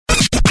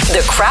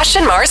The Crash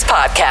and Mars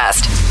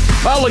Podcast.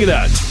 Oh, look at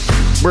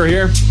that. We're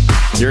here.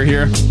 You're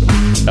here.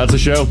 That's a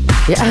show.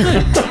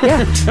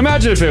 Yeah.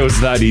 Imagine if it was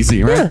that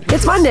easy, right? Yeah,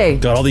 it's Monday.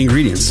 Got all the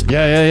ingredients.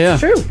 Yeah.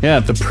 True. Yeah,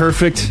 the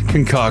perfect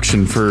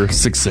concoction for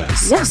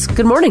success. Yes,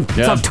 good morning. It's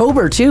Yeah.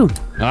 October, too.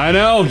 I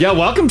know. Yeah,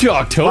 welcome to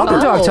October.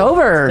 Welcome to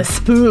October. The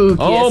spookiest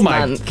Oh my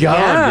month.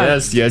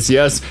 God! Yeah.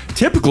 Yes.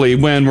 Typically,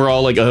 when we're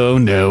all like, "Oh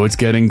no, it's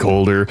getting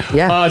colder."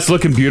 Yeah. It's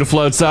looking beautiful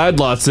outside.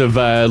 Lots of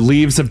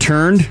leaves have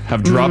turned,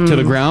 have dropped to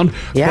the ground.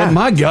 Yeah. But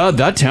my God,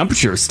 that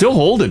temperature is still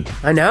holding.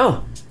 I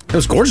know. It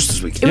was gorgeous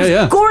this weekend. It was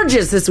Yeah.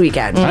 gorgeous this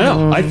weekend. I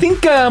know. I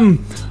think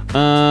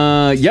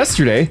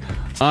yesterday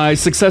I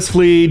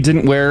successfully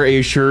didn't wear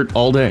a shirt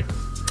all day.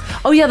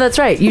 Oh, yeah, that's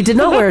right. You did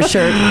not wear a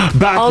shirt all day.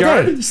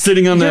 Backyard,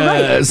 sitting on You're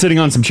right. sitting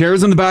on some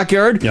chairs in the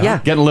backyard. Yeah.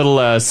 Getting a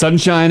little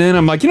sunshine in.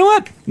 I'm like, you know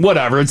what?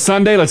 Whatever. It's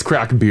Sunday. Let's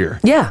crack a beer.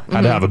 Yeah.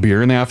 I'd have a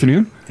beer in the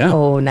afternoon. Yeah.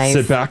 Oh, nice.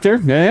 Sit back there.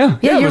 Yeah,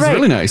 it you're was right.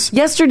 really nice.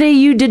 Yesterday,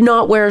 you did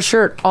not wear a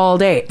shirt all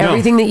day. No.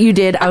 Everything that you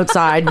did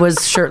outside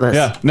was shirtless.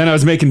 Yeah. And then I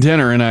was making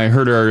dinner and I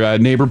heard our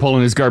neighbor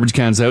pulling his garbage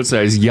cans out.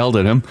 So I just yelled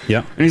at him.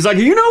 Yeah. And he's like,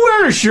 "Are you not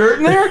wearing a shirt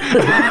in there?"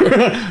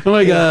 I'm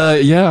like,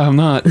 yeah, I'm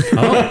not.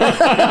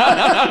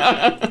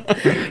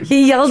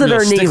 He yelled at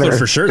our Stickler neighbor.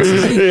 for shirts.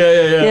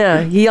 Yeah.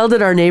 Yeah, he yelled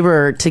at our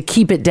neighbor to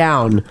keep it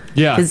down.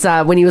 Yeah. Because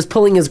when he was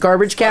pulling his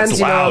garbage cans, That's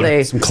you know, loud.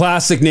 they... Some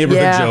classic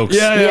neighborhood Yeah. jokes.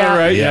 Yeah,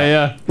 right.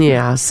 Yeah.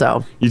 Yeah,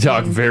 so... You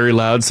talk very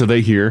loud so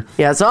they hear.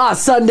 Yeah, so,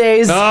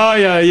 Sundays. Oh,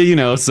 yeah, you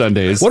know,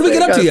 Sundays. What did we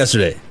get up to goes.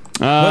 yesterday?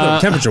 Weather,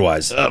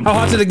 temperature-wise. How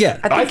hot did it get?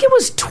 I think it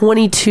was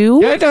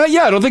 22.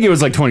 Yeah, I don't think it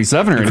was like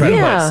 27 or anything,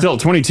 Yeah. but still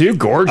 22,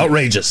 gorgeous.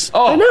 Outrageous.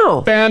 Oh, I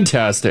know.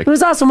 Fantastic. It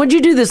was awesome. What'd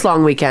you do this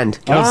long weekend?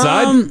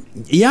 Outside?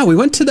 Yeah, we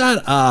went to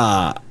that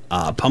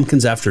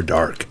Pumpkins After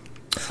Dark.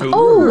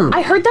 Oh,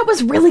 I heard that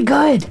was really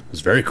good. It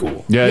was very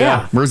cool. Yeah.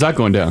 Yeah. Where's that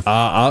going down?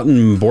 Out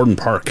in Borden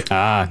Park.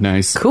 Ah,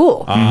 nice.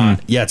 Cool.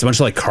 Yeah, it's a bunch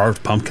of like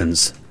carved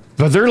pumpkins.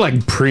 But they're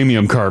like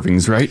premium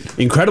carvings, right?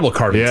 Incredible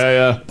carvings.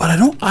 Yeah. But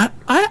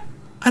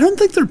I don't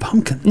think they're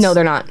pumpkins. No,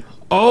 they're not.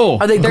 Oh.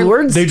 Are they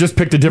gourds? They just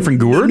picked a different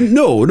gourd?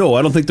 No,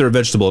 I don't think they're a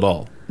vegetable at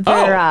all.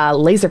 They're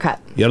laser cut.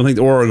 Yeah, I don't think,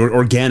 or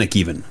organic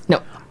even.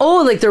 No.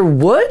 Oh, like they're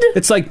wood?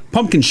 It's like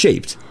pumpkin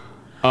shaped.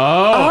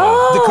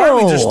 Oh. The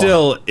carvings are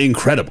still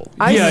incredible.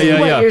 I Yeah, see yeah,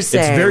 what yeah. you're It's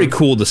saying. It's very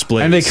cool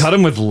displays. And they cut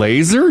them with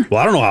laser?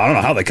 Well, I don't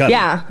know how they cut them.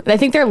 Yeah, I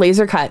think they're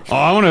laser cut. Oh,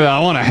 I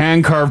want a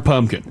hand-carved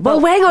pumpkin. Well,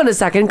 hang on a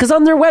second, because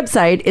on their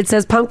website, it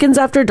says Pumpkins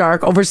After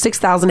Dark, over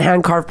 6,000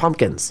 hand-carved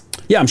pumpkins.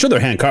 Yeah, I'm sure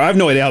they're hand carved. I have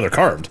no idea how they're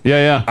carved.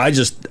 Yeah. I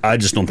just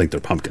don't think they're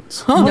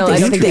pumpkins. No, I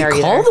don't think they they are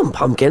call either. them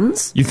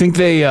pumpkins. You think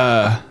they,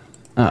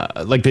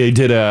 like they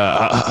did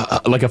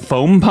like a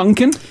foam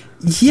pumpkin?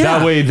 Yeah.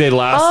 That way they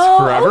last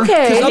forever? okay.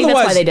 I think that's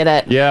Otherwise- why they did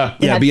it. Yeah.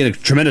 Yeah, it'd be a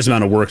tremendous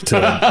amount of work to,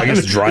 I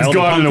guess, dry It's all the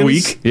gone in a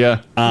pumpkins. week.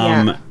 Yeah.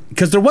 Yeah.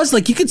 Because there was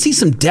like, you could see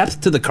some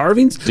depth to the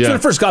carvings. So Yeah. when I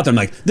first got there, I'm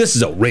like, this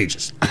is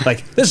outrageous.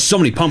 Like, this is so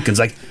many pumpkins.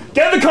 Like,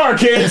 Get in the car,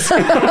 kids!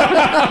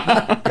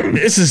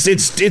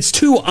 it's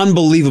too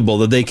unbelievable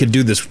that they could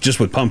do this just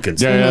with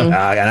pumpkins. Yeah,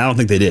 yeah. And I don't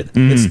think they did.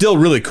 It's still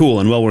really cool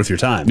and well worth your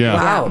time. Yeah.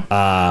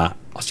 Wow.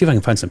 I'll see if I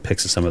can find some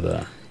pics of some of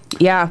the.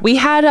 Yeah, we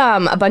had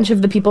a bunch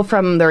of the people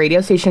from the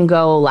radio station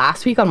go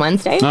last week on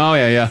Wednesday. Oh,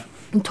 yeah.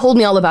 And told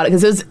me all about it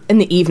because it was in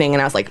the evening,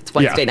 and I was like, it's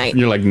Yeah. Wednesday night.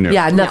 You're like, no.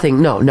 Yeah,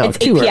 nothing. No. It's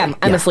 8 too p.m. early.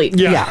 I'm Yeah. asleep.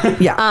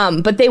 Yeah.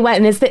 But they went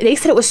and they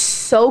said it was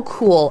so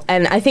cool,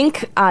 and I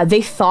think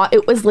they thought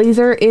it was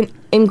laser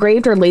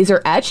engraved or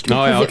laser etched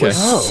because yeah, it okay.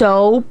 was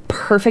so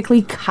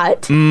perfectly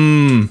cut.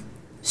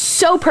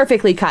 So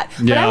perfectly cut.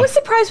 But Yeah. I was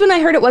surprised when I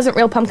heard it wasn't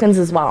real pumpkins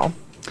as well.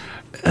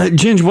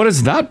 Ginge, what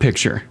is that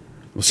picture?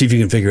 We'll see if you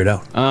can figure it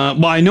out.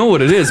 Well, I know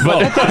what it is, but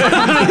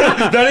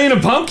that ain't a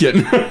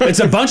pumpkin. It's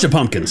a bunch of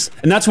pumpkins,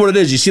 and that's what it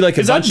is. You see, like,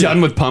 Is that done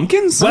with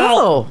pumpkins?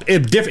 Well,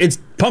 it's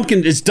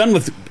pumpkin. It's done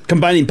with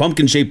combining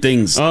pumpkin-shaped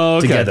things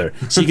okay. together.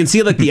 So you can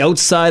see like the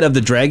outside of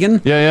the dragon.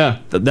 Yeah.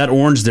 That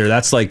orange there.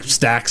 That's like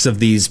stacks of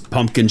these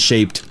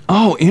pumpkin-shaped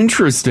Oh,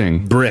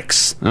 interesting.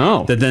 bricks.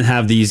 Oh. That then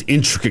have these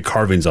intricate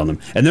carvings on them,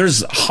 and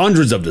there's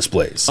hundreds of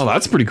displays. Oh,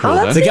 that's pretty cool. Oh,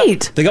 that's then.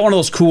 neat. They got one of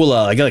those cool.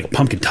 I got like a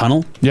pumpkin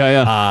tunnel.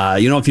 Yeah.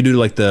 You know, if you do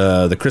like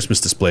the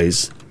Christmas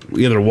displays,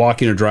 either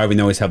walking or driving,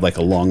 they always have like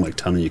a long like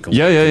tunnel you can walk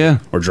Yeah.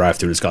 or drive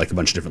through. And it's got like a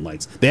bunch of different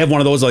lights. They have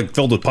one of those like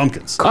filled with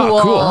pumpkins.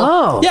 Oh, cool.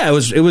 Oh. Yeah, it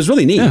was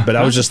really neat. Yeah, but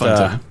I was that's just a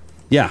fun time.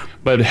 yeah.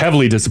 But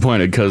heavily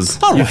disappointed because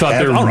Oh, you thought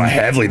they were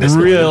heavily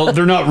disappointed. real.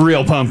 They're not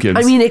real pumpkins.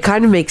 I mean, it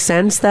kind of makes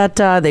sense that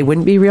they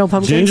wouldn't be real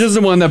pumpkins. Ginge is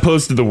the one that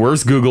posted the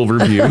worst Google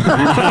review.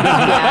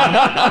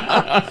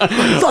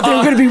 thought they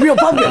were going to be real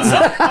pumpkins.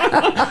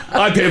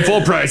 I paid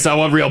full price. I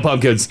want real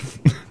pumpkins.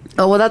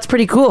 Oh, well, that's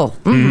pretty cool.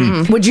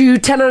 Mm-hmm. Would you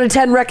 10 out of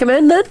 10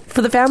 recommend that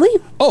for the family?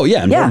 Oh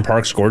yeah, and Yeah. Borden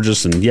Park's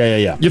gorgeous, and yeah.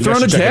 You guys throwing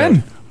a should check it 10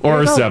 out. or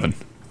a you go. 7?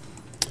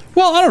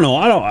 Well, I don't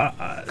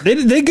know. They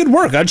did good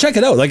work. I'd check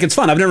it out. Like, it's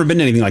fun. I've never been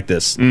to anything like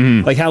this.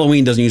 Like,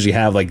 Halloween doesn't usually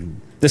have like,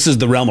 this is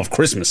the realm of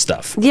Christmas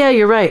stuff. Yeah,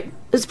 you're right.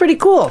 It's pretty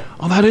cool.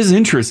 Oh, that is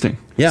interesting.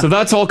 Yeah. So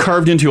that's all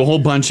carved into a whole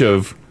bunch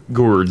of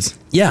gourds.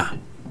 Yeah.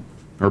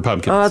 or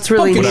pumpkins. Oh, that's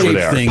really whatever neat.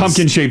 they are. Things.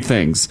 Pumpkin-shaped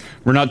things.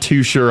 We're not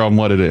too sure on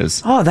what it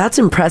is. Oh, that's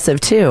impressive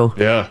too.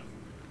 Yeah.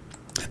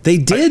 They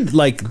did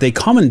they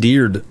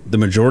commandeered the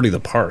majority of the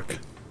park.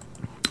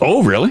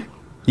 Oh, really?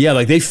 Yeah,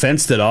 like they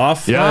fenced it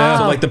off. Yeah.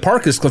 So like the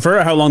park is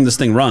for how long this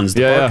thing runs.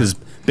 The park is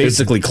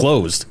basically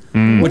closed,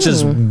 which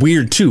is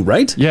weird too,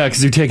 right? Yeah,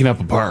 because you're taking up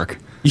a park.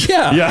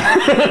 Yeah.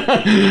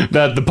 Yeah.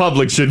 That the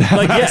public should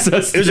have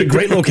access to. It was a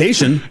great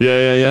location.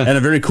 Yeah. And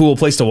a very cool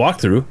place to walk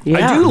through.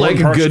 Yeah. I do like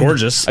a good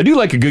gorgeous. I do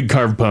like a good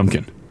carved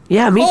pumpkin.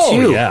 Yeah, me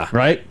too. Yeah.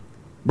 Right?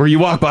 Where you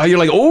walk by, you're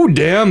like, oh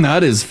damn,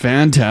 that is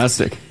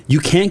fantastic. You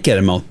can't get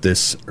them out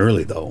this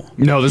early though.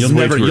 No, this is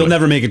way too early. You'll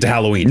never make it to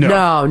Halloween.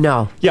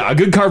 No. Yeah, a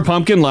good carved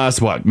pumpkin lasts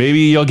what? Maybe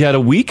you'll get a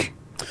week?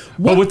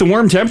 But with the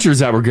warm temperatures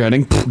that we're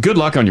getting, good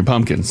luck on your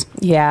pumpkins.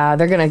 Yeah,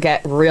 they're gonna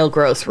get real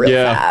gross real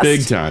fast.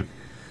 Big time.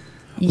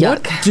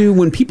 Yuck. What do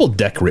when people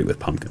decorate with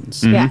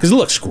pumpkins? Yeah. Because it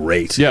looks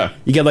great. Yeah.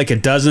 You get like a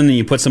dozen and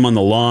you put some on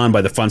the lawn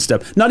by the front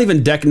step. Not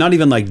even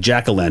like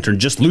jack-o'-lantern,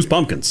 just loose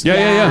pumpkins.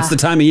 Yeah. It's the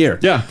time of year.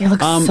 Yeah. They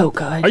look so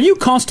good. Are you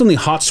constantly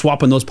hot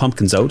swapping those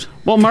pumpkins out?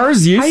 Well,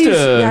 Mars used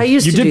to. I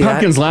used you to did do that.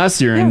 pumpkins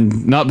last year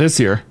and not this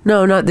year.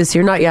 No, not this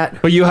year, not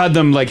yet. But you had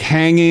them like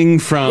hanging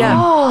from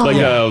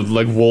Yeah.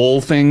 like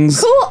wool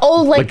things. Cool.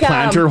 Oh, Like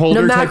planter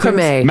holder no, type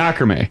things.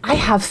 Macrame. I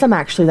have some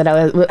actually that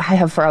I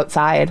have for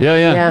outside.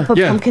 Yeah. Put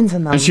pumpkins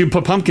in them. And she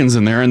put pumpkins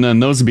in there, and then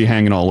those would be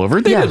hanging all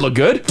over. They Yeah. did look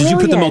good. Did you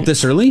put them out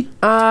this early?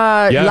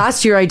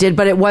 Last year I did,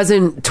 but it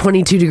wasn't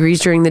 22 degrees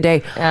during the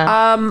day.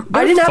 I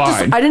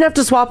didn't have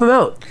to swap them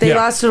out. They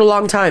lasted a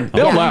long time.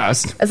 They'll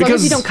last. As long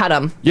as you don't cut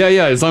them. Yeah,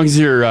 as long as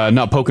you're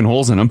not poking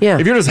holes in them. Yeah.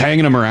 If you're just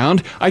hanging them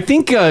around, I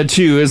think,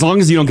 too, as long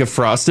as you don't get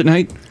frost at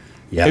night.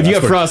 Yeah. If you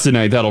get frost at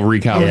night, that'll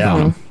wreak havoc on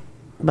them.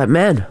 But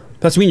man,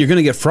 that's mean you're going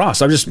to get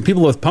frost. I'm just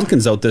people with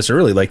pumpkins out this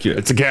early, like you.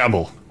 It's a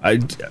gamble.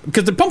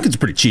 Because the pumpkin's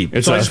pretty cheap.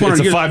 It's a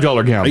 $5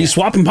 gamble. Are you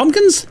swapping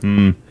pumpkins?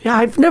 yeah,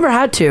 I've never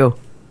had to.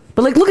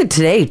 But like, look at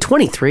today,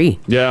 23.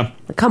 Yeah.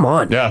 Like, come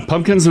on. Yeah,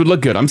 pumpkins would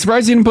look good. I'm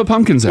surprised you didn't put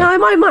pumpkins in. Yeah,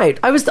 I might.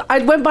 I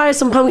went by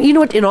some pumpkins. You know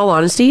what? In all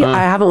honesty, I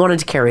haven't wanted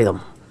to carry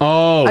them.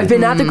 Oh. I've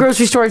been at the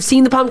grocery store. I've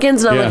seen the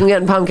pumpkins, and I'm like, I'm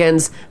getting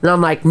pumpkins, and I'm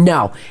like,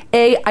 no.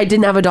 A, I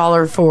didn't have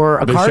 $1 for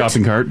a Big cart.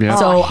 shopping cart, yeah.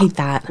 So I hate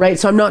that. Right,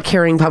 so I'm not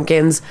carrying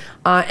pumpkins.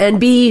 And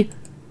B,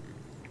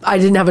 I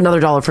didn't have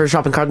another $1 for a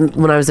shopping cart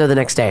when I was there the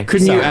next day.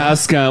 Couldn't you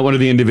ask one of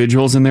the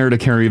individuals in there to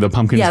carry the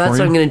pumpkins Yeah, for that's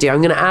you? what I'm going to do.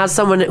 I'm going to ask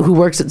someone who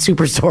works at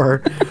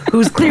Superstore,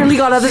 who's clearly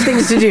got other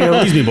things to do.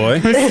 Excuse me, boy.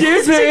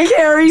 Excuse me. To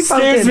carry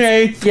pumpkins.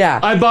 Excuse me. Yeah.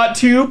 I bought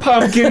 2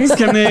 pumpkins.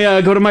 Can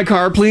they go to my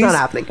car, please? Not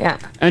happening. Yeah.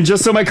 And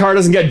just so my car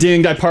doesn't get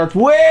dinged, I parked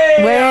way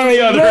on the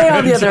other end.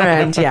 on the other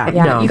end. Yeah.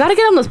 Yeah, No. you got to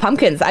get on those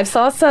pumpkins. I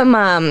saw some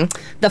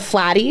the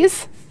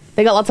flatties.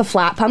 They got lots of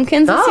flat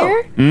pumpkins this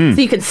year,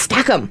 so you can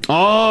stack them.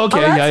 Oh, okay.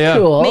 that's yeah.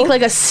 cool. Make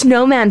like a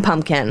snowman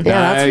pumpkin.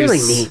 Yeah, that's really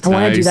Nice. neat. I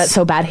want to do that Nice.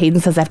 so bad. Hayden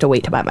says I have to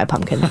wait to buy my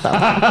pumpkins though.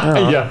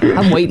 Yeah.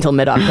 I'm waiting till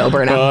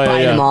mid-October and I'm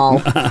buying them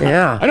all.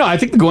 Yeah. I know. I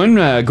think the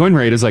going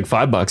rate is like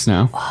 $5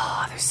 now.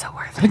 Oh, they're so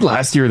worth I it. think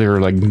last year they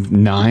were like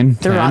 9,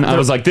 10. I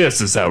was like,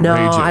 this is No,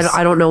 outrageous.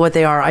 I don't know what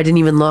they are. I didn't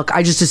even look.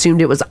 I just assumed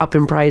it was up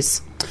in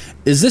price.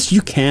 Is this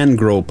you can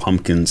grow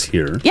pumpkins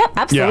here? Yep,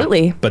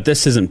 absolutely. But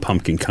this isn't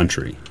pumpkin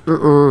country.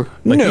 Like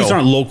No. these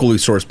aren't locally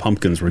sourced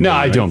pumpkins. No,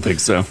 I don't think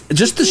so.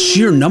 Just the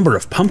sheer number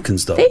of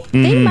pumpkins, though.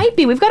 They might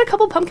be. We've got a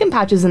couple pumpkin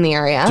patches in the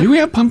area. Do we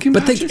have pumpkin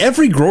But patches?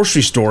 every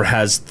grocery store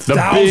has The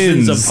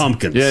thousands bins. of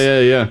pumpkins.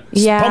 Yeah.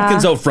 Yeah.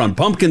 Pumpkins out front,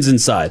 pumpkins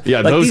inside.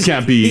 Yeah, Like, those these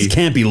can't be- These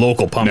can't be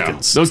local No,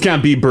 pumpkins. those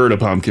can't be Berta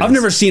pumpkins. I've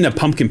never seen a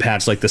pumpkin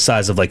patch like the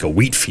size of like a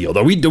wheat field.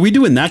 Are we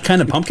doing that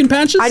kind of pumpkin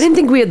patches? I didn't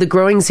think we had the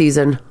growing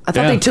season. I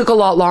thought Yeah. they took a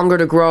lot longer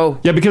to grow.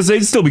 Yeah, because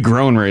they'd still be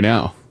growing right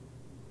now.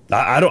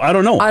 I don't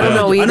know. I don't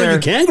know I know either. you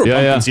can grow Yeah,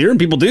 pumpkins here, and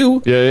people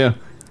do. Yeah.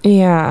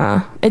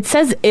 Yeah. It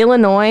says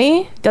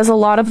Illinois does a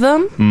lot of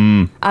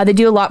them. They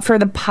do a lot for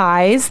the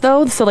pies,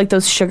 though. So, like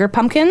those sugar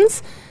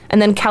pumpkins.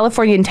 And then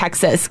California and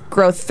Texas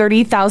grow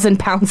 30,000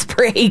 pounds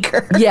per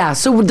acre. Yeah,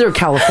 so they're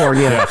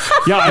California.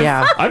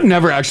 Yeah, I've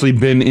never actually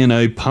been in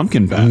a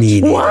pumpkin patch.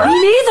 Me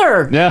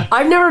neither. Yeah.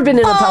 I've never been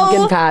in a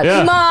pumpkin patch.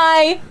 Yeah.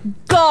 My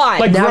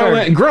God. Like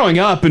Never. growing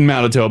up in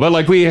Manitoba,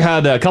 like we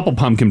had a couple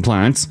pumpkin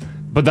plants,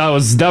 but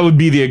that would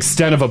be the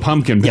extent of a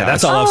pumpkin patch. Yeah,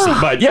 that's all I've seen.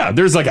 But yeah,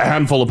 there's like a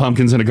handful of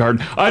pumpkins in a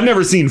garden. I've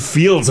never seen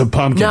fields of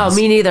pumpkins. No,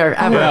 me neither.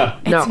 Ever. Yeah.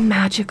 No. It's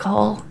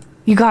magical.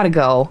 You gotta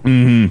go.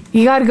 Mm-hmm.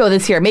 You gotta go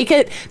this year. Make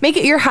it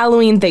your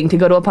Halloween thing to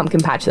go to a pumpkin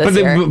patch this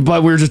year.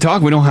 But we were just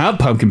talking. We don't have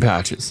pumpkin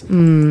patches.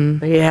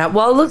 Yeah,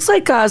 well, it looks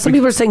like some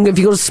people are saying if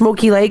you go to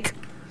Smoky Lake,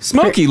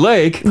 Smoky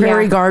Lake.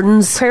 Prairie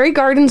Gardens. Prairie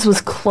Gardens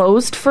was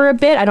closed for a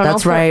bit. I don't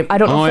That's know. right. I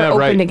don't know Oh, if yeah, they're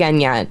right. opened again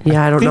yet.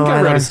 Yeah, I don't know. I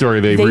read either. a story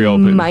they They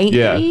reopened. might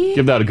yeah, be.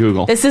 give that a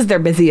Google. This is their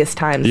busiest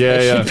times. Yeah,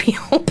 They yeah. should be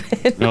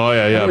open. Oh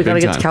yeah. We gotta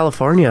big get to time.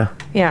 California.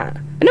 Yeah.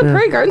 I know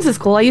Prairie Gardens is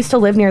cool. I used to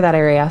live near that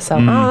area, so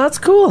Oh, that's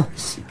cool.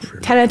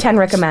 10 out of 10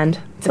 recommend.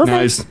 It's a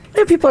Nice.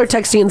 Yeah, people are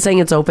texting and saying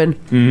it's open.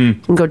 Mm-hmm. You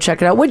can go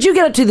check it out. What'd you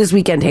get up to this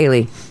weekend,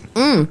 Haley?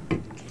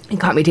 It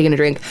caught me taking a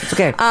drink. It's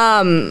okay.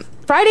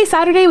 Friday,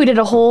 Saturday, we did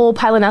a whole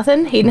pile of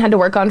nothing. Hayden had to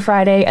work on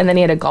Friday, and then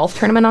he had a golf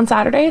tournament on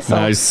Saturday. So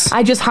nice.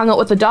 I just hung out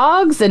with the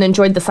dogs and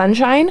enjoyed the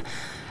sunshine.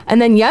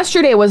 And then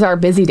yesterday was our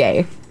busy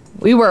day.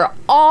 We were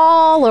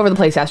all over the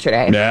place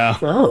yesterday. Yeah.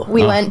 Oh.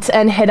 We went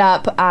and hit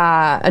up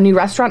a new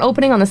restaurant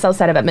opening on the south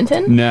side of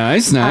Edmonton.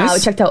 Nice. We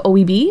checked out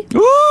OEB.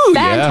 Ooh,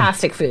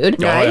 Fantastic food.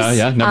 Oh, Nice.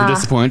 yeah. Never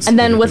disappoints. And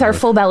then with our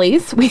full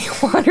bellies, we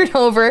wandered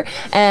over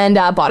and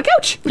bought a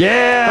couch.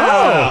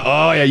 Yeah.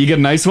 Oh, yeah. You get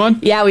a nice one?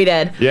 Yeah, we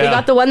did. Yeah. We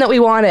got the one that we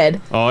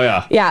wanted. Oh,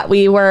 yeah. Yeah,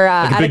 we were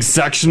Like a big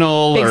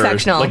sectional? Big or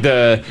sectional. Like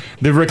the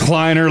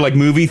recliner, like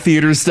movie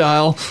theater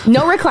style?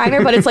 No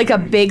recliner, but it's like a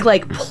big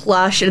like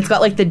plush, and it's got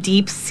like the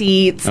deep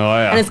seats. Oh,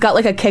 yeah. And it's got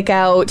like a kick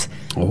out.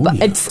 Oh, But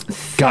yeah. it's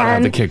Gotta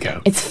have the kick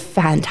out. It's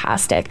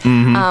fantastic.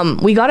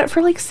 Mm-hmm. We got it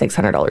for like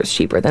 $600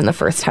 cheaper than the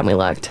first time we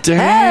looked. Damn.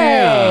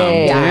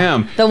 Hey! Yeah.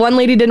 Damn. The one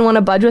lady didn't want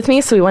to budge with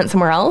me, so we went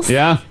somewhere else.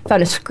 Yeah.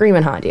 Found a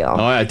screaming hot deal.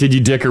 Oh, yeah. Did you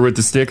dick her with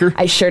the sticker?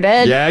 I sure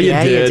did. Yeah, you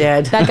Yeah, did. you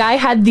did. That guy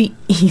had the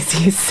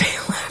easiest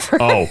sale ever.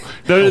 Oh,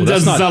 that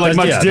doesn't sound like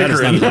much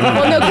dickering.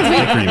 Well, no,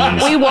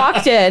 because we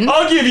walked in.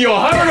 I'll give you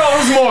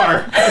 $100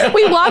 more.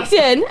 We walked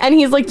in, and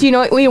he's like, "Do you know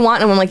what we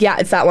want?" And I'm like, "Yeah,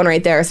 it's that one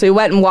right there." So we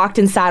went and walked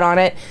and sat on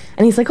it.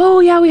 And he's like, "Oh,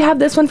 yeah, we have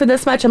this one for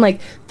this much." I'm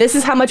like, "This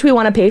is how much we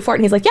want to pay for it."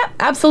 And he's like, "Yeah,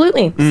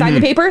 absolutely." Signed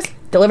the papers,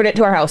 delivered it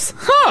to our house.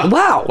 Huh.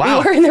 Wow.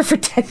 We were in there for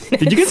 10 minutes.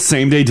 Did you get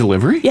same day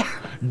delivery? Yeah.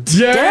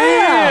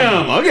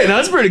 Damn. Okay,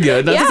 that's pretty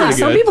good. That's Yeah. pretty good.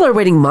 Some people are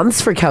waiting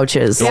months for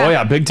couches. Oh,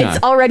 yeah, big time.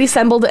 It's already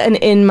assembled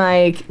in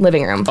my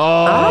living room.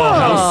 Oh,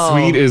 how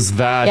sweet is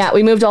that? Yeah,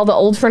 we moved all the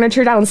old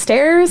furniture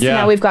downstairs. Yeah.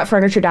 Now we've got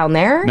furniture down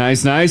there.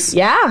 Nice.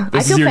 Yeah,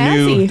 This I feel is your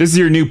fancy. This is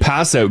your new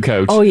pass out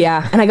couch. Oh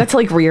yeah, and I got to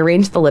like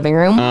rearrange the living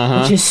room,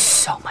 which is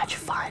so much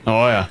fun.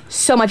 Oh, yeah.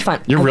 So much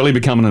fun. You're really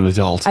becoming an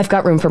adult. I've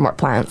got room for more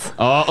plants.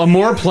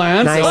 More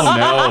plants? Nice. Oh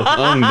no.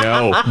 Oh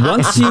no.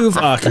 Once you've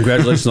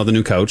congratulations on the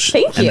new couch.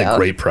 Thank and you. the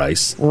great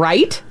price.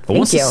 Right? But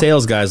once the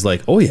sales guy's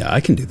like, "Oh yeah, I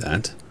can do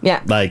that."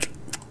 Yeah. Like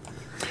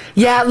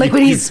Yeah, like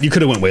when he's you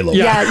could have went way lower.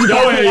 Yeah, you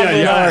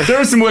Yeah. There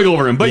was some wiggle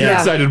room, but you're Yeah.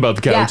 excited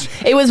about the Yeah, couch.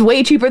 it was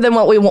way cheaper than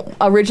what we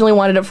originally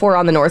wanted it for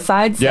on the north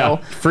side. So Yeah.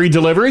 Free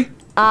delivery?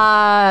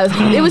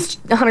 it was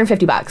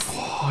 $150.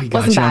 Oh, you got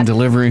Wasn't you on bad.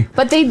 delivery.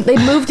 But they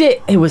moved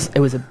it. It was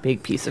a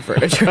big piece of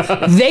furniture.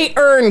 They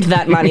earned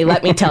that money,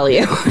 let me tell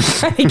you.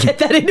 Trying to get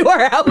that into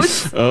our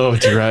house. Oh,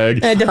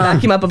 drag. I had to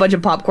vacuum up a bunch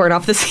of popcorn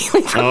off the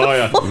ceiling. From Oh the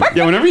yeah. floor.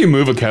 Yeah, whenever you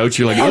move a couch,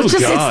 you're like, oh it's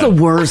just god. it's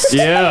the worst.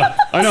 Yeah,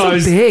 I know.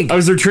 So big. I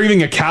was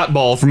retrieving a cat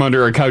ball from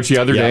under a couch the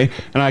other Yeah. day,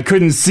 and I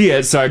couldn't see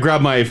it, so I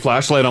grabbed my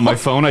flashlight on my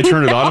phone. I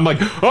turned it on. I'm like,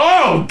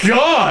 oh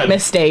god.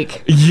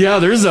 Mistake. Yeah,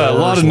 there's a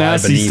lot of lie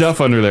nasty beneath.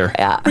 stuff under there.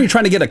 Yeah. Are you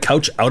trying to get a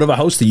couch out of a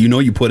house that you know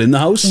you put in the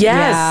house?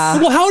 Yes. Yeah.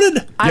 Well, how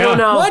did I don't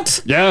know.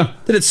 What? Yeah.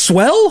 Did it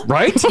swell?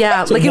 Right?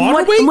 Yeah, So like in water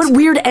what, weight? in what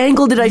weird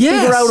angle did I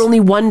Yes. figure out only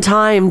one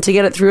time to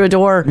get it through a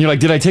door? And you're like,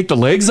 did I take the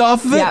legs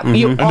off of it? Yeah,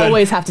 you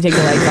always have to take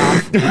the legs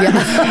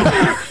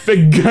off.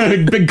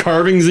 Big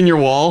carvings in your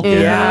wall.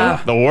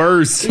 Yeah. The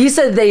worst. You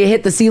said they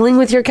hit the ceiling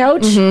with your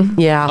couch?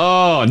 Yeah.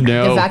 Oh You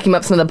no. vacuum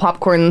up some of the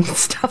popcorn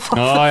stuff off.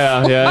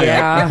 Oh yeah.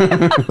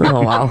 Yeah.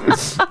 Oh, wow.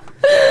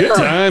 Good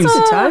times.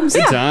 Good times.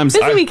 Good times.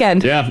 busy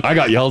weekend. Yeah, I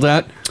got yelled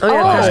at. Oh,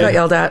 yeah, Crash got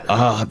yelled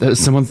at.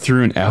 Someone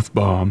threw an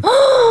F-bomb.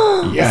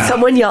 Yeah.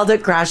 Someone yelled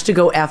at Crash to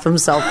go F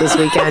himself this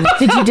weekend.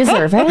 Did you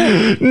deserve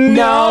it?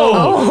 No.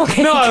 Oh,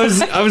 okay. No,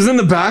 I was in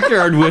the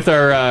backyard with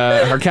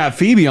our cat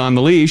Phoebe on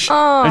the leash,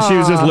 and she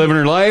was just living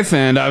her life,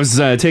 and I was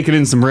taking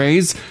in some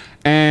rays.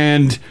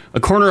 And a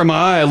corner of my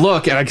eye, I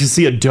look and I can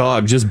see a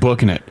dog just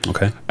booking it.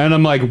 Okay. And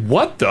I'm like,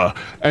 what the?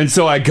 And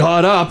so I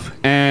got up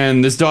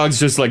and this dog's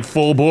just like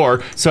full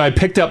bore. So I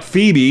picked up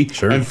Phoebe.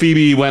 Sure. And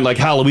Phoebe went like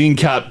Halloween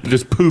cat,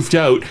 just poofed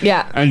out.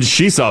 Yeah. And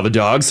she saw the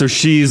dog. So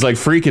she's like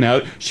freaking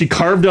out. She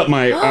carved up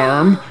my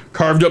arm,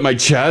 carved up my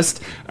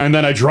chest, and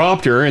then I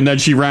dropped her. And then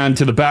she ran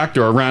to the back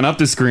door, ran up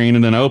the screen,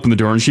 and then I opened the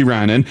door and she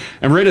ran in.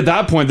 And right at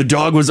that point, the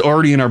dog was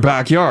already in our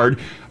backyard.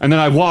 And then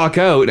I walk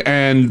out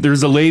and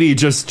there's a lady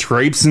just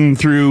traipsing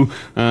through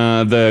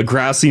the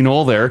grassy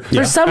knoll there.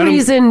 For some And I'm-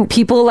 reason,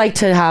 people like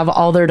to have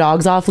all their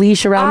dogs off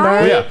leash around I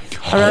our Yeah.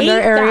 around their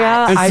hate area.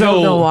 that. And I so-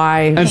 don't know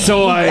why. And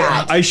so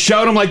that. I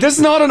shout, I'm like, this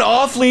is not an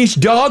off-leash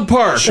dog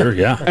park. Sure,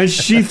 yeah. And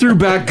she threw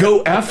back,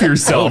 go F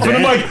yourself. And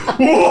I'm like,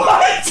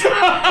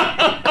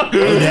 what?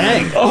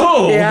 Dang.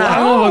 Oh,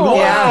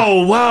 Yeah.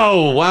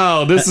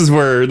 wow. This is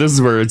where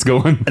it's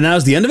going. And that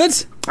was the end of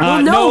it?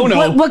 Well, no,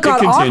 what it got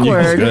continues.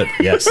 awkward? Good,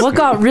 yes. What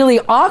got really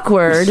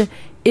awkward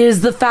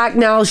is the fact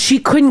now she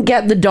couldn't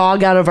get the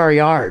dog out of our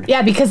yard.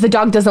 Yeah, because the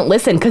dog doesn't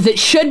listen, because it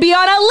should be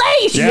on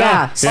a leash.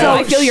 Yeah. So So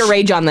I feel your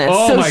rage on this.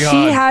 Oh so my she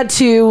God. had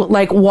to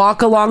like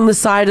walk along the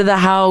side of the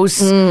house,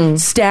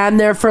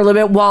 stand there for a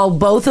little bit while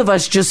both of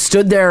us just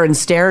stood there and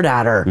stared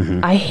at her.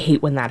 I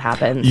hate when that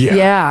happens.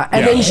 Yeah.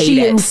 And Yeah. then she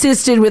Hate it.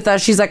 insisted with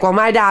us. She's like, well,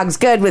 my dog's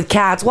good with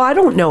cats. Well, I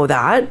don't know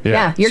that.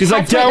 Yeah, your She's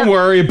like, cat's might don't not-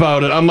 worry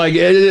about it. I'm like,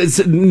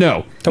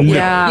 no.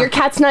 Yeah. Your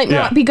cats might Yeah.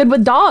 not be good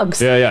with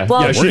dogs. Yeah.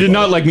 Well- She did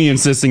not like me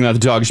insisting that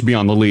the dog should be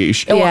on the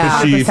leash. Yeah.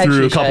 'Cause she 100%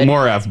 threw a she couple should.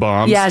 more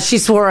F-bombs. Yeah, she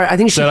swore. I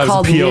think she Said I was a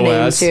called me a name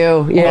POS. too.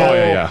 Oh,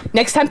 yeah.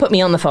 Next time, put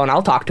me on the phone.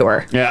 I'll talk to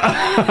her. Yeah.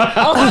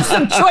 I'll have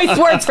some choice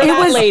words for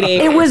that lady.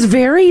 It was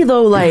very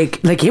though, like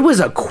it was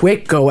a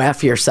quick go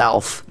F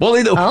yourself. Well,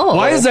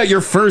 why is that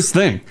your first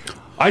thing?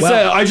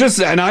 I just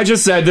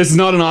said this is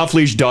not an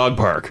off-leash dog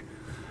park.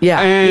 Yeah.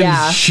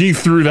 And she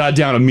threw that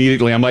down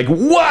immediately. I'm like,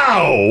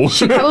 wow.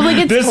 She probably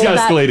gets this told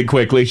escalated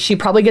quickly. She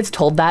probably gets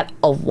told that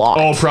a lot.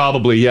 Oh,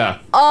 probably, yeah.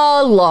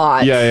 A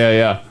lot.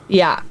 Yeah.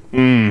 Yeah.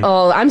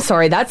 Oh, I'm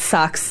sorry. That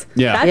sucks.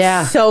 Yeah.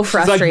 That's so It's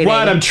frustrating. like,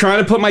 what? I'm trying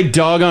to put my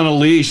dog on a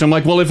leash. I'm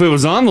like, well, if it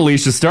was on the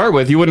leash to start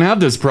with, you wouldn't have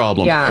this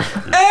problem. Yeah.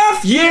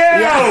 F you!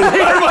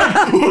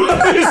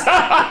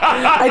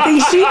 I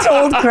think she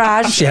told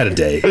Crash. She had a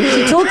day.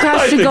 She told Crash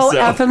I to think go so.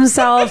 F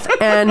himself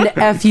and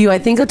F you. I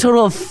think a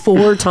total of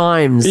 4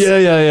 times.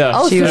 Yeah.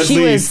 Oh, She so was- she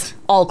At was least.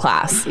 all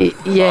class.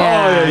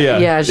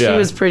 Yeah, she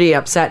was pretty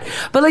upset.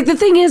 But like the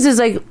thing is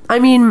like, I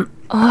mean,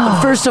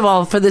 first of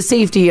all, for the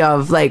safety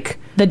of like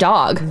The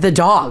dog.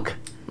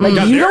 Like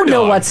Got you their don't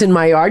know dog. what's in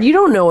my yard. You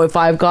don't know if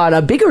I've got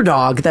a bigger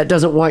dog that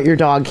doesn't want your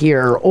dog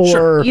here,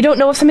 or You don't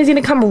know if somebody's going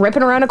to come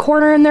ripping around a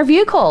corner in their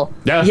vehicle.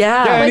 Yeah, Yeah.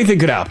 Like- anything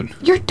could happen.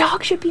 Your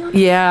dog should be on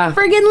yeah, a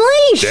friggin'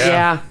 leash.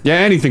 yeah, Yeah,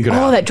 anything could Oh,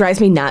 happen. that drives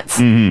me nuts.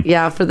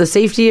 yeah, for the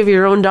safety of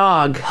your own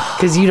dog,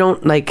 because you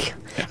don't like.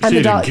 And She the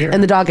didn't dog care.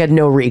 and the dog had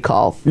no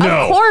recall. No,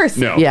 Of course.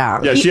 No. Yeah.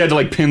 Yeah, she had to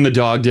like pin the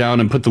dog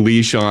down and put the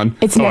leash on.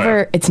 It's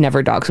Oh, it's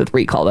never dogs with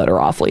recall that are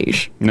off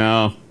leash. yeah.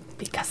 No.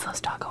 Because those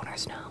dog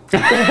owners know.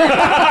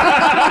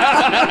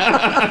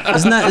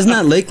 Isn't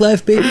that lake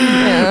life, baby?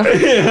 No,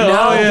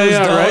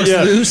 Right,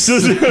 yeah.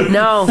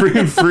 no,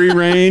 free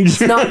range.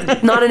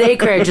 not an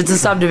acreage. It's a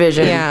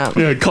subdivision. Yeah.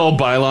 Yeah, call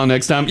bylaw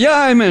next time. Yeah,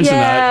 I mentioned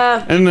Yeah.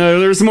 that. And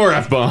there's more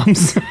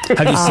F-bombs.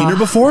 Have you seen her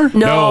before?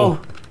 No.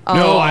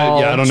 No,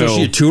 I don't So know. is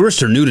she a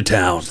tourist or new to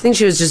town? I think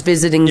she was just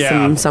visiting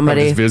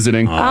somebody. Just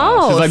visiting.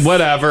 Oh. She's like,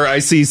 whatever. I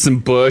see some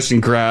bush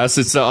and grass.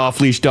 It's an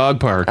off-leash dog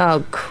park.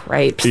 Oh,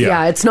 cripes.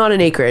 Yeah, it's not an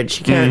acreage.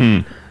 You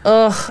can't.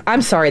 Ugh,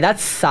 I'm sorry. That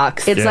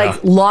sucks. It's like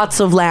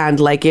lots of land,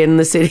 like in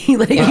the city.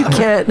 Like you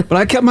can't. But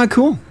I kept my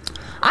cool.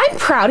 I'm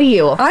proud of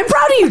you. I'm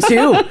proud of you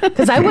too.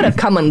 Because I would have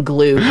come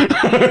unglued.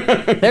 There'd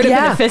have been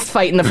a fist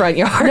fight in the front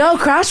yard. No,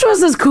 Crash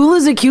was as cool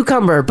as a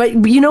cucumber.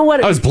 But you know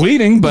what? I was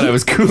bleeding, but I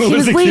was cool. He as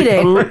was a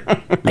bleeding.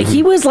 cucumber.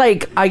 He was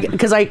like,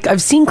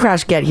 I've seen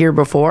Crash get here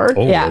before.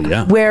 Oh,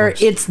 Yeah. Where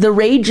it's the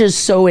rage is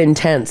so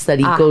intense that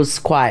he goes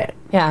quiet.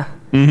 Yeah.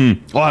 Oh,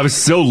 I was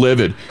so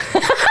livid.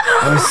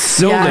 I was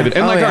so Yeah. livid.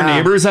 And Oh, like our yeah.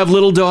 neighbors have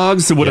little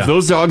dogs. So what if Yeah.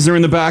 those dogs are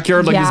in the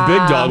backyard? Like this big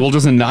Yeah. dog will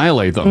just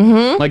annihilate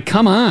them. Like,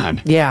 come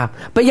on. Yeah,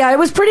 but yeah, it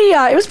was pretty.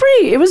 I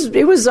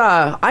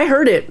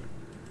heard it.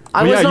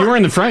 I Well, was yeah, you were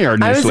in the front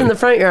yard I was initially. in the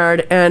front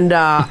yard, and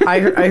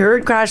I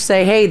heard Crash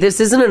say, "Hey, this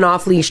isn't an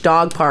off-leash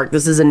dog park.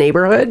 This is a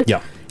neighborhood." Yeah.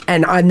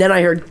 And then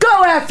I heard,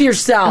 "Go F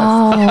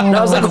yourself." And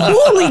I was like,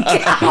 "Holy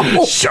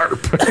cow!"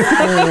 Sharp.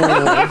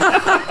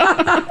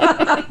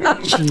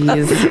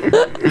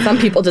 Jeez. Some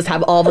people just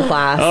have all the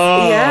class.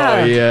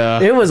 yeah.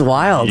 It was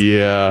wild.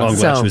 Yeah. Well, I'm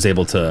glad So- she was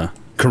able to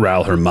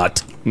corral her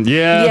mutt.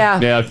 Yeah.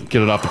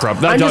 Get it off the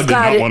property. That I'm dog just did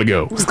glad not want to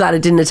go. I'm just glad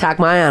it didn't attack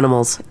my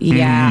animals.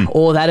 Yeah.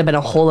 Oh, that'd have been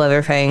a whole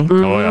other thing.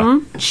 Oh yeah.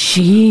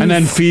 Jeez. And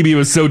then Phoebe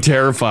was so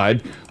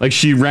terrified, like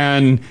she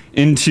ran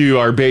into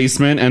our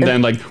basement and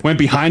then like went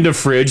behind a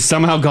fridge,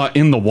 somehow got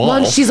in the wall.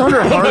 Well, she's on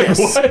her I'm like, harness,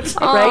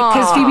 what? right?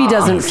 Because Phoebe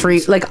doesn't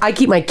free. Like I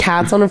keep my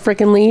cats on a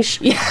freaking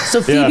leash. Yeah.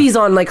 So Phoebe's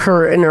on like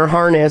her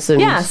harness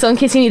and yeah, so in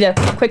case you need a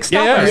quick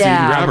stop. Yeah, her. so you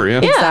can grab her, yeah.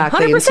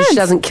 exactly. And so 100%. she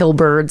doesn't kill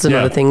birds and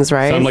Yeah. other things,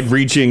 right? So I'm like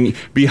reaching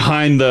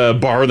behind the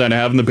bar that I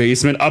have in the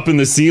basement, up in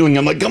the ceiling.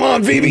 I'm like, come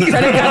on, Phoebe.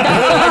 Trying to get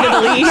that under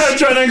the leash. Yeah,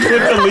 trying to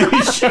clip the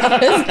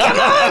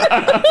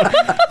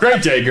leash.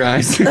 Great day,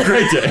 guys.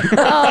 Great day.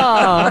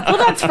 Oh, well,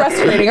 that's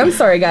frustrating. I'm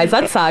sorry, guys.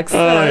 That sucks.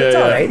 it's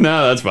all right.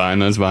 No, that's fine.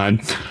 That's fine.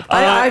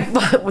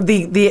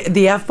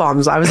 the F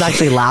bombs. I was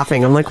actually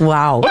laughing. I'm like,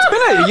 wow.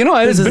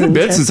 It's This been a is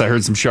bit intense. since I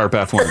heard some sharp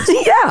F words.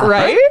 Yeah.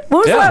 Right? When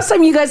was Yeah. the last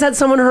time you guys had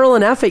someone hurl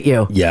an F at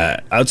you? Yeah,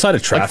 outside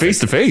of traffic. face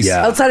to face.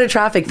 Yeah. Outside of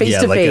traffic, face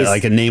to like face.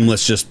 like a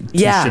nameless just two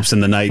Yeah. ships in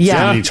the night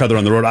Yeah. shooting each other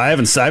on the road. I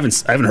haven't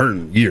heard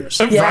in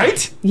years. Yeah.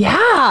 Right?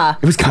 Yeah.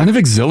 It was kind of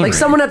exhilarating. Like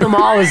someone at the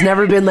mall has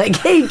never been like,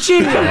 "Hey,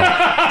 Ginger,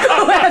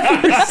 go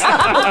F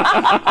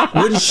yourself."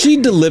 When she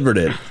delivered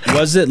it,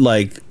 was it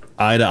like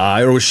eye to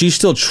eye, or was she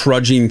still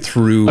trudging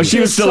through? Oh, she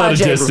was still at a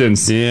Trudging.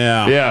 distance.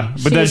 Yeah. Yeah. But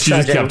She then was she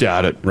just trudging. kept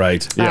at it.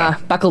 Right. Yeah.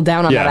 Buckled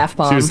down on that Yeah.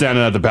 F-bomb. She was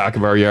standing at the back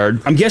of our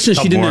yard. I'm guessing she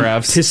Couple didn't more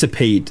Fs.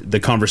 anticipate the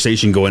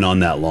conversation going on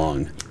that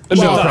long.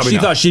 No, probably she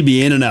not. thought she'd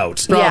be in and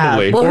out.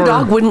 Probably. Yeah. Well, her Or-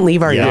 dog wouldn't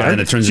leave our Yeah, yard.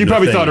 and it turns She into a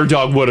probably thing. thought her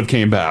dog would have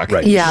came back.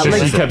 Right. Yeah, She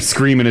like- kept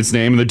screaming its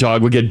name, and the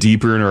dog would get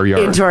deeper in our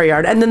yard. Into our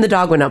yard, and then the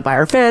dog went up by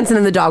our fence, and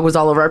then the dog was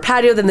all over our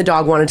patio. Then the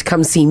dog wanted to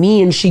come see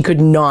me, and she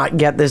could not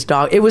get this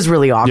dog. It was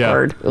really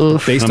awkward.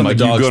 Based I'm on like,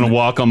 the you dog's going to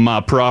walk on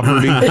my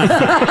property?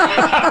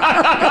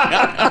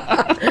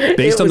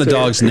 based on the was weird.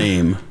 dog's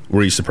name,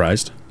 were you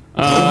surprised?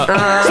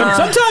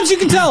 Sometimes you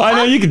can tell. I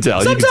know you can tell.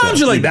 you can Sometimes tell.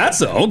 you're like,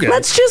 that's okay.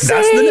 Let's just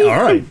that's say-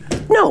 all right.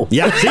 No.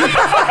 Yeah. See?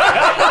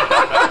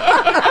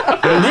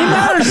 Name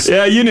matters.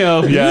 Yeah, you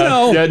know.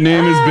 Yeah, yeah,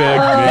 name is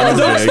big.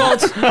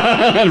 Dog's fault.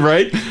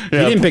 Right? Yeah.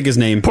 He didn't pick his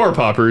name. Poor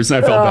Poppers.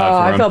 I felt bad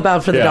for him. I felt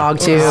bad for the dog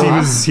too.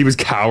 He was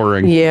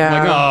cowering. Yeah.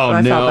 Like, oh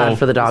I no. felt bad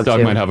for the dog This dog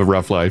too. might have a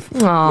rough life.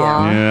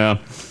 Aw. Yeah.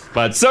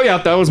 But so yeah,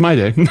 that was my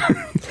day.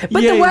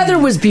 But the weather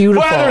was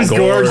beautiful. Weather's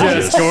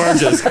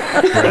gorgeous.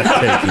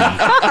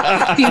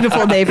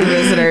 Beautiful day for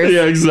visitors.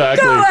 Yeah,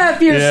 exactly. Go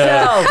F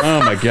yourself.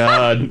 Yeah. Oh my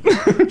God.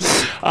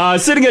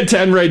 Sitting at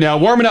 10 right now,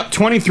 warming up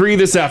 23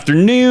 this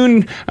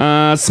afternoon.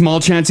 Small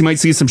chance you might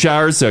see some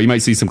showers, so you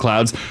might see some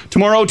clouds.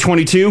 Tomorrow,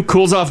 22,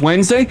 cools off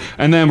Wednesday,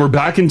 and then we're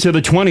back into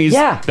the 20s.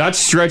 Yeah. That's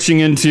stretching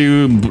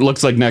into,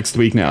 looks like next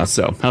week now,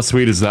 so how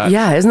sweet is that?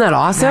 Yeah, isn't that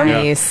awesome?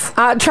 Nice.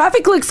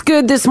 Traffic looks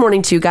good this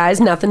morning too, guys.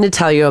 Nothing to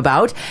tell you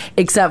about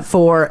except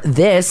for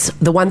this,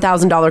 the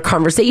 $1,000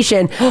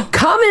 conversation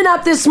coming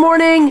up this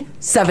morning,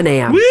 7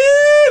 a.m. Woo!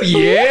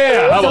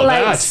 Yeah, how about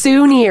like that?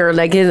 soon here,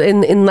 like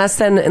in less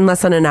than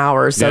an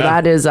hour. So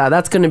Yeah.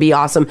 that's going to be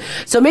awesome.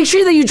 So make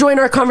sure that you join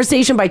our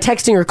conversation by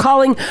texting or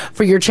calling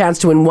for your chance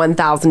to win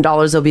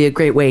 $1,000. It'll be a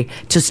great way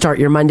to start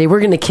your Monday. We're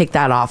going to kick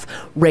that off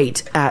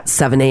right at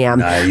 7 a.m.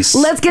 Nice.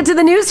 Let's get to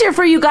the news here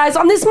for you guys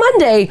on this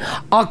Monday,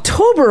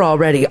 October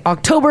already,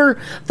 October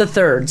the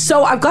 3rd.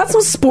 So I've got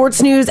some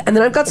sports news and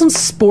then I've got some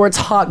sports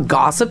hot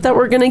gossip that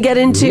we're going to get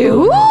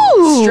into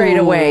straight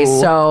away.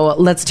 So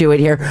let's do it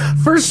here.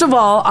 First of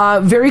all,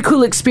 very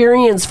cool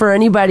experience for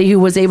anybody who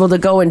was able to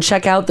go and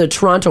check out the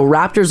Toronto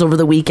Raptors over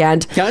the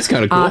weekend. Yeah, that's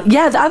kind of cool.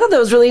 Yeah, I thought that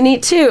was really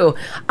neat too.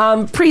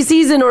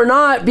 Preseason or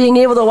not, being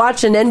able to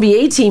watch an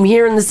NBA team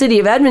here in the city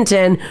of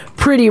Edmonton,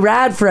 pretty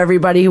rad for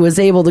everybody who was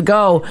able to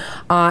go.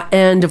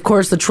 And of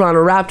course, the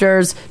Toronto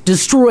Raptors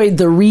destroyed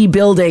the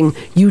rebuilding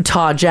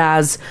Utah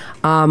Jazz,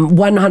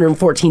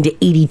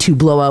 114-82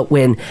 blowout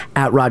win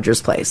at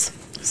Rogers Place.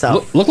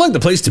 So Looked like the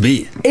place to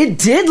be. it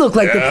did look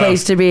like the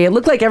place to be. It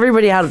looked like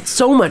everybody had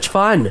so much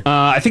fun.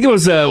 I think it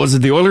was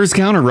it the Oilers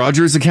account or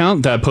Rogers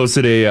account that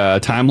posted a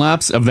time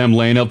lapse of them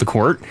laying out the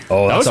court.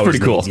 Oh, that that's was pretty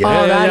cool. always neat.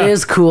 Yeah. That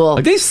is cool.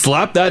 Like they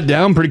slapped that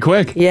down pretty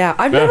quick. Yeah,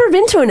 I've never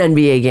been to an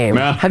NBA game.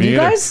 Yeah, Have me you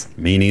either. guys?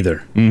 Me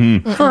neither.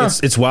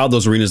 It's wild,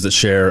 those arenas that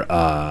share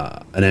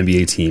an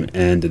NBA team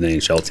and an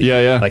NHL team.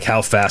 Yeah. Like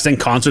how fast. And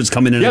concerts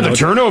coming in Yeah, and the out.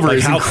 turnover like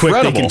is how quick they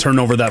incredible. can turn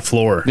over that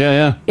floor.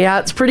 Yeah. Yeah,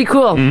 it's pretty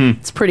cool.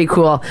 It's pretty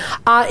cool.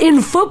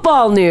 In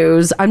football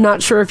news, I'm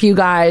not sure if you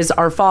guys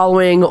are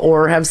following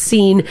or have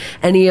seen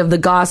any of the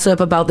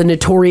gossip about the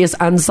notorious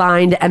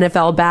unsigned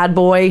NFL bad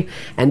boy,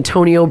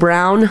 Antonio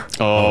Brown.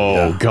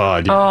 Oh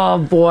God. Oh,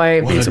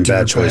 boy. Made some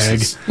bad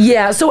choices.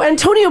 Yeah, so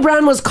Antonio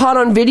Brown was caught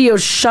on video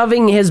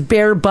shoving his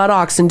bare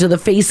buttocks into the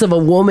face of a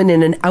woman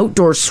in an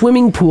outdoor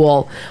swimming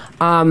pool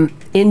in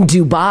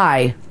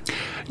Dubai.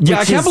 Yeah,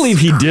 I can't believe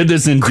he did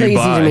this in crazy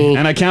to me. Dubai,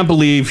 and I can't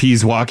believe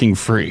he's walking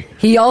free.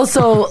 He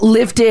also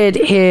lifted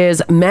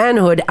his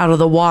manhood out of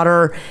the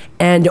water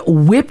and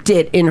whipped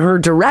it in her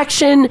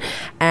direction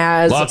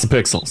as Lots of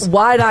pixels.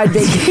 wide-eyed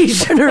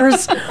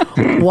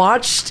vacationers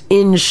watched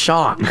in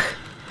shock.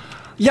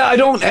 Yeah, I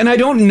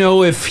don't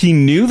know if he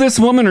knew this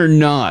woman or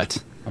not.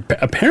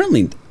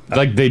 Apparently,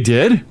 Like they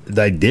did?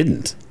 they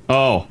didn't.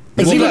 Oh,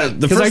 Is he- the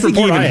because I first think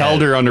he report even I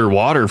held had, her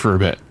underwater for a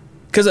bit.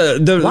 because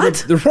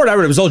What? the report I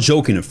read, it was all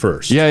joking at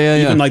first. Yeah.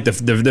 Even like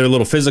their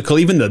little physical,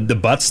 even the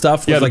butt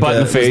stuff. Was Yeah, the like butt in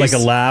the was like face. a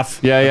laugh.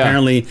 Yeah.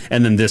 Apparently,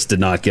 and then this did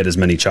not get as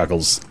many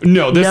chuckles.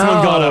 No, this No.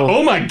 one got a,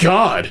 oh my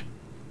God.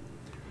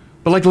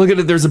 But like, look at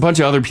it. There's a bunch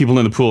of other people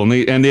in the pool,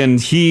 and then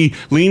he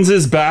leans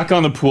his back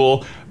on the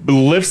pool,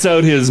 lifts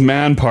out his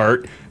man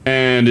part,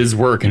 and is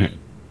working it.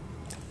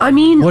 I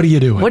mean... What are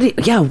you doing? What?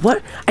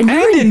 And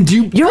And in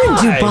Dubai. You're in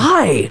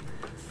Dubai.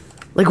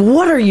 Like,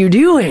 what are you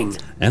doing?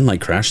 And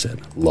like Crash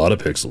said, a lot of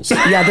pixels.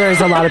 Yeah, there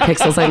is a lot of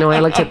pixels. I know. I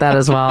looked at that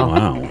as well.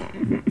 Wow.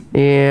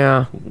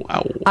 Yeah.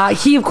 Wow.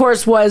 He, of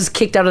course, was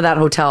kicked out of that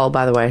hotel,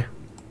 by the way.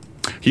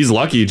 He's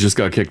lucky he just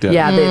got kicked out.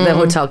 Yeah, the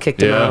hotel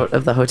kicked him Yeah. out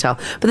of the hotel.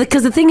 But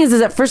because the thing is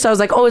at first I was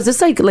like, oh, is this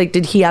like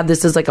did he have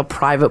this as like a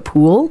private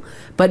pool?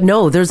 But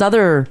no, there's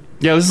other...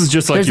 Yeah, this is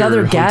just like There's your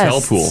other hotel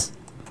guests. pool.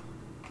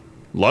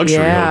 Luxury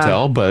Yeah.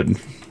 hotel, but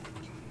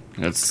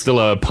it's still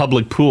a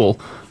public pool.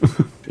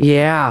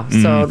 Yeah,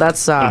 so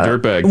that's... A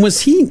dirtbag.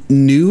 Was he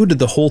nude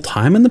the whole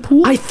time in the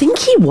pool? I think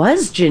he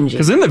was, Gingy.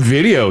 Because in the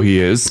video he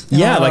is.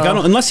 Yeah, like I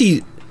don't, unless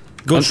he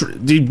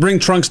did he bring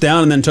trunks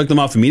down and then took them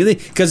off immediately?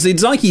 Because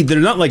it's not like they're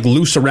not like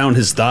loose around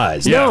his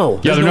thighs. Yeah. No. Yeah,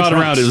 There's they're no not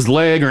trunks. around his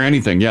leg or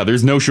anything. Yeah,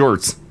 there's no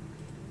shorts.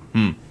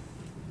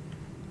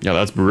 Yeah,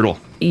 that's brutal.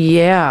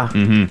 Yeah.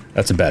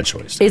 That's a bad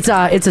choice. It's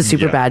a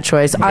super Yeah. bad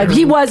choice.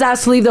 He was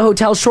asked to leave the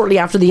hotel shortly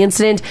after the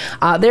incident.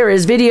 There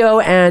is video,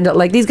 and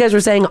like these guys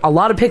were saying, a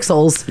lot of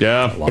pixels.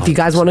 Yeah. If you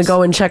guys want to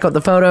go and check out the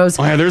photos.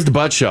 Oh, yeah, there's the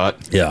butt shot.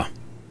 Yeah.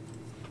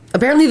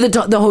 Apparently,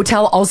 the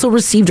hotel also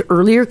received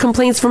earlier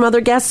complaints from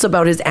other guests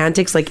about his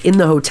antics, like in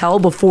the hotel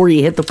before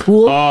he hit the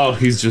pool. Oh,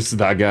 he's just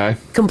that guy.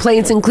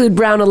 Complaints include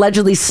Brown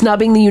allegedly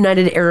snubbing the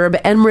United Arab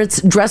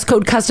Emirates dress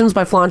code customs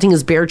by flaunting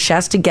his bare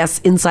chest to guests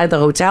inside the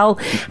hotel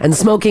and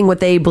smoking what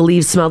they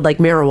believe smelled like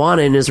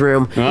marijuana in his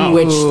room,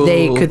 which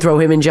they could throw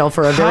him in jail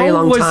for a very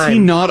long time. How was he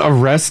not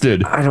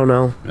arrested? I don't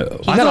know.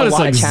 I thought it's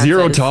like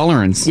zero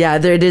tolerance. Yeah,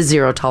 it is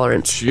zero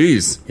tolerance.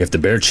 Jeez. If the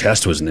bare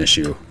chest was an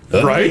issue.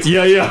 Right?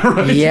 Yeah,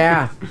 right.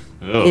 Yeah.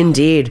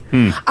 Indeed.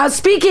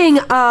 Speaking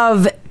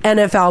of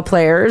NFL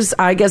players,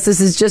 I guess this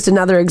is just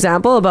another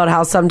example about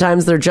how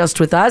sometimes they're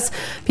just with us.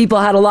 People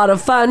had a lot of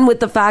fun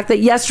with the fact that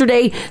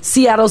yesterday,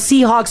 Seattle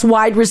Seahawks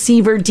wide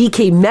receiver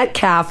DK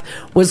Metcalf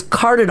was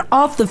carted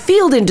off the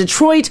field in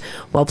Detroit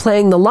while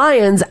playing the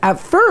Lions. At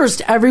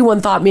first,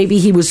 everyone thought maybe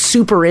he was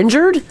super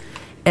injured.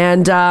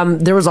 And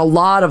there was a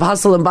lot of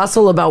hustle and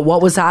bustle about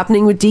what was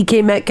happening with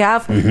DK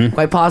Metcalf,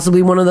 quite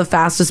possibly one of the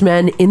fastest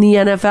men in the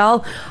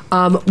NFL.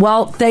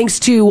 Well, thanks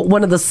to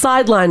one of the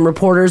sideline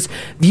reporters,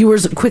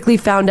 viewers quickly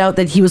found out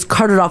that he was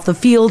carted off the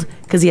field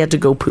because he had to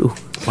go poo.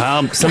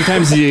 Well,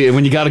 sometimes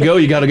when you got to go,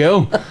 you got to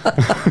go.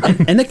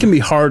 And it can be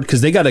hard because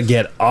they got to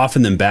get off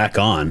and then back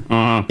on.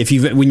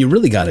 When you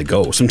really got to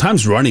go,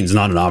 sometimes running's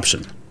not an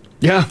option.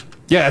 Yeah.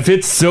 Yeah, if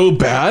it's so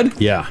bad.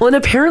 Yeah. Well, and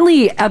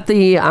apparently at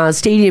the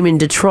stadium in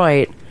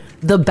Detroit,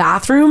 the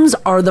bathrooms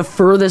are the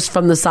furthest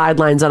from the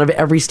sidelines out of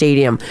every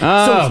stadium.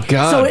 Oh,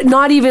 God. So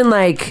not even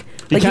like...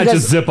 You can't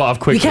just zip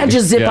off quickly. You can't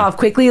just zip off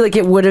quickly. Like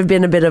it would have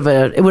been a bit of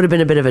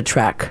a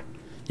trek.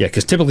 Yeah,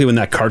 because typically when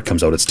that cart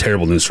comes out, it's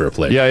terrible news for a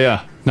player.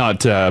 Yeah.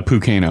 Not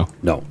Pucano.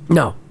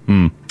 No.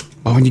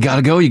 Oh, when you got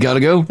to go, you got to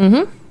go.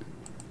 Mm-hmm.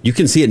 You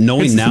can see it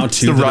knowing now, too.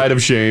 It's the ride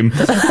of shame.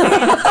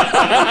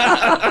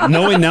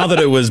 Knowing now that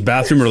it was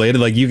bathroom related,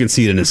 like you can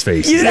see it in his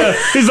face. Yeah.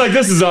 He's like,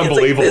 this is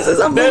unbelievable. This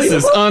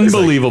is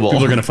unbelievable.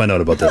 People are going to find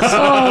out about this.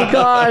 Oh,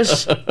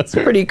 gosh. It's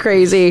pretty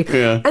crazy.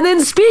 Yeah. And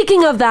then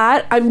speaking of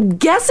that, I'm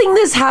guessing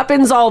this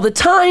happens all the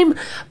time,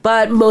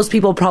 but most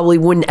people probably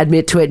wouldn't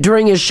admit to it.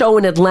 During his show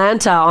in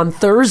Atlanta on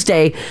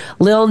Thursday,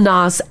 Lil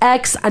Nas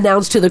X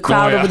announced to the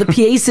crowd over the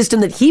PA system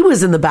that he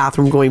was in the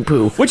bathroom going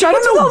poo. Which I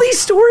don't know. All these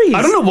stories.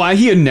 I don't know why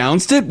he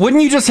announced it.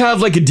 Wouldn't you just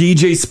have like a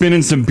DJ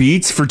spinning some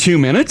beats for 2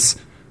 minutes?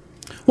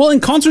 Well,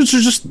 in concerts,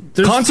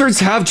 concerts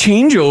have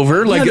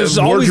changeover, like there's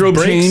a wardrobe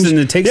change, and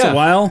it takes a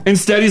while.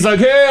 Instead, he's like,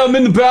 "Hey, I'm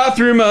in the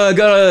bathroom. I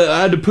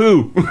had to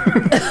poo."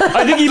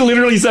 I think he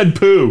literally said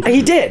 "poo."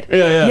 He did.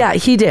 Yeah,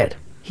 he did.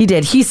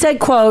 He said,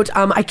 "quote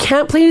I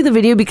can't play you the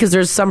video because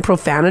there's some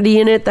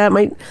profanity in it that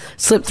might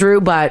slip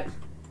through, but."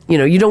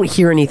 You don't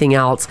hear anything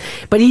else.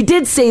 But he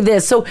did say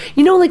this. So,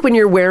 like when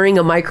you're wearing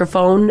a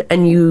microphone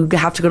and you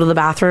have to go to the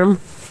bathroom?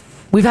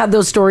 We've had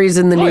those stories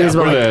in the news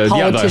about like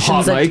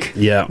politicians. The hot mic.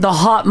 The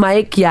hot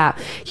mic, yeah.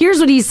 Here's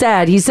what he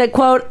said. He said,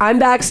 quote, "I'm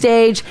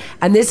backstage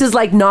and this is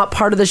like not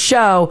part of the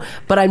show,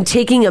 but I'm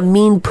taking a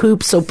mean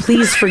poop, so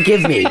please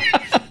forgive me."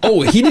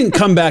 Oh, he didn't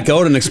come back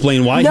out and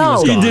explain why he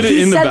was gone. He did it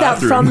in the bathroom. He said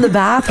that from the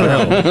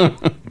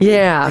bathroom.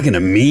 Yeah. Taking a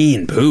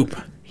mean poop.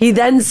 He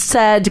then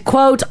said,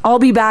 quote, "I'll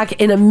be back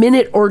in a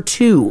minute or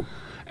two."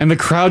 And the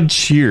crowd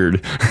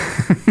cheered.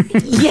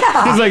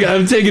 Yeah. He's like,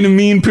 "I'm taking a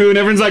mean poo," and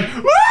everyone's like,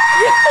 "Woo!"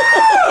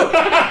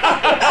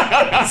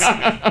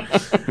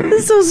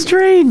 It's so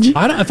strange. If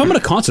I'm at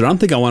a concert, I don't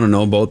think I want to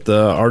know about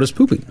the artist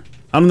pooping.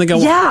 I don't think I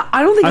want. Yeah,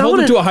 I don't think I hold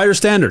want it to a higher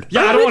standard.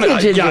 Yeah, I don't want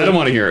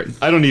to hear it.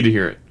 I don't need to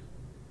hear it.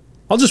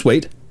 I'll just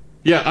wait.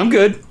 Yeah, I'm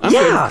good. I'm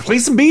good. Play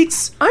some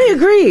beats. I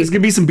agree. There's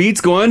gonna be some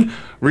beats going.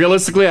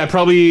 Realistically,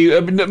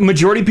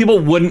 majority of people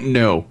wouldn't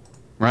know,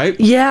 right?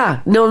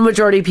 Yeah, no,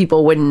 majority of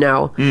people wouldn't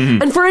know.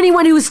 Mm-hmm. And for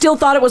anyone who still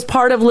thought it was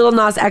part of Lil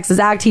Nas X's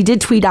act, he did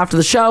tweet after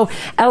the show,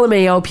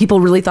 "LMAO, people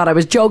really thought I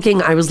was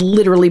joking. I was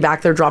literally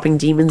back there dropping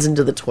demons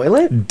into the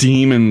toilet."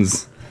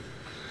 Demons.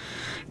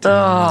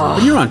 Oh.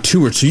 When you're on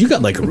tour, so you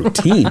got like a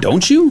routine,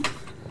 don't you?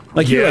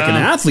 Like you're like an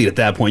athlete at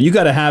that point. You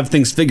got to have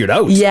things figured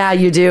out. Yeah,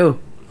 you do.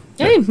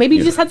 Hey, maybe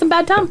you just had some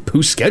bad time.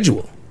 Poo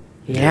schedule.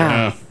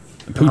 Yeah.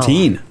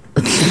 Poutine.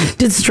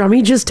 Did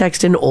Strummy just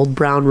text in Old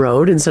Brown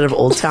Road instead of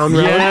Old Town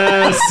Road?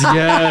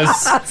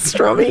 Yes.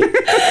 Strummy.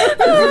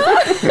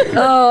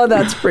 Oh,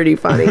 that's pretty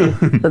funny.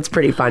 That's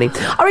pretty funny.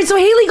 All right, so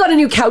Haley got a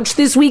new couch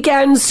this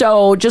weekend.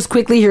 So just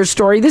quickly, here's a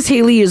story. This,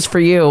 Haley, is for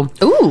you.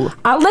 Ooh.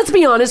 Let's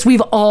be honest.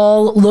 We've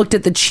all looked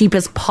at the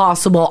cheapest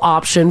possible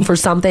option for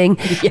something.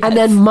 Yes. And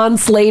then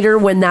months later,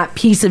 when that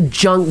piece of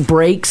junk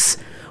breaks,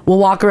 we'll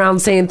walk around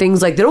saying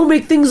things like, they don't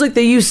make things like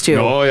they used to.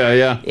 Oh,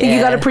 yeah. Think you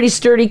got a pretty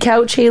sturdy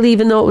couch, Haley,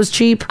 even though it was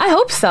cheap? I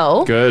hope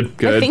so.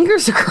 Good. My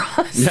fingers are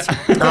crossed.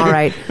 All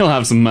right. He'll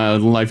have some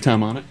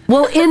lifetime on it.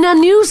 Well, in a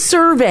new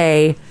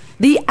survey,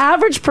 the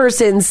average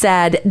person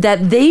said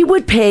that they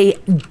would pay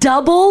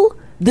double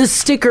the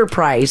sticker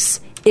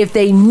price if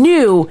they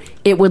knew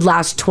it would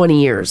last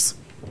 20 years.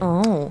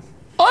 Oh.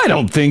 I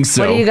don't think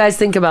so. What do you guys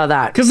think about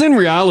that? Because in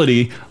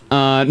reality,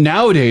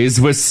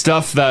 nowadays, with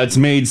stuff that's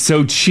made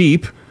so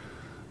cheap,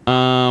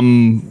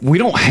 we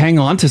don't hang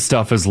on to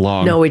stuff as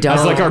long. No, we don't.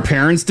 As like our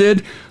parents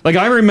did. Like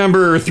I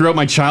remember throughout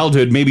my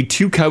childhood, maybe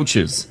 2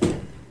 couches.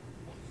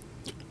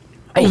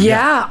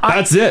 Yeah.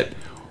 That's it.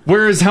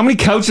 Whereas, how many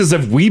couches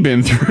have we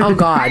been through? Oh,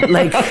 God.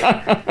 Like,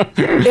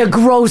 a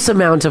gross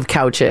amount of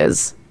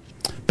couches.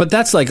 But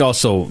that's like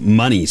also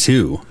money,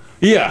 too.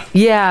 Yeah.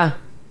 Yeah.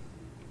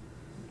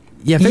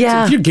 Yeah,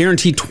 if you're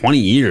guaranteed 20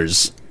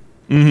 years.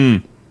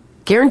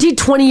 Guaranteed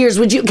 20 years.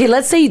 Would you? Okay,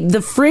 let's say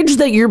the fridge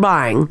that you're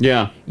buying.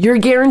 Yeah. You're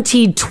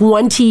guaranteed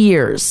 20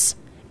 years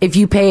if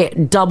you pay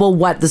double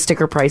what the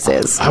sticker price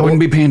is. I wouldn't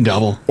be paying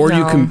double. Or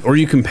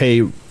you can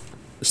pay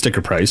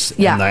sticker price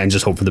and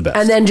just hope for the best.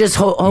 And then just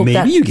hope maybe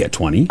that you get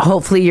 20.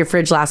 Hopefully your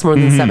fridge lasts more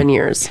than 7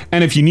 years.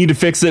 And if you need to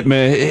fix it,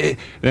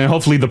 then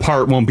hopefully the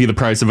part won't be the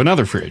price of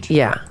another fridge.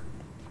 Yeah.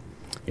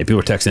 Yeah, people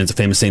are texting. It's a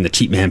famous saying, the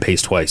cheap man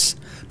pays twice.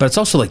 But it's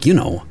also like,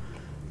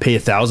 pay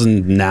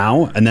 $1,000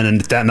 now and then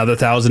another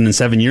 $1,000 in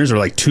 7 years, or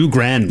like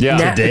 $2,000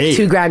 today.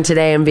 $2,000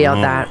 today and be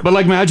out that. But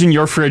like, imagine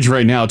your fridge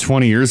right now,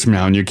 20 years from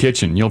now in your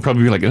kitchen. You'll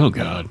probably be like, oh,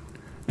 God.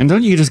 And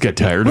don't you just get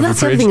tired of Well, the that's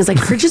the fridge? other thing is like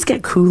fridges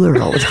get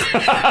cooler all the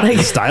time. Like,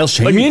 styles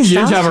change. Like me and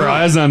Ginge have our change.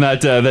 eyes on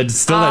that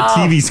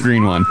TV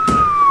screen one.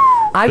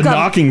 I've The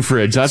knocking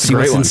fridge. That's See a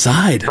great what's one.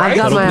 inside. I've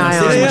got my eye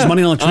on How it. much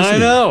money on electricity? I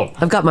know.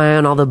 I've got my eye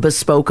on all the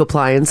bespoke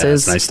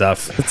appliances. That's nice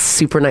stuff. It's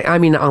super nice. I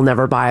mean, I'll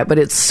never buy it, but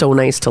it's so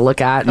nice to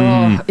look at.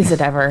 Oh, is it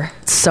ever?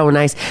 It's so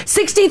nice.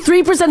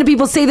 63% of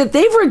people say that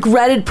they've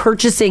regretted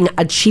purchasing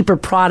a cheaper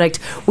product,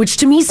 which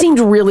to me seemed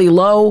really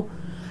low.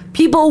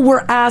 People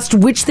were asked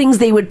which things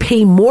they would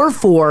pay more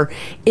for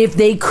if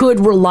they could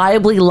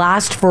reliably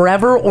last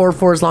forever or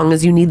for as long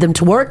as you need them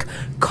to work.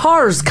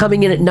 Cars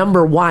coming in at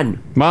number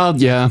 1. Well,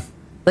 yeah.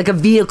 Like a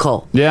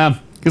vehicle. Yeah.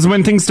 Because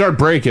when things start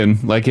breaking,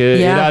 like it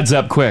adds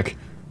up quick.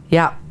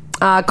 Yeah.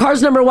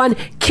 Cars number 1.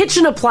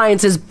 Kitchen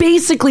appliances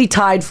basically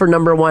tied for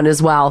number 1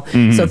 as well.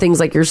 So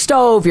things like your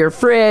stove, your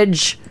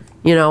fridge,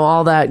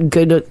 all that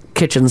good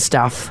kitchen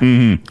stuff.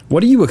 What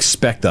do you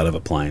expect out of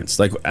appliance?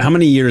 Like, how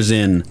many years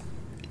in?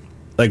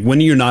 Like,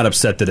 when you're not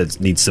upset that it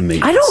needs some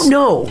maintenance? I don't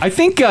know. I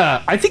think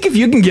if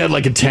you can get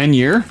like a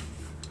 10-year.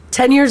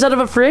 10 years out of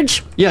a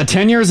fridge? Yeah,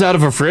 10 years out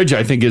of a fridge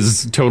I think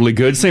is totally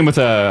good. Same with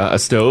a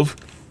stove.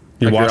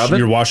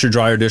 Your washer,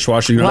 dryer,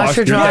 dishwasher.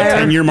 Washer,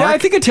 dryer. 10-year mark? Yeah, I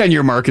think a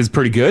 10-year mark is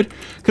pretty good.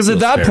 Because at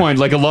that point,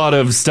 like, a lot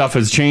of stuff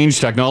has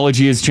changed.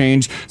 Technology has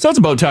changed. So it's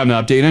about time to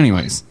update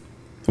anyways.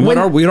 What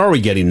are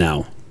we getting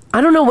now?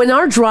 I don't know. When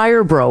our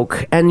dryer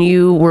broke and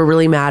you were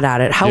really mad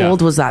at it, how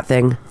old was that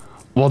thing?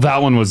 Well,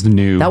 that one was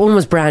new. That one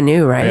was brand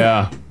new, right?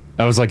 Yeah.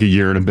 That was like a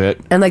year and a bit.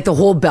 And like the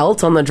whole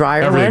belt on the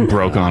dryer Everything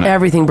broke on it.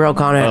 Everything broke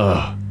on it.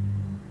 Ugh.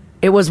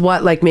 It was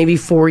what, like maybe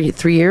 3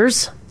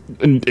 years?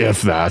 And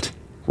if that.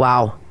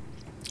 Wow.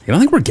 I don't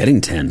think we're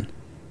getting 10.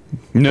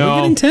 No. Are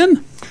we getting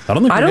 10? I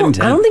don't think we're getting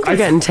 10. I don't think we're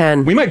getting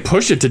 10. We might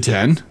push it to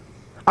 10.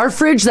 Our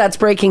fridge that's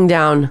breaking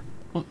down.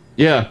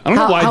 Yeah. I don't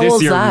know why how this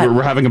old's year that?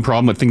 we're having a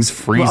problem with things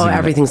freezing. Oh,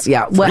 everything's,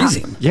 yeah. Well,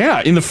 Freezing?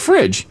 Yeah, in the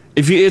fridge.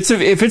 If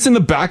it's in the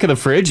back of the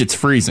fridge, it's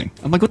freezing.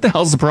 I'm like, what the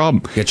hell's the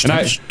problem? Get your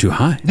temperature too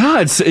high. No,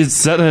 it's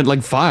set at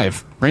like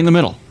 5, right in the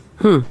middle.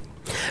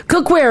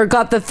 Cookware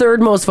got the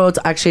 3rd most votes.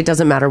 Actually, it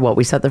doesn't matter what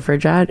we set the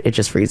fridge at. It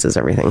just freezes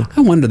everything.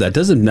 I wonder that.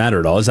 Doesn't matter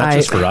at all. Is that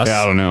just for us?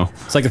 Yeah, I don't know.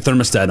 It's like a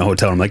thermostat in a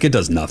hotel. I'm like, it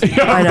does nothing.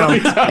 I know.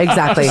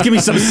 Exactly. Just give me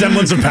some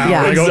semblance of power.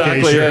 Yeah. Like, okay,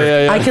 Exactly.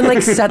 sure. Yeah. I can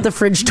like set the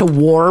fridge to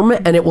warm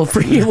and it will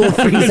freeze It's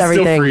still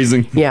everything.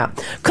 freezing. Yeah.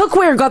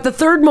 Cookware got the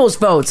 3rd most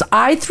votes.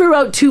 I threw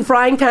out 2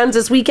 frying pans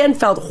this weekend,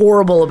 felt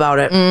horrible about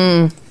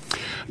it.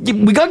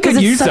 We got good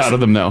it's use such- out of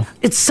them, though.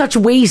 It's such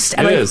waste,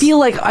 and It I is. feel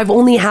like I've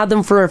only had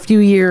them for a few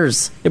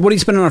years. Yeah, what are you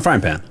spending on a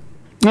frying pan?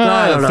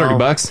 I don't know.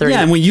 $30. 30.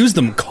 Yeah, and we use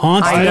them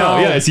constantly. I know.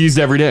 Yeah, it's used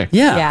every day.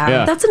 Yeah.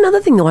 Yeah. That's another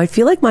thing, though. I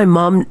feel like my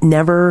mom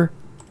never,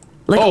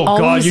 Oh,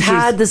 God, always you should-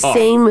 had the oh.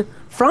 same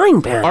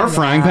frying pan. Our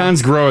frying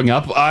pans growing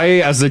up,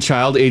 I, as a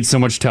child, ate so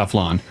much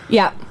Teflon.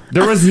 Yeah.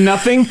 There was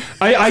nothing.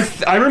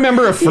 I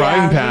remember a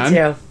frying Yeah, me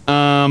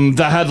pan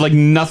that had like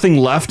nothing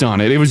left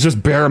on it. It was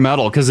just bare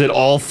metal because it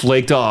all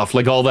flaked off.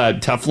 Like all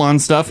that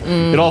Teflon stuff,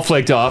 it all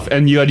flaked off,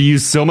 and you had to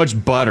use so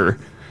much butter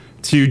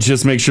to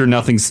just make sure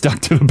nothing stuck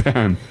to the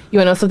pan. You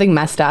want to know something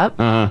messed up?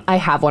 I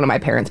have one of my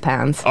parents'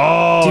 pans.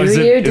 Oh, Do is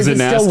you? it Does it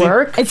nasty? still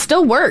work? It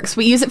still works.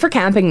 We use it for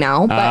camping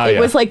now, but it yeah.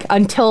 was like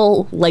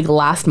until like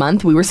last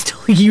month we were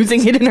still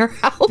using it in our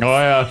house. Oh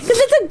yeah. Because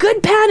it's a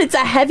good pan. It's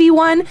a heavy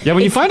one. Yeah,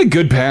 when you find a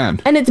good pan.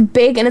 And it's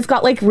big and it's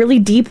got like really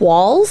deep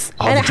walls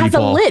Oh, and the it has deep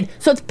a wall. lid.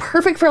 So it's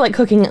perfect for like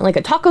cooking like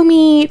a taco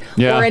meat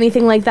Yeah. or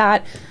anything like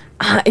that.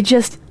 It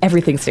just,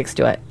 everything sticks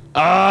to it. Oh,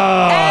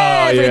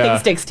 Everything yeah.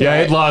 sticks to yeah,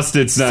 it. it lost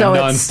its So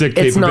non-stick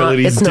it's not-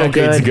 capabilities it's no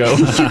decades good.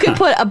 ago. You could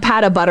put a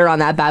pat of butter on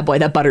that bad boy,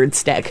 that butter would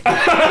stick.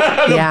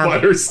 Yeah.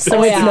 butter stick.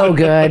 So it's no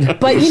good.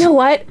 But you know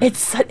what? It's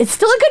still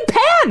a good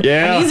pan.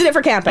 Yeah. I'm using it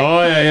for camping.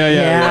 Oh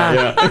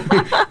yeah.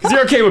 Because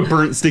you're okay with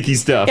burnt, sticky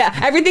stuff. Yeah,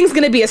 everything's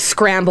going to be a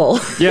scramble.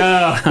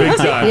 Yeah, big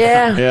time.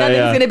 Yeah. Nothing's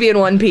going to be in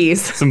one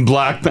piece. Some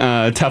black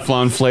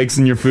Teflon flakes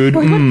in your food.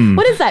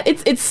 What is that?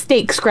 It's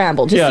steak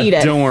scramble. Just Yeah, eat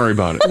it. don't worry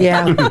about it.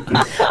 Yeah.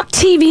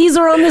 TVs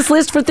are on this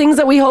list for things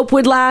that we hope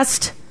would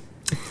last.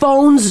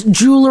 Phones,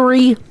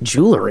 jewelry.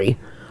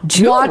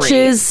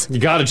 watches, You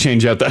got to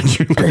change out that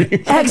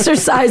jewelry.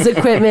 exercise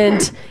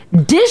equipment,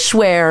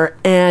 dishware,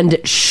 and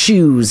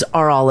shoes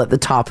are all at the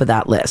top of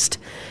that list.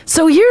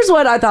 So here's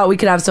what I thought we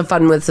could have some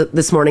fun with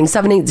this morning.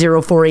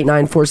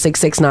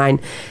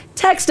 780-489-4669.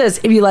 Text us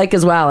if you like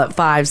as well at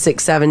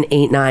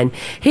 56789.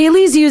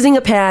 Haley's using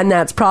a pan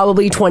that's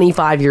probably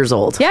 25 years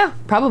old. Yeah,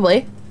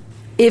 probably.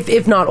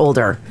 If not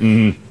older.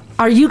 Mm-hmm.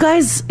 Are you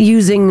guys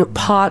using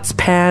pots,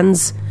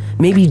 pans,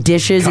 maybe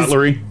dishes?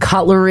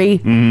 Cutlery.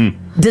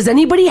 Mm-hmm. Does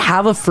anybody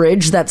have a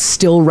fridge that's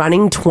still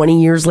running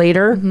 20 years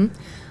later? Mm-hmm.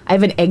 I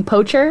have an egg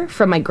poacher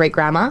from my great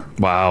grandma.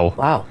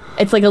 Wow.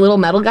 It's like a little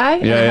metal guy.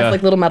 And it has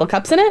like little metal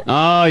cups in it.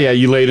 Oh, yeah.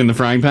 You lay it in the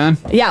frying pan?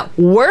 Yeah.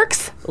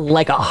 Works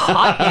like a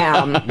hot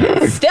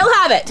damn. Still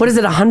have it. What is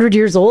it, 100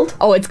 years old?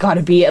 Oh, it's got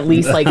to be at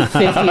least like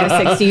 50 or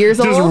 60 years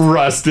old. Just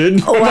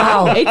rusted. Oh,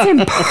 wow. It's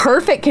in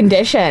perfect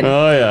condition.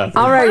 Oh, yeah.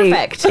 Alrighty.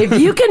 Perfect. If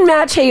you can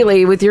match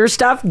Haley with your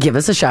stuff, give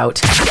us a shout.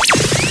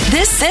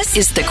 This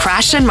is the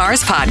Crash and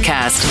Mars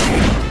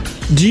podcast.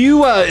 Do you,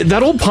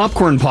 that old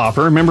popcorn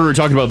popper, remember we were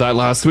talking about that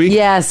last week?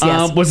 Yes.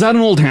 Was that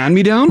an old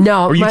hand-me-down?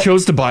 No. Or you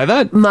chose to buy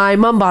that? My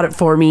mom bought it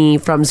for me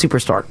from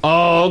Superstore.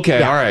 Oh,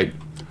 okay. Yeah. All right.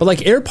 But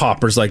like air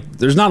poppers, like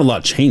there's not a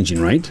lot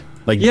changing, right?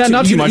 Like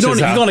not too much You has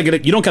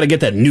happened. don't gotta get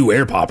that new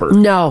air popper.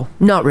 No,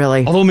 not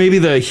really. Although maybe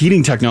the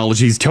heating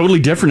technology is totally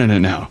different in it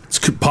now. It's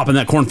popping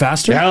that corn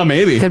faster. Yeah,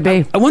 maybe. Could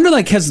be. I wonder,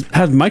 like,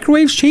 have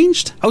microwaves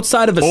changed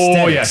outside of aesthetics?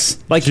 Oh, yes.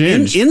 Like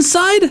Ginge.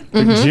 inside?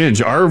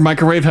 Ginge. Our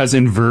microwave has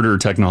inverter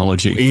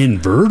technology.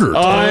 Inverter.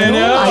 I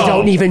know. I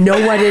don't even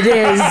know what it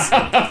is,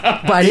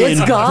 but it's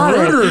got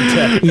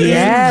it.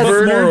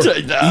 Yes.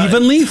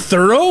 Evenly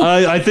thorough.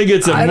 I think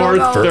it's a more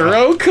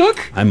thorough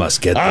cook. I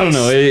must get. I don't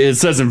know. It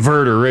says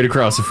inverter right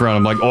across the front.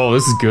 I'm like, oh,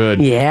 this is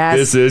good. Yes.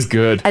 This is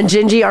good. And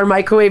Gingy, our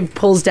microwave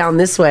pulls down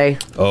this way.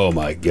 Oh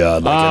my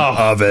god, like an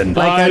oven.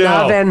 Like I an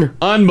know. oven.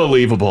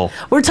 Unbelievable.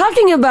 We're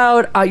talking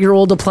about your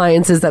old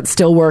appliances that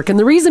still work. And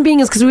the reason being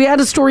is because we had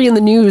a story in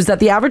the news that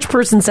the average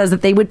person says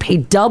that they would pay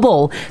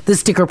double the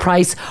sticker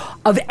price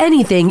of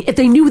anything if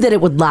they knew that it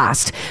would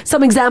last.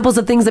 Some examples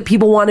of things that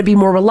people want to be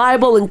more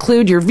reliable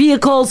include your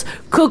vehicles,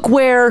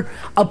 cookware,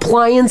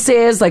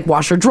 appliances like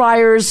washer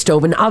dryers,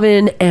 stove and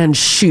oven, and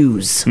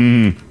shoes.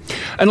 And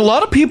a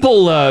lot of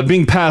people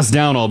being passed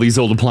down all these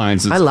old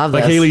appliances. I love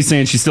like this. Haley's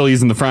saying she's still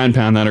using the frying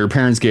pan that her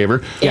parents gave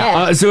her.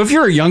 Yeah. So if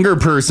you're a younger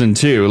person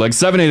too, like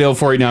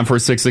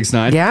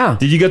 780-489-4669. Yeah.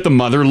 Did you get the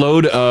mother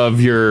load of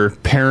your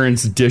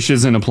parents'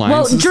 dishes and Well,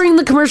 appliances? during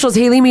the commercials,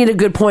 Haley made a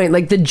good point.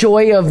 Like the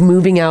joy of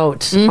moving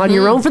out on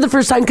your own for the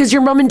first time because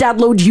your mom and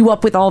dad load you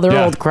up with all their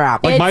old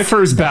crap. Like my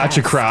first batch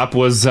of crap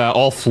was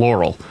all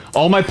floral.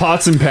 All my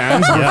pots and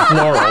pans were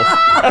floral.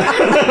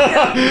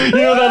 You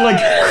know that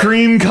like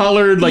cream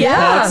colored like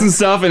pots and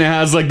stuff, and it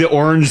has like the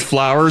orange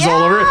flowers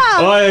all over it.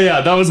 Oh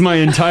yeah, that was my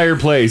entire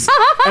place.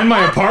 And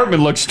my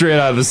apartment looked straight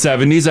out of the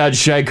 70s. I had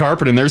shag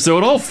carpet in there, so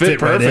it all fit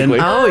right in. perfectly.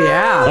 Oh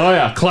yeah. Oh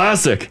yeah,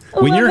 classic.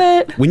 When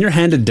Love you're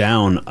handed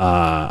down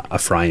a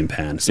frying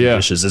pan, some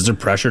dishes, is there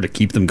pressure to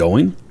keep them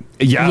going?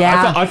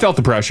 Yeah. I felt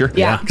the pressure.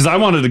 Yeah. Because I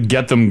wanted to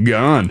get them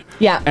gone.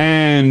 Yeah.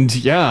 And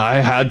yeah, I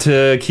had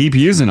to keep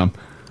using them.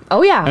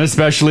 Oh, yeah. And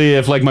especially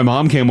if like my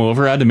mom came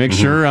over, I had to make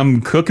sure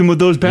I'm cooking with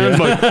those pans.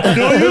 Like,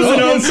 still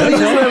using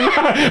them.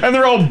 And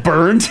they're all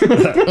burnt.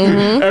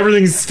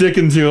 Everything's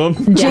sticking to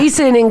them.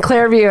 Jason in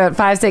Clairview at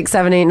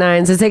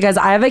 56789 says, hey guys,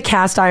 I have a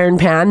cast iron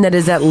pan that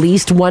is at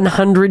least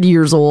 100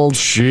 years old.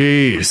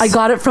 Jeez. I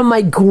got it from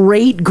my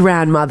great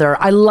grandmother.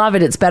 I love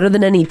it. It's better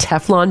than any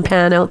Teflon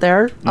pan out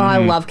there. Oh, I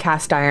love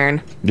cast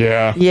iron.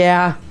 Yeah.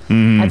 Yeah.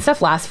 That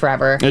stuff lasts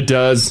forever. It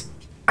does.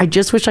 I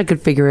just wish I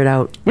could figure it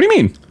out. What do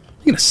you mean?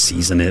 You're gonna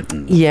season it.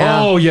 And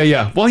Yeah. Oh,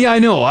 yeah. Well, yeah, I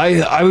know.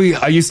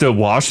 I used to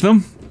wash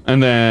them.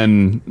 And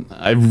then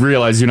I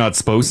realized you're not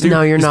supposed to.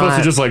 No, you're supposed not.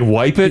 to just like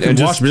wipe it and and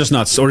wash, just but just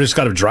not, or just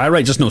got to dry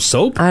right, just no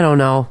soap. I don't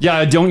know. Yeah,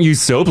 I don't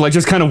use soap. Like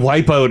just kind of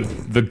wipe out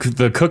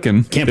the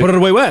cooking. Can't put it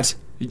away wet.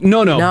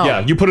 No.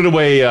 Yeah, you put it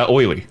away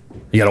oily.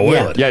 You gotta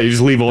oil it. Yeah, you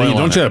just leave oil. Don't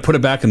on you it. gotta put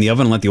it back in the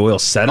oven and let the oil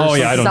set? Or Oh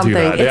yeah, I don't do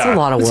that. It's Yeah. a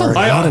lot of work.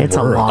 It's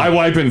a lot. I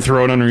wipe it and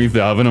throw it underneath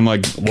the oven. I'm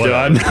like,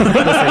 done.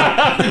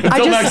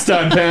 Until next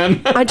time,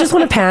 pan. I just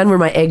want a pan where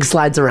my egg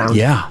slides around.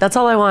 Yeah. That's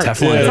all I want.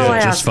 Teflon That's all I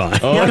is ask. just fine.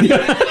 Oh,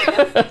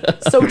 yeah.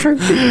 So true.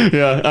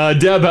 Yeah.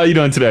 Deb, how you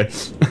doing today?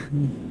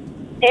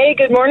 Hey,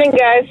 good morning,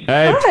 guys.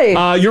 Hey.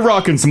 Hi. You're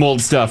rocking some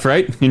old stuff,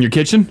 right? In your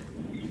kitchen?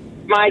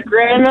 My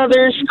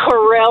grandmother's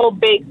Corel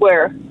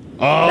bakeware.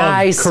 Oh,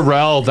 Nice.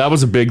 Corel. That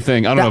was a big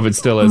thing. I don't know if it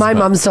still is. My but-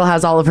 mom still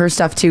has all of her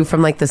stuff too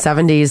from like the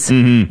 70s.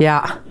 Mm-hmm.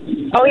 Yeah.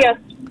 Oh, yeah.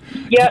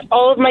 Yeah,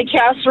 all of my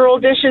casserole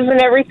dishes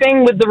and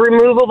everything with the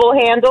removable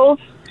handles.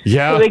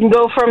 Yeah. So they can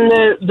go from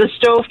the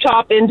stove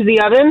top into the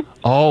oven.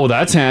 Oh,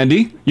 that's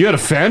handy. You had a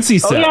fancy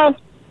set. Oh, yeah.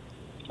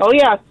 Oh,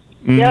 yeah.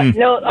 Mm-hmm. Yeah,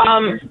 no,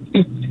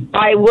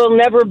 I will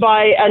never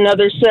buy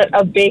another set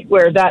of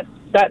bakeware. That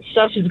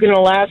stuff is going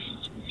to last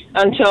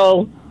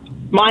until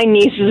my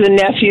nieces and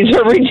nephews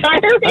are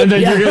retiring. And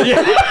then you're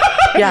gonna,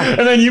 Yeah. and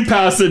then you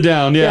pass it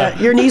down. Yeah.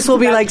 Your niece will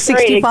be like That's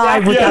great,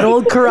 65 with exactly. that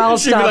old Corel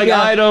She'd stuff. be like,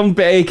 yeah. I don't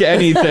bake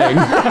anything.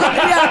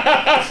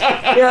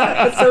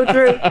 Yeah, that's so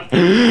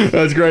true.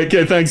 That's great.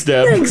 Okay, thanks,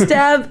 Deb. Thanks,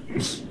 Deb.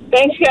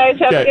 Thanks, guys.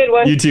 Have a good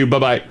one. You too.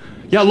 Bye-bye.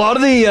 Yeah, a lot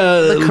of the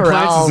corral.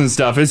 appliances and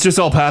stuff, it's just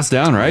all passed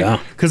down, right?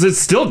 Because it's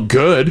still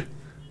good.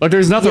 Like,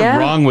 there's nothing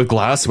wrong with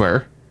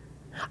glassware.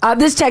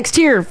 This text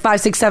here,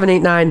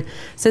 56789,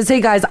 says,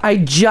 hey, guys, I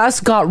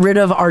just got rid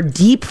of our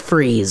deep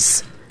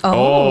freeze.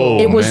 Oh,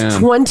 it was man.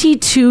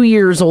 22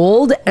 years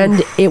old,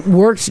 and it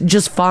worked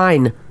just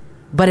fine.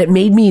 But it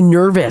made me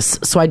nervous,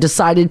 so I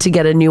decided to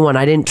get a new one.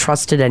 I didn't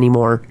trust it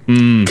anymore.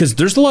 Because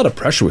there's a lot of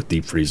pressure with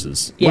deep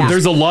freezes. Well,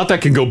 there's a lot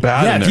that can go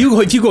bad in Yeah,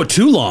 there. if you go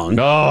too long.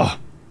 Oh.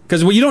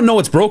 Because you don't know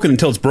it's broken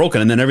until it's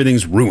broken, and then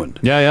everything's ruined.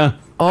 Yeah.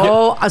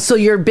 Oh, so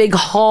your big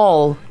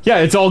haul. Yeah,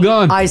 it's all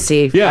gone. I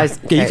see. Yeah.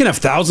 You can have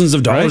thousands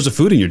of dollars of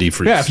food in your deep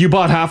freeze. Yeah, if you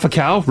bought half a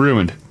cow,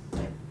 ruined.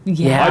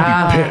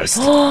 Yeah. I'd be pissed.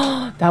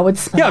 That would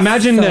smell. Yeah,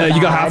 imagine so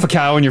you got bad. half a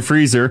cow in your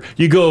freezer.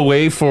 You go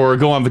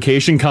on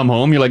vacation, come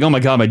home. You're like, oh my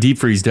God, my deep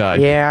freeze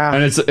died. Yeah.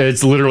 And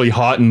it's literally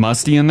hot and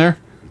musty in there.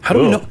 How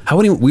do we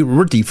know?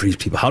 We're deep freeze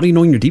people. How do you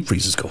know when your deep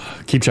freeze is going?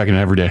 Keep checking it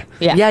every day.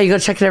 Yeah, you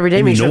gotta check it every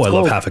day. Make You sure know it's I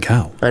love cold. half a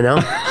cow. I know.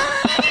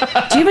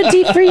 Do you have a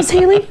deep freeze,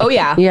 Haley? Oh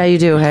yeah. Yeah, you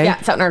do. Hey. Yeah,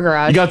 it's out in our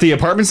garage. You got the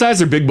apartment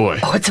size or big boy?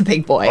 Oh, it's a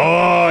big boy.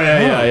 Oh,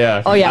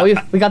 yeah. Oh yeah,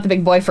 we got the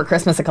big boy for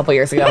Christmas a couple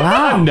years ago.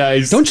 Ah,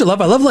 nice. Don't you love?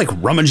 I love like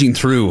rummaging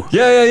through.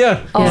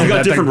 Yeah. Oh. You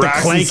got different the racks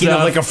and clanking of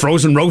stuff. like a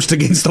frozen roast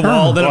against the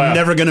wall that Oh, I'm yeah.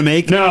 never gonna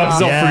make. No, it's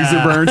all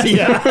freezer burnt.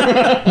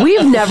 Yeah.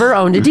 We've never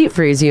owned a deep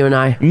freeze, you and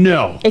I.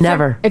 No.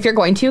 Never. If you're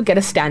going to, get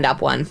a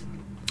stand-up one.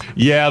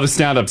 Yeah, the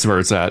stand-up's where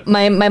it's at.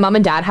 My mom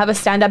and dad have a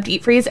stand-up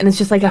deep freeze, and it's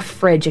just like a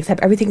fridge,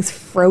 except everything's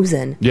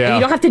frozen. Yeah. And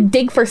you don't have to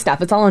dig for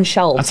stuff. It's all on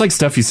shelves. That's like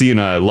stuff you see in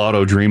a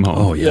Lotto Dream Home.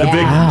 Oh, yeah. The big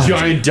Yeah.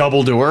 giant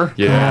double door.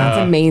 Yeah. That's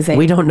amazing.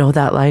 We don't know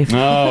that life.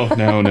 Oh,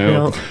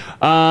 no.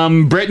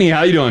 Brittany,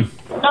 how you doing?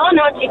 Oh,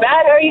 not too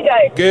bad. How are you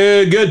guys?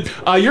 Good.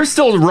 You're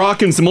still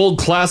rocking some old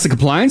classic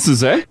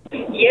appliances, eh?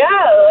 Yeah,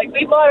 like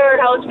we bought our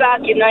house back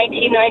in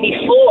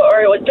 1994,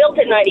 or it was built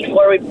in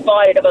 94. We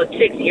bought it about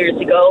 6 years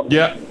ago.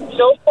 Yeah.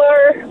 So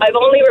far, I've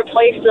only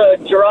replaced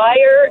the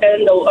dryer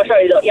and the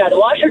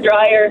washer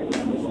dryer,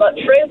 but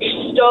fridge,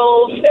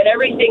 stove, and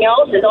everything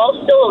else is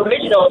all still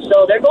original.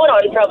 So they're going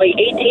on probably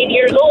 18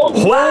 years old.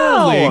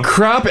 Holy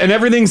crap. And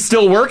everything's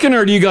still working,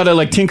 or do you got to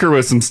like tinker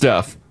with some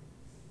stuff?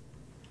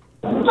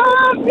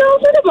 No,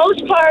 for the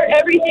most part,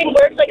 everything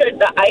works. Like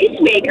the ice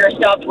maker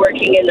stopped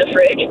working in the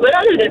fridge, but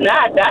other than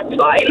that, that's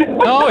fine.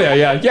 Oh,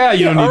 yeah. Yeah,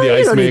 you don't need the ice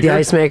you don't maker. need the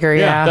ice maker,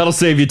 yeah. That'll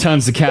save you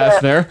tons of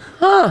cash there.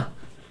 Huh.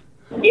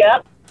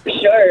 Yep,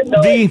 sure.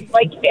 So, it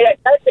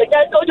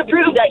does go to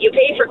prove that you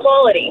pay for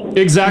quality.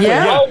 Exactly.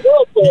 Yeah. Yeah. All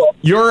Whirlpool.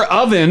 Your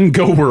oven,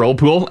 go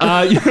Whirlpool.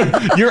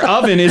 Your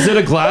oven, is it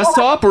a glass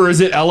top or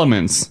is it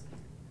Elements?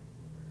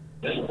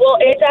 Well,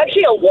 it's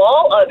actually a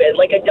wall oven,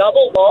 like a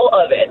double wall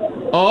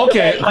oven. Oh,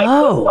 okay. So my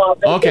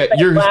cooktop Okay, is like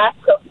you're- a glass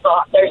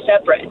cooktop. They're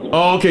separate.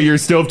 Oh, okay. Your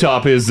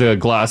stovetop is a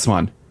glass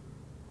one.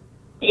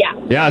 Yeah.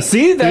 Yeah,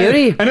 see? That,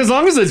 Beauty. And as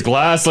long as it's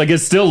glass, like, it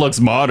still looks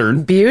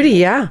modern. Beauty,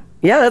 yeah.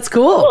 Yeah, that's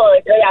cool. Well,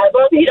 yeah, as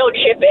long as you don't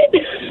chip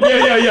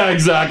it. Yeah,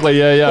 exactly.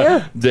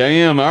 Yeah.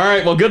 Damn. All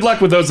right. Well, good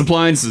luck with those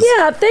appliances.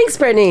 Yeah, thanks,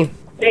 Brittany.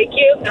 Thank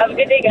you. Have a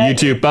good day, guys. You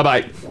too.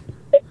 Bye-bye.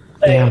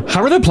 Yeah.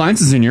 How are the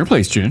appliances in your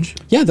place, Ginge?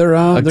 Yeah, they're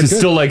good.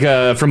 Still like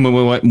from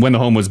when the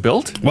home was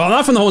built? Well,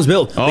 not from the home was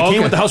built. Oh, They okay.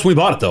 came with the house when we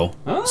bought it, though.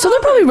 So they're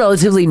probably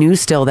relatively new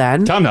still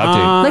then. Time to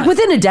update. Like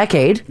within a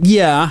decade.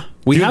 Yeah,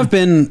 we have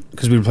been,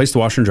 because we replaced the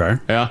washer and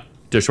dryer. Yeah.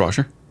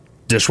 Dishwasher.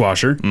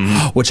 Dishwasher,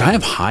 which I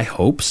have high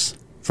hopes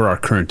for our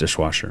current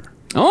dishwasher.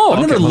 Oh, I've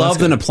never well, that's loved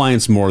good. an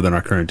appliance more than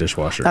our current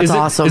dishwasher. That's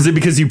awesome. Is it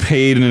because you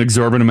paid an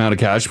exorbitant amount of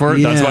cash for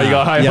it? That's why you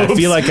got high hopes? I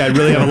feel like I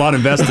really have a lot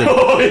invested.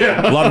 Oh,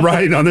 yeah. A lot of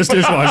riding on this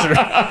dishwasher.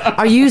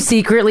 Are you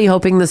secretly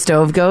hoping the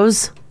stove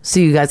goes so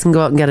you guys can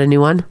go out and get a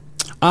new one?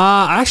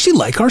 I actually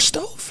like our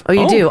stove. Oh,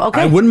 you do?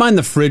 Okay. I wouldn't mind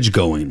the fridge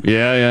going.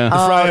 Yeah.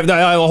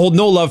 I hold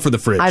no love for the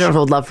fridge. I don't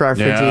hold love for our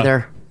fridge Yeah.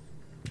 either.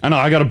 I know.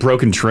 I got a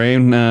broken tray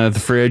in the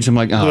fridge. I'm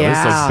like, this looks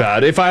Yeah.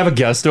 bad. If I have a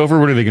guest over,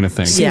 what are they going to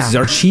think? See, this is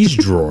our cheese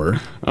drawer.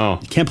 Oh.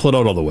 You can't pull it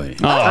out all the way.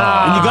 Oh.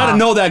 And you got to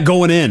know that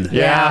going in.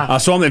 Yeah.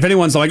 So if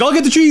anyone's like, I'll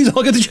get the cheese.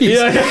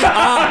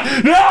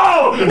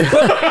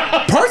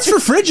 No! Parts for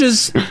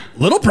fridges,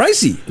 little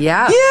pricey.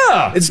 Yeah.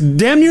 Yeah. It's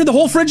damn near the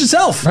whole fridge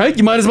itself. Right?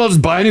 You might as well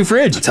just buy a new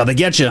fridge. That's how they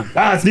get you.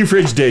 It's new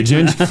fridge day,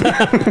 Ginge.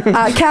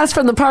 Cass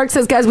from the park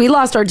says, guys, we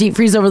lost our deep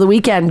freeze over the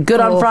weekend. Good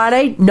on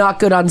Friday, not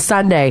good on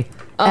Sunday.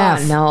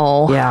 Oh,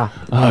 no.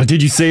 Yeah.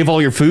 Did you save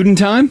all your food in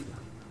time?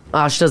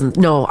 She doesn't.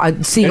 No,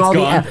 I'm seeing It's all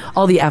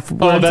gone? the F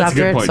words that's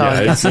after a good it. point. So Yeah,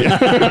 I guess-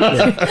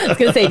 I was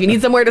going to say, if you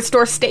need somewhere to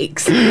store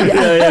steaks.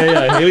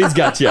 yeah. Haley's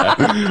got you.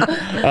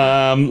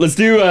 Let's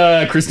do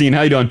Christine.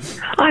 How you doing?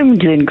 I'm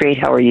doing great.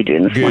 How are you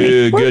doing this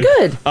morning? We're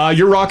good.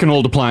 You're rocking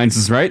old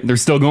appliances, right? They're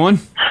still going?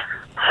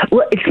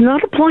 Well, it's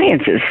not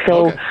appliances.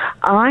 So Okay.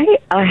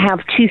 I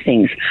have two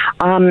things.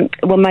 When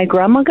my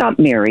grandma got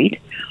married,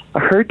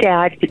 her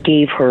dad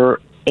gave her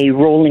a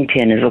rolling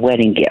pin as a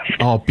wedding gift.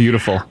 Oh,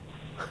 beautiful.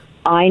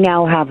 I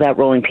now have that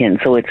rolling pin.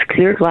 So it's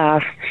clear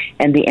glass,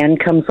 and the end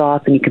comes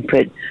off, and you can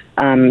put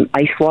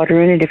ice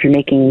water in it if you're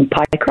making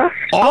pie crust.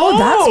 Oh,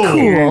 that's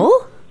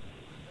cool.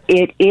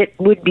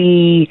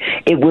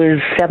 It was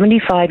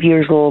 75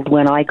 years old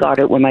when I got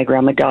it when my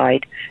grandma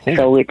died.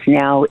 So it's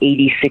now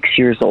 86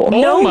 years old.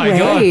 Oh my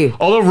God.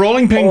 Although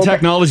rolling pin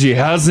technology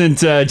hasn't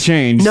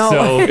changed. No.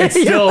 So it's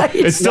still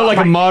it's still like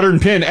a modern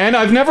pin. And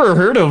I've never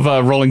heard of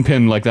a rolling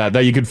pin like that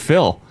you could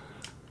fill.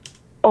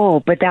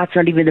 Oh, but that's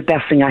not even the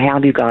best thing I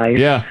have, you guys.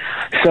 Yeah.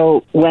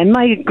 So when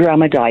my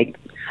grandma died,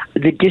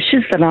 the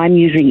dishes that I'm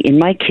using in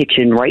my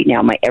kitchen right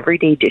now, my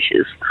everyday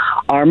dishes,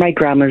 are my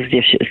grandma's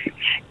dishes.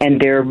 And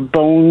they're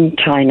bone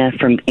china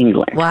from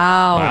England.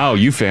 Wow. Wow,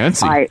 you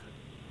fancy.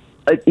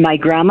 My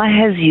grandma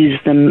has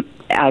used them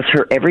as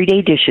her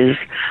everyday dishes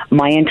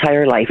my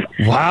entire life.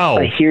 Wow.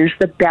 But here's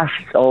the best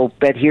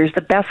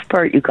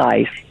part, you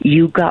guys.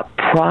 You got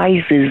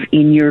prizes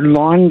in your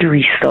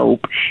laundry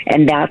soap,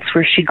 and that's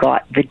where she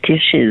got the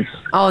dishes.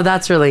 Oh,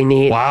 that's really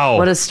neat. Wow.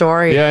 What a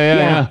story.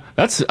 Yeah.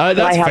 That's I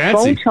have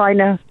fancy.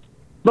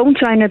 bone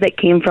china that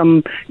came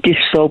from dish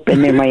soap,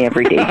 and they're my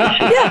everyday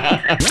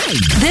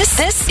dishes.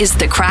 This is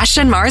the Crash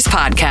and Mars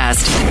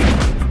Podcast.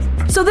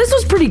 So this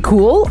was pretty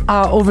cool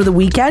over the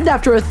weekend.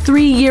 After a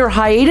 3-year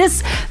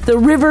hiatus, the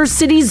River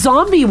City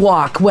Zombie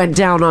Walk went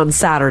down on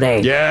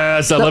Saturday.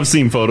 Yes, I love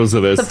seeing photos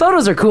of this. The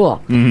photos are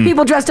cool. Mhm.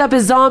 People dressed up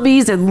as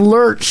zombies and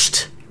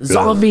lurched.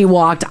 Zombie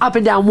walked up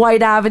and down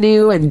White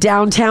Avenue and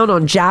downtown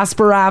on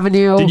Jasper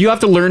Avenue. Did you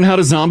have to learn how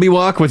to zombie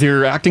walk with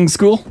your acting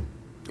school?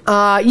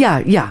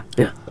 Yeah.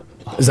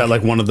 Is that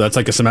like that's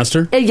like a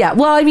semester? Yeah,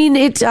 well, I mean,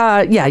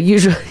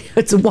 usually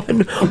it's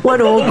one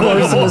whole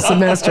course in a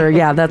semester.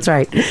 Yeah, that's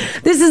right.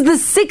 This is the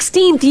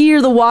 16th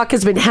year the walk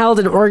has been held,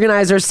 and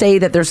organizers say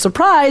that they're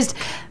surprised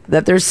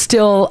that there's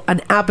still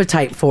an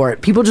appetite for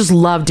it. People just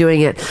love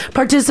doing it.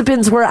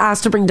 Participants were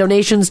asked to bring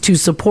donations to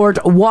support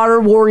Water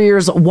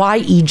Warriors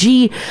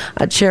YEG,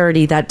 a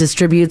charity that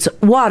distributes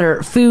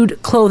water, food,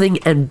 clothing,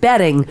 and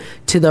bedding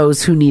to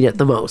those who need it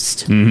the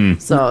most. Mm-hmm.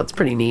 So it's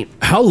pretty neat.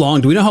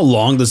 Do we know how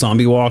long the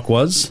zombie walk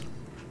was?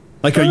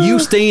 Like, are you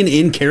staying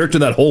in character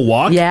that whole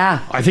walk? Yeah.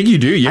 I think you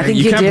do. You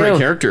can't break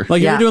character.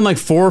 Like, you're doing like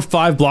 4 or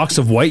 5 blocks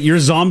of white. You're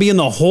zombieing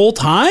the whole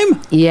time?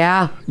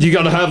 Yeah. You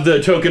got to have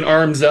the token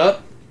arms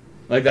up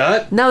like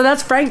that? No,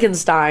 that's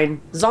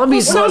Frankenstein.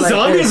 Zombies Well, are like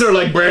zombies this. are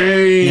like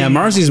brain. Yeah,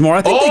 Marcy's more.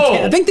 I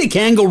think they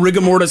can go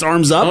rigor mortis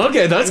arms up.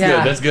 Okay, that's Yeah.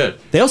 good. That's good.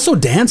 They also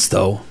dance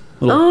though.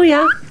 Oh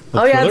yeah.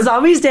 thriller?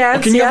 Zombies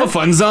dance. Can you have a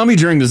fun zombie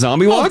during the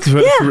zombie walk?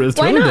 Thriller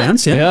why not?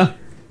 dance, yeah.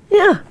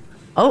 Yeah.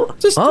 Oh.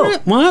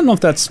 Well, I don't know if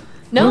that's...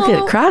 Look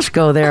at Crash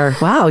go there.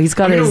 Wow, he's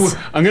got his...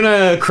 I'm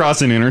gonna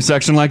cross an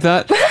intersection like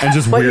that and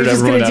just What, weird you're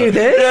just everyone gonna out. do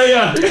this?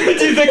 Yeah.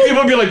 Do you think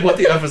people will be like, what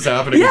the F is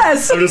happening?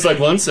 Yes. I'm just like,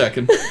 1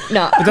 second.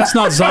 No. But that's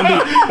not zombie or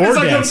It's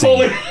like I'm dancing.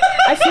 fully-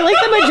 I feel like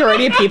the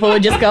majority of people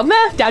would just go, meh,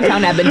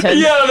 downtown Edmonton.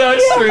 Yeah,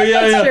 that's true.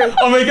 Yeah. That's true.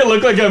 I'll make it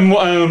look like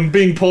I'm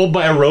being pulled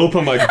by a rope.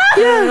 I'm like,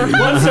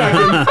 1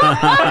 second.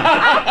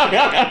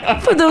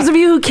 For those of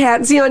you who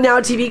can't see on Now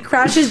TV,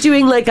 Crash is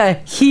doing like a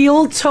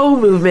heel toe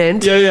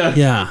movement.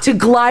 Yeah. To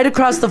glide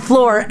across the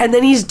floor, and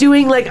then he's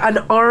doing like an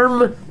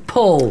arm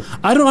pull.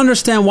 I don't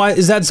understand why.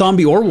 Is that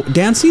zombie or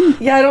dancing?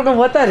 Yeah, I don't know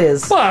what that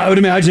is. Well, I would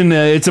imagine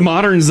it's a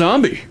modern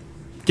zombie.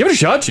 Give it a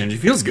shot, Gingy. It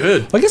feels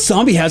good. I guess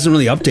zombie hasn't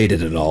really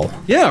updated at all.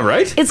 Yeah,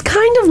 right? It's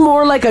kind of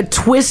more like a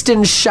twist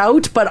and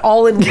shout, but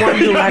all in one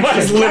direction.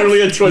 It's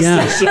literally a twist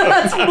and shout.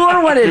 That's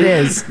more what it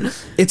is.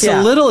 It's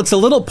a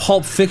little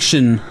Pulp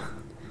Fiction.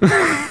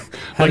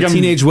 Like a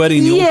teenage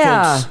wedding. The old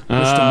folks wished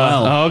them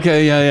well.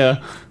 Okay,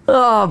 yeah.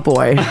 Oh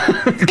boy.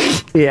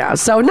 Yeah.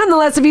 So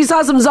nonetheless, if you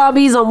saw some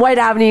zombies on White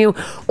Avenue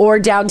or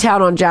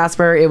downtown on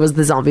Jasper, it was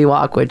the zombie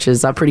walk, which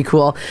is pretty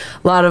cool.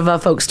 A lot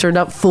of folks turned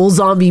up full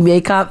zombie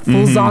makeup,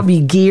 full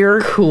zombie gear.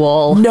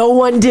 Cool. No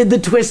one did the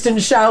twist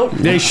and shout.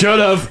 They should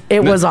have.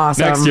 It was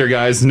awesome. Next year,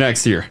 guys.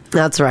 Next year.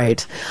 That's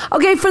right.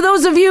 Okay, for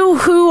those of you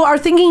who are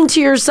thinking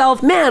to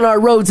yourself, man, our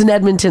roads in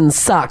Edmonton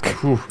suck.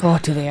 Oh,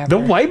 do they ever? The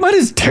white mud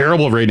is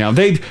terrible right now.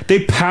 They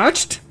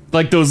patched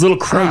like those little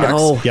cracks.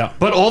 know. Yeah.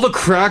 But all the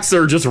cracks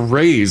are just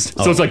raised.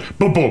 So it's like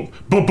boom, boom,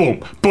 boom,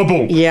 boom, boom,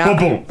 boom, Yeah.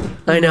 boom, boom.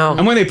 I know.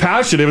 And when they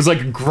patched it was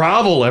like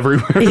gravel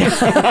everywhere.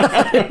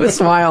 It was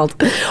wild.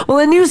 Well,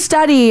 a new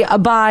study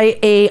by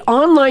a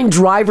online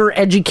driver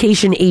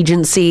education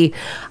agency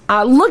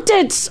looked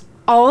at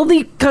all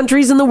the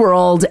countries in the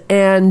world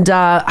and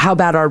how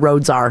bad our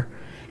roads are.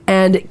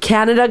 And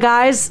Canada,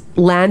 guys,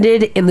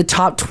 landed in the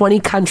top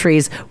 20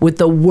 countries with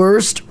the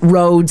worst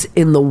roads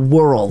in the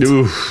world.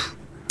 Oof.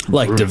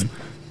 Like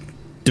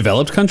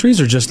developed countries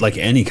or just like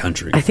any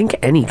country? I think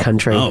any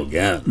country. Oh,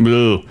 yeah.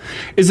 Ugh.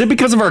 Is it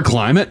because of our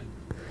climate?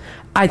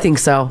 I think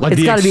so. Like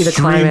It's got to be the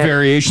extreme climate.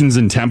 variations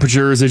in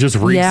temperatures, it just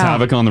wreaks Yeah.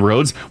 havoc on the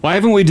roads. Why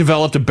haven't we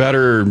developed a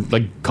better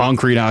like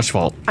concrete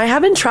asphalt? I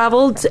haven't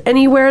traveled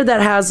anywhere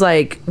that has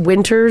like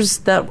winters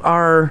that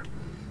are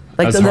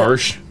like As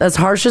harsh? as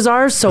harsh as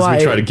ours. So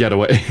We try to get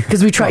away.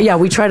 because we try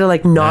to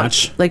like not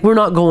Match. like we're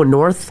not going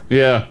north.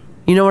 Yeah.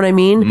 You know what I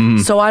mean? Mm-hmm.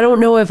 So I don't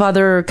know if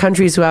other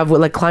countries who have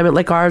like climate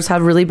like ours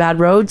have really bad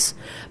roads,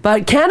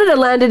 but Canada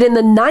landed in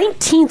the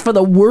 19th for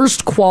the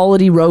worst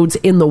quality roads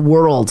in the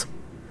world.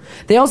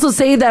 They also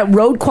say that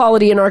road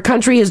quality in our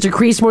country has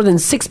decreased more than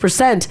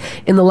 6%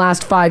 in the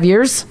last 5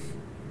 years.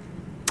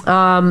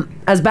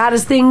 As bad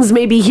as things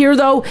may be here,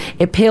 though,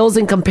 it pales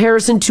in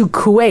comparison to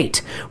Kuwait,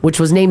 which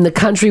was named the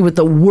country with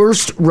the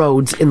worst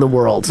roads in the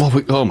world.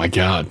 Oh my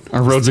God.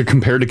 Our roads are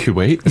compared to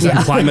Kuwait? Is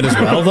that climate as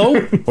well, though?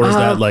 Or is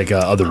that like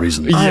other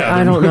reasons?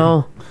 I don't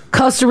know.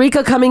 Costa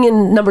Rica coming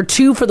in number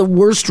 2 for the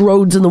worst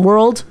roads in the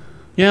world.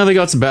 Yeah, they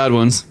got some bad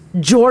ones.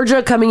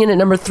 Georgia coming in at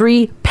number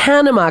 3,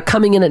 Panama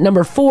coming in at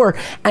number 4,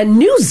 and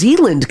New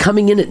Zealand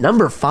coming in at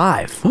number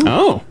 5.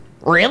 Oh.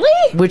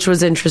 Really? Which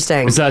was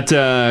interesting. Is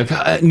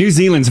that New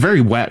Zealand's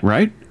very wet,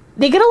 right?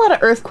 They get a lot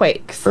of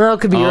earthquakes. Oh,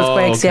 it could be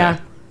earthquakes, okay. yeah.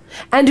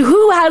 And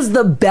who has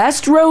the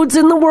best roads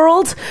in the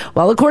world?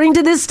 Well, according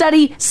to this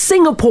study,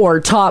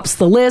 Singapore tops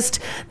the list.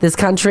 This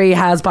country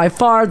has by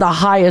far the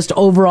highest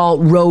overall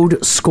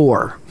road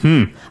score.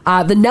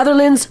 The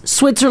Netherlands,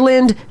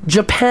 Switzerland,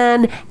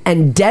 Japan,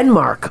 and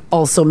Denmark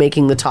also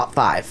making the top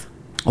 5.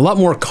 A lot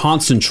more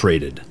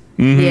concentrated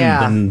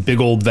Yeah. than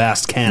big old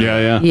vast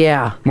Canada.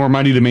 Yeah. More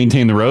money to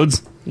maintain the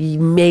roads?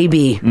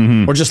 Maybe.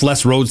 Or just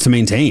less roads to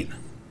maintain.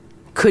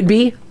 Could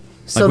be.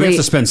 Like we have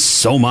to spend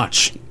so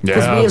much.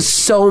 Because we have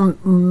so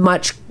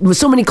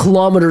many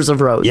kilometers of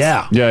roads.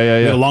 Yeah. Yeah.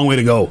 We got a long way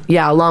to go.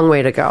 Yeah, a long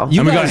way to go.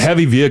 And we got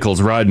heavy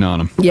vehicles riding on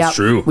them. Yeah, It's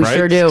true. we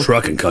sure do.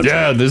 Trucking country.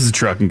 Yeah, this is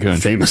trucking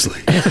country. Famously.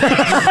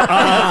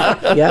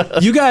 Yeah.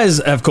 You guys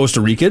have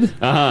Costa Rican.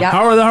 Yeah.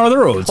 How are the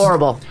roads?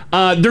 Horrible.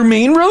 Their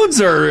main roads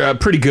are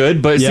pretty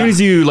good, but as soon as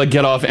you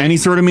get off any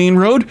sort of main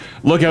road,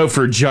 look out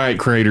for giant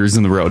craters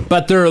in the road.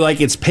 But they're like,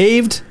 it's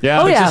paved. Yeah,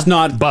 Oh, but yeah. just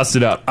not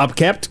busted up.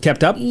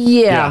 Kept up.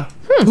 Yeah.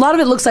 A lot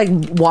of it looks like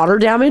water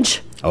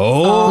damage.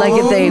 Oh. Like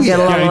if they get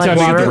a lot of anytime like,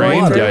 you get water. the rain,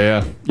 going through.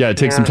 yeah. It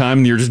takes some time,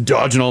 and you're just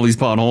dodging all these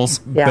potholes.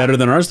 Yeah. Better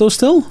than ours, though,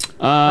 still?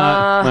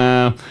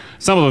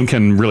 Some of them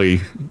can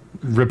really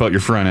rip out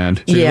your front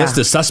end. So your Yeah. list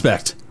is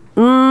suspect.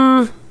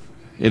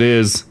 It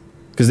is.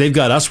 Because they've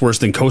got us worse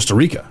than Costa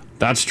Rica.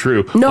 That's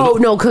true.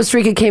 No, Costa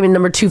Rica came in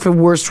number 2 for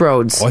worst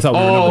roads. Oh, I thought we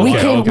were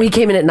number one. We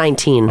came in at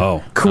 19.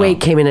 Oh.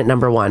 Kuwait came in at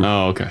number 1.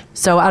 Oh, okay.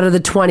 So out of the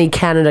 20,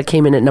 Canada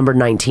came in at number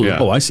 19. Yeah.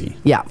 Oh, I see.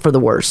 Yeah, for the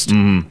worst.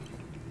 Well,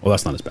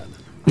 that's not as bad.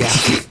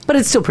 But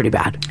it's still pretty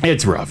bad.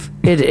 It's rough.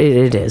 It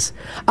is.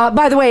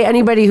 By the way,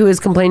 anybody who is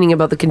complaining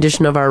about the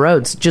condition of our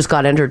roads just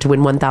got entered to win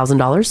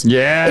 $1,000.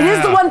 Yeah. It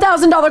is the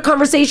 $1,000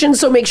 conversation,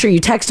 so make sure you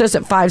text us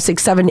at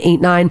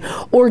 56789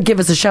 or give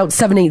us a shout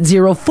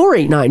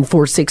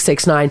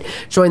 780-489-4669.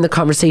 Join the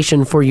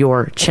conversation for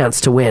your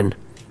chance to win.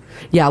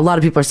 Yeah, a lot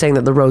of people are saying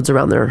that the roads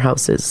around their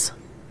houses.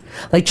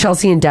 Like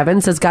Chelsea in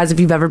Devon says, guys, if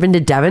you've ever been to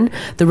Devon,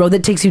 the road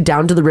that takes you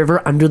down to the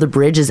river under the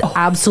bridge is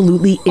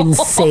absolutely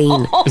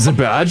insane. Is it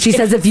bad? She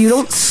says if you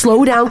don't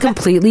slow down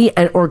completely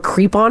or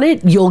creep on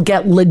it, you'll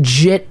get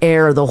legit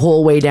air the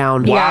whole way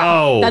down.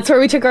 Wow. That's where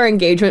we took our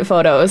engagement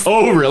photos.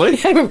 Oh, really?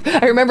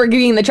 I remember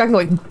getting in the truck and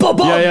going,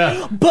 bubba,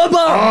 Yeah. bubba.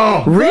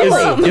 Oh,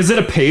 Really? Is it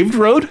a paved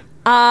road? Or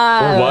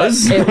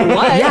was? It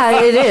was.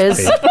 Yeah, it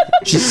is.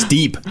 She's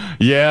steep.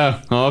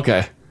 Yeah. Oh,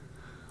 okay.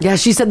 Yeah,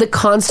 she said the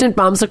constant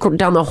bumps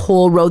down the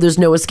whole road, there's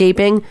no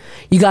escaping.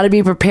 You got to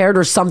be prepared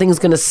or something's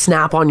going to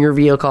snap on your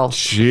vehicle.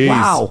 Jeez.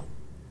 Wow.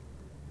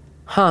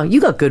 Huh,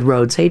 you got good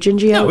roads, hey,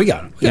 Gingy? Yeah, we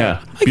got it. Yeah.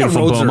 I got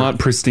Beautiful roads Beaumont,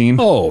 pristine.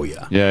 Oh,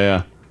 yeah.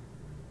 Yeah.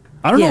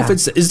 I don't know Yeah. if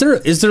it's... Is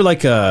there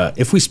like a...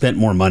 If we spent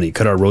more money,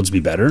 could our roads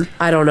be better?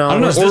 I don't know. I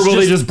don't know. Is Or this will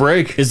they just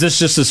break? Is this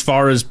just as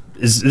far as...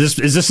 Is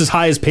this as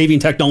high as paving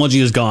technology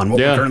has gone, what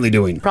we're currently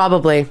doing?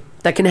 Probably.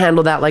 That can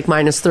handle that like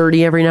minus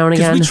 30 every now and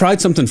Because again. we tried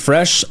something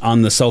fresh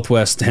on the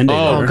Southwest Henday.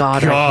 Oh, there.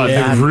 God.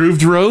 The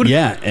grooved road?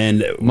 Yeah,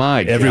 and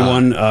My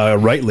everyone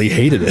rightly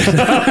hated it.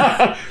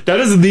 That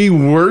is the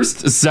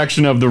worst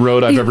section of the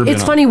road I've ever been on.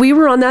 It's funny, we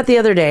were on that the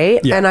other day,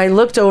 and I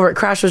looked over at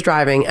Crash was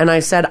driving, and I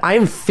said,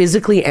 I'm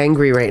physically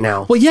angry right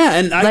now. Well, yeah,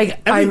 and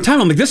every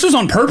time I'm like, this was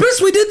on purpose?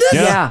 We did this?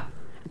 Yeah.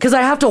 Because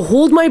I have to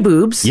hold my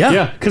boobs.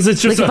 Yeah, because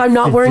it's just like if I'm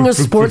not wearing a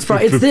sports bra,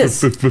 it's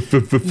this.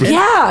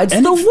 Yeah, it's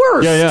the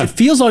worst. Yeah. It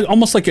feels like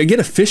almost like I get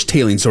a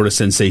fishtailing sort of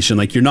sensation.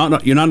 Like you're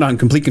not in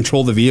complete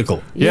control of the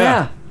vehicle.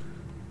 Yeah,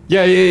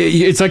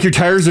 it's like your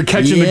tires are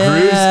catching the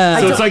grooves.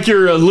 So it's like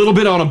you're a little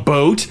bit on a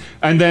boat,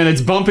 and then it's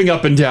bumping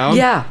up and down.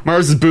 Yeah.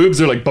 Mars's boobs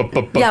are like bump.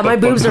 Yeah, my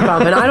boobs are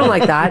bumping. I don't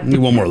like that. Need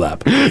one more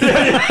lap.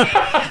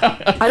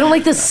 I don't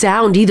like the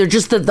sound either.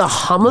 Just the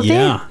hum of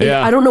Yeah. it.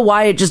 Yeah. I don't know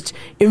why it just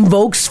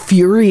invokes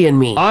fury in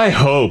me. I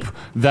hope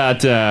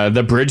that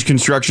the bridge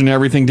construction and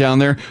everything down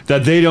there,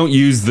 that they don't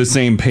use the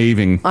same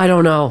paving. I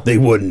don't know. They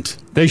wouldn't.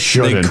 They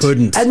shouldn't. They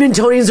couldn't.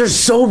 Edmontonians are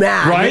so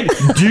mad. Right?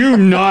 Do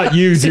not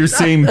use your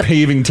same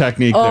paving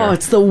technique there. Oh,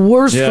 it's the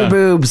worst for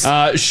boobs.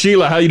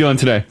 Sheila, how you doing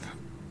today?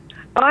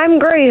 I'm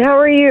great. How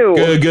are you?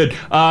 Good.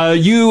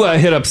 You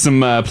hit up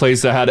some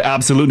place that had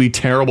absolutely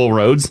terrible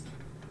roads.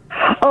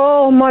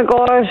 Oh my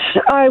gosh.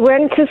 I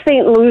went to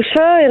St.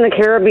 Lucia in the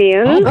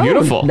Caribbean. Oh,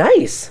 beautiful.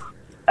 Nice.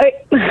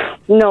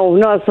 No,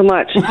 not so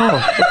much.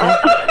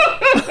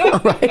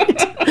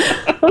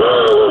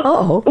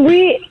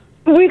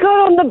 We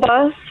got on the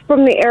bus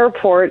from the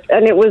airport,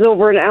 and it was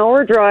over an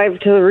hour drive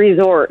to the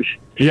resort.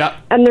 Yeah.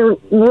 And the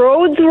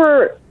roads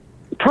were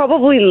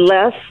probably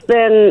less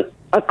than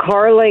a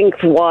car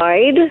length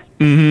wide.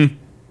 Mm-hmm.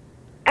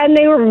 And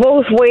they were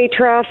both way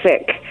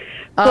traffic.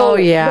 Oh,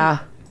 yeah.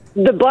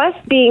 The bus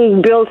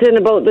being built in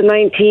about the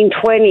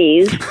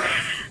 1920s,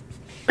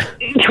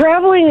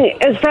 traveling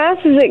as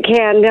fast as it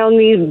can down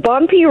these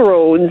bumpy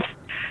roads,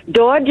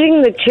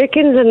 dodging the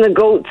chickens and the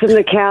goats and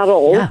the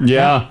cattle.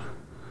 Yeah.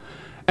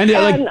 And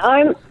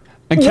I'm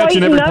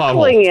catching every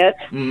knuckling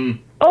pothole. it.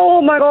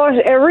 Oh my gosh,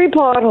 every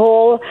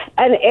pothole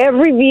and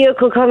every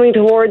vehicle coming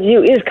towards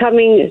you is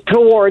coming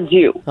towards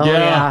you. Oh,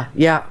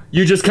 yeah.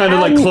 You just kind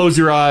of like close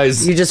your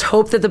eyes. You just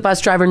hope that the bus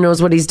driver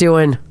knows what he's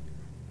doing.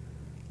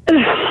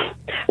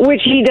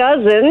 Which he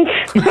doesn't.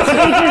 They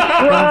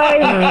just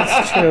drive.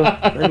 That's true.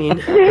 I mean,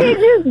 they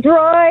just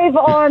drive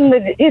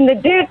in the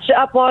ditch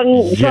up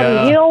on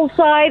some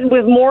hillside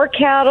with more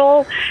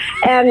cattle,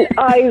 and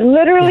I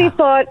literally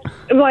thought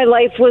my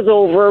life was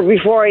over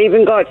before I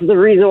even got to the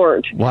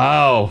resort.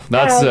 Wow,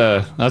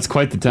 that's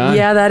quite the time.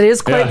 Yeah, that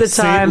is quite the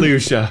time. St.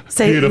 Lucia,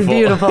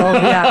 beautiful.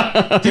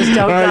 Yeah, just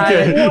don't drive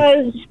it. It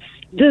was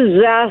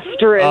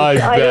disastrous. I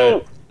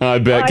bet. I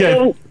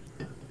don't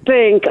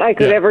think I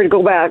could ever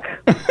go back.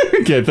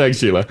 Okay, thanks,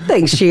 Sheila.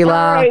 Thanks, Sheila.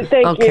 All right,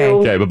 thank you.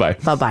 Okay, bye-bye.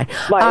 Bye-bye.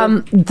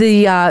 Bye.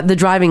 The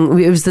driving,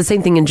 it was the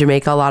same thing in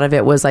Jamaica. A lot of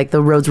it was like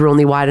the roads were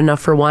only wide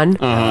enough for one.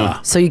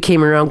 So you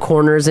came around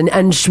corners.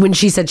 And when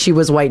she said she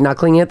was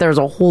white-knuckling it, there was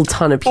a whole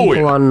ton of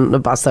people on the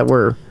bus that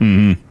were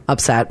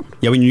upset.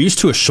 Yeah, when you're used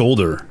to a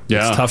shoulder,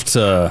 it's tough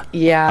to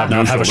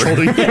not have a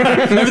shoulder.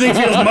 Everything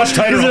feels much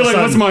tighter. You're like,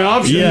 what's my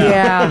option?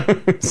 Yeah.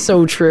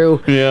 So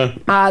true. Yeah.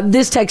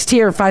 This text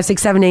here,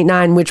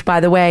 56789, which, by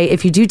the way,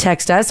 if you do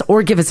text us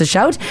or give us a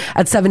shout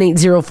at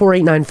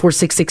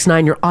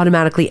 780-489-4669, you're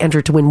automatically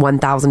entered to win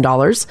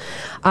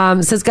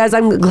 $1,000. Says, guys,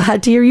 I'm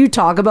glad to hear you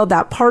talk about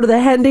that part of the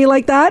Henday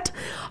like that.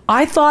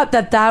 I thought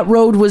that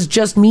road was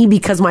just me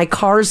because my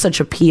car is such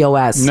a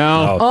POS.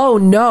 No. Oh,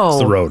 no. It's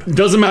the road.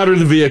 Doesn't matter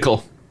the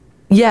vehicle.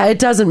 Yeah, it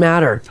doesn't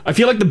matter. I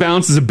feel like the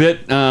bounce is a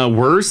bit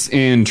worse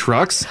in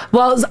trucks.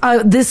 Well,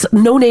 this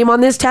no name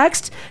on this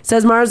text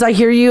says, Mars, I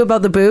hear you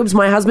about the boobs.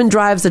 My husband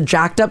drives a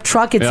jacked up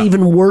truck. It's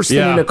even worse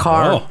than in a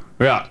car. Oh,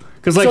 yeah.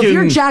 So if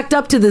you're jacked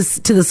up to the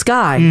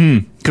sky.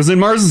 Because in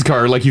Mars's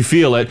car, like you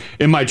feel it.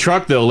 In my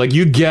truck, though, like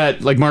you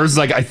get, like Mars is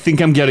like, I think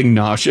I'm getting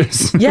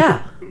nauseous.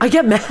 Yeah, I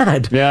get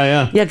mad.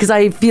 Yeah. Yeah, because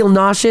I feel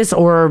nauseous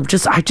or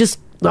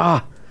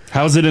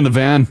How's it in the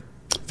van?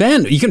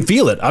 Van, you can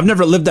feel it. I've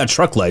never lived that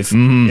truck life.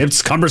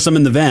 It's cumbersome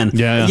in the van.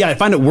 Yeah. I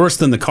find it worse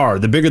than the car.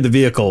 The bigger the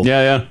vehicle,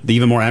 the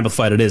even more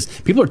amplified it is.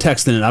 People are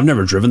texting it. I've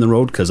never driven the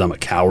road because I'm a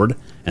coward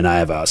and I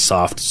have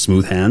soft,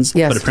 smooth hands.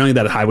 Yes. But apparently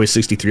that Highway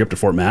 63 up to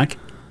Fort Mac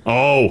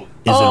is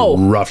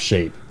in rough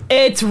shape.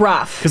 It's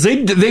rough. Because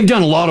they've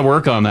done a lot of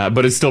work on that,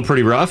 but it's still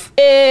pretty rough.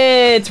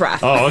 It's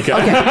rough. Oh, okay.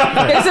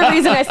 There's a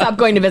reason I stopped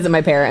going to visit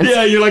my parents.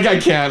 Yeah, you're like, I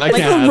can't. Like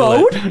can't the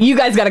road? You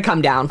guys got to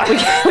come down. We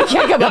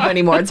can't come up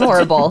anymore. It's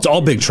horrible. It's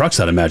all big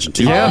trucks, I'd imagine,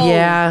 too.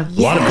 Yeah. A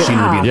lot of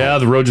machinery being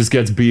the road just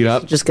gets beat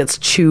up. Just gets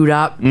chewed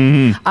up.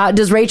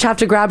 Does Rach have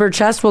to grab her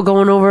chest while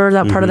going over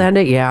that part of the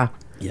Henday? Yeah.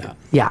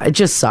 Yeah, it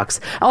just sucks.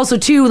 Also,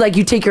 too, like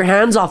you take your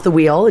hands off the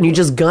wheel and you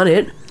just gun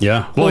it.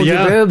 Yeah. Hold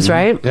your boobs,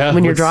 right? Yeah.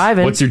 When you're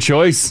driving. What's your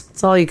choice?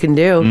 That's all you can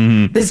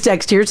do. This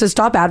text here says,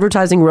 stop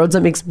advertising roads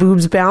that makes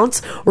boobs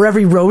bounce, or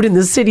every road in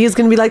the city is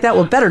going to be like that.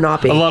 Well, it better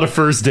not be. A lot of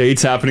first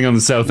dates happening on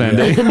the South End.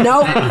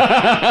 Nope.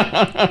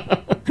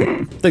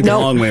 Like the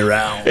long way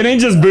around. It ain't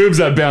just boobs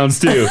that bounce,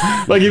 too.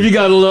 Like if you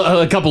got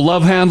a couple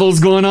love handles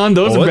going on,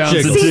 those are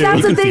bouncing, too. See,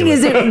 that's the thing,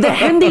 is the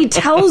Henday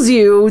tells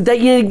you that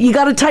you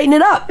got to tighten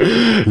it up.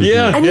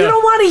 Yeah. And you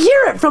don't want to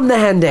hear it from the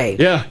Henday.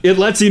 Yeah, it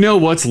lets you know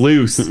what's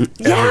loose.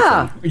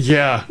 Yeah.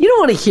 Yeah. You don't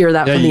want to hear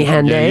that from the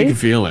Henday. Yeah, you can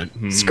feel it.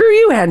 Screw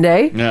you,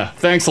 Henday. Yeah,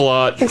 thanks a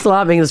lot. Thanks a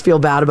lot, making us feel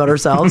bad about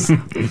ourselves.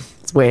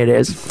 That's the way it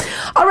is.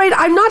 All right,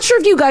 I'm not sure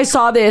if you guys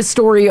saw this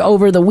story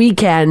over the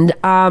weekend.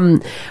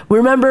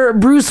 Remember,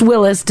 Bruce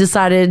Willis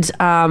decided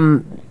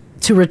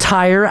to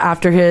retire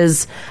after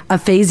his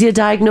aphasia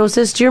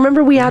diagnosis. Do you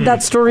remember we had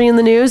that story in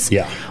the news?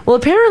 Yeah. Well,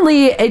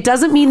 apparently it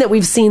doesn't mean that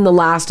we've seen the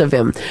last of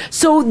him.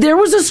 So there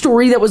was a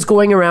story that was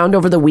going around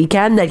over the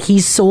weekend that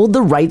he sold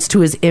the rights to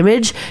his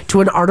image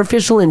to an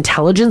artificial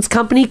intelligence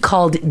company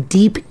called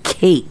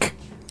DeepCake.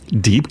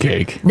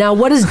 DeepCake? Now,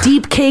 what does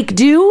DeepCake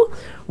do?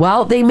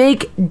 Well, they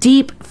make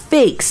deep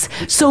fakes.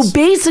 So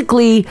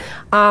basically,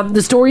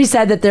 the story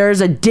said that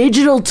there's a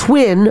digital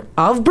twin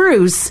of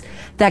Bruce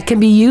that can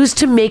be used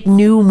to make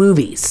new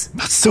movies.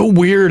 That's so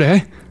weird,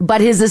 eh?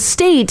 But his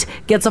estate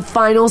gets a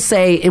final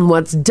say in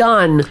what's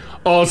done.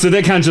 Oh, so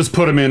they can't just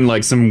put him in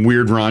like some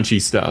weird raunchy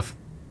stuff.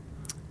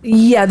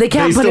 Yeah, they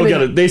can't put him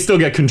in. They still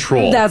get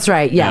control. That's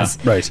right, yes.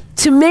 Yeah, right.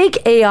 To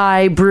make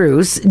AI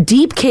Bruce,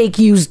 DeepCake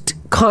used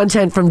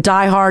content from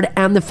Die Hard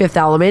and The Fifth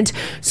Element,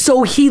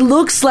 so he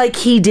looks like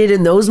he did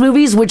in those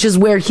movies, which is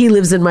where he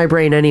lives in my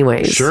brain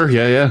anyways. Sure,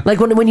 yeah.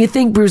 Like when you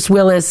think Bruce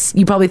Willis,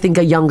 you probably think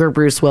a younger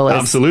Bruce Willis.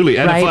 Absolutely.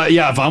 And right?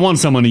 if I want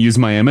someone to use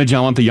my image,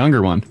 I want the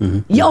younger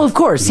one. Yeah, of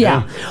course,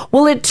 yeah.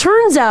 Well, it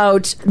turns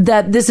out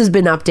that this has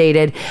been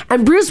updated,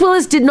 and Bruce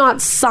Willis did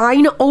not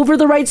sign over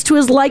the rights to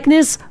his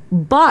likeness,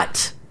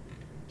 but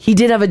he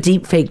did have a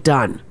deep fake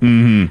done.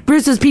 Mm-hmm.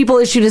 Bruce's people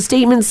issued a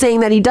statement saying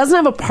that he doesn't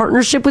have a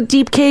partnership with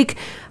Deepcake.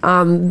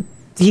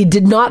 He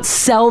did not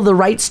sell the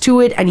rights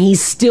to it, and he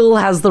still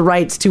has the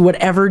rights to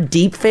whatever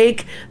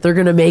deepfake they're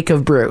going to make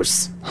of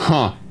Bruce.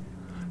 Huh.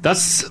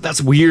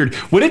 That's weird.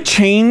 Would it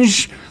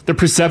change the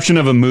perception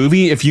of a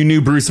movie if you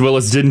knew Bruce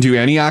Willis didn't do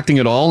any acting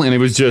at all and it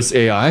was just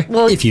AI?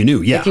 Well, if you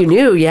knew, yeah. If you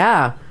knew,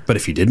 yeah. But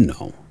if you didn't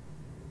know.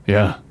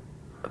 Yeah.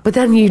 But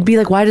then you'd be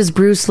like, why does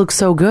Bruce look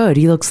so good?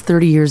 He looks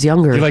 30 years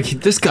younger. You're like,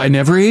 this guy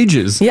never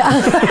ages. Yeah.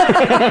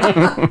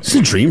 It's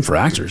a dream for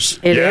actors.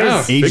 It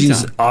is.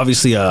 Aging's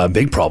obviously a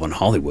big problem in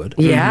Hollywood.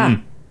 Yeah.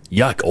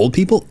 Yuck, old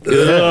people?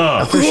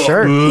 Ugh. For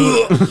sure.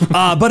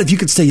 But if you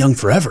could stay young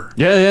forever.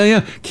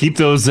 Yeah. Keep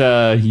those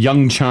the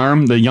young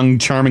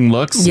charming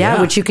looks. Yeah,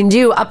 which you can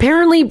do.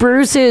 Apparently,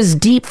 Bruce's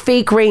deep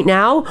fake right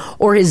now,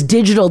 or his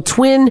digital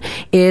twin,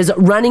 is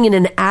running in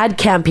an ad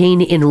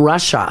campaign in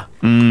Russia.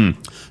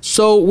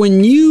 So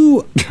when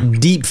you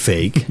deep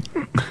fake,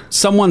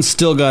 someone's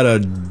still got to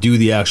do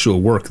the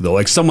actual work, though.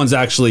 Like someone's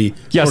actually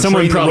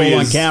someone probably the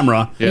role is on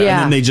camera, and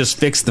then they just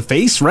fix the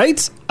face,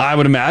 right? I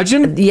would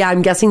imagine. Yeah,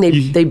 I'm guessing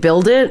they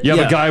build it. You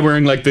have a guy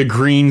wearing like the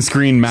green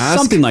screen mask,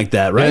 something like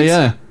that, right?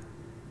 Yeah.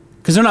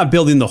 Because they're not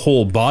building the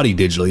whole body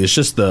digitally. It's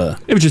just it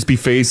would just be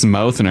face and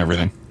mouth and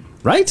everything.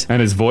 Right?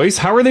 And his voice?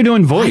 How are they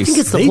doing voice? I think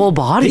it's the whole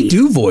body. They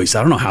do voice.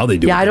 I don't know how they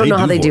do it. Yeah, I don't know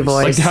how they do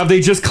voice. Like, have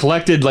they just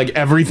collected like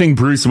everything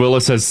Bruce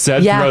Willis has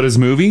said throughout his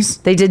movies?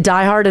 They did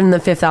Die Hard and The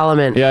Fifth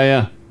Element.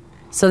 Yeah.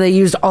 So they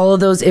used all of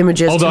those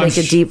images to make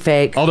a deep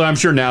fake. Although I'm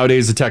sure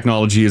nowadays the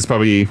technology is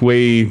probably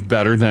way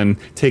better than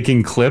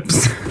taking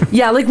clips.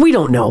 Yeah, like we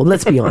don't know.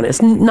 Let's be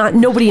honest.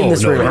 Nobody in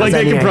this room has Like they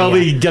any can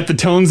probably idea. get the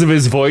tones of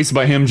his voice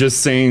by him just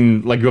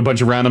saying like a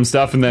bunch of random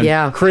stuff and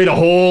then create a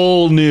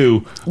whole new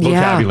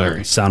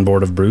vocabulary.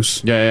 Soundboard of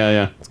Bruce.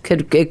 Yeah.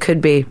 It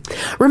could be.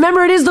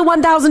 Remember, it is the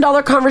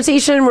 $1,000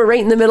 conversation. We're right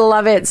in the middle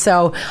of it.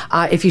 So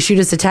if you shoot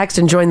us a text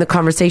and join the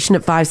conversation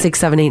at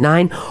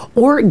 56789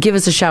 or give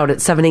us a shout at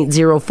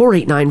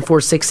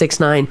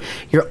 780-489-4669,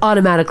 you're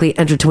automatically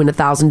entered to win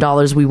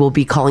 $1,000. We will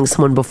be calling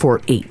someone before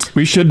 8.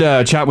 We should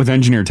chat with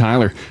engineer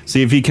Tyler,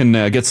 see if he can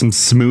get some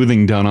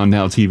smoothing done on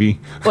Now TV.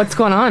 What's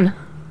going on?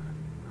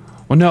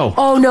 Well, no.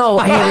 Oh, no.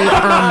 Haley,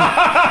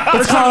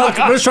 it's called...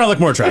 We're just trying to look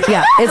more attractive.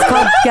 Yeah, it's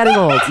called getting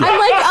old. I'm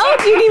like, oh,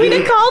 do you need me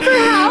to call for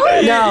help?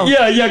 No.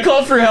 Yeah,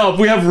 call for help.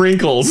 We have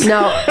wrinkles.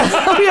 No.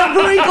 We have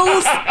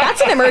wrinkles.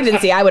 That's an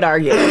emergency, I would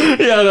argue.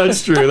 Yeah,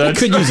 that's true. We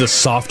could use a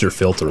softer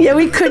filter. Yeah,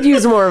 we could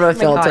use more of a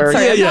filter. God,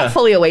 sorry, I'm not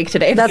fully awake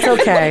today. That's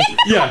okay.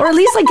 Yeah. Or at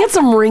least like get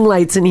some ring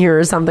lights in here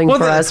or something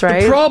for us,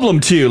 right? The problem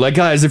too, like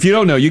guys, if you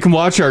don't know, you can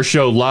watch our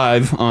show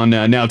live on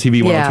Now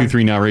TV,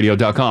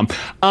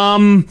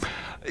 1023nowradio.com.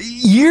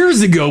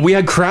 Years ago, we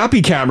had crappy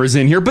cameras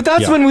in here, but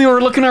that's when we were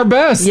looking our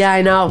best. Yeah,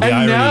 I know.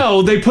 And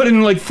now they put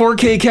in like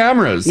 4K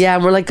cameras. Yeah,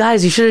 and we're like,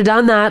 guys, you should have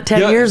done that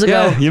 10 years ago.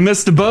 Yeah, you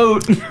missed the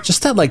boat.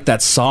 Just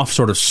that soft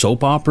sort of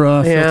soap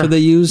opera filter they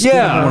use.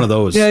 Yeah. One of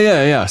those.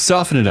 Yeah.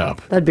 Soften it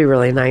up. That'd be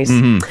really nice.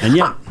 Mm-hmm.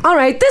 And all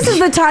right, this is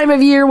the time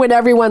of year when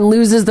everyone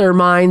loses their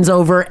minds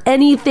over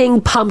anything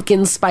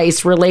pumpkin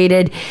spice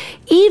related,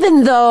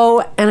 even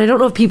though, and I don't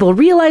know if people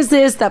realize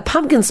this, that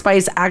pumpkin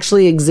spice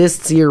actually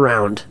exists year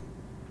round.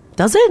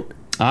 Does it?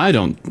 I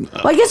don't.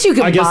 Well, I guess you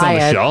could buy it. I guess on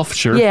the shelf,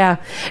 sure. Yeah.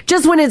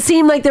 Just when it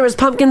seemed like there was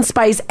pumpkin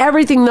spice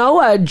everything, though,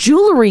 a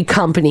jewelry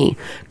company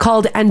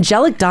called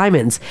Angelic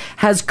Diamonds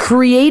has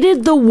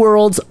created the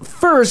world's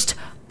first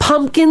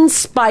pumpkin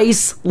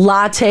spice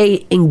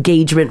latte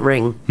engagement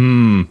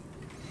ring.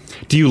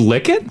 Do you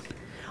lick it?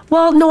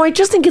 Well, no, I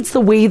just think it's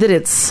the way that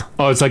it's...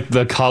 Oh, it's like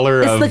the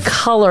color It's of... the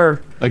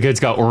color. Like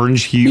it's got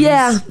orange hues?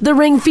 Yeah, the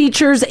ring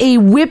features a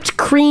whipped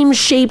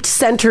cream-shaped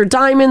center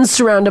diamond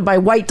surrounded by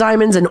white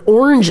diamonds and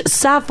orange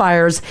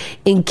sapphires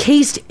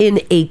encased in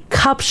a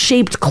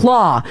cup-shaped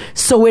claw,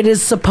 so it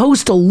is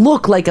supposed to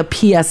look like a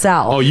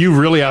PSL. Oh, you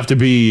really have to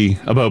be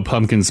about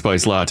pumpkin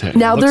spice latte.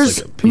 Now,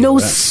 there's no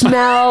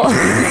smell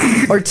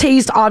or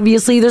taste,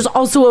 obviously. There's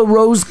also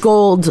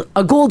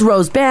a gold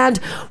rose band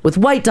with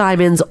white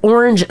diamonds,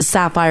 orange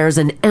sapphires,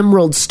 and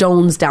emerald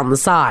stones down the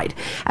side.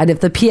 And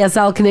if the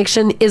PSL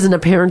connection isn't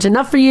apparent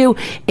enough for you,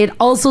 it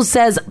also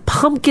says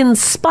pumpkin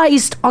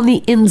spiced on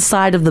the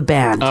inside of the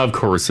band. Of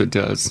course it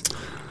does.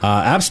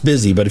 App's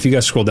busy, but if you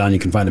guys scroll down, you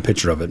can find a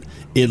picture of it.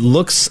 It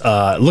looks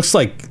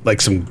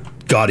like some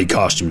gaudy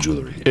costume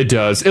jewelry. It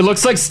does. It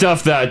looks like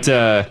stuff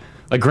that...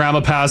 like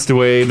grandma passed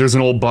away. There's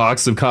an old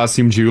box of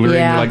costume jewelry.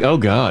 Yeah. And you're like, oh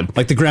God.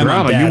 Like the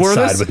grandma you wore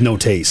side this? with no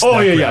taste. Oh,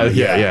 That yeah.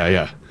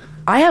 grandma,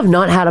 I have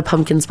not had a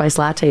pumpkin spice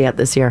latte yet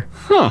this year.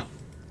 Huh.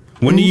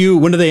 When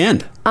do they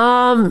end?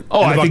 I think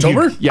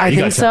October? I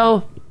think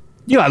so.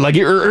 Yeah, like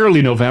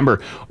early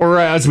November. Or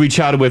as we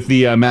chatted with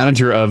the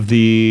manager of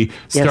the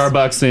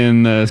Starbucks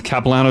in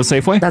Capilano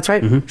Safeway. That's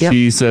right. Mm-hmm. Yep.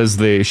 She says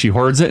she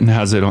hoards it and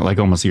has it like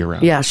almost year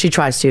round. Yeah, she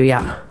tries to,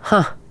 yeah.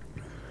 Huh.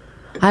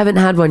 I haven't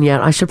had one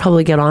yet. I should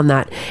probably get on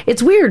that.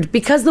 It's weird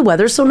because the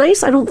weather's so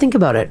nice, I don't think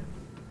about it.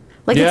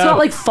 Like it's not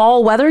like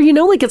fall weather,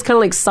 like it's kind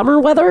of like summer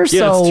weather. Yeah,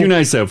 so it's too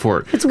nice out for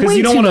it. It's way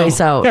you don't too wanna, nice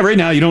out. Yeah, right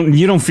now you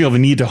don't feel the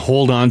need to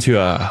hold on to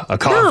a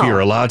coffee or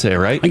a latte,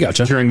 right? I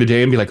gotcha. During the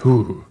day and be like,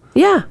 ooh.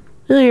 Yeah,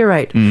 no, you're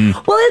right.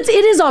 Well, it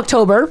is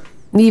October,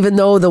 even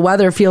though the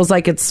weather feels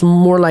like it's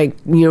more like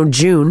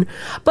June.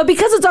 But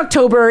because it's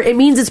October, it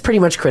means it's pretty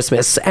much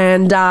Christmas.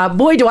 And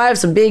boy, do I have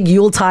some big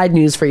Yuletide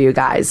news for you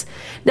guys.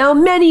 Now,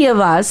 many of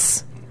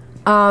us.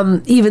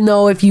 Even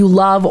though if you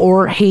love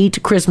or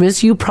hate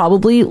Christmas, you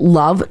probably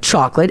love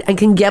chocolate and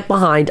can get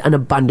behind an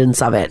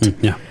abundance of it.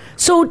 Yeah.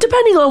 So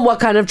depending on what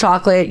kind of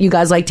chocolate you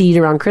guys like to eat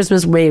around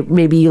Christmas,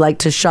 maybe you like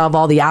to shove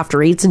all the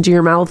after eights into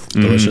your mouth.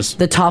 Delicious.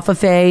 The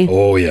toffee.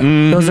 Oh, yeah.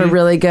 Those are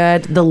really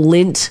good. The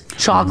Lindt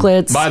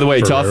chocolates. By the way,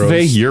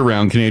 toffee,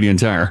 year-round Canadian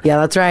Tire. Yeah,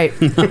 that's right.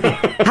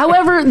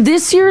 However,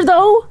 this year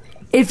though,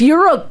 if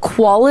you're a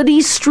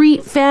Quality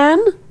Street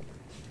fan...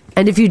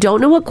 And if you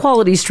don't know what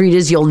Quality Street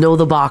is, you'll know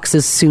the box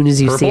as soon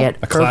as you see it.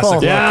 A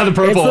purple. Yeah, the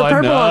purple It's the one.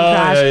 purple one,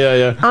 Crash.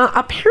 Yeah.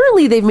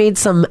 Apparently, they've made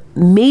some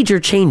major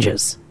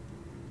changes,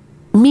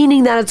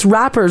 meaning that its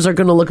wrappers are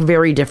going to look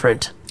very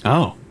different.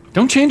 Oh,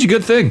 don't change a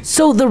good thing.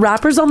 So the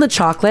wrappers on the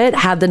chocolate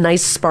had the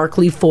nice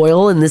sparkly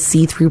foil and the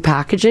see-through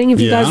packaging.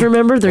 If you guys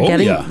remember,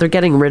 they're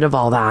getting rid of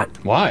all that.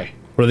 Why?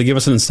 What do they give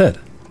us instead?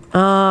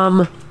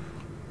 Like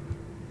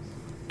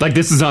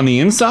this is on the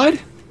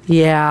inside?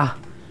 Yeah.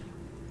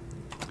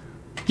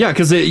 Yeah,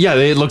 because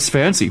it looks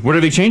fancy. What are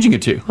they changing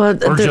it to? Well,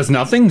 or just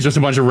nothing? Just a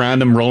bunch of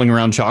random rolling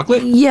around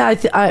chocolate? Yeah,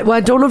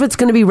 I don't know if it's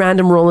going to be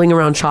random rolling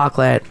around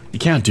chocolate. You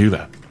can't do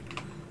that.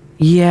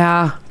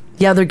 Yeah,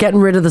 they're getting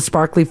rid of the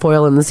sparkly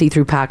foil and the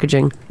see-through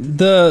packaging.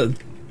 But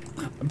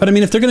I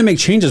mean, if they're going to make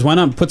changes, why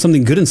not put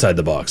something good inside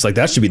the box? Like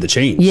that should be the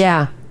change.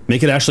 Yeah.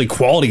 Make it actually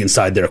quality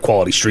inside there,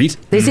 Quality Street.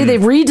 They say they've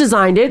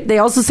redesigned it. They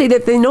also say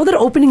that they know that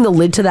opening the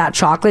lid to that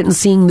chocolate and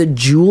seeing the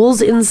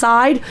jewels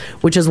inside,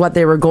 which is what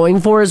they were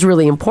going for, is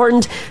really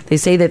important. They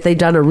say that they've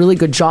done a really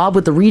good job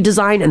with the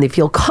redesign and they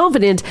feel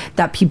confident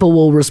that people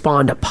will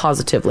respond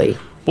positively.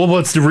 Well,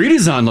 what's the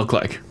redesign look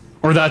like?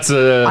 Or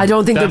I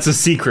don't think that's a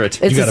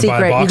secret. It's a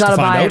secret. You gotta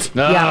buy it.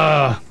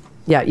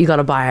 Yeah, you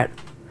gotta buy it.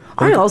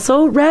 I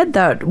also read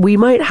that we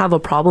might have a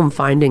problem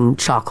finding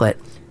chocolate.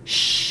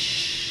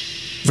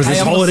 For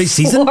this holiday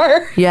season?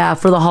 Yeah,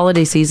 for the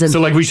holiday season.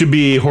 So like we should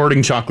be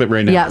hoarding chocolate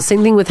right now. Yeah,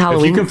 same thing with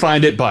Halloween. If you can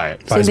find it, buy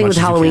it. Same thing with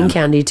Halloween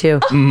candy too.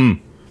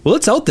 Well,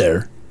 it's out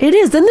there. It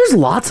is. Then there's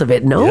lots of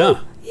it, no?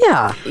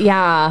 Yeah.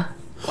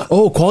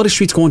 Oh, Quality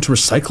Street's going to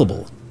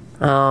recyclable.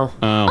 Oh.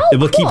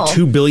 It will keep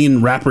 2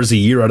 billion wrappers a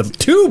year out of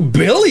 2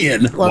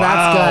 billion. Well,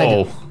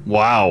 that's good.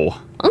 Wow.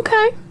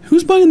 Okay.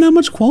 Who's buying that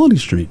much Quality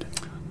Street?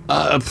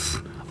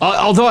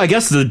 Although I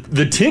guess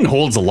the tin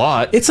holds a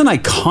lot. It's an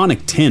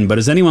iconic tin, but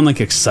is anyone like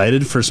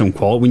excited for some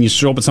quality? When you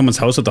show up at someone's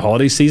house at the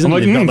holiday season, I'm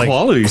like, they've got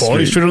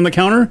Quality Street on the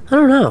counter? I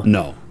don't know.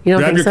 No. You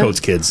don't Grab think your so?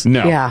 coats, kids.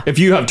 No. Yeah. If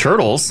you have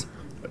turtles.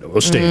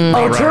 We'll stay.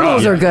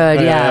 Turtles are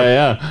good.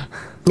 Yeah.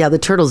 Yeah. The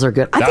turtles are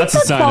good. That's a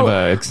sign of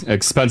an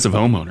expensive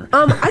homeowner.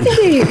 I think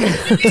they...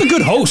 It's a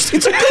good host.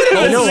 It's a good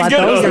host. You know what?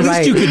 Those are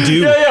right. you could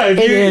do.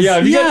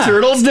 If you get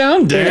turtles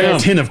down, A damn.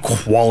 tin of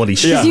Quality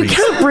Street. You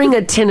can't bring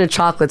a tin of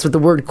chocolates with the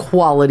word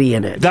quality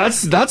in it.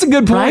 That's a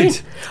good point.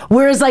 Right?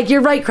 Whereas, like,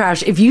 you're right,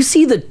 Crash. If you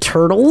see the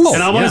turtles...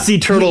 And I want to see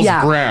turtles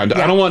brand.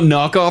 I don't want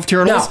knockoff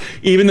turtles,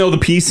 even though the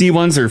PC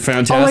ones are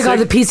fantastic. Oh my God,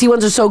 the PC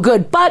ones are so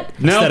good. But...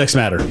 Aesthetics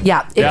matter.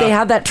 Yeah, if they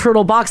have that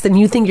turtle box, then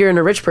you think you're in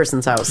a rich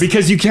person's house.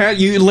 Because you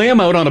lay them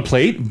out on a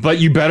plate, but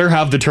you better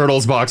have the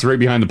turtles box right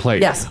behind the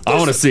plate. Yes. I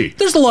want to see.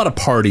 There's a lot of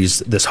parties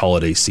this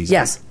holiday season.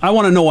 Yes. I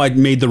want to know I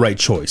made the right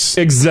choice.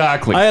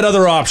 Exactly. I had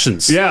other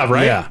options. Yeah,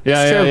 right?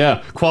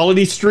 Yeah.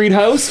 Quality Street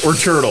House or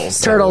turtles?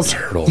 Turtles.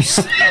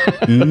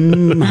 I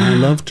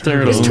love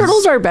turtles. Is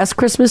turtles our best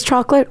Christmas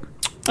chocolate?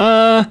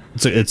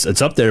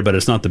 It's up there, but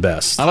it's not the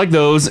best. I like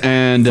those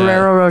and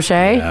Ferrero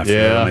Rocher.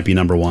 Ferrero might be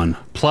number one.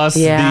 Plus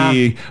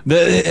the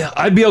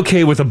I'd be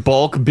okay with a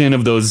bulk bin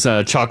of those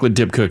chocolate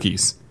dip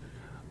cookies.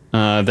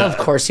 Of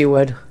course you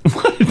would.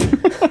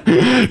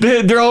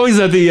 They're always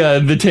at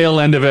the tail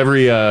end of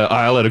every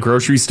aisle at a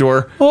grocery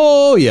store.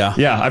 Oh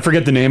yeah, I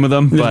forget the name of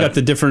them. They've but got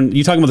the different.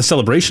 You talking about the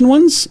celebration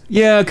ones?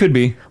 Yeah, it could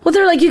be. Well,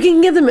 they're like you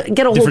can get a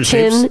whole Different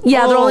tin. shapes?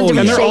 Yeah, they're all in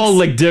different And they're shapes. all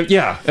like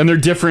and they're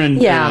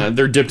different. Yeah.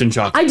 They're dipped in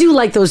chocolate. I do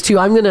like those too.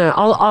 I'm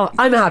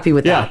happy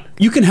with that.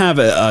 You can have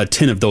a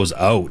tin of those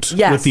out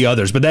with the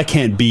others, but that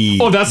can't be.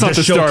 Oh, that's not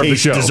the star of the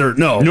show. Dessert.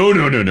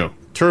 No.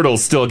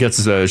 Turtles still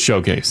gets a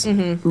showcase.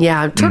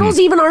 Yeah, turtles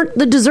even aren't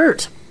the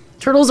dessert.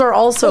 Turtles are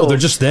also... Oh, they're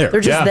just there.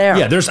 They're just there.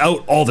 Yeah, they're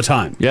out all the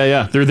time.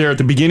 Yeah. They're there at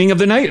the beginning of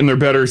the night, and there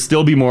better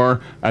still be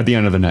more at the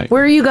end of the night.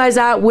 Where are you guys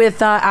at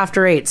with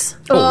After Eights?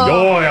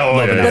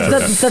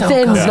 The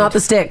thins, not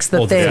the sticks.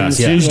 The thins.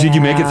 Ginge, did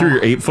you make it through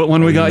your 8-foot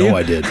one we got you? No,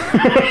 I did.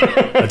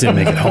 I didn't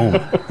make it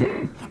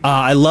home.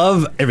 I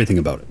love everything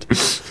about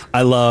it.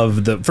 I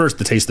love the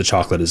taste of the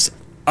chocolate is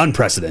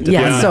unprecedented.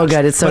 Yeah, it's so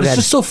good. It's so good. It's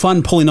just so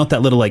fun pulling out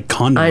that little like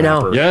condom I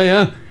know. wrapper.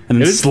 Yeah.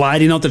 And then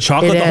sliding out the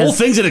chocolate. It The whole is.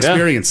 thing's an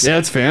experience. Yeah,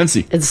 it's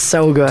fancy. It's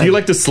so good. Do you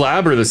like the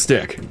slab or the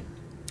stick?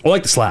 I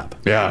like the slab.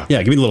 Yeah. Yeah,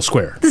 give me the little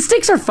square. The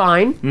sticks are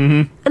fine.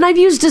 Mm-hmm. And I've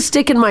used a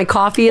stick in my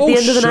coffee at the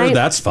end of the night.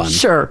 That's fun.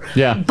 Sure.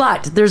 Yeah.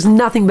 But there's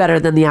nothing better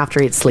than the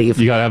after eight sleeve.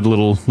 You gotta have the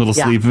little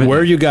Yeah. sleeve of it. Where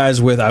are you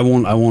guys with? I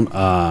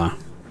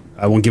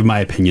won't give my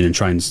opinion and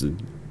try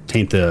and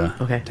taint the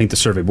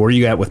survey. But where are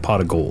you at with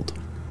pot of gold?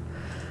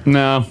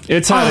 No,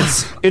 it's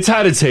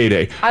had its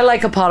heyday. I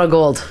like a pot of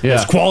gold. Yeah.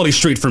 It's Quality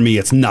Street for me.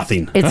 It's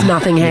nothing. It's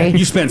nothing, hey?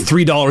 You spent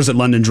 $3 at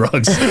London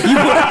Drugs. You put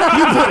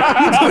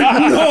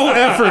no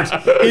effort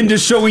into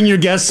showing your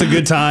guests a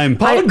good time.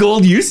 Pot of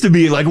gold used to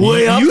be like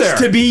way up there.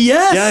 Used to be,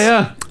 yes.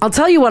 Yeah. I'll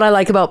tell you what I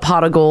like about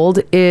pot of gold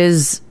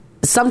is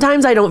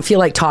sometimes I don't feel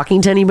like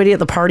talking to anybody at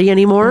the party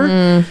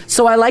anymore.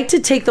 So I like to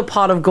take the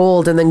pot of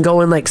gold and then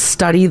go and like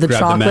study the Grab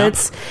the map.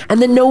 chocolates. And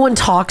then no one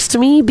talks to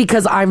me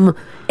because I have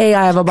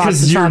a box of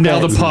Because you're now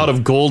chocolates. the pot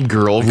of gold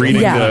girl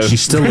reading Yeah. the...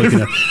 She's still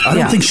looking at I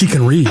don't think she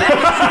can read.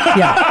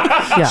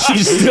 Yeah.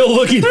 She's still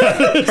looking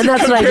at it. And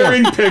that's what I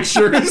comparing do.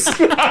 pictures.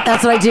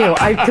 That's what I do.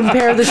 I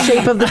compare the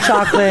shape of the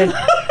chocolate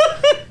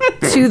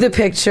to the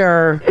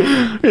picture.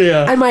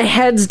 Yeah. And my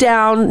head's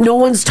down. No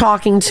one's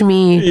talking to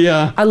me.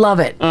 Yeah. I love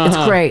it. It's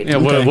great. Yeah,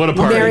 what a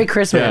party. Merry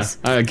Christmas.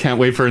 Yeah. I can't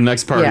wait for the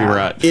next party Yeah. we're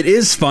at. It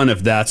is fun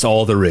if that's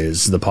all there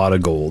is, the pot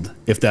of gold.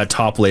 If that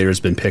top layer has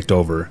been picked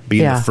over,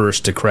 being Yeah. the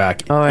first to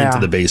crack Oh, into yeah.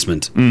 the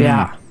basement.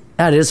 Yeah.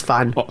 That is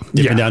fun.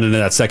 Dipping down into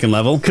that second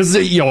level. Because,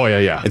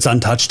 yeah. It's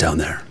untouched down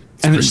there.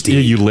 It's And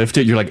pristine. you lift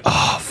it, you're like,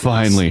 oh,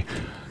 finally.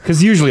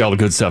 Because usually all the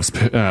good stuff's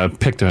picked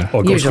it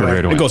goes Usually. quick.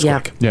 right away. It goes Yeah.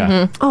 quick.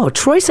 Yeah. Oh,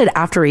 Troy said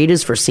after 8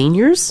 is for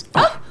seniors.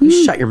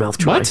 You shut your mouth,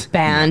 Troy. What?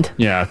 Banned.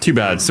 Yeah, too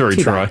bad. Sorry,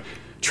 Too Troy. bad.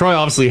 Troy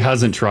obviously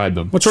hasn't tried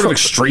them. What sort of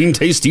extreme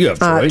taste do you have,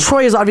 Troy?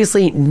 Troy is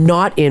obviously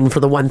not in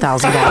for the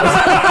 $1,000.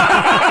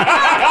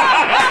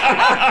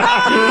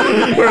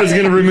 Where is he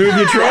going to remove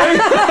you, Troy?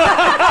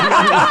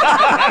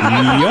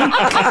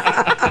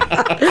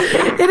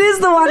 It is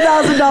the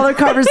 $1,000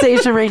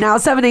 conversation right now.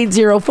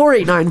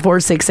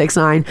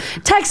 780-489-4669.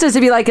 Text us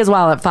if you like as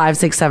well at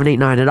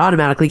 56789. It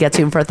automatically gets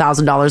you in for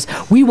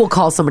 $1,000. We will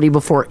call somebody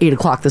before 8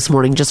 o'clock this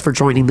morning just for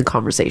joining the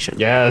conversation.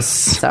 Yes.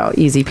 So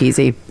easy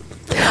peasy.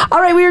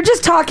 All right, we were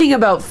just talking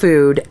about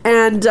food,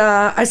 and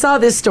I saw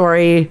this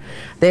story.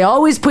 They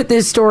always put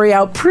this story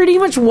out pretty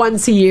much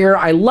once a year.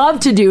 I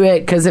love to do it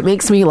because it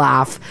makes me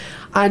laugh.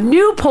 A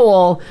new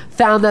poll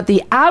found that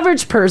the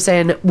average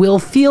person will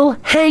feel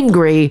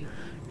hangry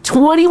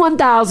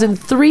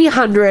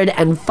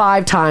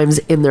 21,305 times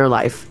in their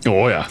life.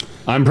 Oh, yeah.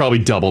 I'm probably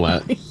double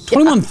that.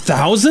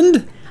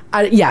 21,000?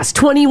 Yes,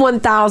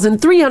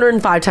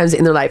 21,305 times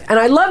in their life. And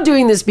I love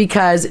doing this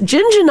because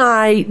Ginge and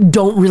I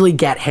don't really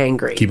get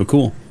hangry. Keep it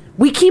cool.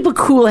 We keep a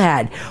cool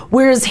head.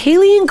 Whereas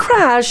Haley and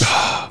Crash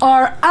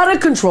are out of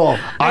control.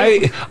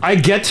 I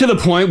get to the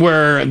point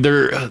where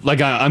they're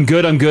like, I'm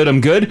good.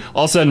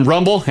 All of a sudden,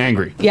 rumble,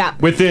 hangry. Yeah.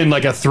 Within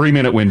like a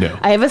 3-minute window.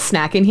 I have a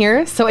snack in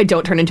here so I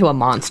don't turn into a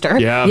monster.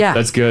 Yeah.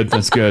 That's good.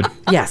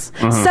 Yes.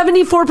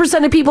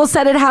 74% of people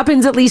said it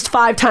happens at least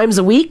 5 times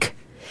a week.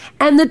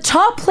 And the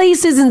top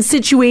places and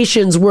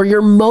situations where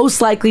you're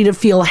most likely to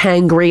feel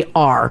hangry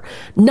are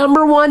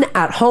number 1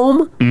 at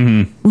home,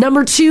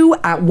 number 2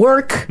 at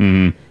work,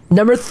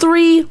 number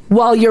 3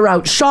 while you're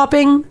out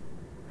shopping,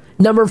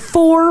 number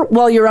 4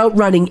 while you're out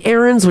running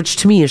errands, which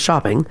to me is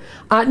shopping,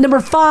 number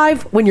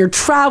 5 when you're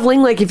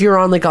traveling, like if you're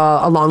on like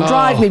a long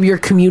drive, maybe you're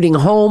commuting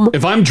home.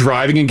 If I'm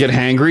driving and get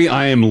hangry,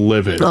 I am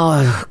livid.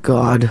 Oh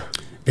God.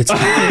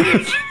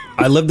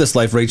 I live this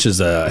life. Rach is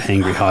a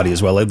hangry hottie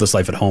as well. I live this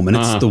life at home, and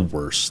it's the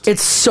worst.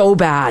 It's so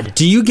bad.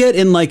 Do you get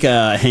in like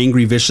a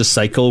hangry vicious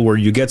cycle where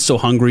you get so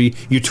hungry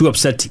you're too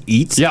upset to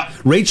eat? Yeah.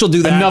 Rachel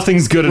do that. And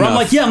nothing's good where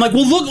enough. I'm like,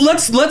 well, look,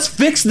 let's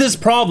fix this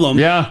problem.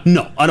 Yeah.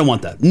 No, I don't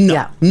want that.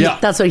 No. Yeah.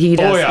 That's what he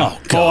does. Oh, yeah.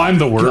 I'm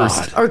the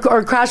worst. Or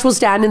Crash will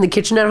stand in the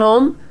kitchen at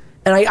home,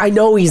 and I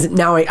know he's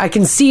now. I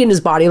can see in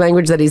his body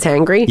language that he's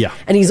hangry. Yeah.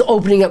 And he's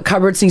opening up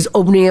cupboards. And he's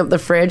opening up the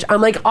fridge.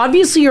 I'm like,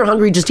 obviously you're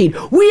hungry. Just eat.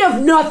 We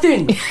have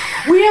nothing.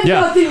 We have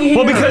nothing here.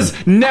 Well, because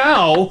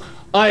now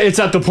it's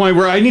at the point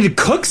where I need to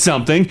cook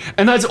something,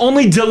 and that's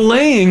only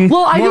delaying I've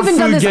more even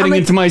done food this. getting I'm like,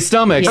 into my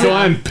stomach. So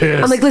I'm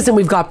pissed. I'm like, listen,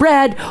 we've got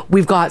bread,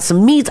 we've got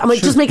some meats. I'm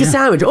like, just make a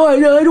sandwich. Oh,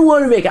 no, I don't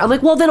want to make it. I'm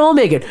like, well, then I'll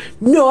make it.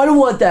 No, I don't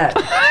want that.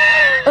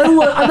 I'm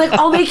like,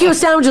 I'll make you a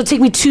sandwich. It'll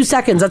take me 2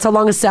 seconds. That's how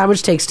long a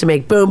sandwich takes to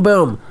make. Boom,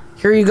 boom.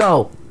 Here you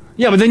go.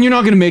 Yeah, but then you're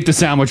not going to make the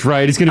sandwich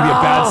right. It's going to be a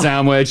bad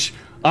sandwich.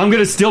 I'm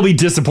going to still be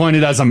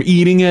disappointed as I'm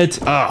eating it.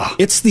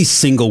 It's the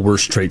single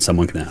worst trait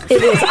someone can have.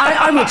 It is.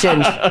 I'm with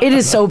Ginge. It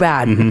is so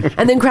bad.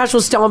 And then Crash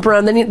will stomp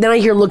around. Then I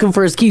hear him looking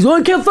for his keys. Oh,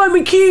 I can't find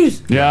my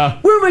keys. Yeah.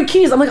 Where are my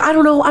keys? I'm like, I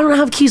don't know. I don't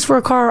have keys for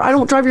a car. I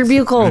don't drive your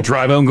vehicle.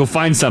 Drive out and go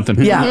find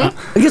something. Yeah.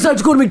 I guess I have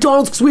to go to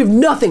McDonald's because we have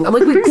nothing. I'm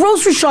like, we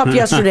grocery shopped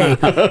yesterday.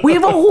 We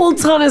have a whole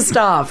ton of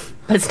stuff.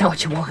 But it's not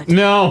what you want.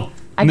 No.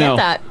 I get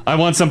that. I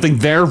want something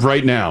there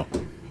right now.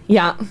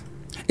 Yeah.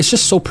 It's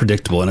just so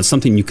predictable, and it's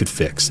something you could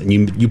fix, and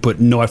you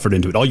put no effort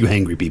into it. All you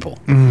hangry people.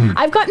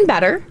 I've gotten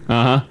better.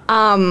 When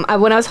I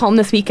was home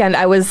this weekend,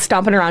 I was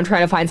stomping around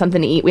trying to find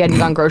something to eat. We hadn't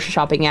gone grocery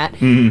shopping yet,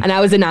 and I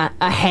was in a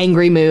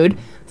hangry mood.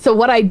 So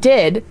what I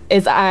did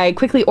is I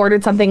quickly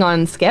ordered something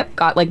on Skip,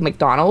 got like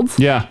McDonald's.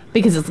 Yeah.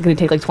 Because it's going to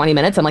take like 20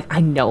 minutes. I'm like,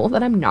 I know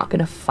that I'm not going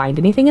to find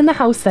anything in the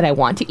house that I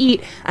want to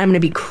eat. I'm going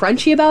to be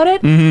crunchy about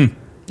it. Mm-hmm.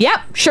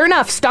 Yep, sure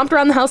enough, stomped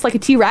around the house like a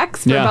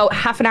T-Rex for about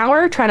half an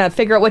hour trying to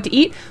figure out what to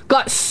eat.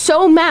 Got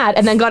so mad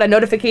and then got a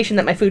notification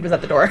that my food was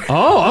at the door.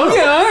 Oh,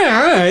 okay,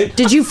 all right.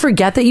 Did you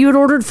forget that you had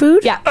ordered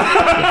food? Yeah.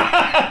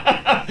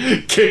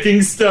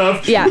 Kicking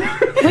stuff. Yeah.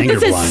 Like,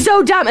 this is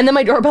so dumb. And then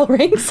my doorbell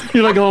rings.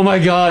 You're like, oh my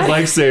God,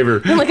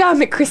 lifesaver. I'm like, oh,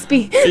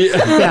 McCrispy.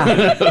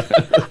 Yeah.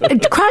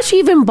 Crash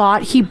even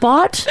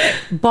bought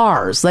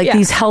bars, like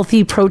these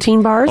healthy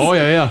protein bars. Oh,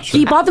 yeah.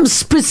 He bought them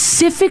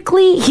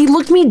specifically. He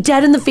looked me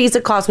dead in the face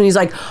at Costco and he's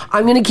like,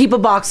 I'm going to keep a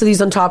box of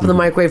these on top of the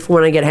microwave for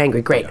when I get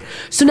hangry. Great.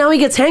 So now he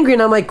gets hangry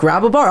and I'm like,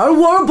 grab a bar. I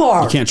want a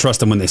bar. You can't trust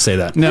them when they say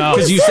that. No.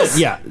 Because you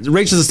said,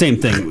 Rachel's the same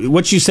thing.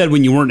 What you said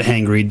when you weren't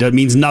hangry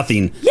means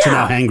nothing to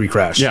now hangry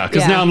Crash. Yeah,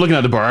 because now I'm looking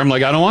at the bar. I'm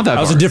like, I don't want that bar.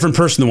 I was a different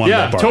person than wanted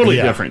that bar. Totally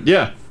different.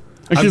 Yeah.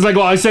 And she's like,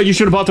 well, I said you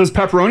should have bought those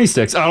pepperoni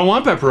sticks. I don't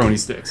want pepperoni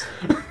sticks.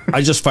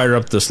 I just fire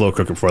up the slow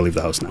cooker before I leave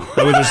the house now.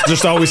 There's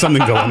just always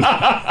something going.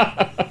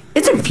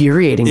 It's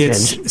infuriating,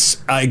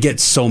 Ginge. I get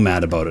so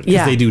mad about it because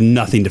Yeah. they do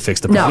nothing to fix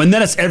the problem. No. And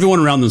then it's everyone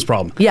around them's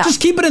problem. Yeah.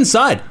 Just keep it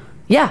inside.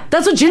 Yeah,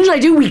 that's what Ginge and I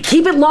do. We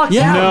keep it locked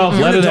down. No,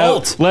 You're let an it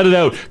adult. out. Let it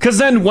out. Because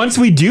then once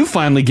we do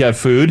finally get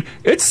food,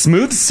 it's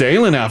smooth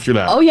sailing after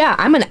that. Oh, yeah.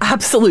 I'm an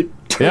absolute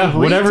Yeah,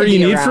 whatever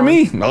you need from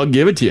me, I'll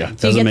give it to you.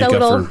 Do you get the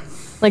little,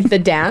 like the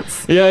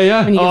dance?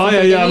 Yeah. When you get Oh,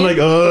 something yeah. I'm in like,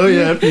 you? oh,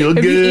 yeah, feel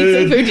If you eat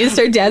some good. food, you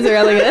start dancing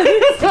around like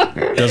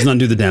that. Doesn't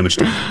undo the damage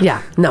done.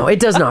 Yeah, no, it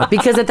does not.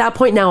 Because at that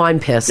point now I'm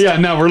pissed. Yeah,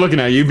 now we're looking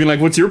at you being like,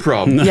 what's your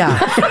problem? Yeah.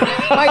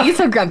 Why are you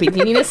so grumpy? Do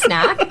you need a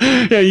snack?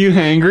 Yeah, you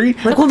hangry?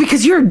 Like, well,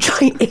 because you're a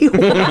giant a-hole.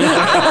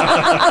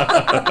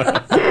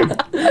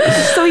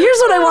 So here's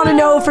what I want to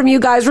know from you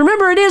guys.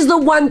 Remember, it is the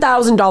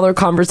 $1,000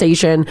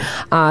 conversation.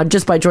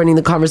 Just by joining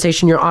the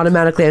conversation, you're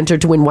automatically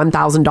entered to win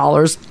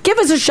 $1,000. Give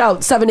us a shout,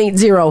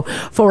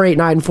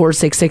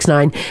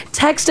 780-489-4669.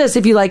 Text us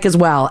if you like as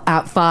well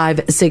at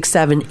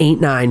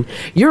 56789.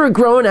 You're a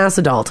grown-ass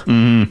adult.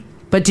 Mm-hmm.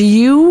 But do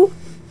you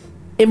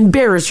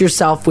embarrass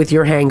yourself with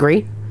your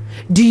hangry?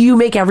 Do you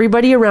make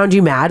everybody around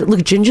you mad?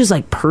 Look, Ginger's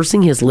like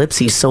pursing his lips.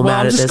 He's so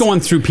mad I'm at just this. going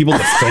through people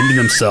defending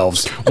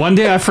themselves. One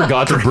day I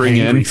forgot to bring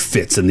in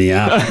fits in the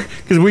app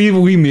because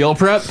we meal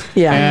prep.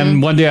 Yeah.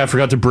 And one day I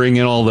forgot to bring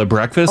in all the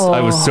breakfast. I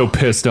was so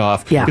pissed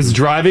off. Yeah. Because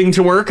driving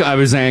to work, I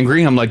was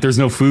angry. I'm like, there's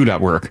no food at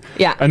work.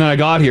 Yeah. And then I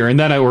got here and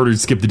then I ordered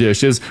skip the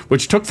dishes,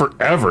 which took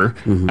forever.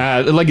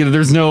 Like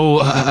there's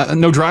no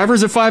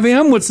drivers at 5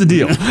 a.m. What's the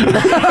deal?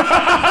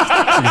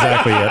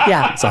 Exactly it.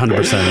 Yeah. It's 100%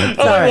 it.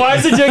 I'm like, why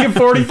is it taking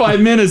 45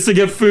 minutes to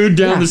get food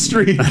down the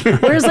street?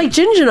 Whereas like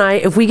Ginger and I,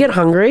 if we get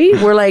hungry,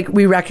 we're like,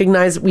 we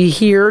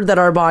hear that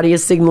our body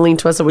is signaling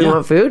to us that we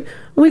want food.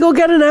 We go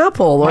get an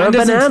apple or a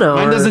banana.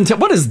 Mine doesn't tell.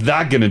 What is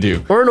that going to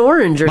do? Or an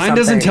orange or something. Mine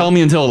doesn't tell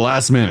me until the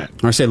last minute.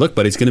 Or I say, look,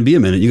 buddy, it's going to be a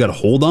minute. You got to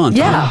hold on.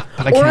 Yeah.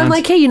 But I Or I'm can't.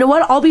 like, hey, you know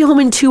what? I'll be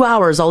home in 2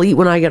 hours. I'll eat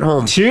when I get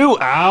home. 2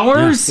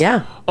 hours?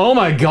 Yeah. Oh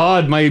my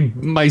God,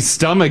 my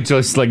stomach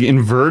just like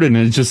inverted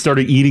and it just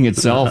started eating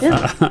itself.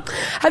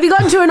 Have you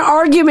gotten into an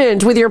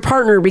argument with your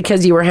partner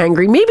because you were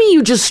hangry? Maybe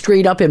you just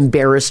straight up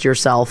embarrassed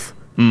yourself.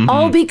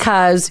 All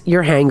because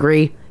you're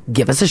hangry.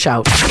 Give us a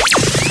shout.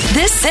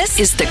 This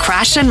is the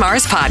Crash and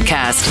Mars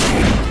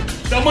Podcast.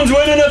 Someone's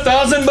winning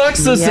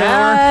 $1,000 this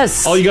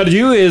Yes. hour. All you got to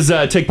do is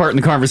take part in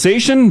the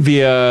conversation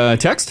via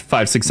text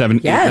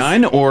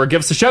 56789 or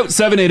give us a shout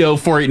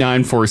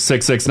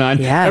 780-489-4669.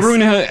 Yes.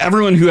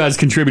 Everyone who has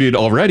contributed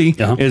already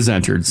is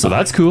entered, so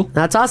that's cool.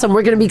 That's awesome.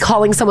 We're going to be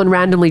calling someone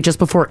randomly just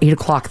before 8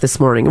 o'clock this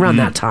morning, around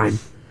that time.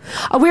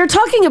 We were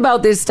talking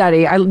about this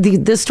study.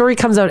 This story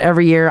comes out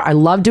every year. I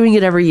love doing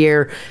it every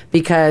year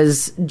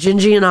because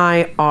Gingy and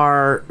I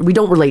we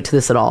don't relate to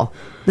this at all.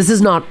 This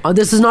is not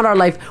our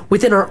life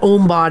within our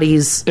own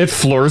bodies. It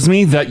floors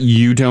me that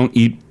you don't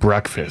eat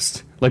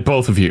breakfast, like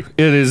both of you.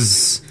 It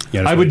is.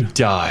 I would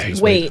die.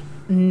 Wait,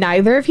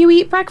 neither of you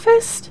eat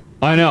breakfast?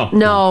 I know.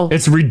 No.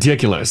 It's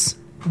ridiculous.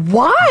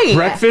 Why?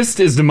 Breakfast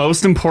is the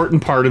most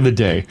important part of the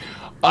day.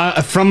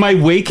 From my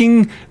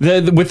waking,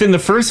 within the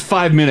first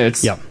 5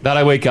 minutes that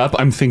I wake up,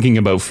 I'm thinking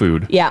about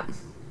food. Yeah.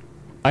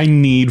 I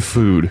need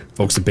food.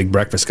 Folks, a big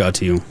breakfast got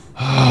to you.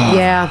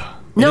 Yeah.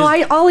 No,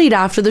 I'll eat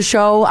after the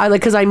show. I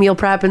because I meal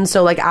prep, and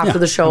so like after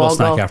the show, I'll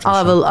go.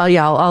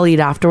 I'll eat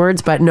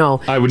afterwards. But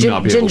no, I would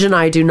not be able Ginge to. and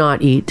I do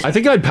not eat. I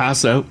think I'd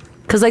pass out.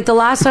 Because like the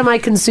last time I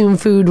consumed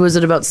food was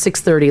at about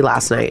 6:30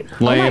 last night.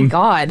 Lame. Oh my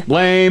God.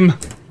 Lame.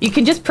 You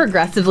can just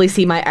progressively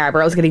see my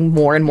eyebrows getting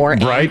more and more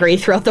angry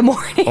throughout the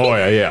morning. Oh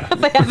yeah.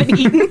 If I haven't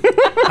eaten.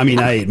 I mean,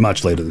 I ate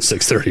much later than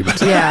 6:30,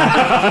 but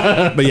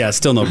Yeah. but yeah,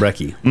 still no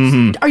brekkie.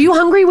 Are you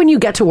hungry when you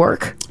get to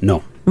work?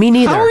 No. Me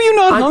neither. How are you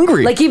not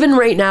hungry? Like even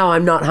right now,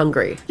 I'm not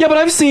hungry. Yeah, but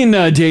I've seen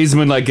days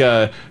when like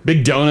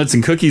big donuts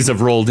and cookies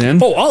have rolled in.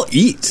 Oh, I'll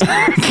eat.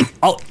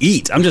 I'll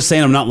eat. I'm just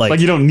saying I'm not like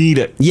you don't need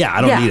it. Yeah,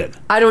 I don't need it.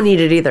 I don't need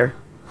it either.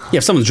 Yeah,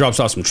 if someone drops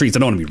off some treats, I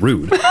don't want to be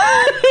rude.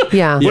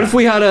 Yeah. What if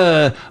we had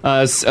a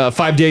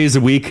 5 days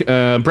a week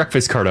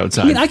breakfast cart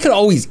outside? I mean, I could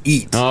always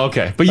eat. Oh,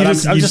 okay. But you I'm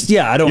just,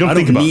 I don't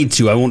think about need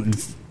to. I won't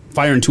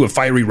fire into a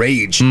fiery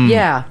rage.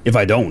 Yeah. If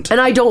I don't. And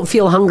I don't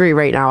feel hungry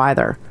right now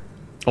either.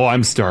 Oh,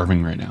 I'm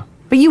starving right now.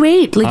 But you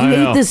ate. Like, you I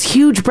know. ate this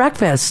huge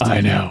breakfast.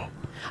 I know.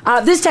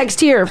 This text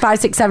here,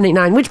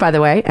 56789, which, by the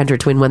way, enter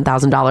twin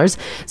 $1,000,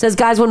 says,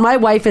 guys, when my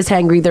wife is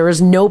hangry, there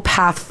is no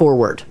path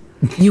forward.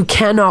 You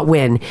cannot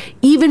win.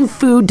 Even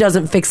food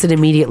doesn't fix it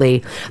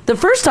immediately. The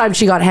first time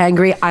she got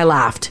hangry, I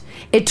laughed.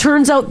 It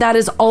turns out that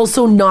is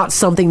also not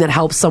something that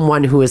helps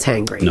someone who is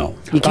hangry. No.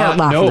 You can't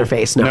laugh in their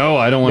face. No. No,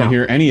 I don't want to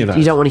hear any of that.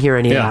 You don't want to hear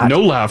any of that.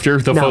 No laughter.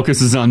 The No.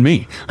 focus is on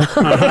me.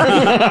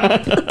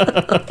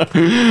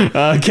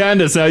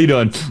 Candace, how you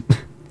doing?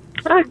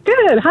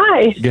 Good.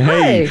 Hi.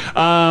 Hey.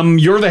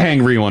 You're the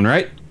hangry one,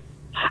 right?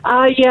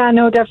 Yeah,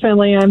 no,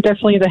 definitely. I'm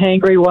definitely the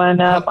hangry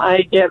one.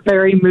 I get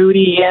very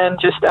moody and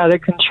just out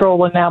of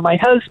control, and now my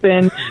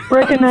husband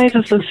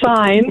recognizes the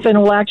signs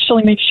and will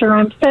actually make sure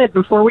I'm fed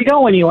before we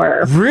go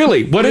anywhere.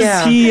 Really? What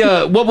is he?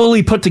 What will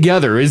he put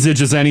together? Is it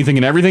just anything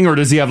and everything, or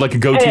does he have like a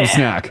go-to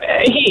snack?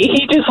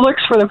 He just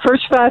looks for the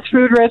first fast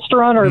food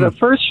restaurant or the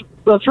first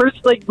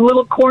like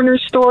little corner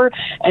store,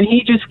 and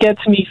he just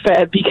gets me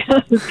fed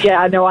because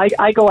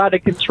I go out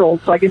of control,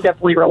 so I can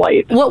definitely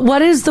relate.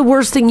 What is the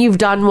worst thing you've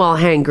done while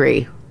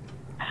hangry?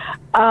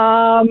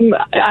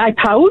 I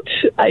pout.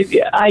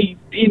 I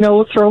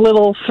throw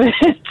little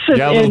fits, and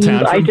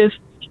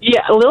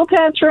a little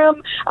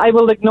tantrum. I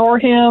will ignore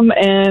him,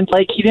 and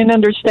like he didn't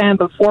understand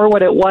before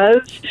what it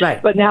was,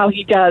 right? But now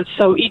he does.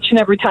 So each and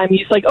every time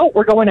he's like, "Oh,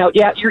 we're going out.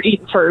 Yeah, you're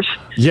eating first."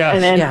 Yeah,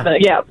 and then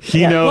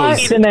he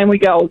knows. Eat, and then we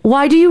go.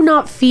 Why do you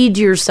not feed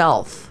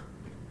yourself?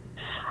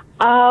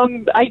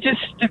 I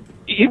just.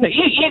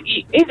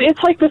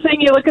 It's like the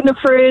thing, you look in the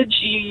fridge,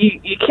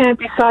 you can't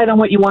decide on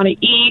what you want to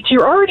eat.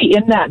 You're already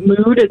in that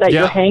mood that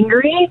you're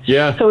hangry.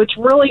 Yeah. So it's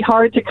really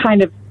hard to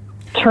kind of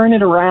turn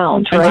it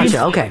around, right?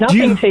 Gotcha, okay.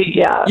 Nothing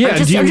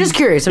I'm just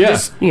curious. I'm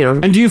just,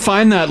 And do you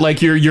find that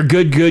like you're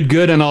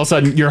good, and all of a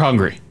sudden you're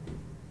hungry?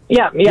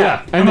 Yeah.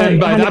 And then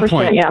by that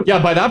point,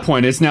 yeah. By that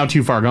point, it's now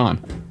too far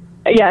gone.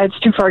 Yeah, it's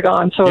too far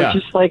gone. So it's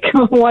just like,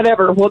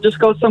 whatever. We'll just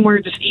go somewhere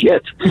and just eat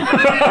it.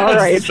 All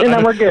right. And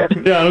then we're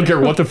good. Yeah, I don't care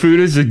what the food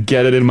is. Just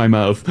get it in my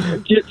mouth.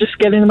 Just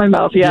get it in my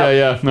mouth. Yeah.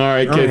 Yeah. All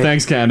right. Okay.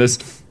 Thanks, Candace.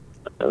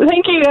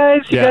 Thank you,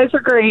 guys. You guys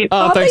are great.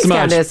 Oh, thanks so much.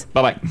 Candace.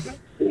 Bye-bye.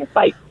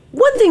 Bye.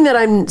 One thing that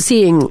I'm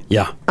seeing,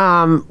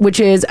 which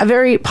is a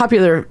very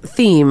popular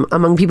theme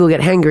among people who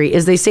get hangry,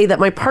 is they say that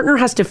my partner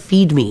has to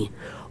feed me.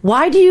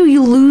 Why do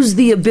you lose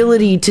the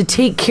ability to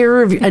take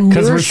care of and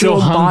nourish your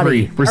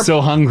body? We're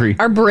so hungry.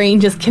 Our brain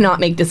just cannot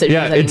make decisions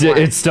anymore.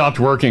 It stopped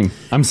working.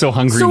 I'm so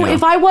hungry So now.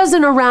 if I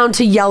wasn't around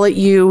to yell at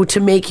you, to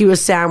make you a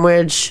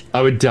sandwich,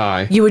 I would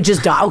die. You would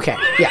just die. Okay.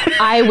 Yeah.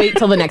 I wait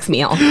till the next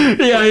meal.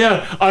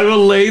 Yeah. I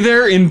will lay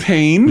there in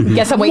pain.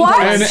 Yes, I'm waiting.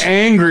 And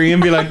angry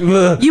and be like,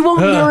 ugh, you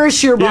won't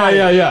nourish your body.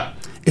 Yeah.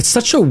 It's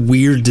such a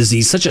weird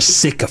disease, such a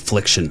sick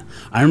affliction.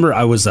 I remember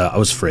I was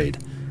afraid.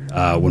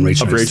 When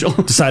Rachel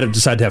decided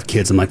to have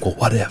kids. I'm like, well,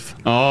 what if?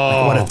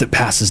 Like, what if it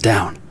passes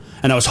down?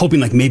 And I was hoping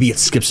like maybe it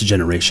skips a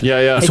generation.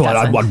 Yeah. So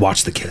I'd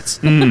watch the kids.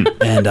 And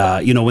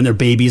when they're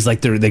babies,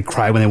 like they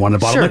cry when they want a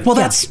bottle. Sure. I'm like, well,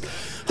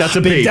 that's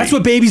a baby. That's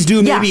what babies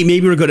do.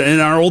 Maybe we're good.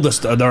 And our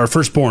oldest, our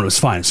firstborn, was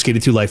fine.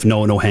 Skated through life,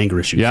 no hanger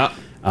issues. Yeah.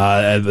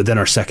 But then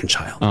our second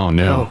child. Oh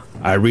no!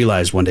 I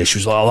realized one day she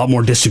was a lot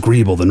more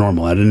disagreeable than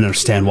normal. I didn't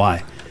understand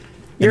why.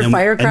 Your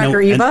firecracker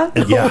Eva?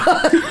 Yeah.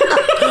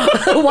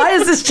 Why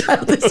is this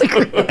child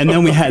disagreeing? And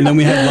then we had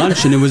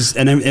lunch, and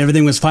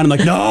everything was fine. I'm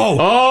like, no,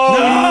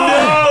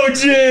 no,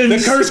 Jin.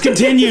 The curse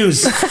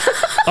continues.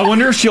 I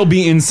wonder if she'll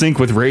be in sync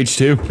with Rage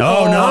too.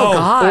 Oh no!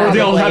 God. Or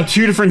they'll have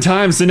two different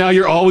times, so now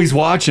you're always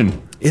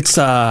watching. It's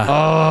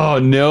oh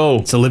no,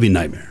 it's a living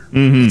nightmare.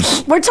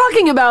 Mm-hmm. We're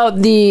talking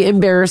about the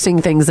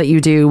embarrassing things that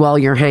you do while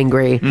you're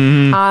hangry.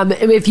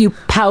 Mm-hmm. If you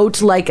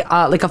pout like a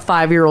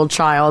 5-year-old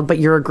child, but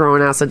you're a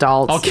grown-ass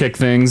adult. I'll kick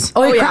things.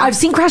 Oh yeah. I've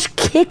seen Crash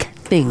kick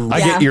things. I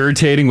get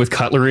irritating with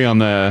cutlery on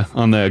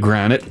the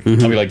granite. I'll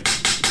be like,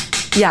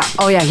 yeah.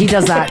 Oh yeah, he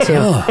does that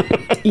too.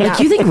 Like,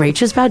 you think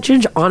Rach is bad,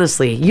 Ginge?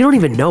 Honestly, you don't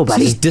even know,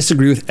 buddy. Does he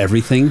disagree with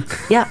everything?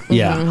 Yeah.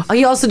 Yeah.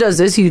 He also does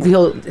this.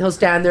 He'll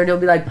stand there and he'll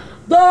be like,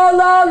 la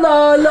la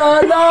la la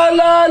la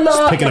la la.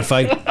 Just picking a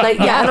fight. Like,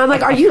 yeah, and I'm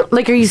like, are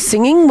you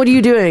singing? What are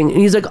you doing? And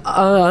he's like,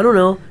 I don't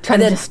know. Trying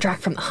to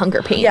distract from the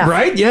hunger pain. Yeah.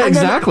 Right? Yeah, And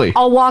then exactly.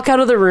 I'll walk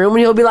out of the room and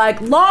he'll be like,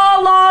 la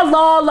la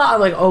la la. I'm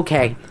like,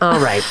 okay, all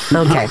right,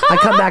 okay. I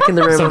come back in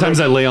the room. Sometimes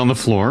I lay on the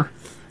floor.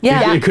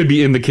 Yeah. It could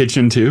be in the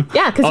kitchen too.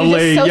 Yeah, because you're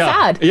just so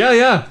sad.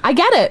 Yeah. I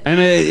get it. And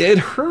it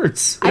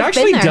hurts. It I've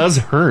actually been there. does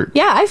hurt.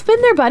 Yeah, I've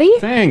been there, buddy.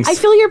 Thanks. I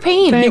feel your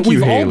pain. Thank you,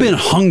 We've all Haley. been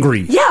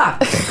hungry. Yeah.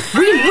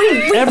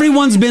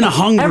 Everyone's been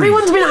hungry.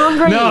 Everyone's been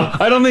hungry. No,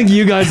 I don't think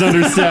you guys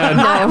understand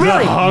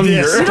really? the hunger.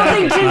 You don't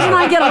think Ginge and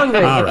I get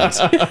hungry? All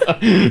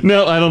right.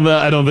 No,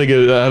 I don't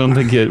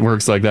think it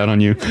works like that on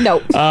you.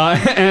 Nope.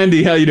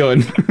 Andy, how you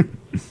doing?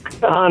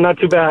 Not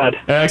too bad.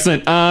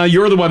 Excellent.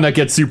 You're the one that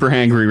gets super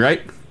hangry,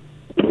 right?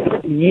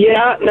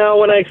 Yeah, now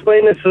when I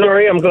explain this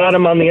story, I'm glad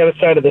I'm on the other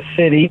side of the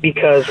city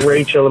because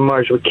Rachel and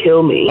Marge would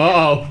kill me.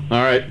 Uh-oh.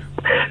 All right.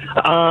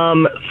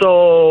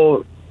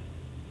 So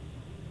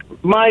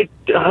my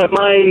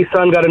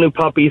son got a new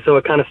puppy, so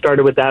it kind of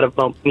started with that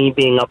about me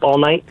being up all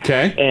night.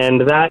 Okay.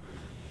 And that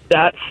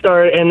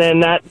started, and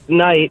then that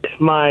night,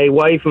 my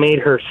wife made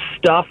her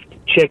stuffed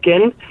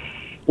chicken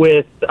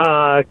with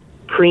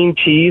cream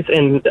cheese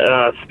and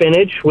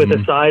spinach with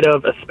a side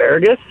of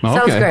asparagus. Okay.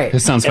 Sounds great.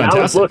 This sounds fantastic.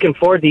 I was looking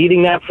forward to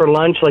eating that for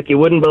lunch like you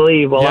wouldn't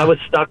believe. Well, I was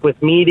stuck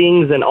with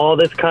meetings and all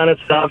this kind of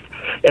stuff,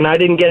 and I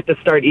didn't get to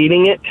start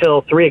eating it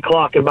till 3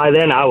 o'clock, and by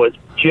then I was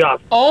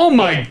just... Oh,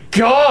 my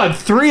God.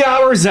 3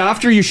 hours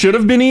after you should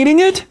have been eating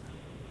it?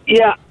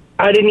 Yeah.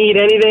 I didn't eat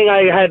anything.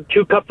 I had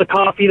 2 cups of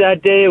coffee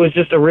that day. It was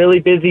just a really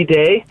busy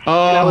day.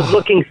 Oh. And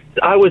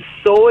I was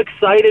so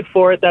excited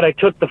for it that I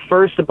took the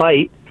first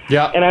bite.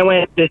 Yeah. And I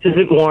went, this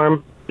isn't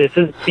warm. This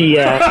is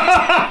BS.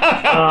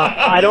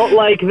 I don't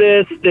like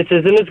this. This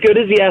isn't as good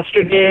as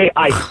yesterday.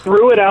 I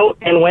threw it out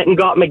and went and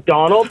got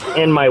McDonald's,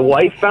 and my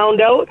wife found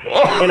out,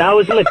 and I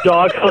was in the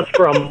doghouse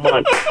for a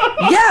month.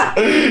 Yeah.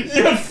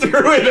 You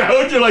threw it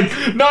out. You're like,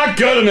 not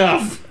good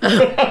enough.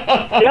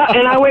 Yeah,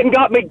 and I went and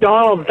got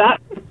McDonald's. That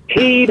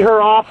paid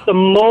her off the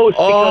most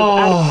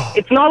because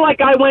it's not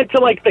like I went to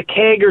like the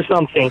Keg or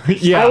something.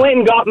 Yeah. I went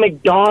and got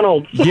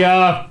McDonald's.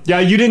 Yeah,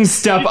 you didn't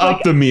step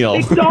up the meal.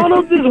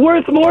 McDonald's is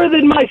worth more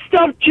than my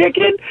stuffed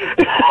chicken.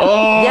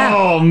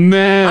 Oh,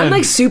 man. I'm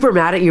like super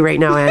mad at you right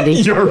now, Andy.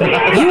 You're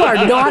right. You are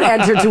not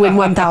entered to win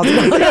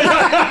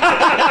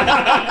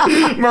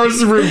 $1,000.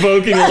 Mar's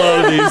revoking a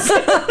lot of these.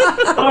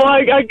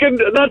 I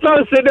could. That's why I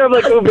was sitting there. I'm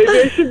like, oh, maybe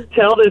I should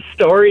tell this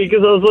story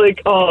because I was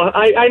like,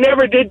 I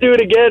never did do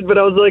it again, but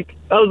I was like,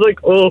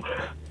 oh,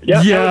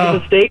 yeah. That was a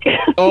mistake.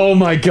 Oh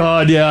my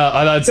God,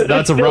 yeah,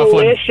 that's a rough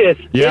one. Delicious.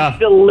 Yeah, it's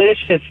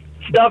delicious.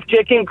 Stuffed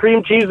chicken,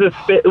 cream cheese with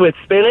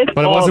spinach.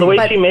 But it wasn't, the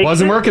way she makes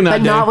wasn't working that but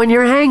day. not when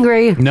you're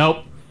hangry.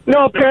 Nope.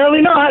 No,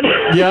 apparently not.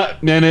 Yeah,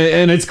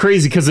 and it's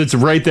crazy because it's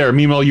right there.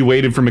 Meanwhile, you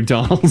waited for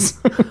McDonald's.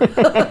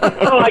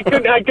 Oh, I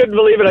couldn't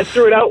believe it. I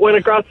threw it out, went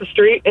across the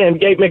street, and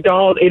gave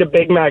McDonald's, ate a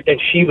Big Mac,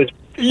 and she was...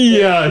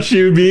 Yeah,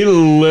 she would be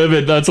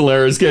livid. That's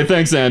hilarious. Okay,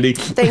 thanks, Andy.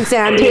 Thanks,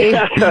 Andy.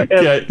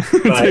 Okay,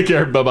 take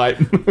care. Bye-bye.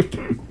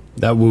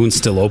 That wound's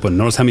still open.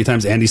 Notice how many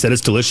times Andy said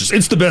it's delicious.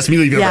 It's the best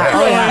meal you've ever had.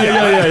 Oh,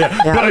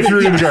 yeah. But I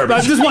threw it in the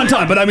garbage. Just one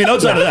time, but I mean,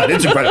 outside of that,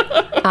 it's incredible.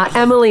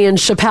 Emily in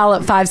Chappelle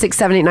at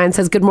 56789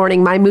 says, good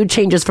morning. My mood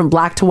changes from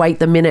black to white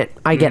the minute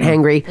I get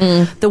hangry.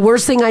 The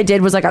worst thing I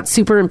did was I got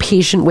super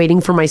impatient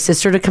waiting for my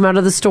sister to come out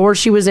of the store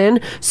she was in.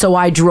 So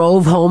I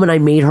drove home and I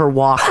made her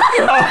walk. I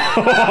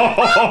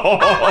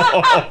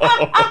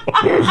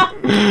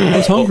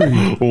was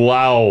hungry.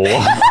 Wow.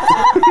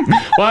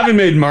 Well, I haven't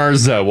made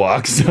Mars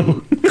walk,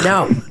 so...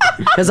 No,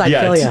 because I'd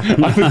kill you.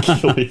 I would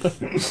kill you.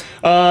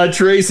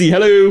 Tracy,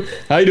 hello.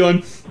 How you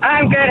doing?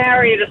 I'm good. How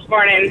are you this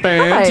morning?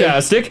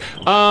 Fantastic.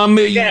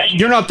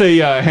 You're not the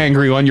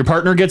hangry one. Your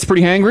partner gets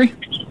pretty hangry?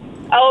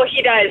 Oh,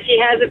 he does. He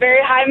has a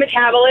very high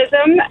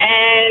metabolism,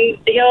 and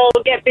he'll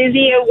get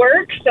busy at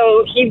work,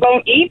 so he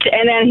won't eat,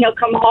 and then he'll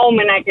come home,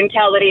 and I can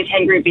tell that he's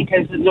hangry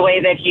because of the way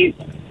that he's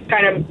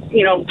kind of,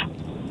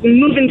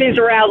 moving things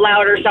around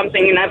loud or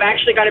something, and I've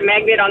actually got a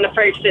magnet on the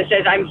fridge that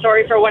says, I'm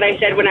sorry for what I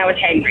said when I was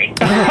hangry.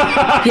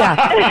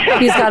 Yeah,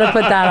 he's got to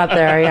put that up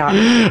there,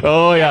 yeah.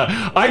 Oh,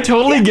 yeah. I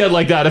totally get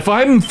like that. If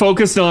I'm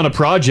focused on a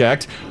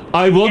project,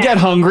 I will get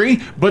hungry,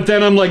 but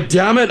then I'm like,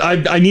 damn it,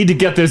 I need to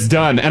get this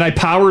done. And I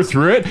power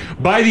through it.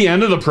 By the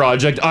end of the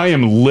project, I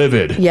am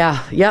livid.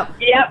 Yeah, yep.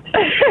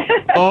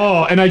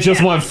 Oh, and I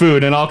just want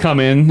food, and I'll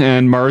come in,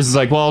 and Mars is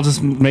like, well, I'll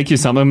just make you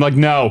something. I'm like,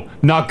 no,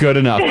 not good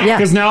enough. Yeah.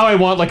 Because now I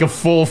want like a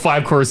full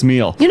 5-course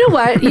meal. You know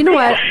what?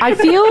 I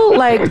feel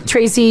like,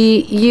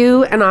 Tracy,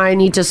 you and I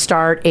need to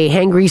start a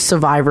Hangry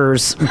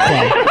Survivors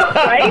club.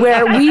 Right?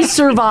 Where we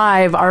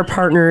survive our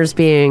partners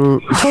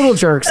being total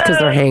jerks because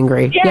they're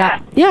hangry.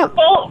 Yeah.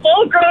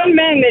 Full-grown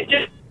men that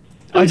just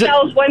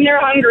themselves when they're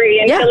hungry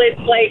until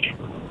it's like,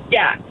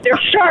 they're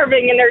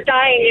starving and they're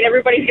dying and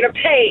everybody's going to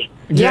pay.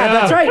 Yeah,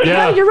 that's right.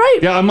 Yeah, you're right.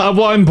 Yeah,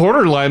 I'm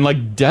borderline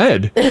like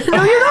dead.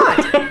 No, you're not.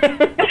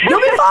 You'll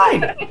be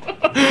fine.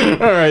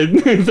 All right.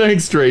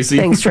 Thanks, Tracy.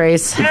 Thanks,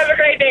 Trace. Have a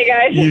great day,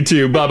 guys. You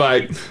too.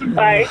 Bye-bye.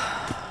 Bye.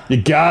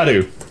 You got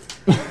to.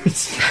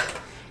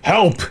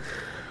 Help.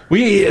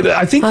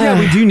 I think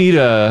we do need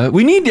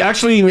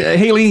actually,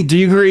 Haley, do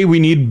you agree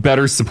we need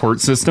better support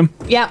system?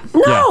 Yeah.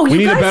 No, we you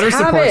need a guys better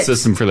have support it.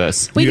 system for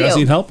this. We you guys do.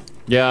 need help?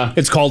 Yeah.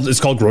 It's called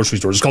grocery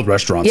stores. It's called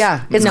restaurants.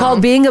 Yeah, it's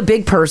called being a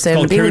big person, It's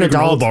called being an carrying a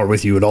granola adult. bar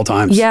with you at all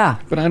times. Yeah.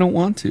 But I don't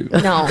want to.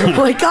 No. Oh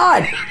my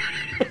God.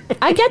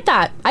 I get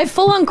that. I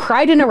full on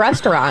cried in a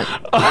restaurant.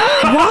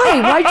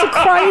 Why? Why'd you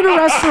cry in a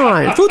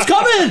restaurant? Food's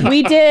coming.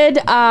 We did.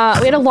 We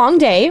had a long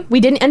day. We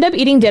didn't end up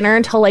eating dinner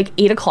until like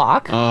 8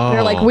 o'clock.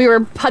 Oh. We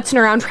were putzing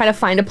around trying to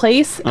find a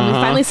place, and we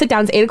finally sit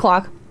down. It's 8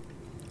 o'clock.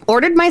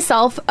 Ordered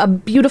myself a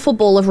beautiful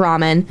bowl of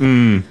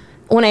ramen.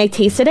 When I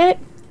tasted it,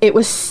 It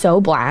was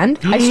so bland.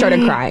 I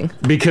started crying.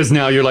 Because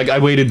now you're like, I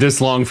waited this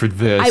long for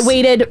this. I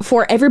waited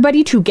for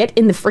everybody to get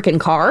in the freaking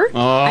car.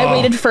 I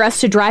waited for us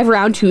to drive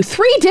around to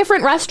 3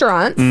 different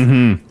restaurants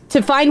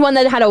to find one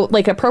that had a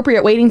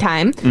appropriate waiting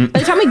time. By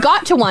the time we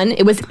got to one,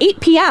 it was 8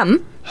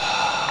 p.m.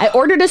 I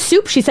ordered a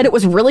soup. She said it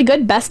was really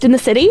good, best in the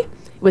city.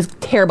 It was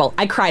terrible.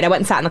 I cried. I went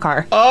and sat in the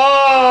car.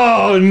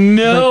 Oh,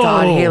 no. Oh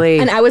my God, Haley.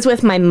 And I was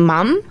with my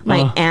mom,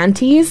 my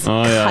aunties,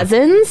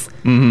 cousins,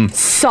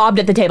 sobbed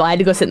at the table. I had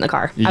to go sit in the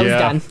car. I was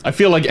done. I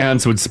feel like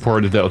aunts would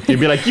support it, though. They'd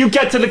be like, you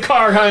get to the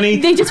car, honey.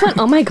 They just went,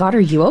 oh my God, are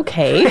you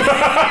okay?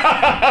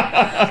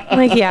 I'm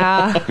like,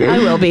 yeah, I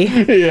will be.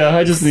 Yeah,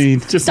 I just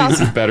need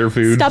some better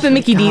food. Stop at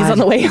Mickey D's on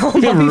the way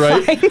home.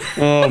 I'll be fine.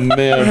 Oh,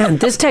 man.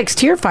 This text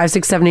here,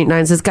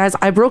 56789, says, guys,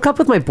 I broke up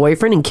with my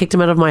boyfriend and kicked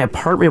him out of my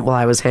apartment while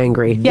I was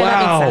hangry. Yeah,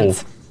 that makes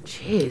sense.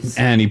 Jeez.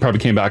 And he probably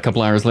came back a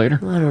couple hours later.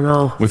 I don't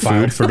know. With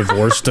Filed food. for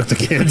divorce, took the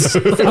kids. I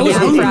was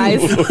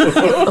fries.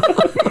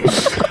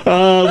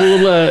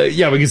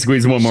 We can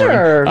squeeze one more.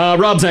 Sure.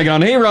 Rob's hanging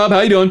on. Hey, Rob,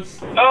 how you doing?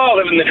 Oh,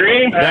 living the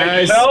dream.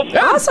 Nice. Yourself?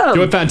 Awesome.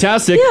 Doing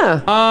fantastic.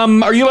 Yeah.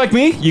 Are you like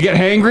me? You get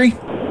hangry?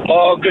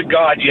 Oh, good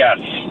God, yes.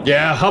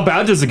 Yeah. How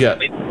bad does it get?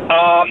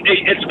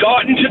 It's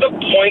gotten to the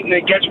point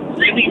that it gets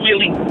really,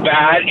 really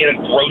bad in a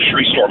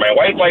grocery store. My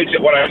wife likes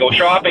it when I go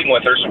shopping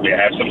with her, so we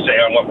have some say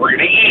on what we're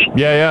going to eat.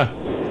 Yeah.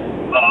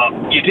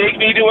 You take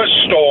me to a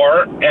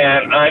store,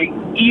 and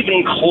I'm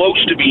even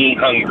close to being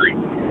hungry.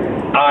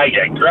 I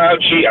get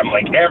grouchy. I'm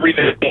like,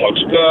 everything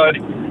looks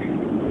good.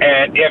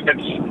 And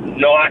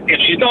if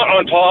she's not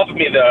on top of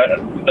me,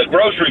 the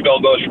grocery bill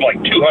goes from like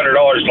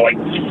 $200 to like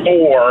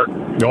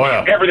 $400. Oh,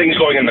 yeah. Everything's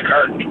going in the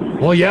cart.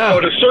 Well, yeah. So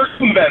to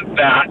circumvent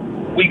that,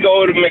 we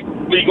go to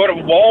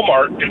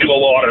Walmart to do a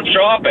lot of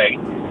shopping,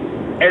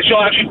 and she'll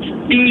actually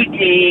feed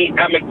me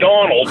at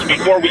McDonald's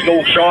before we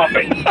go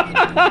shopping.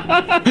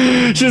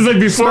 She's like,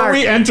 before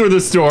we enter the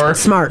store,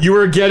 you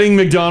are getting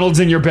McDonald's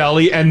in your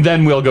belly, and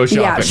then we'll go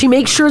shopping. Yeah, she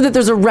makes sure that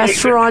there's a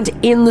restaurant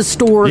in the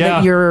store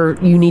that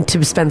you need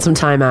to spend some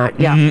time at.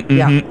 Yeah,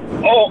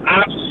 Oh,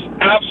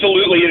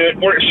 absolutely.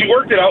 And she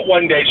worked it out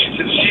one day. She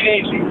said she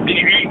needs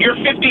your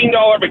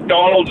 $15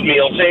 McDonald's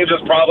meal saves us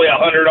probably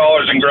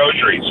 $100 in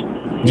groceries.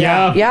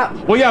 Yeah.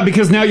 Well, yeah,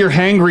 because now you're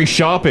hangry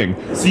shopping.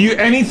 So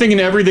anything and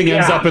everything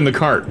ends up in the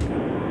cart.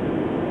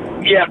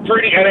 Yeah, and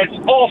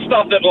it's all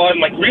stuff that I'm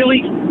like,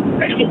 really?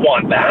 I don't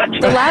want that.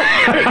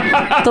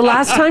 The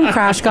last time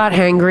Crash got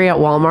hangry at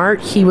Walmart,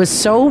 he was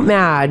so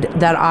mad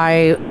that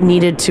I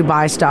needed to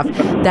buy stuff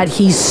that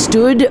he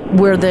stood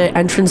where the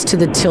entrance to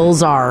the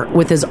tills are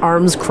with his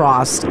arms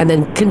crossed and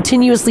then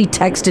continuously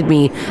texted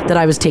me that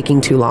I was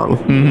taking too long.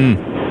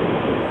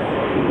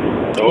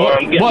 So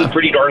I'm getting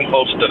pretty darn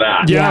close to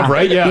that. Yeah,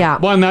 right? Yeah.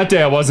 Well, on that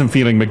day, I wasn't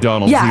feeling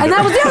McDonald's Yeah, either. and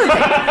that was the other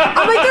thing.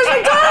 I'm like, there's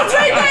McDonald's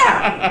right there.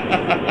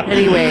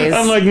 Anyways.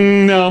 I'm like,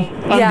 no,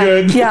 I'm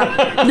good.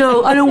 Yeah.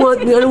 No, I don't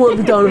want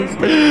McDonald's.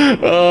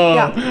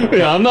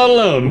 Yeah, I'm not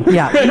alone.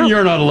 Yeah.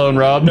 You're not alone,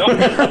 Rob. Nope.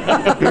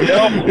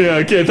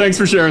 Yeah, okay, thanks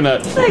for sharing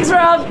that. Thanks,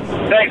 Rob.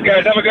 Thanks,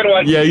 guys. Have a good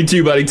one. Yeah, you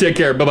too, buddy. Take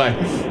care.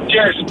 Bye-bye.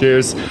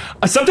 Cheers.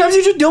 Sometimes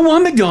you just don't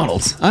want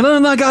McDonald's. I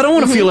don't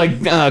want to feel like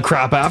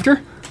crap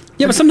after.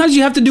 Yeah, but sometimes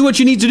you have to do what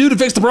you need to do to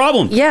fix the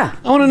problem. Yeah.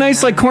 I want a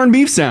nice corned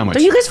beef sandwich.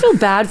 Don't you guys feel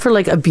bad for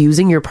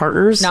abusing your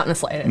partners? Not in the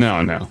slightest.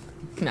 No. No,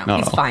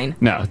 he's fine.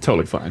 No,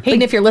 totally fine.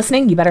 Hayden, if you're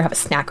listening, you better have a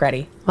snack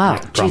ready. Wow. I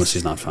promise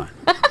he's not fine.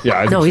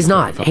 Yeah. No, he's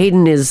not.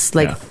 Hayden is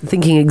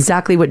thinking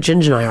exactly what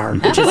Ginge and I are,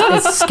 which is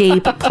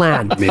escape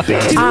plan.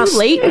 Too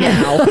late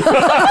now.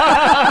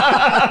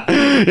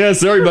 Yeah,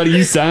 sorry, buddy.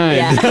 You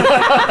signed.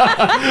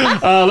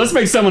 Let's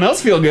make someone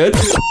else feel good.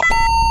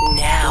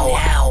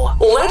 Now,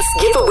 let's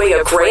give away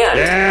 $1,000.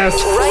 Yes.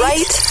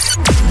 Right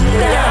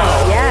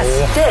now. Yes.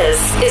 This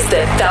is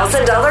the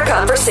 $1,000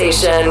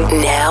 conversation.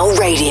 Now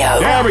radio.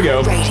 There we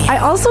go. I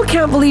also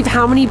can't believe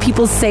how many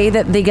people say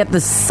that they get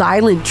the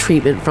silent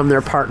treatment from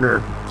their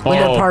partner when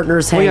their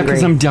partner's hangry. Oh, yeah,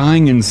 because I'm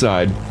dying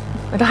inside.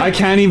 I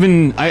can't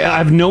even. I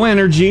have no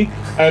energy.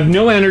 I have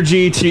no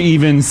energy to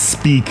even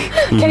speak.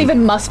 Can't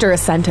even muster a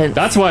sentence.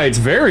 That's why it's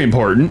very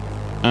important,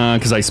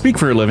 because I speak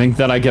for a living,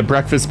 that I get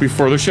breakfast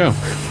before the show.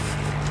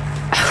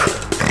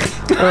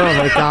 Oh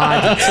my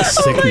God. It's a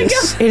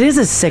sickness. It is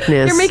a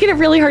sickness. You're making it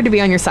really hard to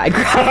be on your side,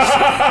 Crash.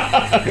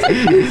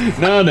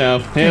 No.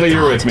 Haley,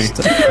 you're with me. It's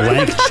a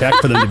blank check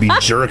for them to be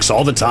jerks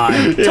all the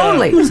time. Yeah.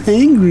 Totally. I was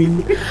angry.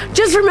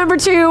 Just remember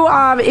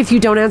to, if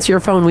you don't answer your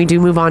phone, we do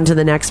move on to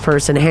the next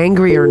person,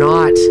 hangry or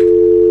not.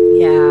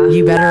 Yeah.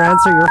 You better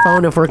answer your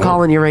phone if we're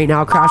calling you right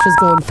now. Crash is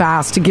going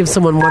fast to give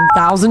someone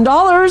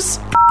 $1,000.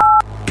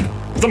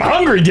 I'm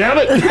hungry, damn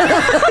it.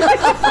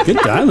 Good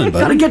dialing,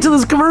 buddy. Gotta get to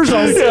those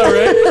commercials. Yeah,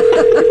 right?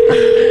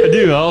 I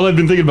do. All I've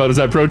been thinking about is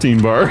that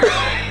protein bar.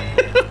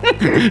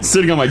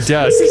 Sitting on my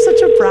desk. You're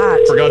such a brat.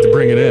 Forgot to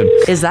bring it in.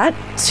 Is that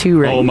 2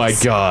 rings? Oh my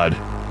God.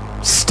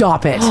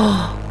 Stop it.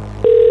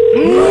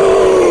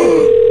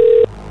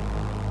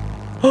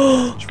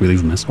 Should we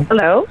leave a missile?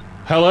 Hello,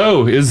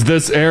 Hello, is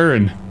this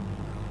Aaron?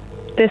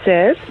 this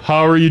is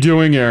How are you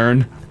doing,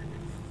 Aaron?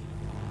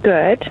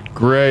 good.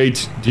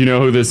 Great. Do you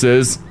know who this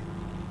is?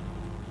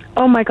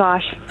 Oh my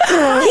gosh.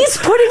 He's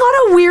putting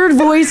on a weird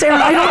voice,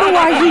 Aaron. I don't know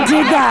why he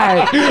did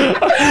that.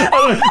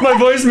 My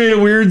voice made a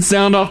weird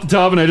sound off the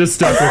top, and I just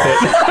stuck with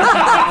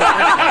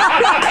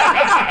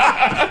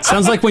it.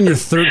 Sounds like when you're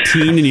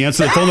 13 and you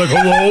answer the phone like,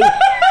 hello?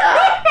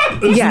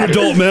 This is an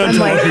adult man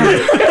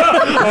talking.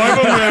 I'm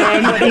a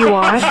man. What do you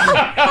want?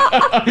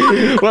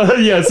 Well,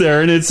 yes,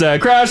 Aaron. It's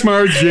Crash,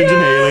 Marge, Ginge,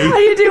 and Haley. How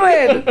you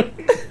doing?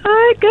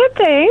 Good,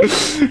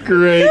 thanks.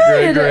 Great.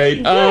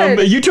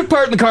 Good. You took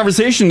part in the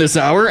conversation this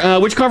hour.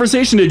 Which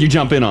conversation did you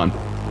jump in on?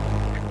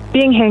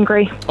 Being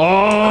hangry.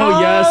 Oh,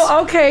 yes.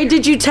 Okay.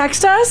 Did you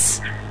text us?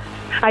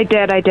 I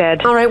did.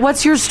 All right.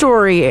 What's your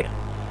story?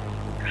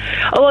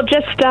 Oh, well,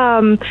 just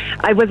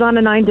I was on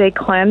a 9-day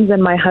cleanse,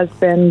 and my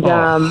husband,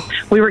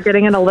 we were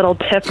getting in a little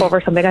tiff over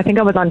something. I think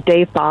I was on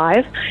day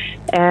 5,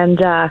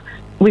 and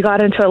we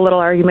got into a little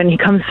argument. He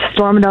comes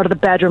storming out of the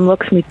bedroom,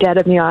 looks me dead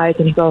in the eyes,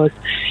 and he goes,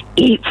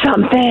 "Eat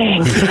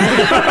something."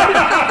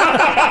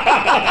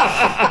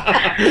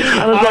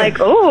 I was like,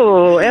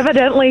 oh,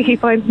 evidently he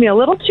finds me a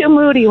little too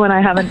moody when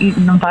I haven't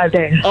eaten in 5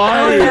 days.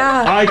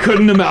 I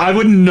couldn't I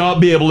would not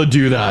be able to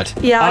do that.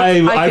 Yeah,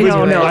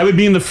 I would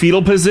be in the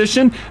fetal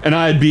position, and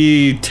I'd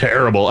be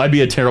terrible. I'd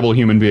be a terrible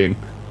human being.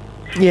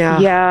 Yeah.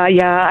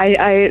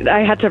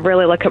 I had to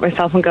really look at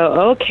myself and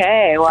go,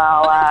 okay,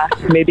 well,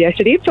 maybe I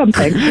should eat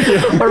something.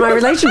 Or my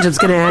relationship's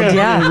going to end,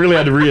 You really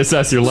had to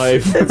reassess your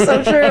life. It's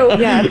so true.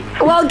 Yes.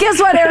 Well, guess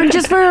what, Aaron?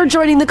 Just for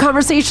joining the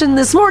conversation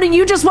this morning,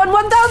 you just won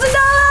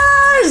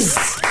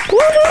 $1,000!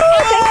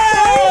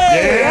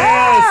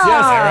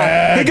 Yes,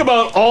 Aaron. Think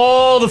about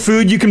all the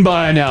food you can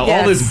buy now.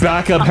 Yes. All this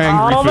backup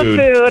hangry All food.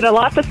 the food,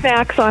 lots of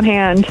snacks on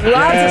hand. Lots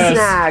of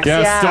snacks.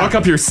 Yeah, stock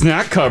up your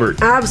snack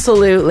cupboard.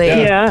 Absolutely.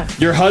 Yeah.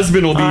 Your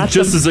husband will be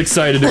just as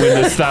excited to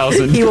win this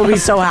 1,000. He will be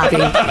so happy.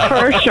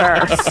 For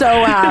sure.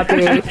 So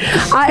happy.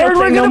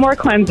 Aaron, no more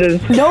cleanses.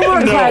 No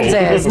more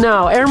cleanses.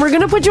 No. Aaron, we're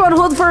going to put you on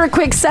hold for a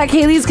quick sec.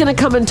 Haley's going to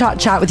come and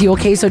chat with you,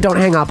 okay? So don't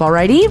hang up,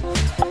 alrighty?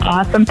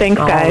 Awesome. Thanks,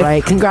 guys. All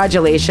right.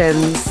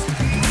 Congratulations.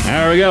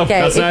 There we go.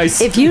 Okay, That's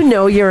nice. If you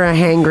know you're a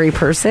hangry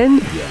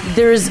person,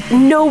 there's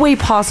no way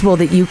possible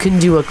that you can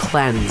do a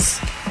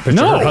cleanse.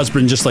 Picture her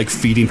husband just like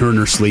feeding her in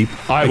her sleep.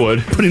 I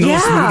would. Putting a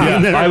little smoothie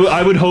in there.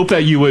 I would hope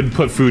that you would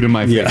put food in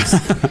my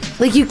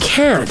face. Like you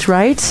can't,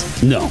 right?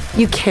 No.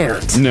 You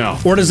can't. No.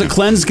 Or does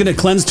can a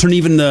cleanse turn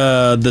even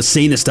the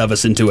sanest of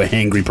us into a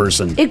hangry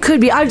person? It could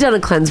be. I've done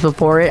a cleanse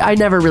before. I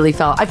never really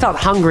I felt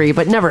hungry,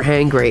 but never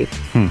hangry.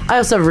 I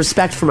also have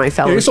respect for my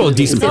fellow. You're still a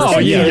decent person.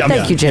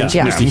 Thank you, Ginge.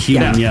 Yeah. Just a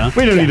human,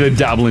 We don't need to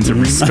dabble into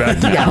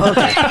respect.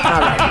 Okay.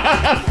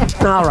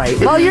 All right.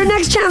 Well, your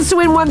next chance to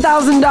win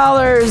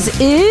 $1,000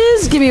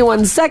 is, give me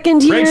 1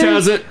 second here. Rach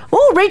has it.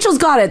 Oh, Rachel's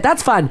got it.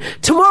 That's fun.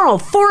 Tomorrow,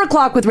 4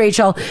 o'clock with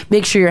Rachel.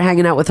 Make sure you're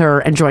hanging out with her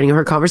and joining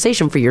her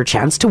conversation for your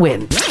chance to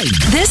win.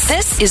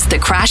 This is the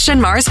Crash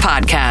and Mars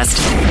podcast.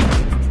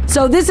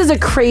 So this is a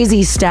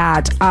crazy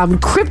stat.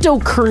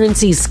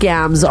 Cryptocurrency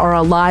scams are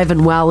alive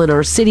and well in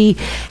our city,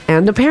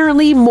 and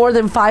apparently more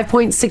than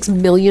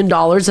 $5.6 million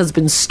has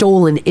been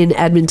stolen in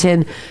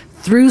Edmonton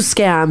through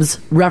scams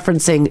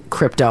referencing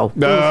crypto.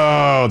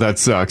 Oh, that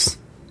sucks.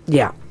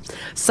 Yeah.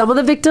 Some of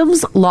the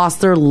victims lost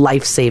their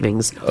life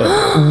savings.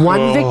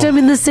 One victim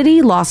in the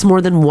city lost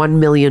more than $1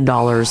 million.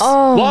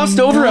 Lost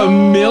over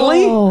 $1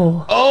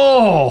 million?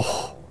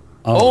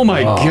 Oh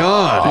my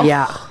God.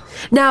 Yeah.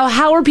 Now,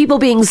 how are people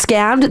being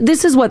scammed?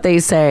 This is what they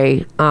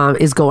say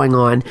is going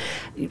on.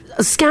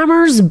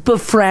 Scammers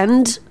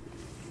befriend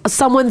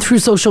someone through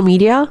social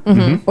media,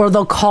 or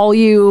they'll call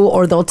you,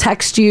 or they'll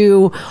text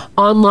you.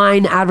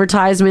 Online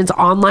advertisements,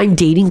 online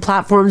dating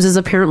platforms is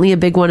apparently a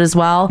big one as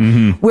well,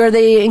 where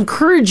they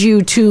encourage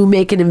you to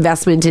make an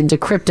investment into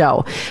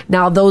crypto.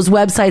 Now, those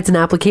websites and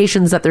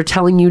applications that they're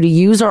telling you to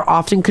use are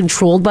often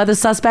controlled by the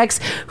suspects,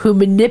 who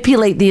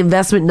manipulate the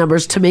investment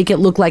numbers to make it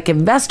look like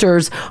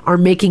investors are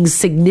making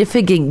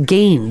significant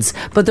gains.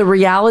 But the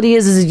reality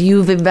is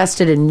you've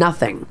invested in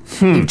nothing.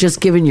 You've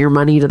just given your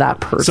money to that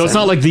person. So it's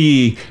not like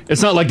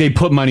they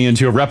put money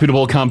into a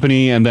reputable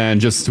company and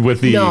then just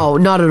with the no,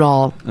 not at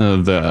all.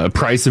 The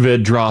price of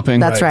it dropping.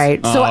 That's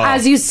right. So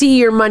as you see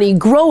your money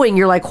growing,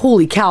 you're like,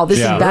 holy cow, this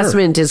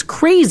investment is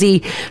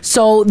crazy.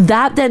 So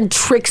that then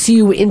tricks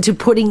you into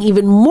putting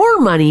even more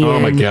money in. Oh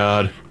my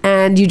God.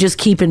 And you just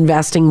keep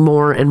investing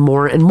more and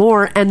more and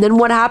more. And then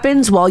what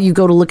happens? Well, you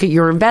go to look at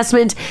your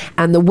investment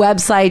and the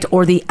website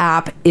or the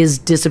app is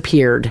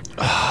disappeared.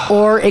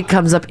 Or it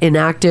comes up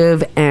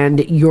inactive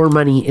and your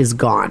money is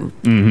gone.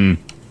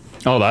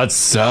 Oh, that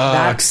sucks.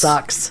 That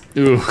sucks.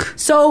 Ugh.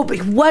 So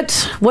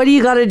what do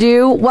you got to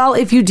do? Well,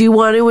 if you do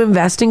want to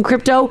invest in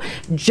crypto,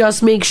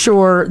 just make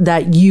sure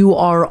that you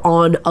are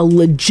on a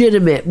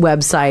legitimate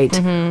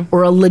website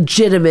or a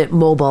legitimate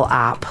mobile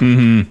app.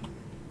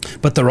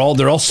 But they're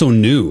all so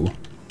new,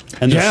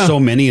 and there's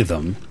so many of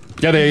them.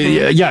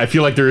 Yeah, I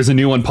feel like there is a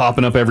new one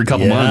popping up every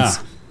couple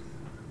months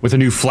with a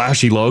new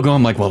flashy logo.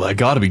 I'm like, well, that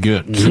got to be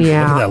good.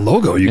 Yeah. Look at that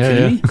logo. Are you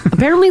kidding me?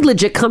 Apparently,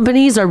 legit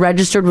companies are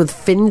registered with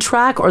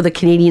FinTrack or the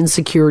Canadian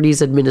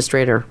Securities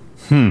Administrator.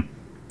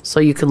 So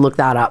you can look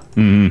that up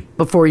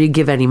before you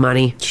give any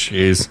money.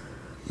 Jeez.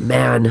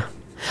 Man.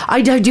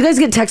 Do you guys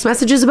get text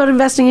messages about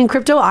investing in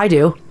crypto? I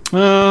do.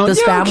 The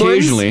spam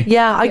occasionally. ones?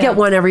 Yeah, I get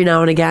one every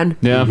now and again.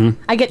 Yeah.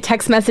 I get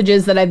text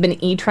messages that I've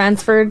been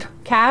e-transferred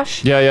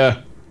cash.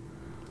 Yeah.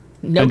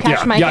 No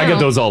cash in my I account. get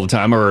those all the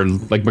time. Or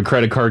like my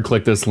credit card,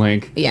 click this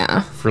link.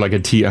 Yeah. For like a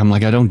T. I'm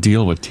like, I don't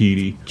deal with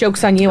TD.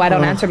 Joke's on you. I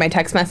don't answer my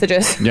text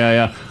messages.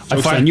 Yeah.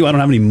 Joke's on you. I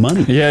don't have any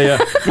money. Yeah.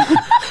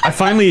 I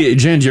finally,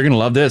 Jen, you're gonna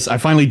love this. I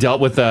finally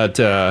dealt with that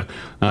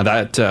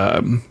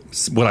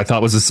what I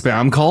thought was a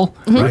spam call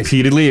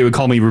repeatedly. It would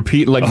call me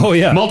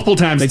multiple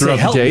times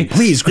throughout the day.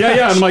 Please,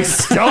 yeah. I'm like,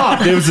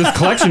 stop. It was this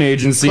collection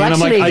agency, and I'm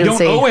like, I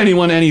don't owe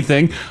anyone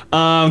anything.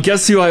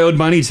 Guess who I owed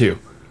money to?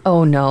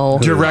 Oh no.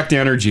 Direct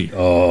Energy.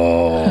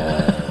 Oh.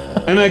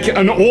 And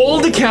an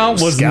old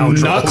account was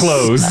not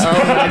closed. Oh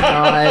my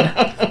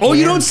god. Oh,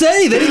 you don't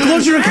say. They didn't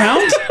close your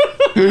account?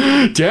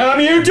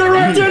 Damn you,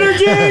 Direct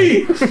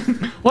Energy!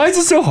 Why is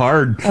it so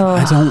hard?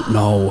 I don't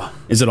know.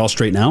 Is it all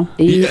straight now?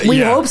 We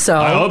hope so.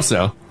 I hope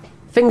so.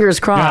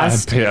 Fingers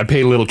crossed. I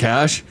paid a little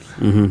cash.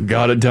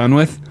 Got it done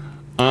with.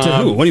 To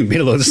who? What do you mean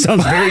a little? This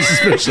sounds very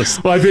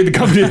suspicious. Well, I paid the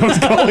company that was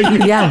calling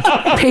me.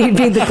 Yeah, paid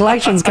the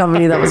collections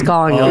company that was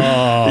calling them.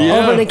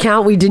 Over an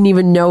account we didn't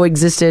even know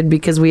existed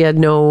because we had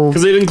no...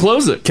 Because they didn't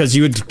close it. Because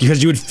you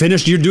had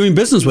finished your doing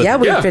business with Yeah,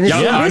 them. we had finished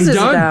doing business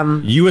with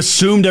them. You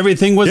assumed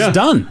everything was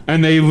done.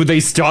 And they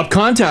stopped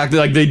contact.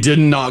 Like, they did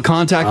not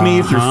contact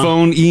me through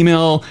phone,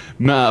 email,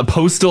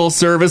 postal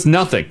service,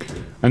 nothing.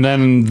 And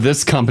then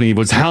this company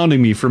was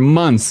hounding me for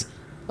months.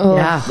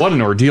 Yeah. What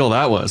an ordeal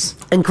that was.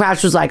 And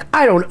Crash was like,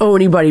 I don't owe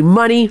anybody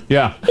money.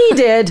 Yeah. He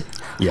did.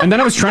 Yeah. And then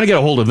I was trying to get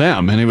a hold of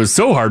them, and it was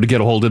so hard to get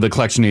a hold of the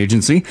collection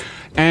agency.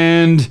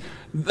 And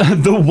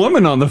the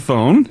woman on the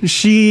phone,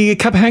 she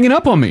kept hanging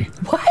up on me.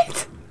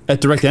 What?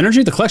 At Direct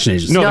Energy? The collection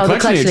agency? No, the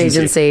collection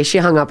agency. She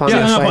hung up on me. She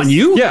hung up on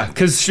you? Yeah,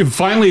 because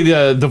finally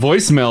the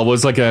voicemail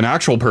was like an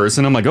actual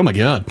person. I'm like, oh my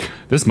God,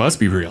 this must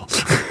be real.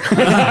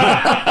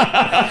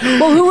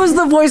 Well, who was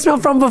the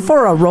voicemail from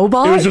before? A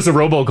robot? It was just a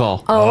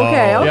robocall. Oh,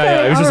 okay.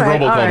 Yeah, it was just a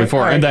robocall all right, before.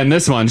 all right. And then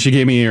this one, she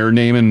gave me her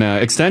name and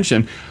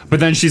extension. But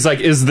then she's like,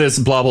 is this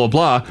blah, blah,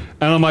 blah?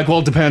 And I'm like, well,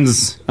 it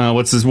depends.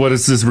 What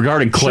is this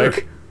regarding?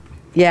 Click.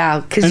 Yeah,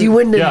 because you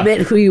wouldn't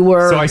admit who you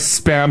were. So I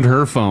spammed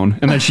her phone,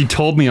 and then she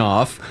told me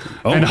off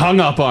and hung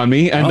up on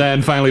me. And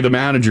then finally the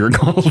manager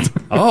called.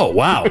 Oh,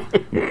 wow.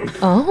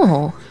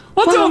 Oh.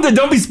 Well,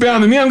 don't be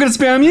spamming me. I'm going to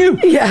spam you.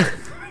 Yeah.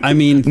 I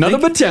mean, another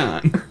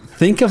baton.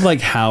 Think of like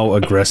how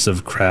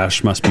aggressive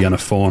Crash must be on a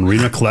phone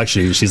reading a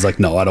collection. And she's like,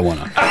 no, I don't want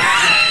to.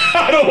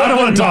 I don't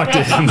want to talk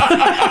to him.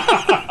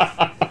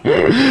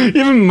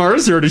 Even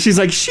Mars heard it. She's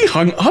like, she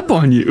hung up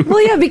on you.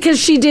 Well, yeah, because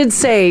she did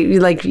say,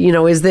 like,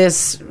 is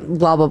this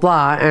blah, blah,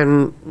 blah?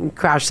 And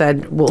Crash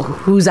said, well,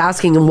 who's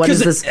asking and what is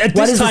this? At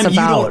What this is time, this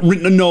about? you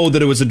don't know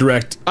that it was a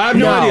direct. I have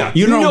no idea.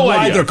 You don't know why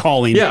idea. they're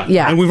calling.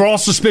 Yeah. And we were all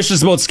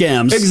suspicious about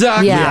scams.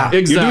 Exactly. Yeah.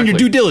 Exactly. You're doing your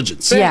due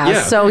diligence.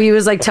 Yeah, so he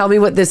was like, tell me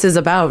what this is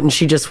about. And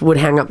she just would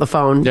hang up the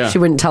phone. Yeah. She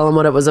wouldn't tell him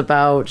what it was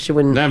about. She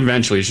wouldn't. Then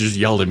eventually she just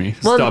yelled at me.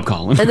 Stop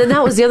calling. And then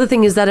that was the other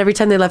thing is that every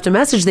time they left a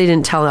message, they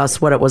didn't tell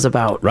us what it was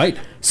about. Right.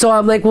 So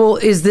I'm like, well,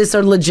 is this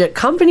a legit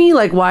company?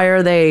 Like, why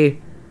are they...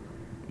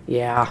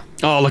 Yeah.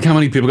 Oh, look how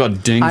many people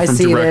got dinged I from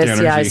see Direct this.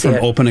 Energy. Yeah, I see From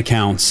it. open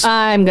accounts.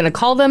 I'm going to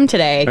call them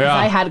today because Yeah.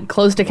 I had a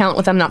closed account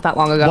with them not that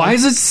long ago. Why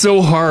is it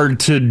so hard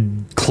to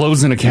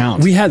close an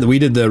account? We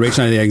did the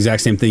Rachel and I, the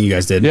exact same thing you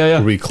guys did. Yeah.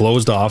 Where we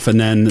closed off, and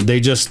then they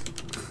just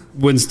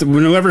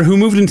who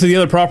moved into the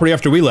other property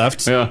after we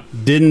left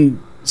didn't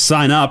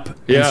sign up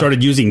and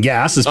started using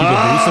gas as people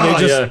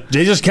do. So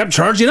they just kept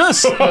charging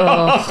us.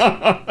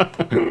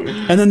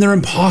 And then they're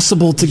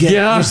impossible to get.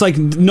 Yeah. There's like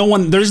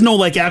there's no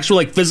like actual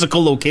like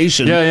physical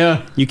location.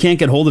 Yeah. You can't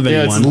get hold of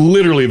anyone. Yeah, it's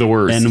literally the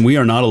worst. And we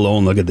are not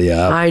alone. Look at the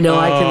app. I know,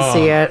 I can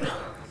see it.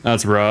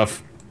 That's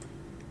rough.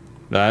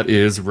 That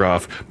is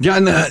rough. Yeah,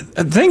 and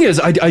the thing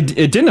is,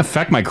 it didn't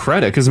affect my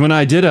credit because when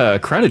I did a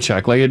credit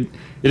check, like it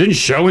didn't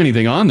show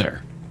anything on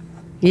there.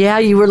 Yeah,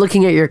 you were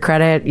looking at your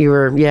credit. You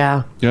were,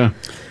 yeah. Yeah.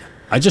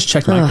 I just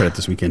checked my credit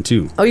this weekend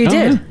too. Oh, you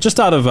did? Just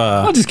out of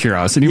just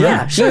curiosity.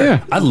 Yeah, right? sure.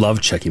 Yeah. I love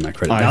checking my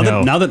credit. I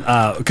know. Now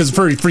that because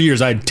for years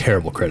I had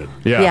terrible credit.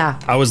 Yeah.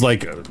 I was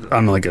like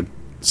I'm like a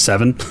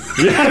 7.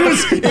 Yeah,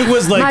 it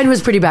was like Mine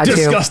was pretty bad too.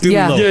 disgustingly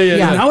Yeah. low.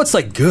 Yeah. And now it's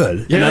like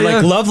good. Yeah, and I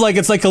like yeah. love like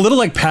it's like a little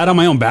like pat on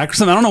my own back or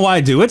something. I don't know why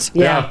I do it.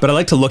 Yeah. But I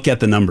like to look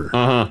at the number.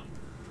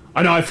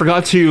 I know. I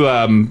forgot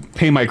to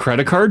pay my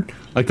credit card,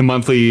 like the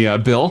monthly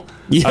bill.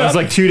 Yeah. I was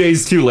like 2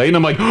 days too late, and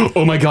I'm like,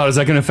 oh my God, is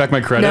that going to affect my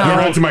credit? No. I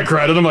ran to my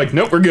credit. I'm like,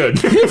 nope, we're good.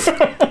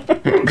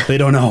 They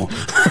don't know.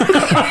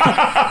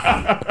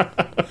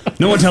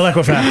 No one tell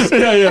Equifax.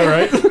 yeah,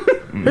 right.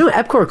 I know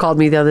Epcor called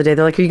me the other day.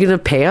 They're like, are you going to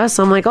pay us?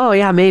 I'm like, oh,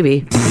 yeah,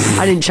 maybe.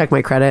 I didn't check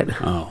my credit.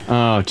 Oh,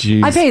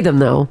 jeez. I paid them,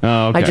 though.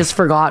 Oh, okay. I just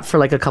forgot for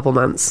like a couple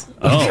months.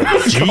 Oh,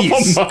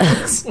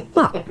 jeez.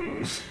 Well,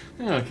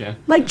 Okay.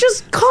 Like,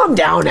 just calm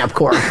down,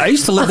 Epcor. I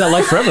used to live that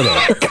life forever, though.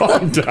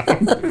 Calm down.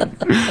 I'm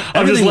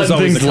Everything just was letting always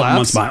things a couple lapse.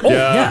 months behind. Oh,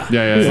 yeah.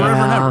 Forever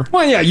and ever.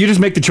 Well, yeah, you just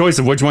make the choice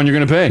of which one you're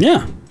going to pay.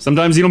 Yeah.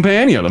 Sometimes you don't pay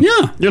any of them.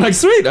 Yeah. You're like,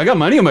 sweet, I got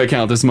money in my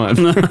account this month.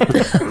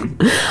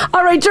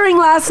 All right, during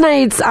last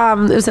night's,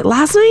 was it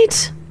last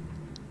night?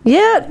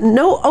 Yeah,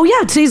 no. Oh,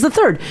 yeah, today's the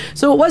 3rd.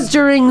 So it was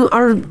during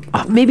our,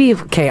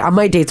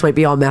 my dates might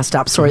be all messed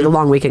up. Sorry, the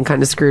long weekend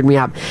kind of screwed me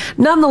up.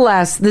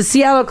 Nonetheless, the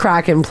Seattle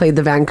Kraken played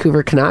the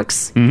Vancouver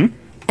Canucks. Mm-hmm.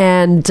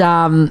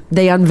 And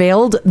they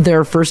unveiled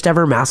their first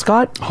ever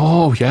mascot.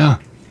 Oh, yeah.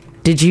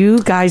 Did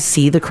you guys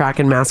see the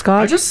Kraken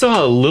mascot? I just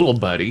saw a little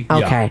buddy.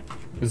 Okay. Yeah.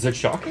 Is that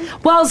shocking?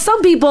 Well,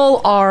 some people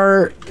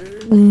are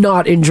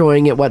not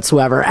enjoying it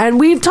whatsoever. And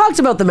we've talked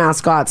about the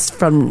mascots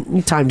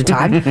from time to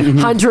time.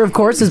 Hunter, of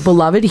course, is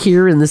beloved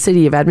here in the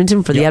city of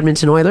Edmonton for the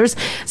Edmonton Oilers.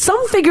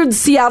 Some figured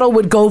Seattle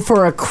would go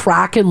for a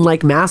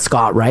Kraken-like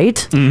mascot,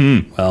 right?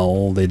 Mm-hmm.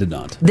 Well, they did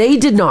not. They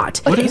did not.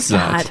 What is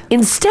that?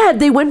 Instead,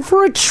 they went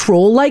for a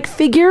troll-like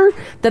figure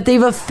that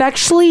they've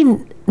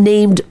affectionately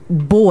named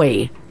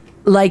Boy.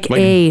 Like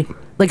a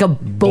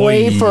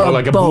boy for a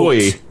like boat. a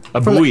buoy. A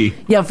buoy.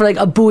 For like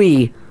a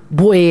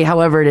buoy,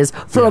 however it is,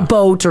 for a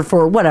boat or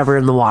for whatever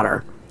in the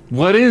water.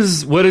 What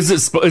is it?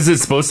 Is it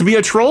supposed to be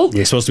a troll?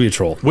 Yeah, it's supposed to be a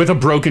troll. With a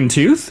broken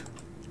tooth?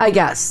 I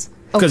guess.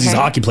 Because he's a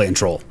hockey playing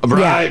troll.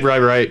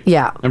 Right.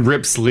 Yeah. And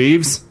ripped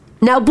sleeves?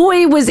 Now,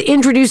 Boy was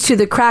introduced to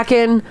the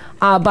Kraken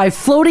by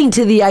floating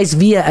to the ice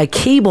via a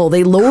cable.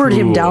 They lowered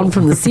him down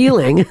from the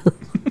ceiling.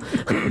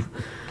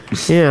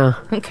 Yeah.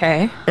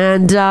 Okay.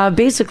 And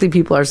basically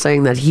people are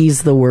saying that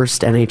he's the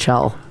worst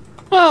NHL.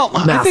 Well,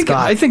 mascot.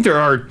 I think there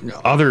are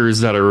others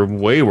that are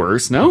way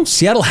worse. No,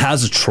 Seattle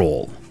has a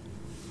troll,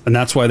 and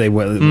that's why they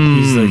went.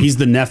 He's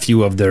the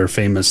nephew of their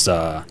famous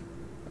the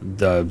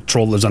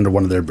troll lives under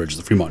one of their bridges,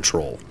 the Fremont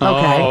Troll. Okay,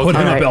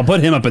 I'll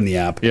put him up in the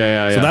app.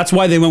 Yeah. So that's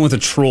why they went with a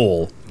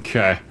troll.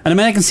 Okay, and I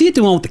mean I can see it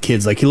doing well with the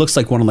kids. Like he looks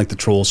like one of like the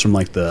trolls from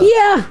like the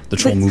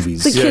troll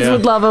movies. The kids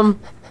would love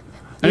him.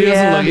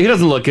 And he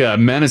doesn't look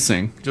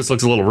menacing. Just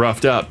looks a little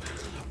roughed up.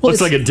 Looks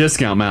like a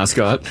discount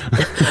mascot.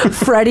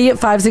 Freddie at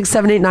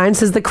 56789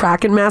 says the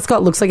Kraken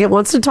mascot looks like it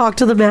wants to talk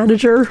to the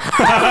manager.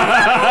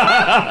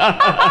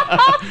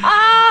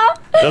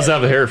 Does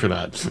have the hair for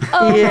that.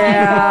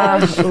 Yeah,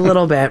 a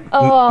little bit.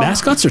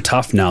 Mascots are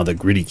tough now that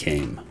Gritty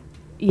came.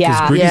 Yeah.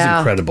 Because Gritty's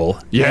incredible.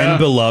 Yeah. And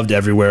beloved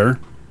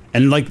everywhere.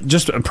 And like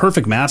just a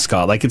perfect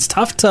mascot. Like it's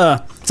tough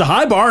to. It's a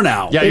high bar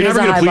now. Yeah, you're never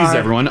gonna please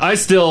everyone.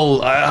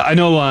 I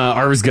know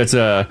ours gets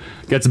a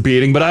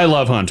beating, but I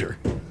love Hunter.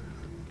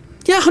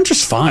 Yeah,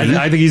 Hunter's fine.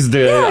 I think he's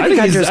I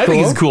think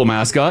he's a cool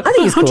mascot. I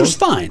think he's Hunter's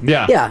cool. fine.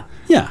 Yeah.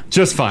 Yeah.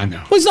 Just fine though.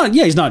 Well, he's not.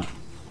 Yeah, he's not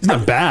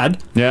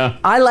bad. Yeah.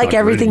 I like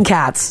everything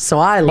cats, so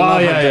I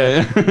love Hunter.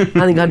 Yeah.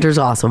 I think Hunter's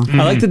awesome.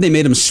 I like that they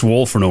made him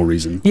swole for no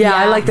reason. Yeah,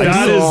 I like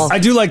that. I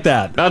do like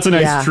that. That's a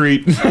nice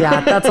treat.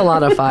 Yeah, that's a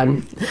lot of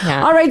fun.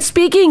 Yeah. All right,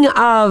 speaking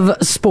of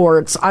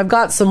sports, I've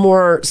got some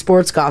more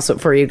sports gossip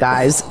for you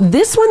guys.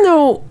 This one,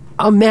 though,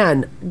 oh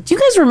man, do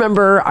you guys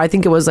remember, I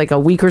think it was like a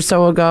week or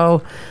so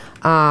ago,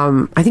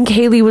 I think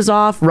Haley was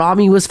off,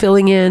 Rami was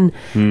filling in,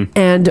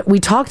 and we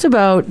talked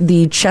about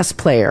the chess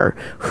player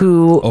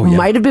who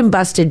might have been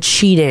busted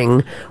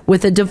cheating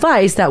with a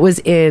device that was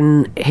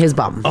in his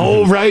bum.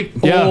 Oh, right.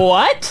 Yeah.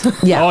 What?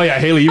 Yeah. Oh, yeah.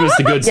 Haley, you missed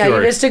a good story. Yeah,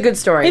 you missed a good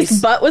story.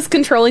 His butt was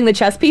controlling the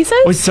chess pieces?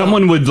 Well,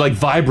 someone would like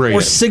vibrate Or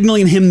it.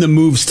 signaling him the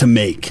moves to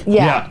make.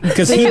 Yeah.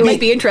 Because he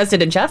might be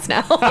interested in chess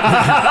now.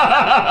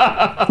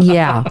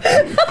 Yeah.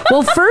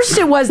 Well, first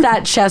it was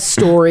that chess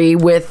story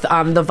with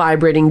the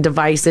vibrating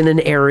device in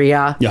an area.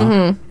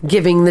 Yeah.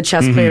 Giving the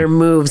chess player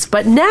moves.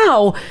 But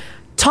now,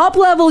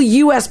 top-level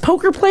U.S.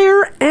 poker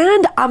player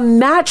and a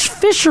match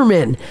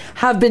fisherman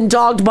have been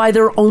dogged by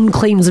their own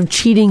claims of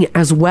cheating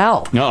as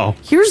well. Uh-oh.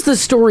 Here's the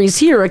stories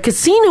here. A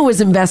casino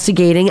is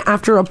investigating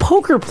after a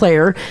poker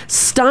player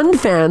stunned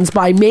fans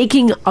by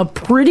making a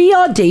pretty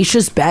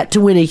audacious bet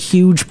to win a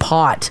huge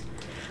pot.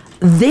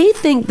 They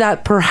think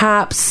that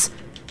perhaps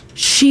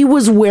she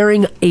was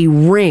wearing a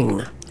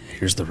ring.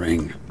 Here's the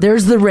ring.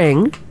 There's the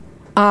ring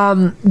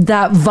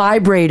that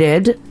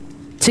vibrated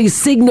to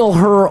signal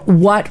her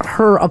what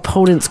her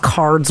opponent's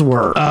cards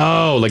were.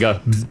 Oh, like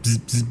a bzz, bzz,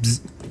 bzz,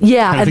 bzz.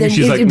 Yeah, and then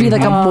it'd be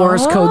like a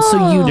Morse code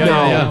so you'd know.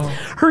 Yeah.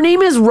 Her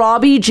name is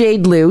Robbie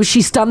Jade Liu.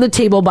 She stunned the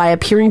table by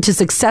appearing to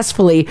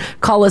successfully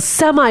call a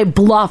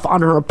semi-bluff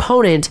on her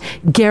opponent,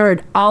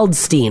 Garrett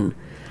Aldstein.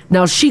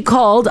 Now, she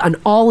called an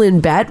all-in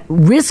bet,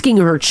 risking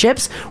her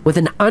chips with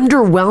an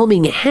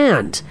underwhelming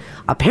hand.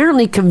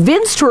 Apparently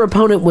convinced her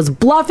opponent was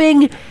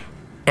bluffing,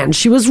 and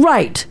she was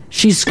right.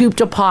 She scooped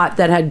a pot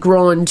that had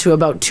grown to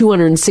about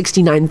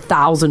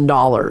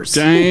 $269,000.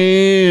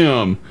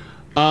 Damn.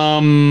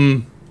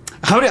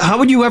 How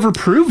would you ever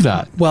prove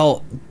that?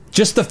 Well,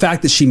 just the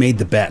fact that she made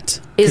the bet.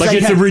 Like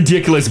it's a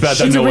ridiculous bet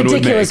that no one would make. It's a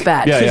ridiculous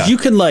bet. Yeah, Because you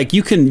can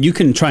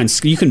try and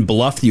you can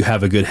bluff that you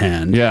have a good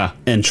hand. Yeah.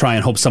 And try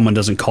and hope someone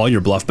doesn't call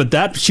your bluff. But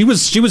that she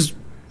was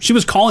She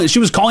was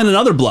calling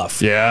another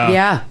bluff.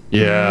 Yeah.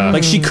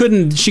 Like she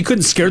couldn't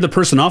scare the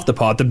person off the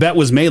pot. The bet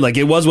was made. Like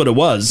it was what it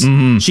was.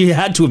 She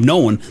had to have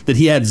known that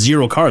he had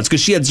 0 cards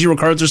because she had 0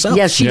 cards herself.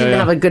 Yeah, she didn't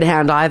have a good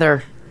hand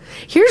either.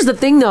 Here's the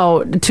thing,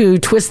 though, to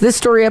twist this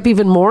story up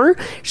even more,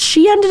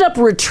 she ended up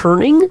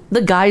returning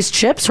the guy's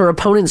chips, her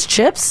opponent's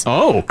chips.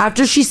 Oh.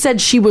 After she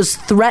said she was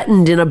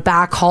threatened in a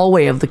back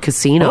hallway of the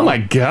casino. Oh, my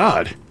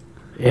God.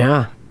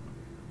 Yeah.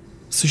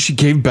 So she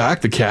gave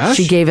back the cash?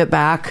 She gave it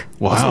back.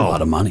 Wow. That's a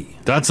lot of money.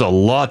 That's a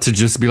lot to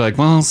just be like,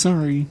 well,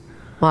 sorry.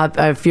 Well,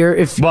 if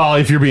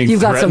you're being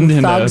you've got some threatened in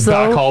the thugs,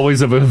 back though.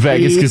 hallways of a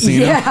Vegas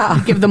casino.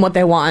 Yeah. Give them what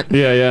they want.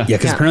 Yeah.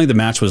 Because apparently the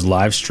match was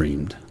live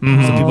streamed.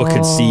 So people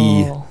could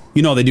see,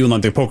 they do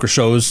like their poker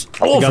shows.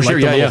 Oh, they got, for sure,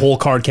 like, the yeah. little whole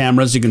card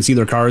cameras. You can see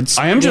their cards.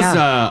 I am just,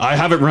 I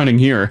have it running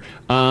here.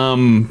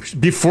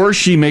 Before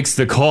she makes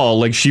the call,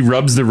 like she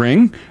rubs the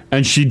ring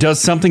and she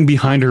does something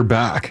behind her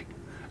back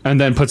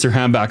and then puts her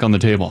hand back on the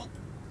table.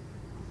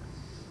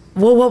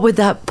 Well, what would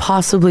that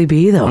possibly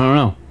be, though? I don't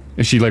know.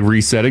 Is she like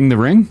resetting the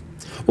ring?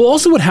 Well,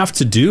 also would have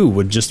to do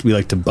would just be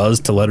like to buzz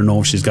to let her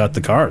know if she's got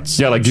the cards.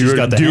 Yeah, like She's do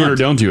got the it hand. or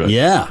don't do it.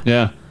 Yeah.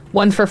 Yeah.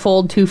 1 for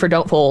fold, 2 for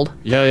don't fold.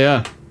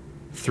 Yeah.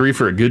 3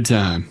 for a good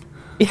time.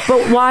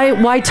 But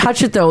why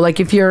touch it though? Like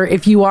if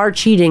you are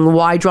cheating,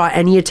 why draw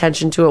any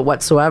attention to it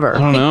whatsoever? I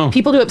don't know.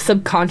 People do it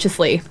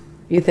subconsciously.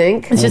 You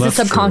think? It's just a that's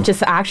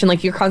subconscious action.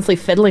 Like you're constantly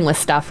fiddling with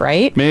stuff,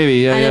 right?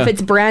 Maybe, yeah. And if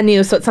it's brand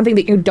new, so it's something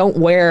that you don't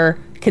wear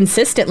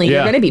consistently,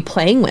 you're going to be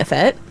playing with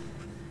it.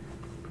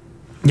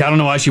 Yeah, I don't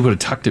know why she would have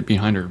tucked it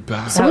behind her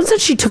back. Someone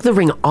said she took the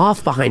ring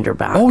off behind her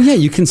back. Oh yeah,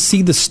 you can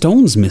see the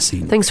stones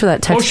missing. Thanks for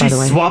that text, she by the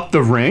way. swapped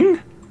the ring?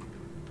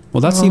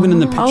 Well, that's even in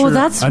the picture. Oh,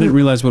 that's. I didn't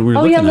realize what we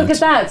were looking at. Oh yeah, look at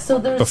that. So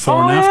there's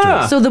Before and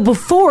after. So the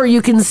before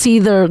you can see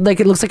it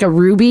looks like a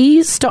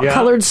ruby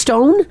colored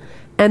stone,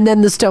 and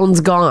then the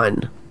stone's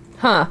gone.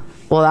 Huh.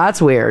 Well,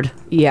 that's weird.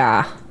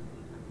 Yeah.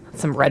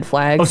 Some red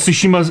flags. Oh, so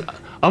she must.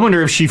 I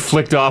wonder if she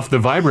flicked off the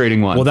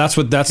vibrating one. Well, that's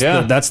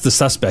the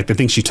suspect. I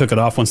think she took it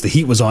off once the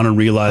heat was on and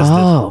realized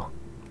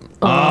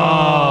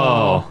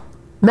Oh.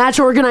 Match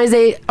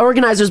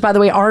organizers, by the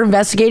way, are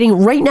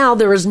investigating. Right now,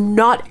 there is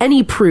not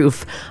any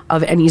proof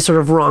of any sort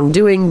of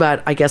wrongdoing,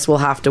 but I guess we'll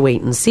have to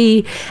wait and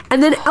see.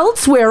 And then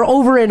elsewhere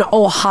over in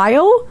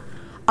Ohio,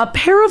 a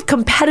pair of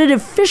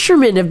competitive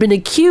fishermen have been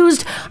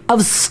accused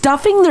of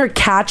stuffing their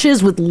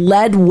catches with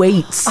lead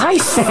weights. I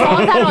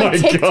saw that on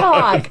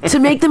TikTok. To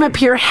make them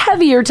appear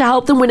heavier to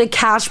help them win a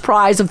cash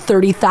prize of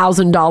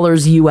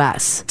 $30,000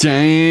 US.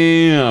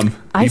 Damn.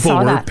 I People saw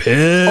were that.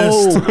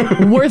 pissed.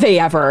 Oh, were they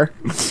ever?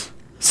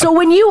 So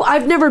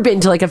I've never been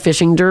to like a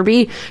fishing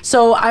derby,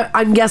 so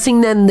I'm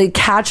guessing then the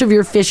catch of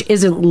your fish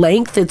isn't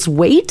length, it's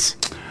weight?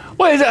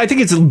 Well, I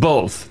think it's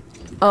both.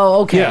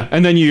 Oh, okay. Yeah,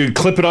 and then you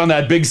clip it on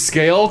that big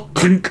scale.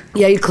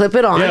 Yeah, you clip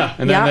it on. Yeah,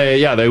 and then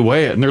they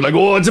weigh it, and they're like,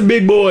 oh, it's a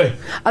big boy.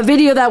 A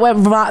video that went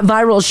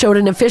viral showed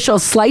an official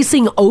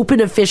slicing open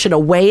a fish at a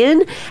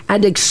weigh-in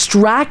and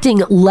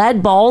extracting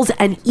lead balls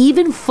and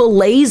even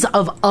fillets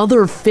of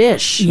other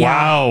fish.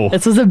 Wow.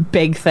 This was a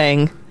big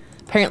thing.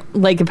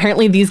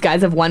 Apparently these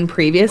guys have won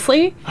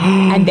previously,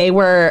 and they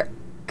were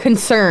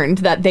concerned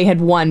that they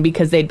had won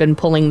because they'd been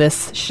pulling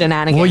this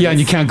shenanigans. Well, yeah, and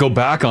you can't go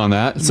back on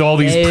that. So all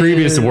these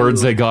previous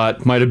awards they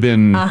got might have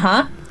been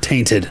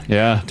tainted.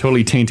 Yeah,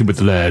 totally tainted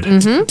with lead.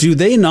 Do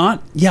they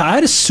not? Yeah,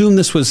 I'd assume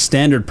this was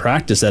standard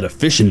practice at a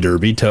fishing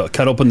derby to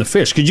cut open the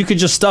fish because you could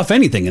just stuff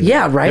anything in there.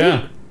 Yeah, right?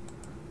 Yeah.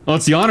 Well,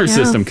 it's the honor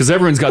system because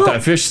everyone's got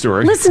that fish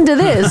story. Listen to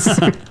this.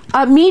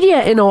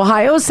 Media in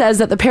Ohio says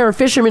that the pair of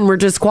fishermen were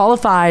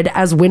disqualified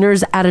as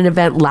winners at an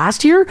event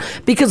last year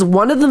because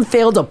one of them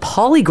failed a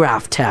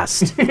polygraph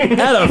test. At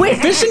a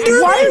fishing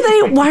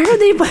derby? Why are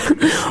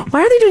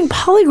they doing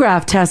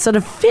polygraph tests at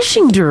a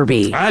fishing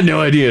derby? I had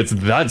no idea it's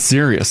that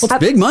serious. Well, it's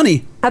big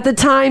money. At the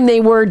time,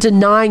 they were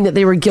denying that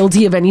they were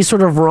guilty of any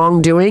sort of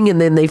wrongdoing, and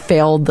then they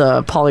failed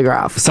the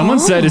polygraph. Someone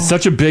said it's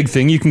such a big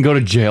thing you can go to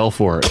jail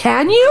for it.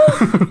 Can you?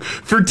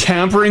 For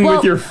tampering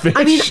with your fish.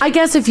 I mean, I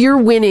guess if you're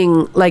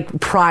winning like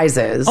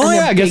prizes. Oh,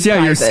 yeah, I guess,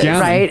 yeah, you're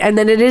scamming. Right? And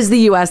then it is the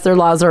U.S., their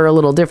laws are a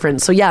little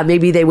different. So, yeah,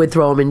 maybe they would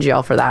throw them in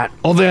jail for that.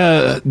 Oh,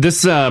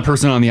 this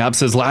person on the app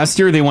says last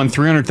year they won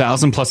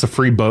 $300,000 plus a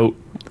free boat.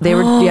 They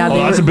were, yeah. Oh,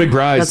 that's a big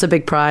prize. That's a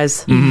big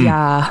prize. Mhm.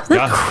 Yeah. Isn't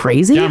that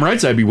crazy? Yeah, I'm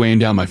right. So I'd be weighing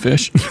down my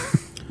fish.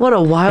 What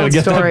a wild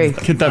story.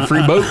 Get that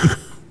free boat.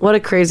 What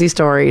a crazy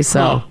story.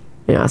 So,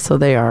 yeah, so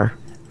they are.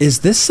 Is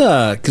this,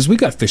 because we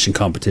got fishing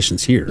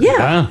competitions here.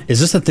 Yeah.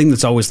 Is this a thing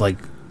that's always like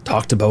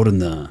talked about in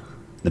the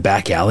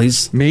back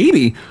alleys?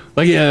 Maybe.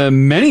 Like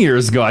many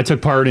years ago, I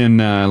took part in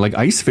like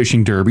ice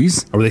fishing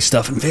derbies. Were they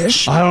stuffing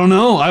fish? I don't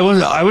know.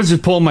 I was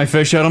just pulling my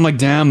fish out. I'm like,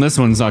 damn, this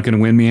one's not going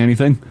to win me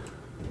anything.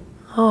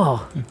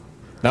 Oh.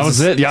 That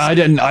was it. Yeah, I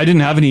didn't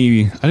have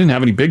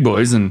any big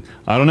boys, and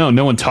I don't know.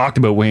 No one talked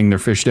about weighing their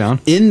fish down.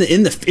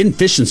 In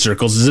fishing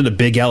circles, is it a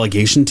big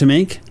allegation to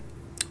make?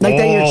 Like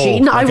that you're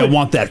cheating? I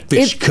want that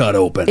fish cut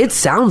open. It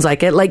sounds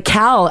like it. Like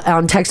Cal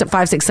on text at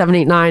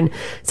 56789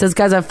 says,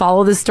 guys, I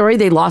follow this story.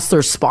 They lost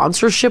their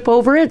sponsorship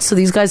over it. So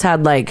these guys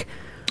had like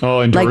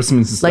Oh,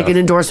 endorsements and stuff. Like an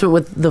endorsement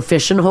with the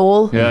fishing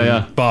hole.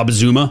 Yeah. Bob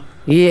Zuma.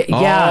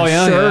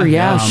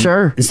 Yeah,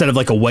 sure. Instead of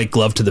like a white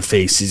glove to the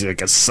face, he's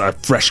like a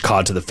fresh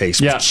cod to the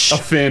face. Yeah, a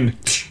fin.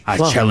 I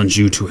challenge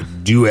you to a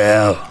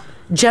duel.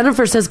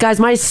 Jennifer says, guys,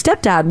 my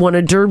stepdad won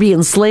a derby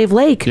in Slave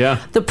Lake. Yeah.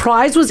 The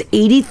prize was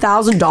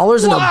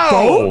 $80,000 in a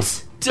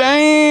boat.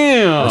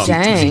 Damn. Was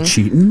he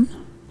cheating?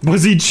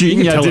 Was he cheating?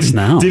 You can tell us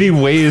now. Did he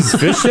weigh his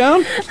fish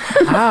down?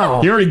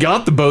 Wow. He already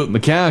got the boat and the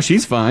cash.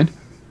 He's fine.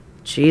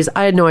 Jeez,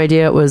 I had no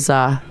idea it was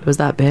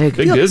that big.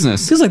 Big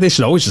business. Feels like they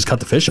should always just cut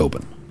the fish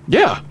open.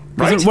 Yeah.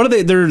 Right. What are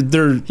they?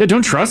 They're yeah.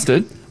 Don't trust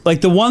it.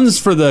 Like the ones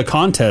for the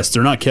contest,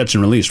 they're not catch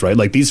and release, right?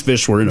 Like these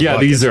fish were in a bucket.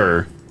 These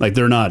are like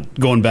they're not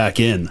going back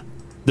in.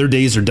 Their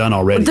days are done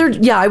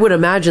already. I would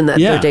imagine that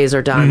their days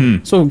are done.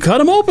 Mm-hmm. So cut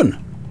them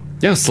open.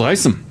 Yeah,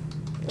 slice them.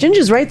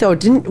 Ginger's right though.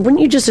 Wouldn't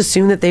you just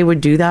assume that they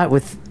would do that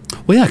with?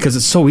 Well, yeah, because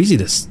it's so easy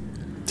to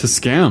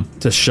scam,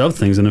 to shove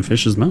things in a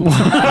fish's mouth.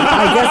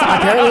 I guess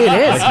apparently it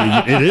is.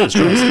 It is.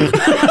 Trust.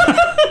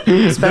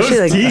 Especially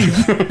like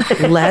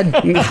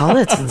lead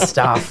pellets and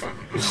stuff.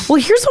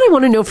 Well, here's what I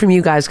want to know from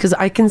you guys, because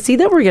I can see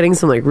that we're getting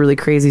some like really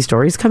crazy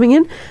stories coming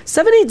in.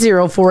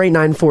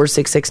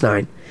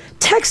 780-489-4669.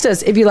 Text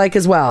us if you like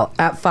as well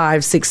at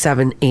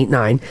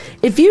 56789.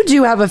 If you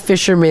do have a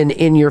fisherman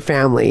in your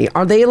family,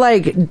 are they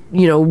like,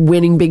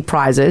 winning big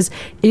prizes?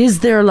 Is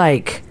there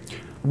like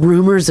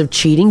rumors of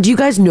cheating? Do you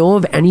guys know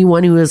of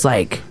anyone who is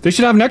like... They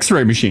should have an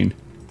x-ray machine.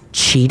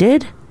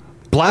 Cheated?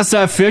 Blast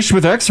that fish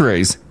with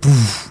x-rays.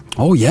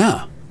 Oh,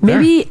 yeah.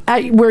 Maybe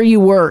at where you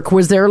work,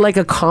 was there like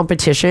a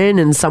competition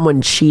and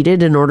someone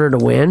cheated in order to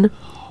win?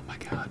 Oh my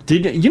god!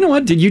 Did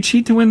you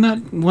cheat to win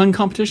that one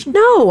competition?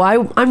 No, I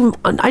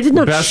did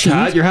not best cheat.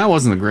 Hat? Your hat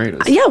wasn't the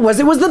greatest. Yeah, it was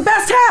the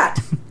best hat.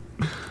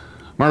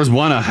 Mars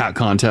won a hat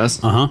contest.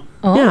 Yeah,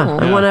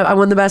 I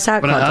won the best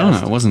hat but contest. I don't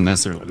know. It wasn't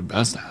necessarily the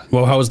best hat.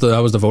 Well, how was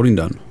the voting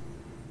done?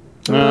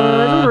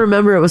 I don't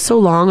remember. It was so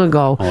long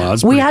ago. Oh,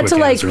 that's we pretty had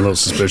quick to answer, a little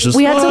suspicious.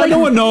 We had to no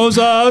one knows.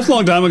 It was a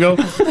long time ago.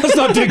 Let's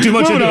not dig too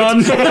much into it.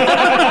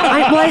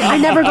 I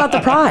never got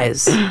the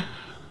prize.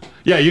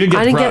 Yeah, you didn't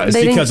get the prize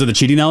because of the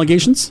cheating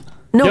allegations.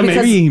 No, yeah,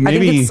 because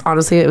maybe. I think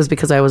honestly, it was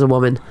because I was a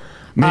woman.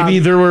 Maybe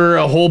there were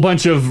a whole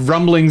bunch of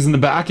rumblings in the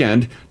back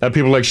end that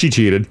people were like, she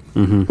cheated.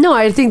 Mm-hmm. No,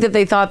 I think that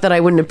they thought that I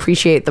wouldn't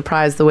appreciate the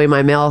prize the way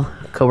my male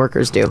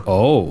coworkers do.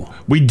 Oh,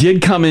 we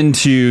did come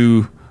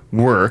into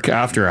work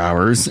after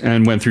hours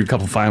and went through a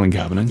couple filing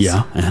cabinets.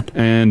 Yeah,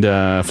 and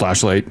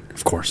flashlight,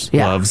 of course,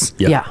 gloves.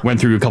 Yeah. Went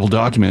through a couple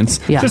documents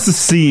Yeah. just to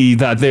see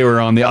that they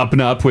were on the up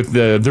and up with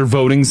their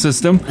voting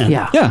system.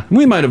 Yeah.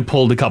 We might have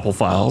pulled a couple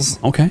files.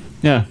 Okay.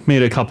 Yeah,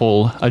 made a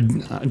couple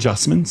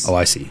adjustments. Oh,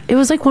 I see. It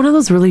was like one of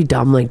those really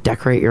dumb, like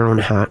decorate your own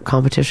hat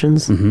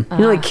competitions. Mm-hmm. You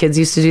know, like kids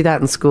used to do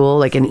that in school,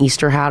 like an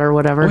Easter hat or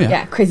whatever. Oh, yeah.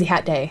 Yeah, crazy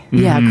hat day.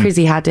 Yeah,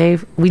 crazy hat day.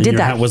 We And did your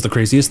that. hat was the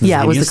craziest.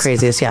 Yeah, it was the zaniest?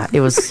 craziest. Yeah,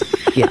 it was.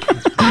 Yeah.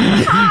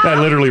 I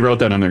literally wrote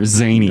that on there.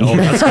 Zany. Oh,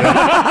 that's good.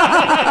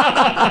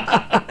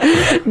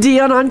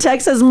 Dion on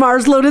text says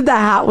Mars loaded the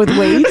hat with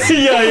weights.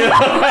 yeah.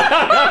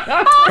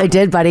 I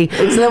did, buddy.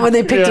 So then when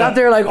they picked it up,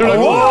 they were like,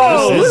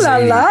 "Oh, this is ooh la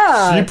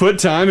la!" She put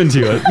time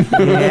into it.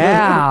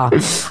 Yeah.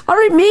 All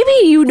right.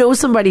 Maybe you know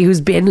somebody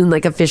who's been in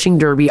like a fishing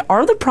derby.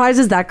 Are the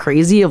prizes that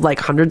crazy of like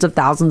hundreds of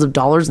thousands of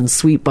dollars in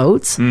sweet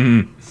boats?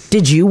 Mm-hmm.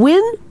 Did you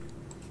win?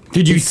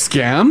 Did you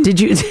scam? Did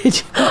you?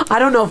 I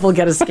don't know if we'll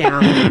get a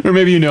scam. Or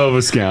maybe you know of a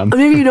scam.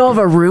 Maybe you know of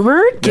a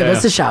rumor. Give Yeah.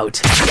 us a shout.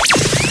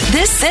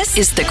 This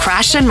is the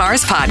Crash and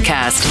Mars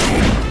podcast.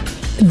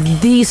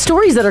 The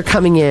stories that are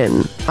coming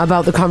in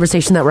about the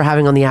conversation that we're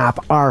having on the app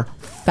are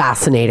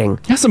fascinating.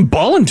 Yeah, some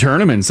ballin'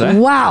 tournaments, eh?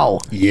 Wow.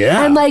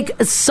 Yeah. And like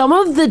some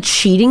of the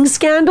cheating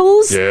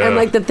scandals Yeah. and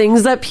like the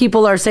things that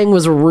people are saying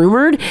was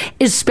rumored,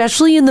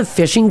 especially in the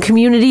fishing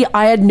community,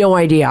 I had no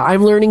idea.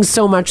 I'm learning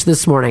so much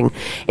this morning.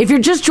 If you're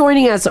just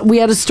joining us, we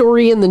had a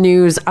story in the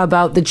news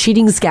about the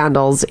cheating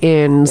scandals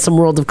in some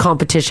world of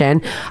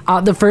competition.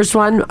 The first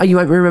one, you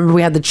might remember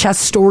we had the chess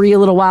story a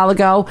little while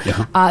ago.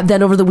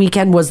 Then over the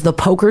weekend was the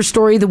poker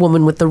story, the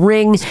woman with the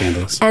ring.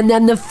 Scandalous. And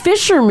then the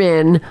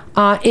fishermen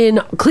in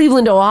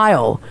Cleveland,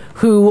 Ohio,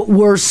 who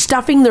were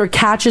stuffing their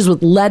catches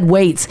with lead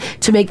weights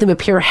to make them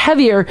appear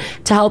heavier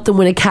to help them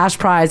win a cash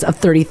prize of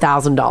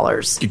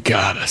 $30,000. You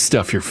gotta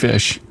stuff your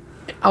fish.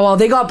 Oh, well,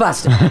 they got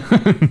busted.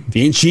 If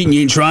you ain't cheating,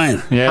 you ain't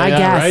trying. Yeah, I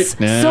guess.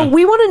 Right? Yeah. So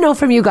we want to know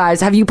from you guys,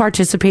 have you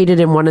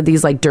participated in one of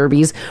these like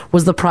derbies?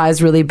 Was the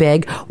prize really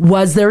big?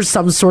 Was there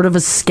some sort of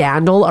a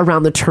scandal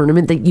around the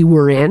tournament that you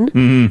were in?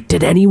 Mm-hmm.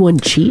 Did anyone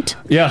cheat?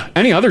 Yeah,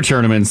 any other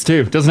tournaments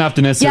too. Doesn't have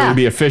to necessarily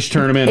be a fish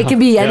tournament. It can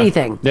be Yeah.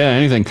 anything. Yeah,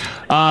 anything.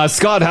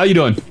 Scott, how you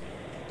doing?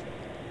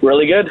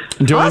 Really good.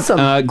 Doing,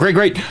 Awesome.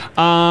 Great.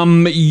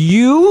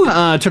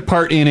 You took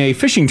part in a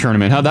fishing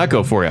tournament. How'd that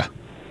go for you?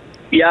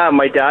 Yeah,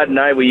 my dad and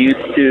I, we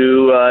used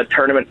to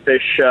tournament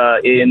fish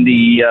in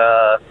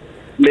the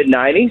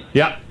mid-'90s.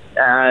 Yeah.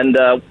 And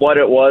what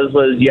it was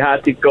you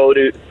had to go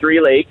to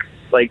 3 lakes,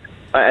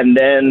 and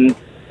then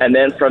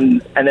from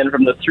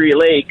the 3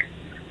 lakes,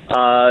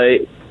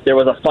 there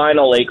was a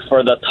final lake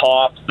for the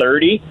top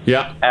 30.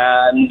 Yeah.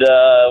 And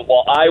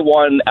I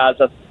won as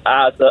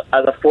as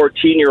a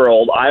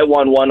 14-year-old, I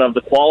won one of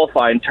the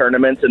qualifying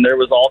tournaments, and there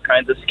was all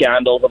kinds of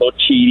scandals about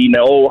cheating.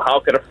 Oh,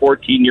 how could a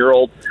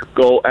 14-year-old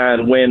go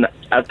and win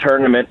a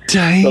tournament?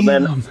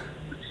 Damn.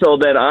 So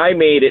then I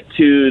made it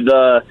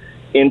to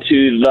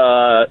into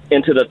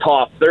the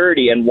top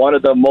 30, and one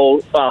of the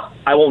most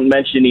I won't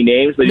mention any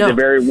names, but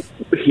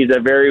he's a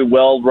very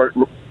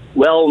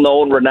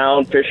well-known,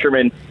 renowned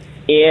fisherman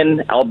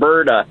in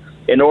Alberta.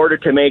 In order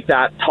to make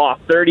that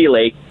top 30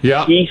 lake,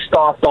 he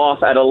stopped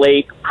off at a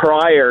lake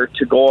prior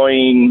to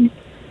going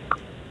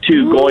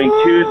to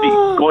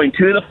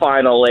the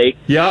final lake,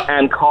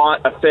 and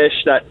caught a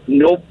fish that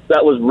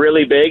was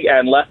really big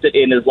and left it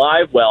in his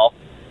live well,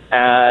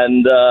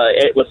 and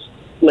it was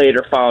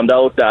later found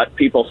out that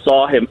people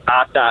saw him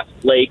at that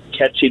lake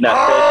catching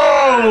that fish.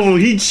 Oh,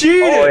 he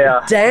cheated! Oh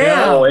yeah,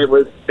 damn! Oh, it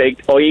was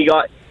big. Oh, he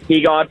got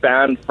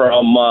banned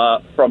from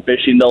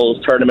fishing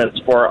those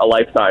tournaments for a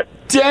lifetime.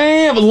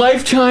 Damn, a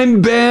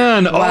lifetime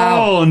ban.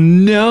 Wow. Oh,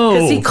 no.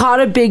 Because he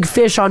caught a big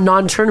fish on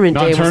non-tournament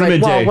day. Non-tournament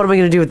was like, well, day. what am I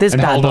going to do with this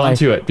And bad held boy? on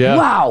to it. Yeah.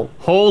 Wow.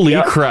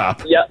 Holy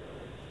crap. Yeah.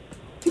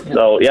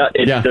 So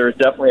there's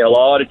definitely a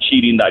lot of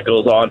cheating that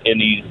goes on in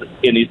these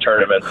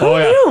tournaments. Oh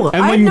yeah. knew?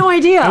 I had no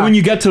idea. And when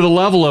you get to the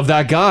level of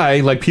that guy,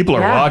 like people are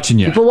watching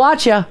you. People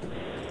watch you.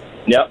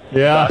 Yep.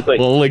 Yeah. Exactly.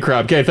 Holy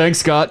crap. Okay, thanks,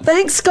 Scott.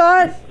 Thanks,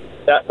 Scott.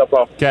 Yeah, no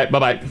problem. Okay,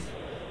 bye-bye.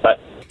 Bye.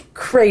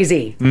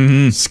 Crazy.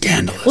 Mm-hmm.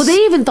 Scandalous. Well, they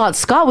even thought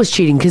Scott was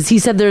cheating because he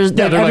said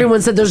everyone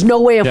said there's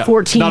no way a not a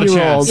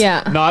 14-year-old.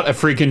 chance. Not a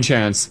freaking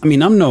chance. I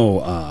mean, I'm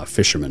no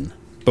fisherman,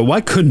 but why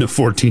couldn't a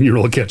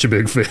 14-year-old catch a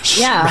big fish?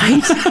 Yeah.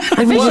 Right?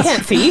 I mean, Fish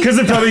can't feed. Because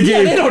it probably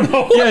gave. I don't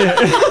know. Yeah.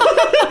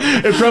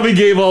 It probably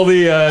gave all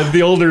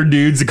the older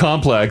dudes a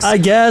complex. I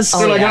guess.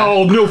 They're like,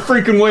 oh, no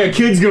freaking way a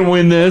kid's gonna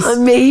win this.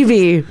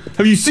 Maybe.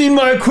 Have you seen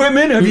my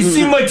equipment? Have you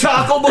seen my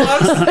tackle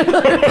box? So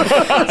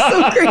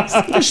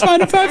crazy. Fish fine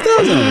at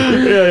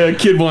 5,000. Yeah,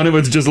 kid wanted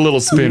was just a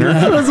little spinner.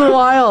 That was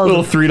wild.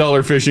 Little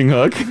 $3 fishing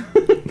hook.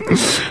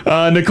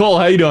 Nicole,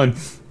 how you doing?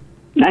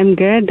 I'm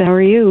good. How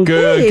are you?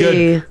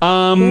 Good.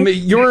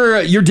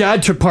 Your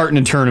dad took part in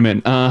a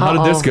tournament. How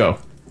did this go?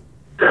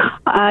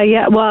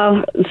 Yeah,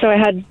 well, so I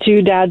had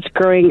two dads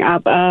growing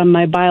up.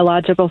 My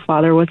biological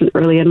father wasn't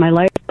really in my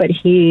life, but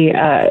he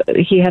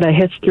had a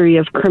history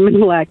of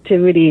criminal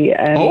activity.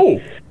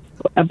 And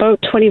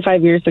about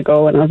 25 years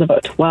ago, when I was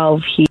about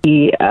 12,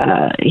 he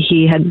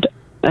had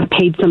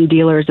paid some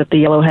dealers at the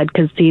Yellowhead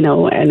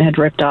Casino and had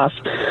ripped off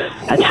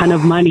a ton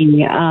of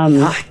money.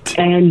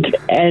 And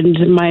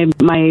my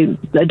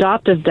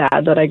adoptive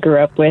dad that I grew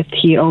up with,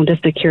 he owned a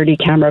security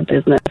camera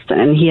business,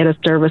 and he had a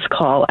service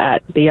call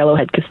at the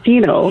Yellowhead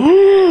Casino,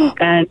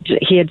 and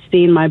he had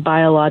seen my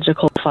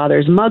biological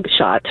father's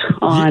mugshot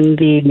on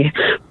the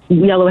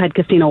Yellowhead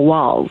Casino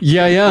walls.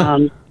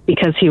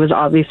 Because he was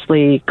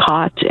obviously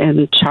caught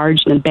and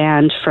charged and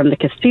banned from the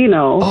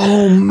casino.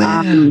 Oh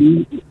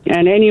man!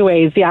 And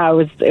anyways,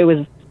 it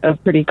was a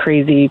pretty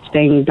crazy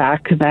thing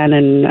back then,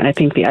 and I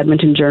think the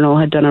Edmonton Journal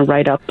had done a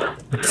write-up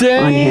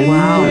on him.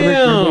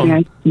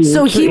 Wow!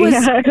 So he was.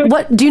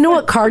 What do you know?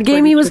 What card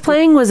game he was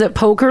playing? Was it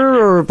poker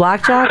or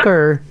blackjack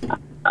or?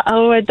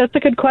 Oh, that's a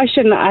good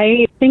question.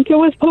 I think it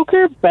was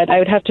poker, but I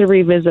would have to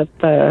revisit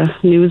the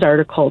news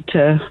article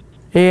to.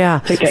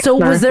 Yeah. So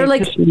was there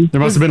like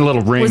there must have been a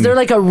little ring? Was there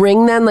like a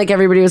ring then? Like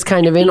everybody was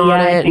kind of in on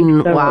it, I think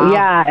and so.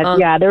 wow.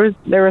 Yeah. There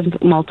was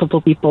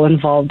multiple people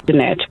involved in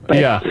it. But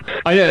I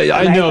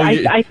know.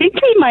 I think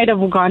he might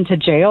have gone to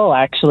jail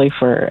actually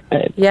for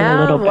a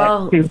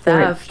little bit.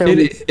 Theft.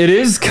 It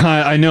is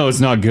kind. I know it's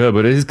not good,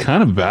 but it is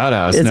kind of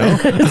badass.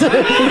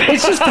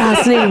 It's just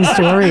fascinating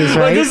stories,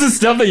 right? Like this is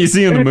stuff that you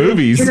see in the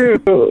movies. True.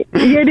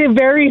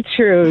 Very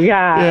true.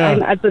 Yeah.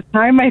 And at the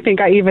time, I think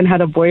I even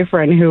had a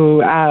boyfriend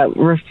who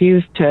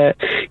refused to.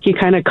 He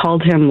kind of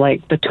called him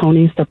like the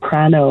Tony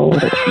Soprano,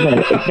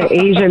 the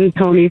Asian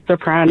Tony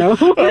Soprano.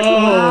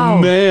 Oh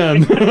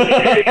man. He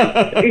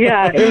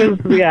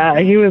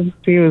was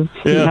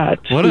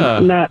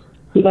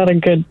not a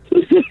good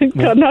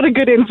not a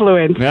good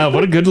influence. Yeah,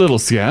 what a good little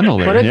scandal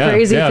there. What a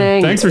crazy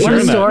thing. Thanks for What a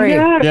sharing story.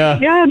 that.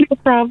 Yeah, no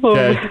problem.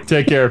 Okay,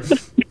 take care.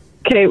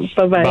 Okay,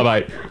 bye-bye.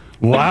 Bye-bye.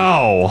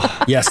 Wow.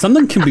 Yeah,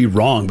 something can be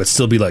wrong, but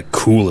still be like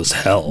cool as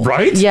hell.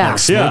 Right? Yeah. Like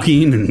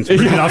smoking and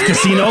ripping off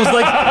casinos.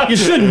 Like, you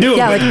shouldn't do it.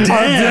 Yeah, but like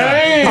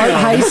damn.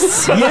 art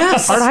heists.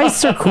 Yes. Art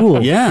heists are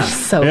cool. Yeah.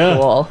 So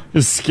cool.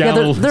 Just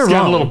scandal, they're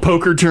scandal wrong. little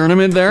poker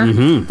tournament there.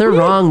 Mm-hmm. They're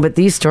wrong, but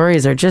these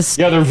stories are just.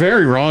 Yeah, they're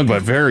very wrong,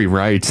 but very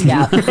right.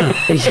 Yeah.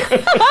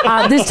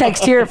 This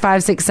text here at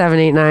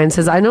 56789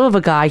 says, I know of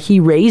a guy,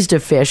 he raised a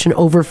fish and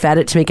overfed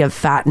it to make it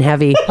fat and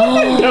heavy.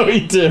 No,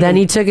 he did. Then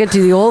he took it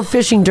to the old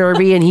fishing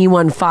derby and he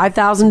won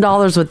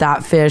 $5,000 with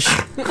that fish.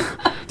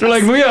 They're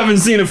like, we haven't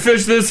seen a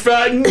fish this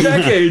fat in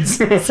decades.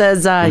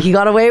 Says he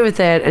got away with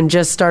it and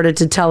just started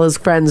to tell his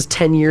friends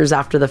 10 years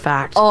after the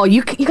fact. Oh,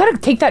 you got to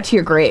take that to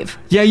your grave.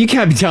 Yeah, you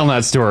can't be telling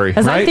that story,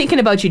 Because right? I'm thinking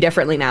about you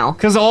differently now.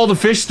 Because all the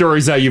fish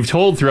stories that you've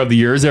told throughout the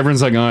years,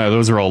 everyone's like, oh yeah,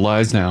 those are all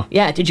lies now.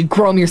 Yeah, did you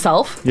grow them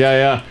yourself?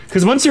 Yeah.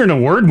 Because once you're an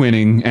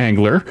award-winning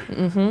angler,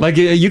 like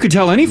you could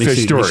tell any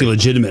fish story. Makes you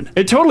legitimate.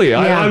 It totally.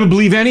 Yeah. I would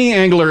believe any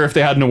angler if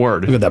they had an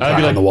award. Look at that I'd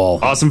be plaque on the wall.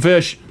 Awesome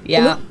fish.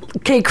 Yeah.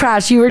 Okay,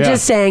 Crash, you were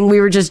just saying,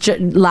 we were just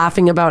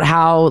laughing about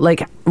how,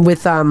 like, with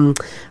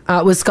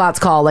Scott's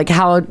call, like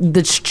how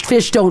the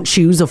fish don't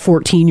choose a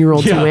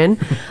 14-year-old to win.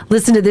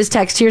 Listen to this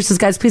text here. It says,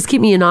 guys, please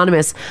keep me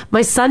anonymous.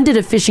 My son did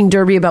a fishing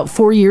derby about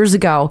 4 years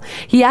ago.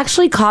 He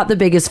actually caught the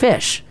biggest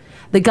fish.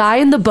 The guy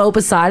in the boat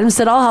beside him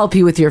said, I'll help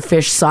you with your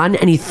fish, son.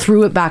 And he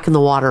threw it back in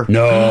the water.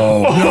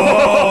 No.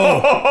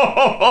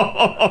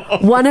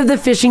 One of the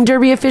fishing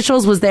derby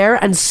officials was there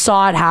and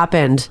saw it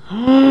happened.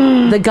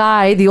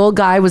 The old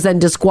guy was then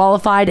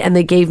disqualified and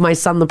they gave my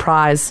son the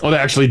prize. Oh, they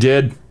actually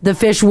did? The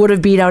fish would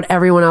have beat out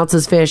everyone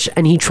else's fish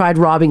and he tried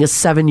robbing a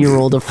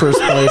 7-year-old of first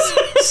place.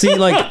 See,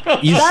 like,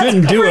 you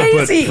shouldn't do it,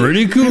 but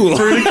pretty cool.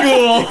 Pretty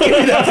cool. Give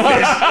me that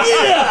fish.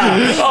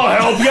 Yeah.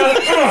 I'll help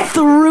you.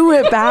 Threw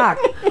it back.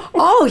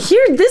 Oh,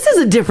 this is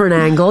a different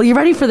angle. You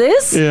ready for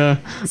this? Yeah.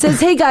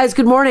 Says, hey guys,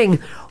 good morning.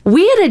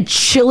 We had a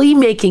chili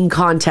making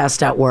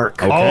contest at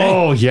work. Okay.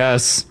 Oh,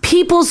 yes.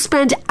 People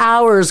spent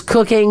hours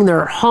cooking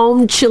their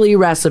home chili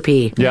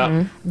recipe.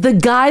 Yeah. The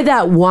guy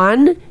that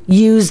won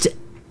used,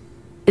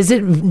 is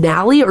it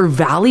Nally or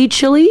Valley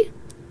chili?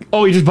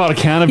 Oh, he just bought a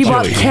can of He chili.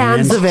 bought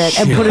cans of it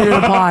and put it in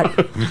a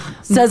pot.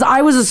 Says,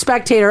 I was a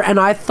spectator and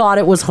I thought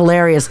it was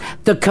hilarious.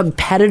 The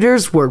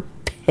competitors were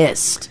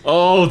pissed.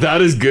 Oh, that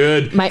is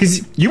good.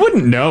 'Cause you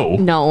wouldn't know.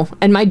 No.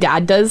 And my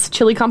dad does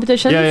chili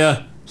competitions.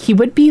 Yeah. He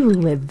would be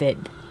livid.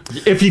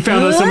 If he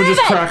found out someone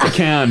just cracked a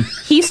can.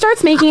 He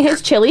starts making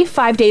his chili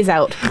 5 days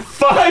out.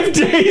 5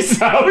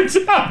 days out?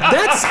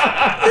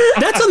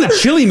 That's on the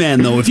chili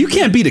man, though. If you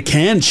can't beat a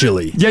canned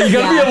chili. Yeah, you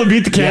gotta be able to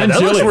beat the canned that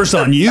chili. looks worse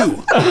on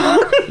you.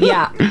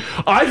 Yeah.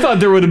 I thought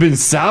there would have been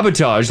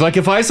sabotage. Like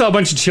if I saw a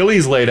bunch of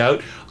chilies laid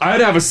out, I'd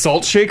have a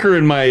salt shaker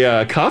in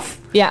my cuff.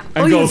 Yeah.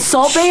 And you'd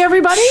Salt Bay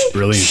everybody?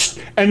 Brilliant.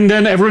 And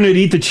then everyone would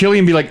eat the chili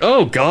and be like,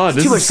 oh God,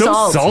 this Too is much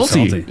so salt.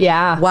 salty.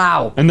 Yeah.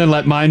 Wow. And then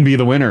let mine be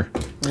the winner.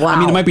 Wow. I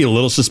mean, it might be a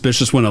little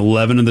suspicious when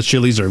 11 of the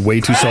chilies are way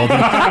too salty,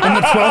 and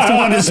the 12th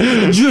one is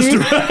just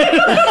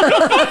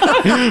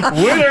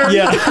winner.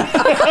 Yeah.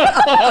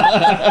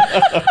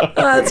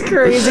 That's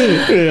crazy.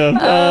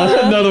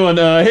 Yeah. Another one.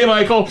 Hey,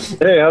 Michael.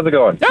 Hey, how's it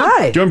going?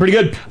 Hi. Doing pretty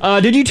good.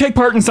 Did you take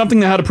part in something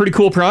that had a pretty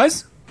cool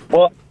prize?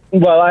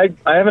 Well, I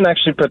haven't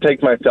actually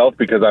partaked myself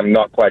because I'm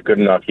not quite good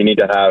enough. You need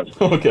to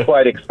have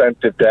quite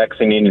expensive decks.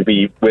 You need to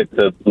be with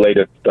the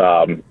latest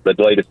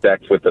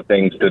decks with the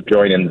things to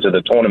join into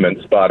the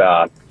tournaments.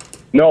 But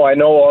no, I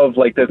know of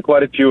there's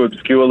quite a few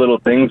obscure little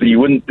things that you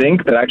wouldn't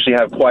think that actually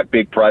have quite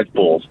big prize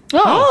pools.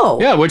 Oh.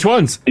 Yeah, which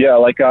ones? Yeah,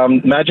 like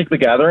Magic the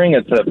Gathering.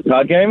 It's a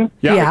card game.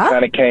 Yeah.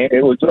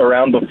 It was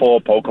around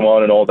before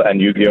Pokemon and all that, and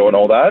Yu-Gi-Oh and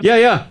all that.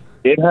 Yeah.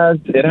 It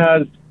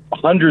has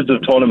hundreds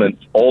of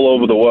tournaments all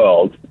over the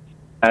world.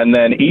 And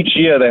then each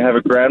year they have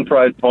a grand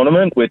prize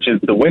tournament, which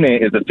is the winner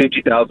is a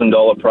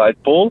 $50,000 prize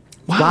pool.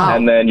 Wow.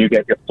 And then you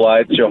get your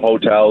flights, your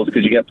hotels,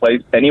 because you get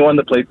anyone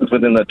that places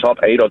within the top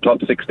 8 or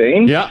top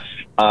 16. Yeah.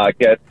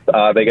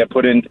 They get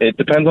put in. It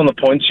depends on the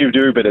points you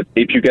do, but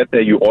if you get there,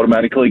 you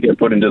automatically get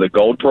put into the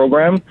gold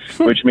program,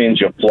 which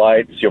means your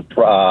flights, your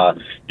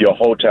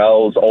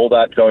hotels, all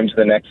that going to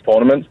the next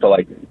tournament. So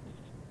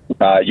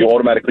you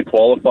automatically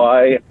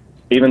qualify.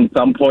 Even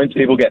some points,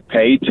 people get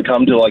paid to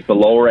come to the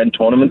lower end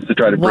tournaments to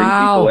try to bring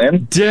people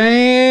in.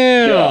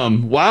 Damn!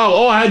 Yeah. Wow!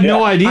 Oh, I had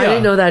no idea. I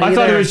didn't know that I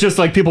thought either. it was just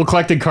people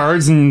collected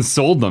cards and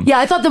sold them. Yeah,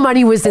 I thought the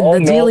money was in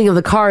the dealing of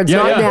the cards,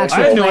 not in the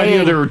actual I had no playing.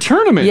 idea there were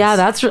tournaments.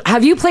 Yeah,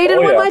 have you played in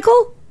one,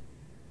 Michael?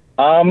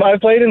 I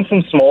played in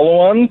some smaller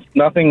ones.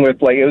 Nothing with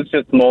it was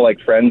just more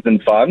friends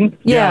and fun.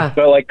 Yeah.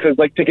 But because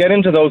to get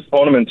into those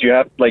tournaments, you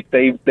have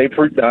they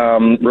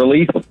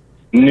release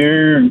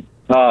new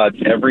cards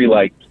every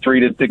 3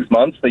 to 6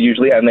 months.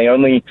 They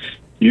only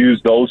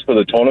use those for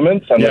the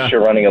tournaments unless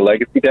you're running a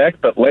legacy deck.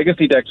 But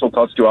legacy decks will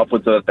cost you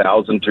upwards of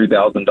 $1,000,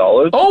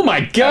 $2,000. Oh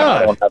my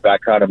God! I don't have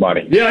that kind of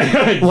money.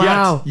 Yeah.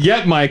 Wow.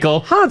 Yet,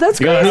 Michael. Huh,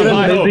 that's You gotta crazy. have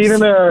high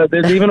hopes.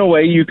 There's even a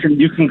way you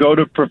can go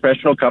to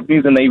professional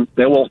companies and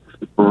they will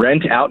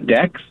rent out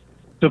decks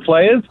to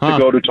players to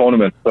go to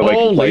tournaments so they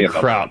can play Holy in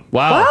them. crap!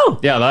 Wow.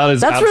 Yeah,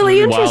 that's really absolutely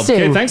wild.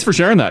 interesting. Okay, thanks for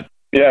sharing that.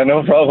 Yeah,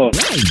 no problem.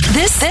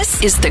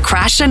 This is the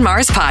Crash and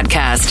Mars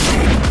podcast.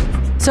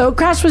 So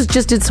Crash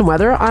did some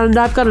weather, and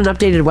I've got an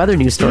updated weather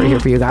news story here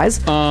for you guys.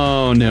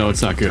 Oh no,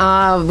 it's not good.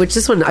 Which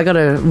this one I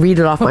gotta read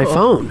it off my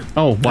phone.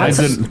 Oh, why is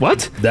it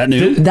what? That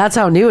new? That's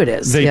how new it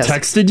is. They Yes.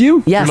 texted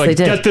you? Yes, You're they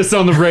did. Get this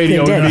on the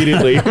radio They did.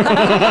 immediately.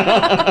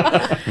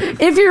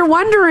 If you're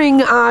wondering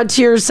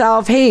to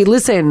yourself, hey,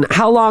 listen,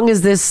 how long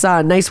is this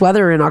nice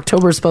weather in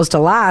October supposed to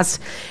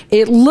last?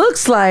 It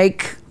looks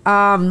like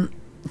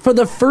for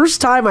the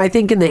first time, I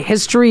think, in the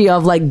history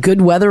of like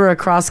good weather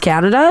across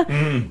Canada,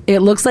 it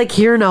looks like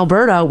here in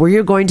Alberta, where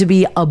you're going to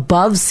be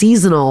above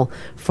seasonal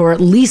for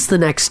at least the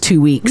next 2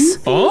 weeks.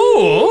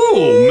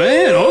 Oh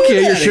man.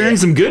 Okay, you're sharing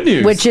some good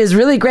news. Which is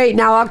really great.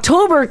 Now,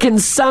 October can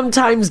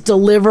sometimes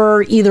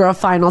deliver either a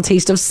final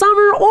taste of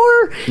summer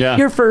or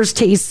your first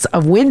tastes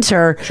of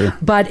winter. Sure.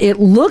 But it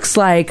looks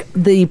like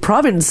the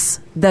province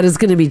that is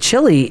going to be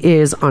chilly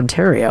is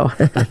Ontario.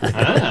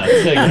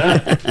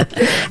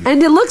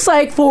 And it looks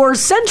like for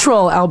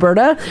central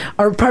Alberta,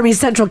 or pardon me,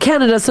 central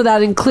Canada, so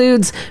that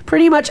includes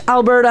pretty much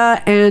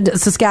Alberta and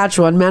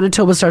Saskatchewan.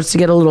 Manitoba starts to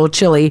get a little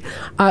chilly.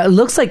 It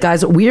looks like,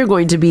 guys, we are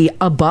going to be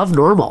above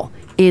normal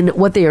in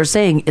what they are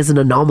saying is an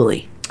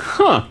anomaly.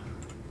 Huh.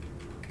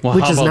 Well,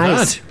 which how is about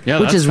nice. that? Yeah,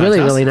 which that's is really,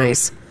 really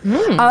fantastic.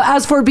 nice.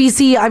 As for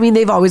BC, I mean,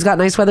 they've always got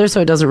nice weather,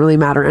 so it doesn't really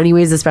matter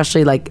anyways,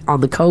 especially like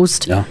on the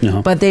coast.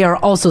 But they are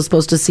also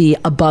supposed to see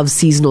above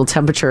seasonal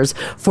temperatures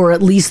for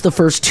at least the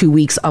first 2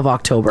 weeks of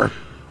October.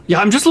 Yeah,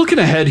 I'm just looking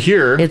ahead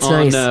here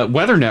on nice.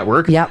 Weather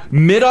Network. Yep.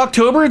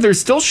 Mid-October, they're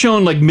still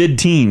showing like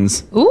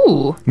mid-teens.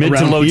 Ooh. Mid to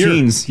Around low here.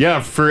 teens.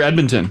 Yeah, for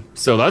Edmonton.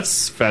 So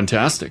that's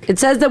fantastic. It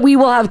says that we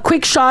will have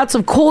quick shots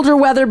of colder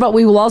weather, but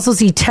we will also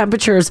see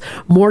temperatures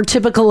more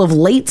typical of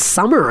late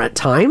summer at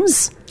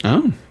times.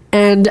 Oh.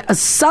 And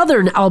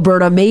southern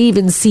Alberta may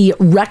even see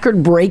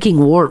record-breaking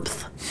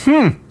warmth.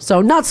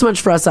 So not so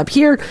much for us up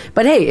here,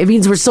 but hey, it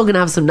means we're still going to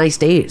have some nice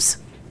days.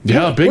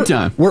 Yeah, big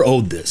time. We're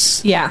owed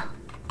this. Yeah.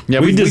 Yeah,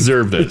 we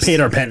deserve this. We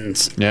paid our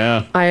penance.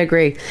 Yeah. I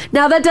agree.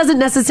 Now, that doesn't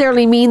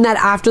necessarily mean that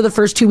after the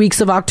first 2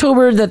 weeks of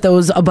October that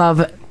those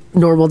above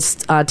normal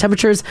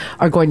temperatures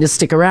are going to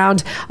stick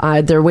around.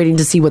 They're waiting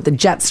to see what the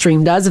jet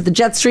stream does. If the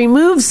jet stream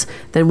moves,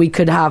 then we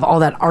could have all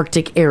that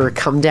Arctic air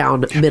come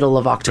down middle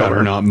of October.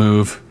 Better not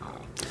move.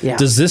 Yeah.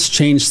 Does this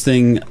change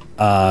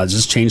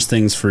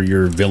things for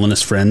your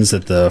villainous friends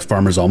at the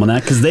Farmer's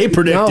Almanac? Because they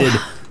predicted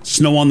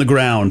snow on the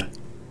ground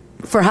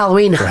For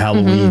Halloween. for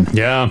Halloween.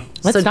 Yeah.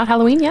 It's not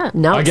Halloween yet.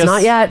 No, it's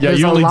not yet. Yeah, There's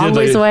you a only long did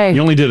ways away.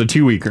 You only did a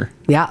 2-weeker.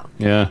 Yeah.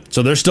 Yeah.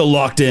 So they're still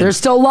locked in. They're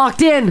still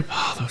locked in.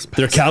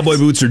 Their cowboy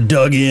boots are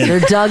dug in. They're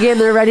dug in.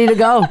 They're ready to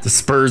go. The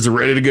Spurs are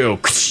ready to go.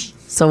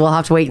 So we'll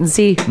have to wait and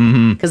see.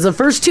 Because the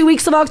first 2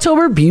 weeks of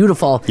October,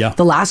 beautiful. Yeah.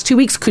 The last 2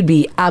 weeks could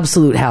be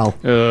absolute hell.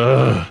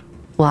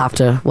 We'll have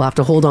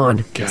to hold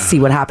on, see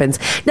what happens.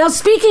 Now,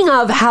 speaking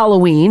of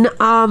Halloween,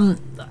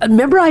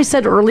 remember I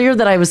said earlier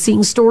that I was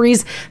seeing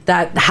stories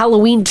that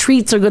Halloween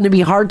treats are going to be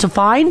hard to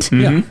find?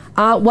 Yeah.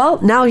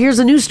 Well, now here's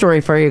a news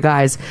story for you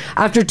guys.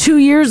 After 2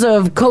 years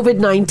of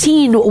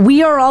COVID-19,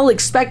 we are all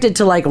expected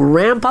to like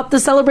ramp up the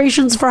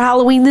celebrations for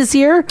Halloween this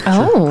year.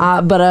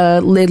 But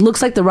it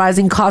looks like the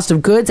rising cost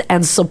of goods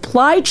and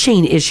supply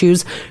chain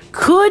issues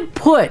could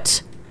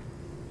put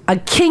a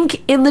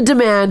kink in the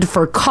demand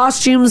for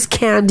costumes,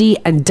 candy,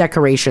 and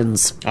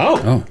decorations.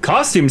 Oh,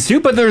 costumes too,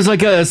 but there's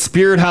like a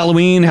Spirit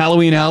Halloween,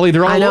 Halloween Alley.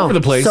 They're all over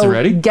the place so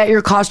already. Get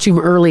your costume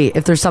early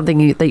if there's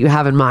something that you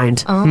have in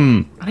mind. I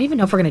don't even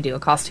know if we're going to do a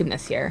costume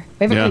this year.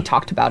 We haven't really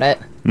talked about it.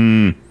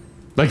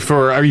 Like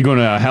are you going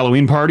to a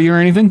Halloween party or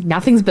anything?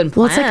 Nothing's been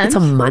Well, planned. it's a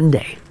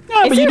Monday.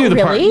 Yeah, but you do the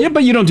party. Yeah,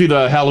 but you don't do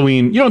the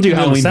Halloween. You don't do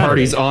Halloween Saturday.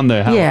 parties on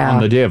the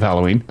on the day of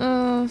Halloween.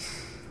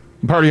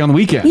 Party on the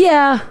weekend.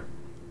 Yeah.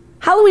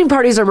 Halloween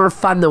parties are more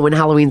fun though when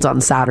Halloween's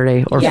on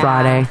Saturday or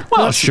Friday.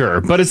 Well,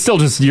 sure, but it's still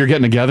just you're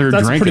getting together,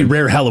 That's drinking. pretty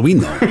rare Halloween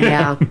though.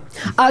 Yeah.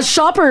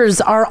 Shoppers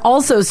are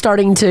also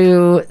starting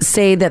to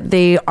say that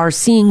they are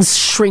seeing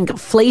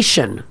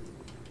shrinkflation.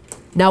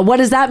 Now, what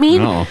does that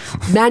mean? No.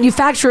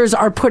 Manufacturers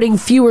are putting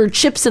fewer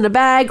chips in a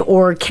bag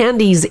or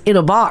candies in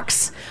a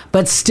box,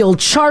 but still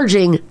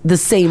charging the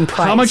same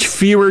price. How much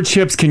fewer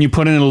chips can you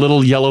put in a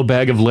little yellow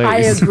bag of Lay's?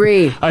 I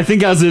agree. I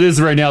think as it is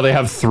right now, they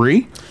have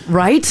 3.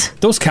 Right?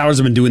 Those cowards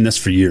have been doing this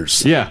for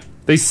years. Yeah.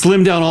 They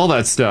slimmed down all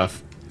that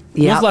stuff.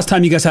 When was the last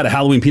time you guys had a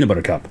Halloween peanut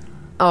butter cup?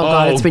 Oh,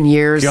 God, it's been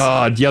years.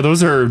 God, yeah,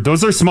 those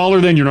are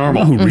smaller than your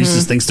normal. Who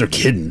Reese's thinks they're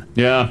kidding.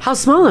 Yeah. How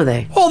small are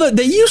they? Well,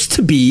 they used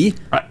to be.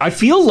 I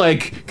feel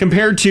like,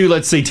 compared to,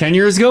 let's say, 10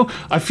 years ago,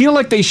 I feel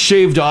like they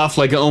shaved off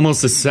like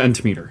almost a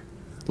centimeter.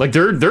 Like,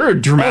 they're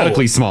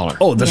dramatically smaller.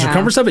 Oh, the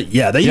circumference of it?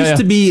 Yeah, they used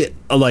to be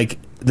like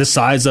the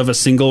size of a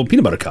single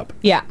peanut butter cup.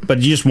 Yeah. But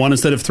you just one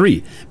instead of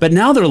 3. But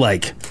now they're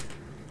like...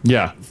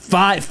 Yeah.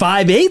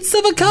 5/8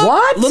 of a cup?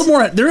 What? A little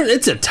more.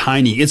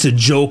 It's a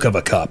joke of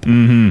a cup.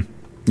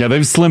 Yeah,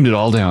 they've slimmed it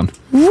all down.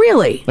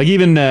 Really? Like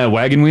even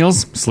wagon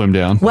wheels, slimmed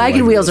down.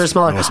 Wagon wheels are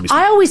smaller.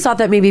 I always thought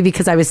that maybe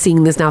because I was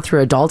seeing this now through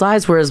adult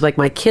eyes, whereas like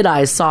my kid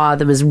eyes saw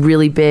them as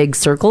really big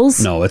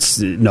circles. No,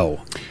 no.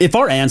 If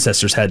our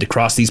ancestors had to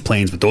cross these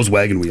plains with those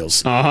wagon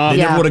wheels, they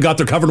never would have got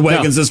their covered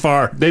wagons this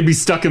far. They'd be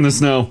stuck in the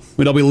snow.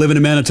 We'd all be living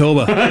in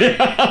Manitoba.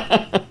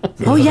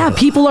 Oh yeah,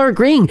 people are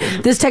agreeing.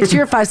 This text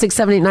here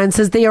 56789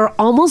 says they are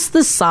almost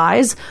the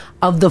size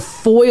of the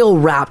foil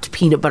wrapped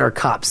peanut butter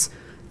cups.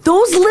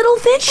 Those little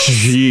things?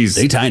 Jeez.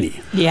 They tiny.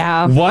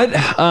 Yeah. What?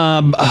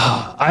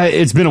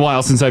 It's been a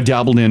while since I've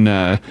dabbled in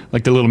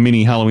like the little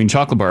mini Halloween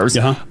chocolate bars.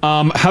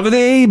 Have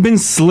they been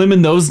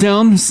slimming those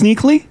down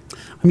sneakily?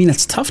 I mean,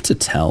 it's tough to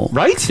tell.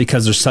 Right?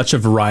 Because there's such a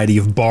variety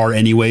of bar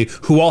anyway,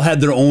 who all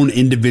had their own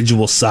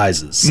individual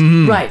sizes.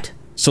 Right.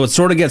 So it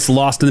sort of gets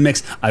lost in the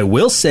mix. I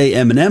will say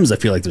M&M's, I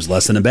feel like there's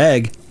less in a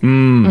bag.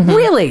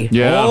 Really?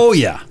 Yeah. Oh,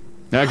 yeah.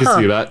 I can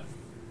see that.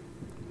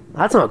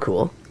 That's not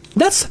cool.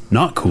 That's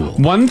not cool.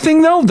 One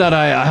thing, though, that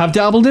I have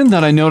dabbled in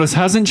that I notice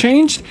hasn't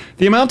changed,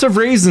 the amount of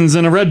raisins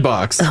in a red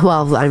box.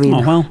 Well, I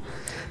mean,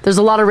 there's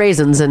a lot of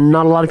raisins and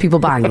not a lot of people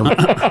buying them.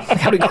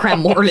 How do we cram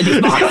more into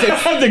these boxes?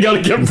 They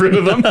gotta get rid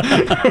of them.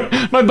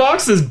 My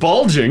box is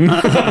bulging.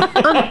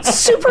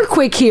 Super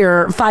quick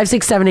here,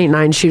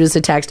 56789, shoot us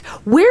a text.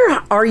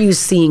 Where are you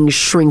seeing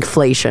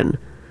shrinkflation?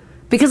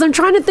 Because I'm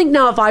trying to think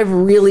now if I've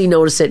really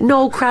noticed it.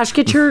 No, Crash,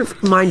 get your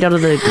mind out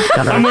of the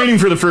gutter. I'm waiting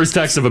for the first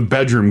text of a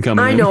bedroom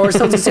coming in. I know, or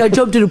something. Say, I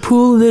jumped in a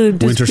pool and then it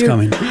Winter's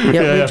disappeared. coming.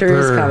 Yeah, winter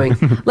is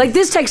coming. Like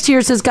this text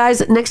here says,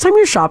 guys, next time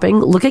you're shopping,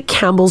 look at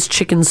Campbell's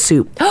chicken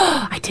soup.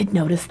 I did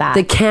notice that.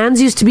 The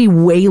cans used to be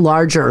way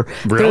larger.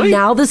 Really? They're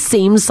now the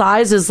same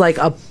size as like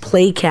a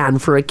play can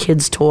for a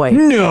kid's toy.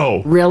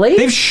 No. Really?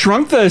 They've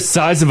shrunk the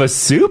size of a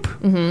soup?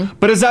 Mm-hmm.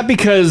 But is that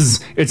because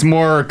it's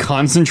more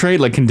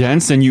concentrate, like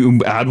condensed, and you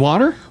add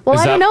water? Well,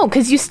 Is I that- don't know,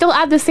 because you still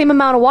add the same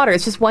amount of water.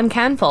 It's just one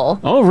can full.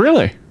 Oh,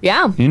 really?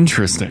 Yeah.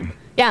 Interesting.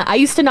 Yeah, I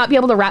used to not be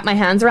able to wrap my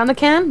hands around the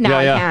can. Now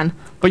I can.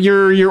 But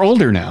you're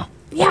older now.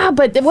 Yeah,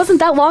 but it wasn't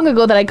that long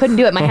ago that I couldn't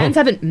do it. My hands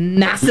haven't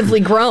massively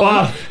grown.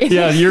 Wow. in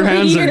Yeah, your 3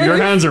 hands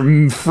years.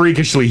 are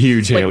freakishly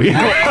huge, Haley.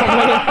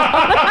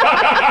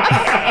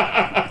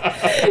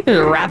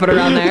 Wrap it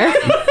around there.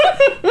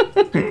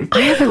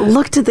 I haven't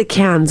looked at the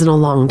cans in a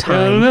long time.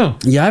 I don't know.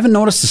 Yeah, I haven't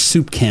noticed the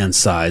soup can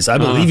size. I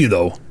believe you,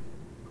 though.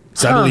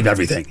 So I believe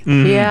everything.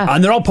 Yeah.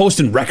 And they're all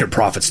posting record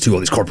profits, too, all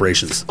these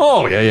corporations.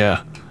 Oh,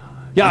 yeah.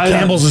 Yeah,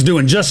 Campbell's is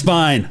doing just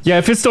fine. Yeah,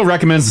 if it still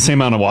recommends the same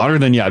amount of water,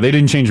 then yeah, they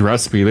didn't change the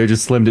recipe. They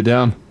just slimmed it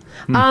down.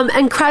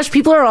 And Crash,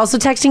 people are also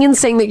texting in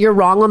saying that you're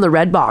wrong on the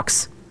red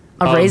box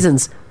of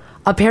raisins.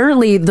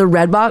 Apparently, the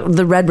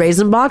red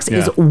raisin box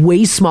is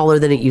way smaller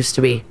than it used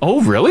to be.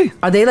 Oh, really?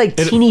 Are they like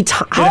teeny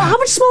tiny? How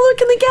much smaller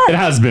can they get? It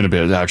has been a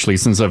bit, actually,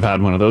 since I've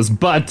had one of those.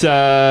 But,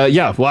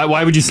 yeah,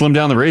 why would you slim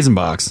down the raisin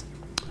box?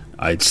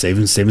 I'd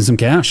saving some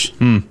cash.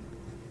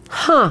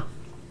 Huh.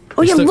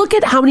 Oh, yeah, look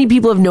at how many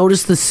people have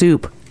noticed the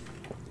soup.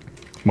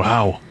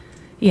 Wow.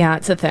 Yeah,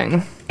 it's a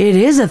thing. It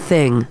is a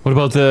thing. What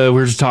about we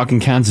were just talking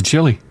cans of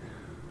chili.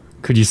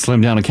 Could you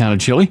slim down a can of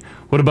chili?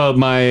 What about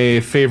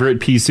my favorite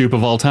pea soup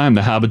of all time,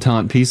 the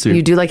Habitant pea soup?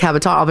 You do like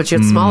Habitat, I'll bet you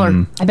it's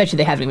smaller. I bet you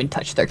they haven't even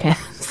touched their cans.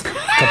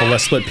 A couple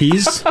less split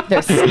peas.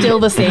 They're still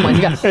the same ones.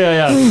 You got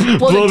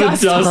Blow the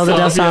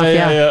dust off,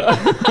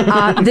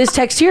 yeah. This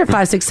text here,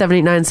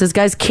 56789, says,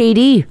 guys,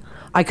 KD,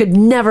 I could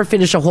never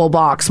finish a whole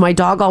box. My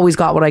dog always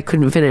got what I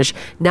couldn't finish.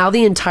 Now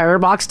the entire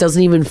box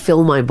doesn't even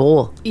fill my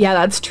bowl. Yeah,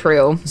 that's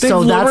true. They've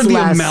lowered the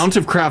amount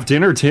of craft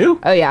dinner, too?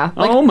 Oh, yeah.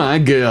 Oh, my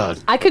God.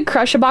 I could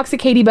crush a box of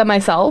Katie by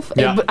myself.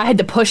 Yeah. I had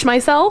to push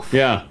myself,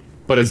 Yeah,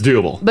 but it's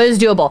doable. but it's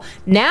doable.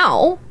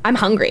 Now, I'm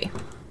hungry.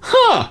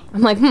 Huh. I'm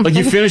like, Like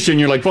you finish it and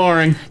you're like,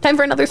 boring. time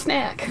for another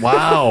snack.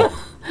 Wow.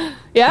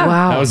 Yeah.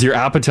 That was your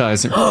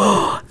appetizer.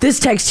 This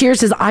text here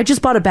says, I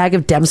just bought a bag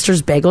of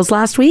Dempster's bagels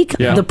last week.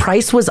 Yeah. The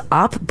price was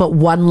up, but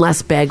one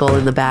less bagel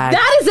in the bag.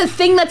 That is a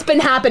thing that's been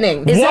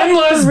happening. Is that One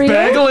less for real?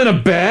 bagel in a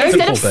bag?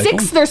 Instead of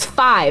 6, there's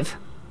 5.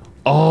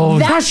 Oh,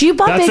 Gosh, you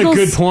bought that's bagels. a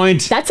good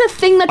point. That's a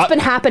thing that's been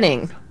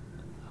happening.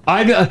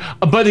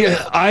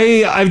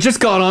 I've just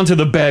got onto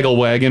the bagel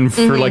wagon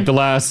for like the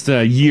last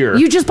year.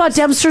 You just bought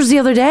Dempster's the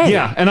other day.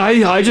 Yeah, and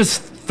I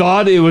just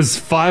thought it was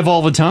 5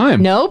 all the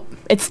time. Nope,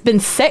 it's been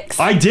 6.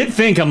 I did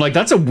think, I'm like,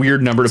 that's a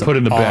weird number to put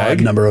in the bag.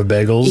 Odd number of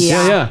bagels.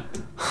 Yeah.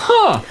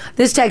 Huh.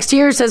 This text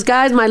here says,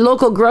 guys, my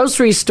local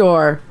grocery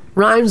store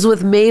rhymes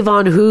with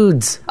Mavon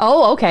Hoods.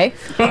 Oh, okay.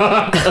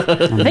 I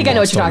think I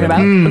know what you're talking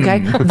about. Okay.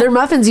 Their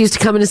muffins used to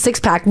come in a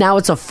 6-pack. Now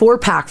it's a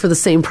 4-pack for the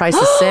same price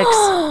as 6.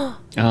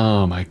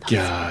 Oh my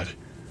God.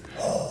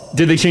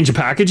 Did they change the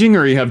packaging,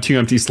 or you have 2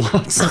 empty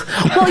slots?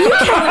 Well, you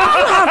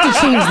have to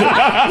change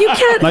the. You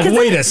can't. Like, 'cause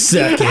wait a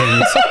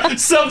second.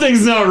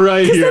 Something's not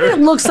right Because here. then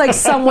it looks like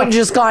someone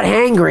just got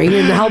hangry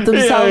and helped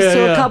themselves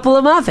to a couple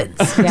of muffins.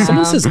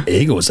 Someone says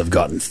Eggos have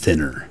gotten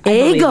thinner.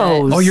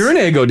 Eggos. Oh, you're an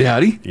Eggo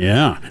daddy.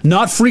 Yeah.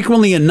 Not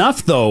frequently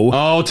enough, though.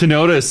 Oh, to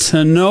notice.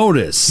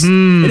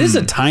 It is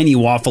a tiny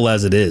waffle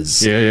as it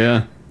is.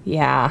 Yeah.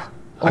 Yeah.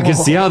 I can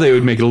see how they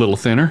would make it a little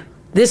thinner.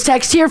 This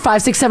text here,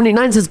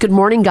 56789, says, good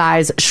morning,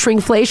 guys.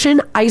 Shrinkflation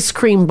ice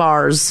cream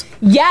bars.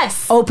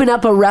 Yes. Open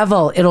up a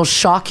Revel. It'll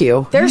shock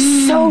you. They're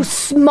so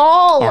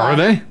small. Are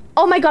they?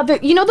 Oh my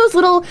God. You know those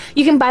little,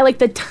 you can buy like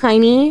the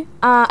tiny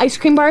ice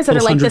cream bars that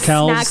are like the 100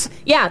 cals? snacks.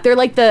 Yeah, they're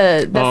like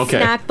the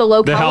snack, the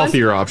low The cal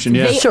healthier ones. option,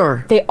 yeah.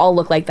 Sure. They all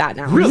look like that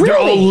now. Really? They're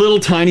all little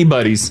tiny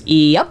buddies.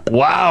 Yep.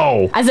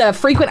 Wow. As a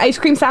frequent ice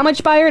cream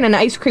sandwich buyer and an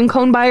ice cream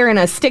cone buyer and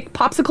a stick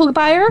popsicle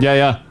buyer,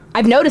 Yeah.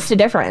 I've noticed a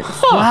difference.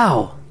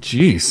 Wow.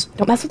 Jeez.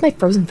 Don't mess with my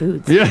frozen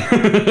foods. Yeah.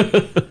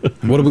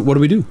 What do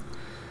we do?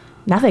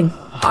 Nothing.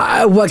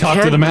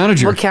 Talk to the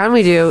manager. What can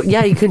we do?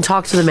 Yeah, you can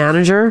talk to the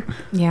manager.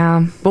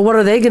 Yeah. But what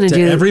are they going to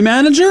do? Every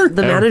manager?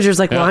 The manager's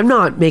like, well, I'm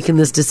not making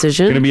this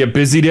decision. Going to be a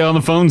busy day on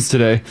the phones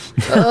today.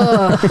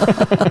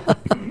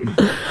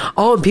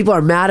 Oh, and people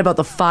are mad about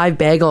the 5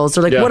 bagels.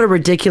 They're like, Yeah. what a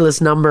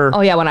ridiculous number.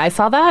 Oh, yeah. When I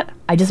saw that,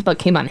 I just about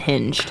came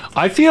unhinged.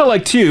 I feel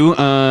like, too,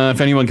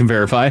 if anyone can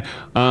verify,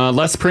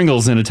 less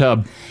Pringles in a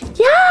tub.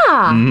 Yeah.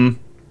 Mhm.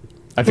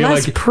 I feel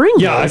Less like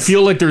Pringles? Yeah, I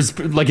feel like there's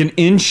like an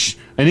inch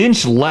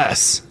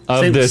less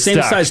of this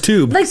same size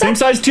tube. Like same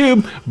size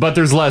tube, but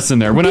there's less in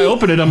there. When I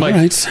open it, I'm like,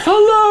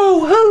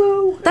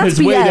 hello. That's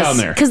It's way down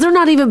there. Because they're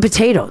not even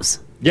potatoes.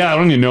 Yeah, I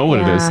don't even know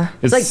what it is. Yeah.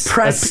 It's like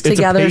pressed it's a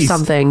together or paste.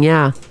 something.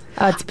 Yeah.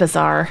 Oh, it's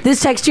bizarre. This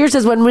text here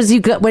says, when was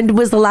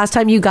the last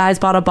time you guys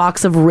bought a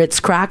box of Ritz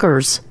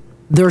crackers?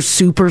 They're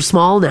super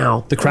small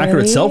now. The cracker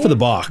itself or the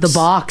box? The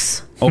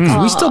box. Oh,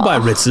 'cause we still buy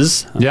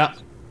Ritz's. Yeah.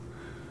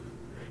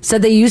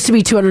 Said they used to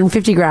be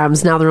 250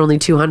 grams. Now they're only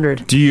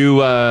 200. Do you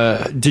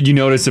did you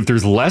notice if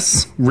there's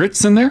less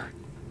Ritz in there?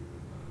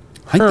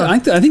 I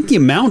think the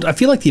amount. I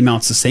feel like the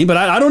amount's the same, but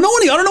I don't know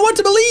I don't know what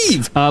to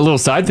believe. A little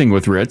side thing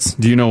with Ritz.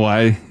 Do you know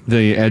why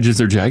the edges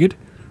are jagged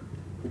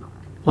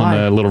Why?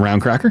 on the little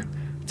round cracker?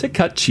 To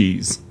cut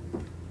cheese.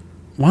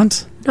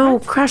 What? No,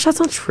 Crash, that's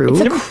not true. It's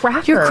a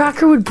cracker. Your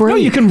cracker would break. No,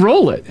 you can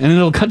roll it and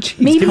it'll cut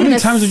cheese. Maybe How in many a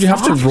times would you have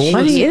to soft roll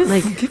cheese. it?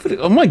 Like, Give it.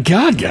 Oh my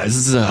God, guys,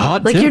 this is a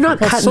hot. Like, tip. you're not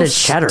cutting a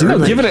cheddar. Dude,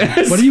 Like- give it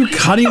a. What are you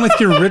cutting with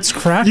your Ritz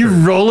cracker? You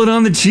roll it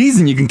on the cheese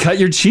and you can cut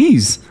your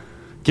cheese.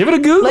 Give it a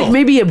Google. Like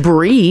maybe a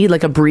brie,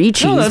 like a brie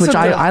cheese, that's which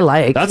what the- I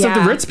like. That's what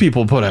the Ritz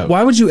people put out.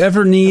 Why would you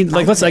ever need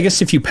I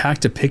guess if you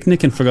packed a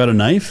picnic and forgot a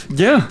knife?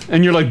 Yeah,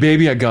 and you're like,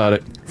 baby, I got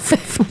it.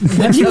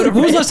 When was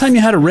the last time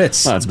you had a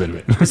Ritz? Oh, it's been a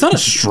bit. It's not a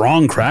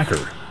strong cracker.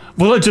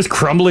 Will it just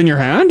crumble in your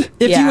hand?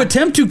 If you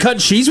attempt to cut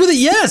cheese with it,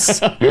 yes.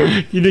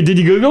 Did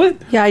you Google it?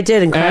 Yeah, I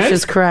did, and Crash And?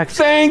 is correct.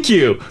 Thank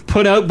you.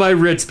 Put out by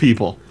Ritz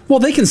people. Well,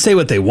 they can say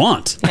what they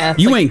want. Yeah,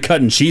 You ain't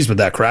cutting cheese with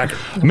that cracker.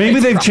 Maybe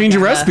they've changed a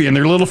recipe and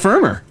they're a little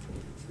firmer.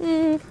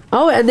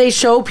 Oh, and they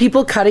show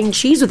people cutting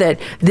cheese with it.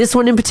 This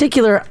one in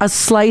particular, a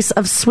slice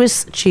of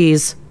Swiss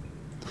cheese.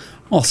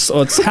 Well,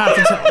 so it's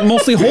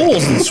mostly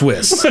holes in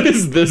Swiss. What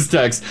is this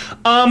text?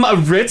 A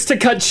Ritz to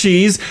cut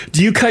cheese.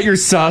 Do you cut your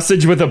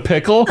sausage with a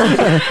pickle?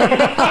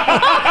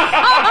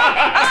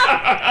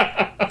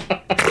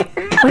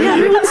 Well, yeah,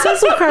 everyone says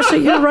so, Crash, that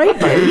you're right,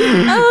 buddy.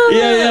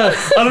 Yeah.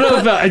 I don't know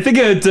if I think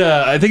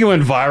it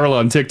went viral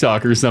on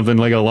TikTok or something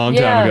like a long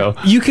time ago.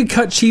 You could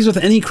cut cheese with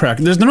any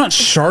cracker. They're not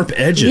sharp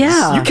edges.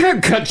 Yeah. You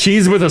can't cut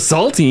cheese with a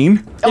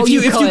saltine. Oh,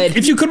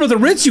 If you could with a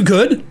Ritz, you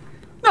could.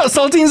 No,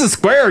 saltine's a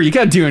square. You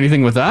can't do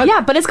anything with that.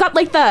 Yeah, but it's got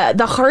like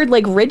the hard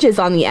like ridges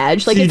on the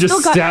edge. Like So you it's just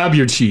still got. stab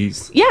your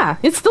cheese. Yeah,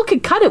 it still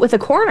could cut it with a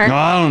corner. No,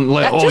 I don't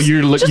like. Just-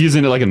 You're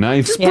using it like a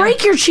knife. Just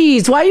break your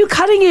cheese. Why are you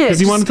cutting it?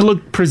 Because you want it to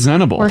look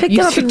presentable. Pick it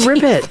up and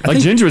rip it. Like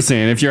Ginger was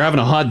saying, if you're having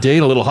a hot date,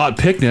 a little hot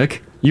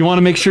picnic, you want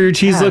to make sure your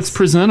cheese Yes. looks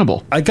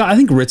presentable. I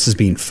think Ritz is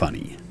being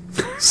funny.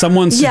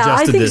 Someone Yeah,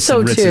 I suggested think this.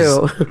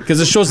 so, too. Because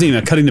it shows me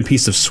cutting a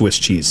piece of Swiss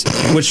cheese,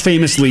 which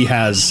famously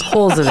has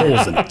Holes in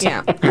it.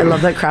 Yeah. I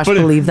love that Crash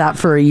believed that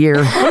for a year.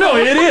 Oh, no,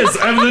 it is.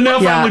 And the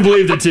Nell Yeah. family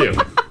believed it too.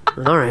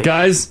 All right.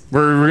 Guys,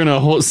 we're gonna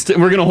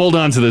hold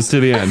on to this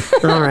to the end.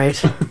 All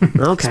right.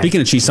 Okay.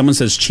 Speaking of cheese, someone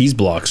says cheese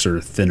blocks are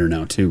thinner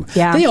now too.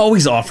 Yeah. They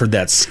always offered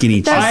that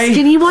skinny That cheese.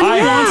 skinny one, I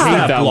yeah. hate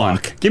That that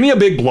block. one. Give me a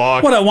big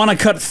block. What, I want to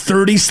cut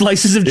 30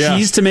 slices of Yeah.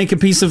 cheese to make a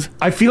piece of...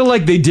 I feel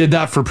like they did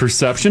that for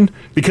perception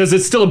because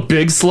it's still a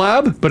big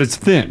slab, but it's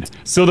thin.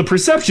 So the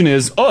perception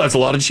is, oh, that's a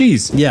lot of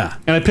cheese. Yeah.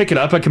 And I pick it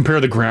up, I compare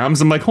the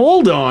grams. I'm like,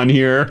 hold on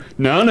here.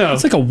 No.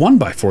 It's like a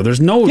 1x4. There's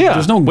no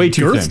way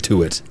too girth thin.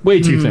 to it.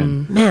 Way too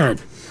thin. Man.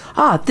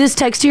 This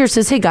text here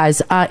says, hey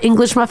guys,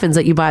 English muffins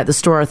that you buy at the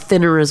store are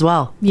thinner as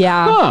well.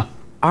 Yeah. Huh.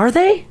 Are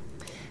they?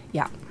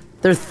 Yeah.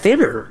 They're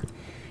thinner.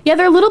 Yeah,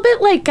 they're a little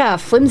bit like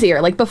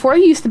flimsier. Like before,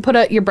 you used to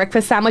put your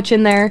breakfast sandwich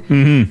in there,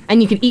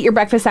 and you could eat your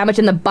breakfast sandwich,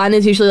 and the bun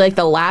is usually like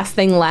the last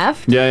thing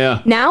left.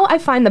 Yeah. Now I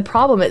find the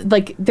problem is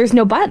like there's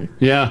no bun.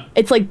 Yeah.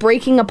 It's like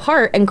breaking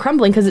apart and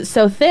crumbling because it's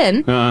so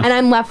thin, and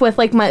I'm left with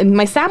like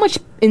my sandwich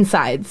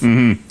insides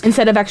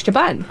instead of extra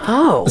bun.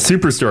 Oh.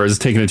 Superstore is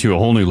taking it to a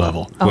whole new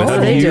level. Oh, what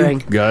are they doing?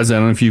 Guys, I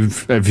don't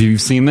know if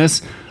you've seen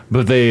this,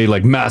 but they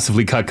like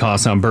massively cut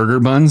costs on burger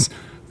buns.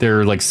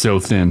 They're like so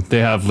thin. They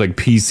have like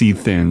PC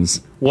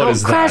thins. What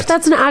is Crash, that?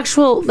 that's an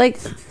actual, like...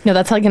 No,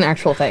 that's like an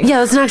actual thing. Yeah,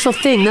 that's an actual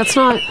thing. That's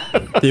not...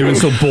 They were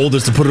so bold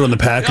as to put it on the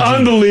packaging.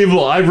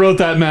 Unbelievable. I wrote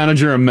that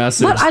manager a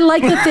message. But I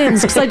like the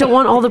thins because I don't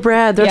want all the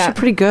bread. They're Yeah. actually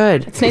pretty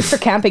good. It's nice for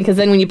camping because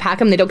then when you pack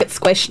them, they don't get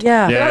squished.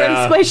 Yeah. They're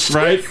already squished.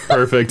 Right?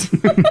 Perfect.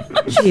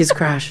 Jeez,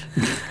 Crash.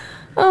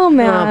 Oh,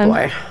 man. Oh,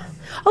 boy.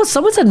 Oh,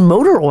 someone said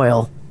motor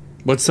oil.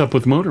 What's up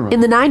with motor oil? In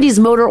the 90s,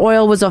 motor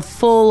oil was a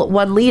full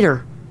 1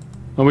 liter.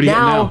 Oh, what do you get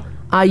now?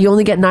 You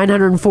only get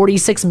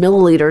 946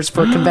 milliliters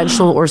for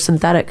conventional or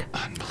synthetic.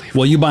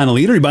 Well, you buying a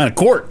liter or you buying a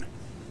quart?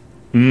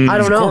 I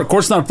don't know. A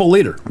quart's not a full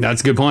liter.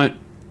 That's a good point.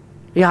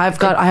 Yeah,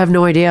 I have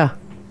no idea.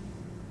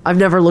 I've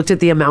never looked at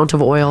the amount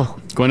of oil.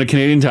 Going to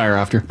Canadian Tire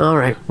after. All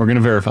right. We're going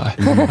to verify.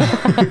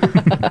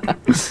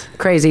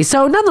 Crazy.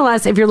 So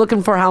nonetheless, if you're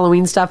looking for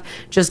Halloween stuff,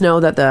 just know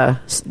that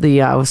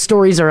the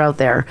stories are out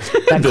there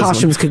that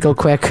costumes could go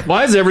quick.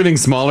 Why is everything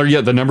smaller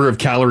yet the number of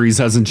calories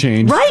hasn't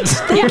changed? Right?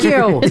 Thank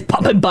you. Just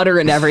pumping butter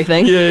and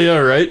everything. Yeah,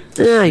 right.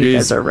 Yeah, you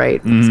guys are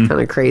right. It's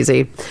kind of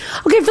crazy.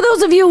 Okay, for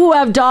those of you who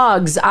have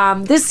dogs,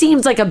 this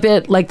seems like a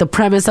bit like the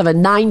premise of a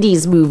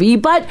 90s movie,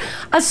 but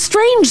a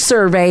strange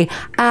survey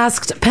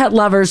asked pet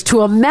lovers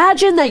to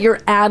imagine that your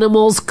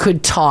animals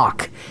could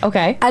talk.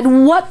 Okay.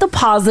 And what the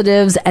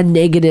positives and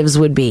negatives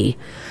would be.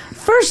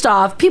 First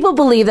off, people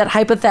believe that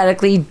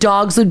hypothetically,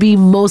 dogs would be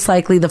most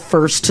likely the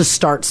first to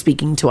start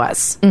speaking to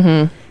us.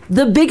 Mm-hmm.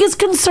 The biggest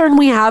concern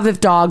we have if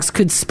dogs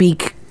could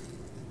speak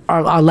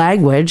our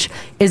language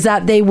is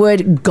that they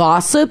would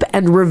gossip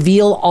and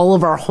reveal all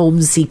of our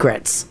home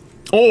secrets.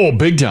 Oh,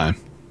 big time.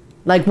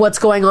 Like what's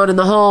going on in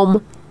the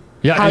home.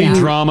 Yeah, any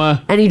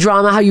drama. Any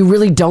drama, how you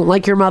really don't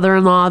like your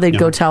mother-in-law, they'd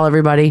go tell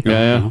everybody.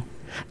 Yeah.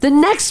 The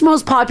next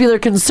most popular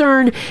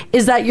concern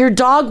is that your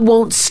dog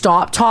won't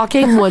stop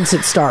talking once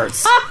it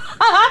starts.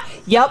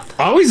 Yep.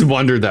 I always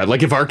wondered that.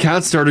 Like, if our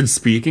cat started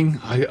speaking,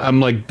 I'm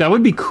like, that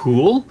would be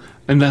cool.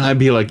 And then I'd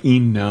be like,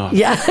 enough.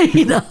 Yeah,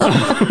 enough.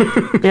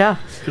 Yeah.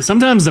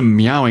 Sometimes the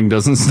meowing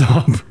doesn't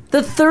stop.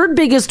 The third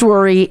biggest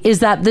worry is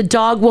that the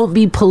dog won't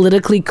be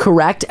politically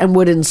correct and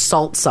would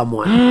insult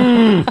someone.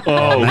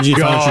 Imagine you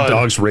found out your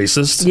dog's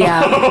racist.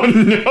 Yeah. Oh,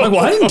 no. Like,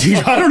 well,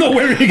 I don't know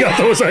where he got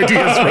those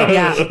ideas from.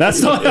 Yeah.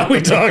 That's not how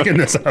we talk in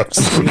this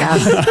house.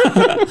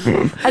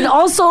 And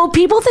also,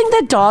 people think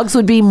that dogs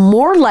would be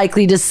more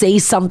likely to say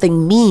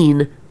something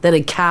mean than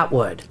a cat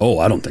would. Oh,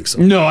 I don't think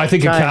so. No, I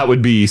think a cat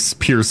would be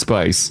pure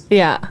spice.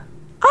 Yeah.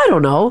 I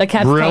don't know. The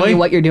cat's telling you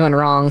what you're doing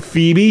wrong.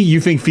 Phoebe?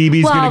 You think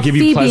Phoebe's going to give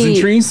you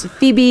pleasantries?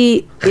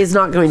 Phoebe is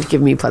not going to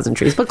give me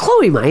pleasantries, but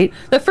Chloe might.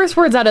 The first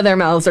words out of their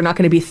mouths are not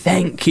going to be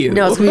thank you.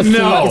 No, it's going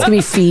to be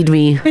feed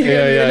me.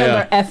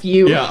 Yeah. F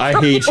you. Yeah, I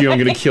hate you. I'm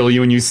going to kill you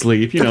when you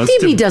sleep. You know, it's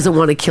Phoebe doesn't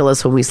want to kill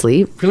us when we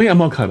sleep. Really? I'm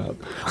all cut up.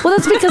 Well,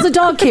 that's because a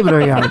dog came in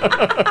our yard.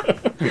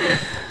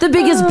 The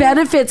biggest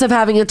benefits of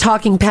having a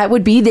talking pet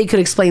would be they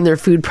could explain their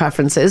food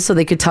preferences, so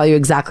they could tell you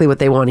exactly what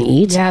they want to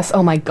eat. Yes.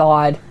 Oh my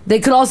God. They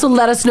could also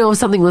let us know if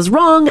something was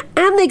wrong,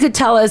 and they could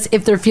tell us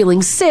if they're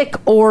feeling sick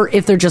or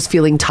if they're just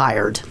feeling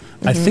tired.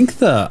 I think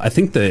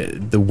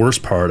the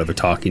worst part of a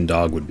talking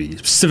dog would be,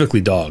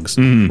 specifically dogs,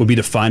 would be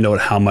to find out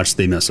how much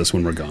they miss us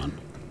when we're gone.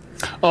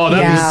 Oh, that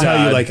would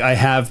tell you,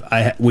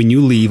 like, when you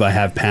leave, I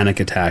have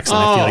panic attacks, and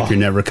I feel like you're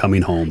never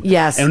coming home.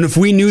 Yes. And if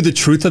we knew the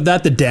truth of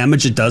that, the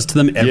damage it does to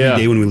them every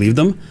day when we leave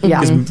them,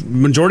 because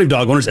majority of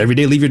dog owners every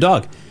day leave your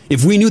dog.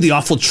 If we knew the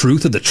awful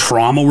truth of the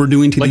trauma we're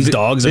doing to these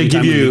dogs every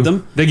time we leave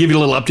them, they give you a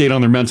little update on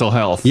their mental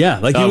health. Yeah,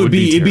 like it'd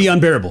be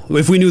unbearable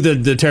if we knew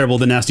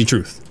the nasty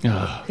truth.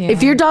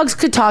 If your dogs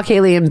could talk,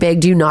 Haley, and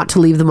begged you not to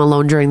leave them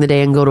alone during the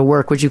day and go to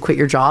work, would you quit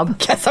your job?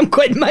 Guess I'm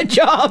quitting my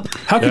job.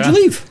 How could you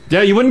leave?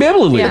 Yeah, you wouldn't be able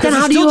to leave. Yeah. Because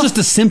it's still just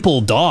a simple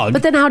dog.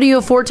 But then how do you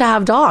afford to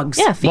have dogs?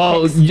 Yeah.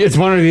 Well, it's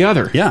one or the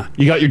other. Yeah.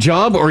 You got your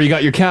job or you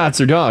got your cats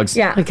or dogs.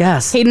 Yeah. I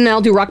guess. Hayden and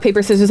I'll do rock,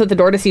 paper, scissors at the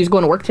door to see who's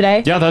going to work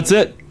today. Yeah, that's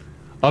it.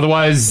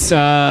 Otherwise,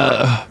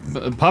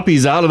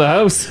 puppy's out of the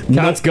house.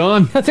 Cat's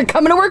gone. They're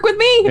coming to work with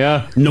me.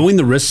 Yeah. Knowing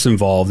the risks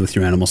involved with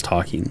your animals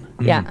talking.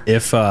 Yeah.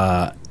 If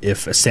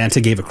Santa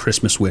gave a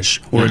Christmas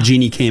wish or a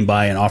genie came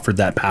by and offered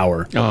that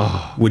power,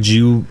 would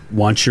you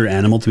want your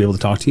animal to be able to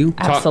talk to you?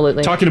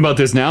 Absolutely. Talking about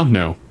this now?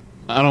 No.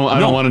 I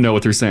don't want to know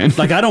what they're saying.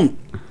 Like, I don't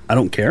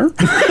care.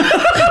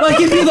 Like,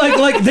 it'd be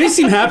like they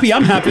seem happy,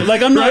 I'm happy.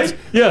 Like, I'm not. Right?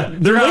 Yeah,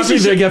 they're happy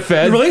they get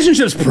fed. The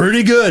relationship's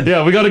pretty good.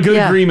 Yeah, we got a good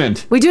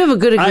agreement. We do have a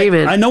good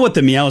agreement. I know what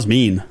the meows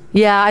mean.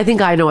 Yeah, I think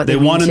I know what they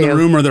mean want in too. the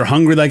room or they're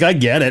hungry. Like, I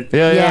get it.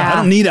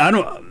 Yeah.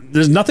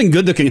 There's nothing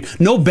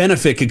good no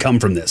benefit could come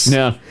from this.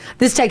 Yeah.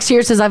 This text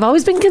here says, I've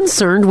always been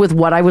concerned with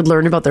what I would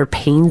learn about their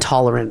pain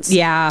tolerance.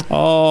 Yeah.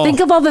 Oh. Think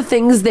of all the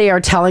things they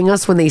are telling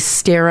us when they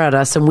stare at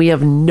us and we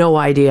have no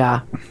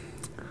idea.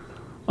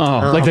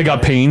 Oh, like they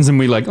got pains and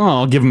we like,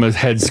 I'll give them a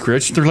head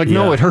scritch. They're like,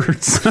 no, it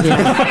hurts.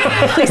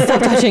 Please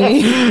stop touching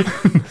me.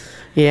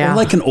 Yeah. Or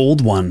like an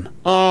old one.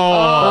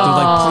 Oh. They're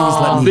like, please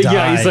let me die.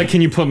 Yeah, he's like,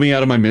 can you put me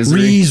out of my misery?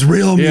 Please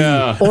reel me.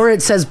 Yeah. Or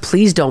it says,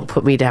 please don't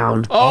put me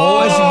down.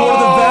 I should go to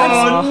the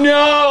vets. Oh,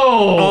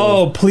 no.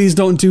 Oh, please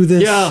don't do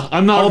this. Yeah,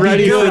 I'm not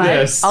ready for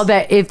this. I'll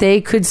bet if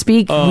they could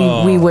speak,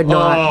 we would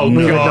not. Oh, we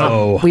no. would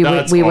not. We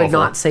That's would awful.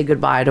 not say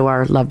goodbye to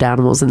our loved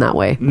animals in that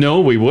way.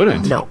 No, we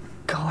wouldn't. No.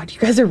 God, you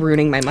guys are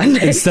ruining my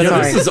Monday. Instead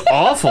of This is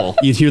awful.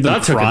 You'd hear them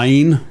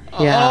crying.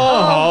 Yeah.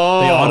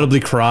 Oh. They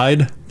audibly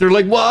cried. They're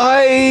like,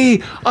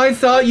 why? I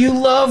thought you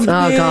loved me.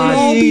 God.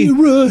 Robbie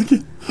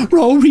Rudd.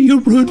 Rory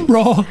Rudd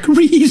Rock.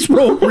 Reese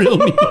Real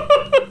me.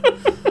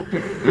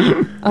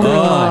 Oh,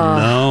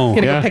 no. I'm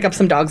gonna go pick up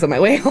some dogs on my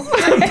way home.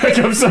 Pick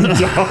up some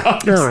dogs.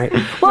 All right.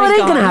 Well, it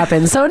ain't going to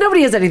happen. So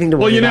nobody has anything to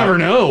worry about. Well, you never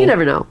know. You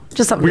never know.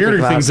 Just something to Weirder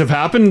think about. things have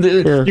happened.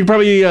 You could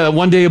probably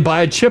one day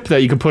buy a chip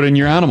that you can put in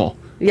your animal.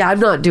 Yeah,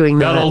 I'm not doing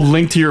that. That'll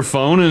link to your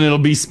phone and it'll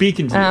be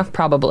speaking to you.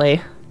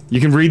 Probably.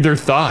 You can read their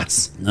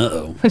thoughts.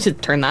 Uh-oh. I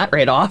should turn that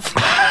right off.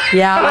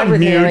 Yeah, I'm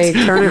with Haley.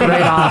 Turn it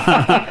right off.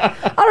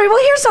 All right,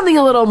 well, here's something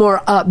a little more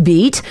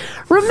upbeat.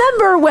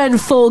 Remember when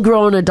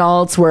full-grown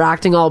adults were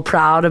acting all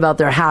proud about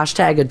their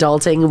hashtag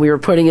adulting and we were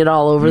putting it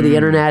all over the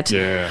internet?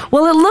 Yeah.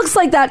 Well, it looks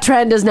like that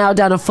trend has now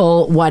done a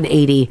full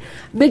 180.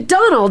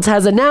 McDonald's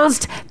has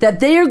announced that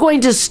they are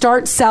going to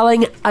start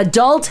selling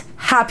adult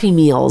Happy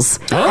Meals.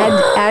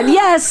 And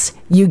yes,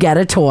 you get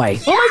a toy.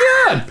 Oh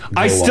my God!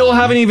 I still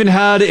haven't even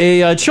had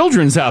a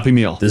children's Happy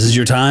Meal. This is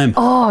your time.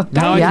 Oh,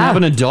 Now I can have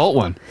an adult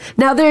one.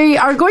 Now, they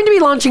are going to be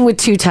launching with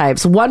two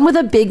types. One with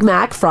a Big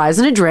Mac, fries,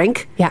 and a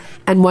drink. Yeah.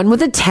 And one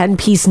with a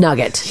 10-piece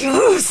nugget.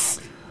 Yes!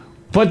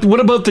 But what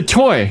about the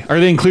toy? Are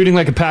they including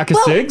like a pack of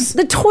cigs?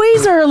 The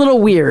toys are a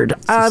little weird.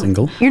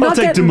 Single. You're I'll not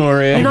take getting,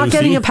 Demore. You're not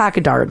getting a pack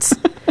of darts.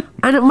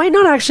 And it might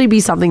not actually be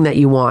something that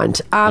you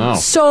want.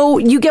 So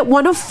you get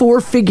one of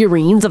 4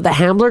 figurines of the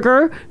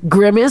Hamburger,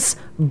 Grimace,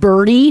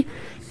 Birdie,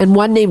 and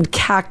one named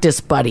Cactus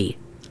Buddy.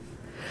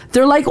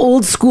 They're like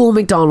old school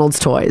McDonald's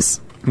toys.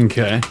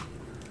 Okay.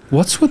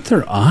 What's with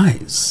their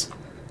eyes?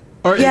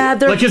 Yeah,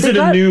 they're- like is they it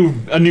got-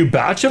 a new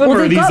batch of them, or are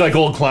they've these got- like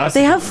old classics?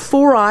 They have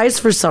 4 eyes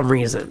for some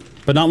reason.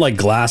 But not like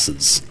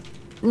glasses.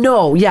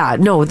 No,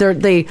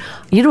 they.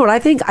 You know what I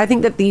think? I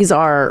think that these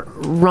are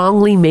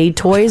wrongly made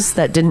toys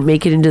that didn't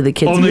make it into the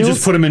kids' Oh, and they meals.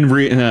 just put them in.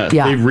 They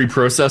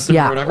reprocessed them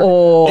Yeah. or whatever.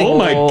 Oh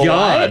my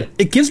God!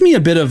 It gives me a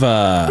bit of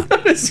a.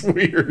 That's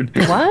weird.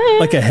 What?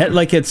 Like a head.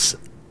 Like it's.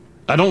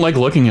 I don't like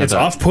looking at It's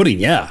that. off-putting.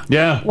 Yeah.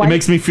 Yeah, Why- it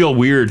makes me feel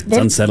weird. It's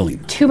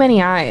unsettling. Too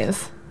many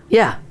eyes.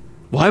 Yeah.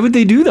 Why would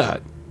they do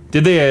that?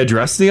 Did they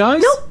address the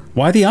eyes? Nope.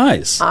 Why the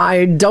eyes?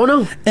 I don't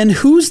know. And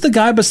who's the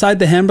guy beside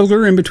the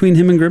Hamburger in between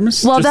him and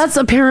Grimace? Well, that's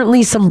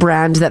apparently some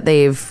brand that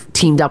they've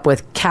teamed up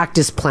with,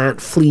 Cactus Plant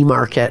Flea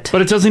Market.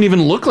 But it doesn't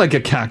even look like a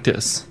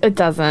cactus. It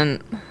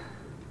doesn't.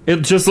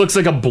 It just looks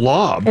like a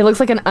blob. It looks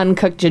like an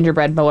uncooked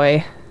gingerbread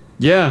boy.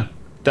 Yeah,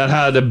 that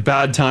had a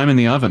bad time in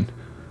the oven.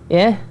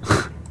 Yeah.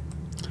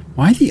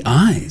 Why the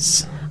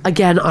eyes?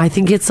 Again, I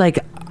think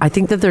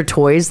that they're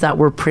toys that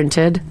were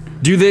printed.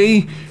 Do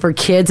they for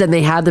kids and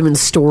they had them in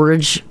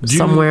storage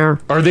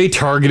somewhere? Are they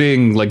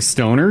targeting like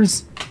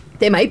stoners?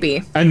 They might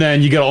be. And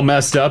then you get all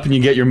messed up and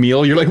you get your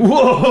meal. You're like,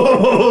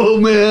 whoa,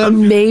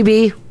 man.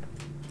 Maybe.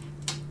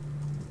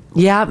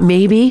 Yeah,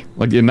 maybe.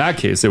 Like in that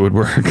case, it would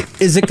work.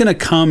 Is it going to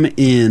come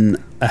in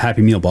a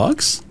Happy Meal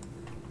box?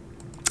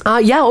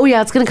 Yeah. Oh,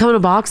 yeah. It's gonna come in a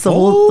box. The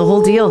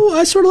whole deal.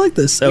 I sort of like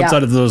this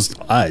outside of those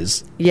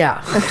eyes.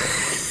 Yeah.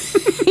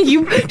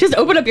 You just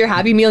open up your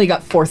Happy Meal, you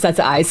got 4 sets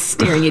of eyes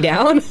staring you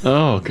down.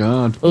 Oh,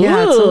 God.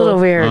 Yeah, it's a little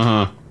weird.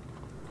 Uh-huh.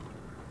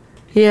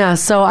 Yeah,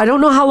 so I don't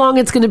know how long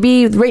it's going to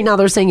be. Right now,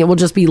 they're saying it will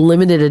just be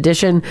limited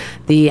edition,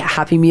 the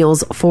Happy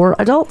Meals for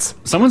adults.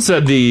 Someone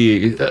said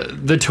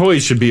the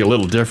toys should be a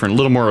little different, a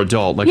little more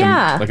adult, like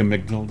Yeah. like a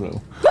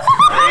McDonald's.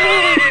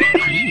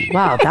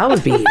 Wow, that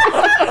was beat.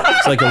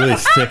 It's like a really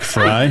thick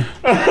fry.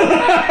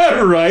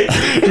 Right?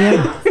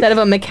 Instead of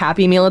a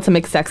McHappy Meal, it's a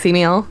McSexy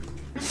Meal.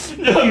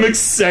 A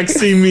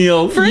McSexy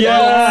Meal.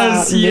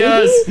 Yes,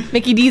 yes.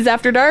 Mickey D's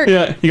After Dark.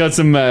 Yeah, you got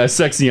some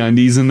sexy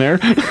undies in there.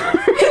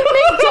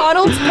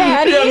 McDonald's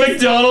panties. Yeah,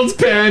 McDonald's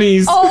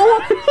panties.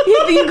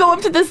 Oh, you go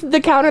up to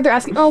the counter, they're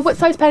asking, oh, what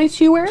size panties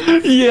do you wear?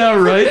 Yeah,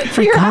 right.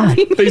 For your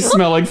Happy They Meal.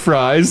 smell like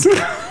fries.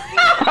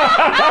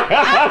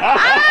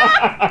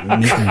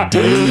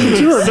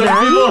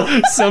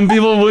 Some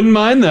people wouldn't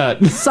mind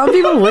that. Some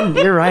people wouldn't.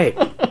 You're right.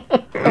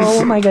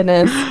 Oh my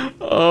goodness.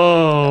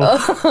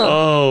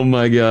 Oh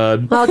my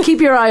God. Well, keep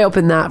your eye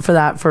open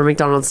for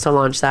McDonald's to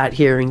launch that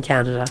here in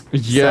Canada.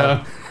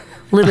 Yeah.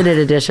 Limited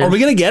edition. Are we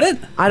going to get it?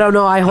 I don't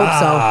know. I hope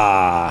so.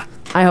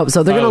 I hope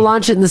so. They're going to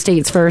launch it in the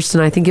States first,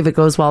 and I think if it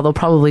goes well, they'll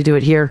probably do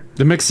it here.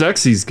 The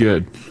McSexy's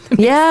good.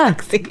 Yeah.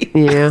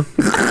 Yeah.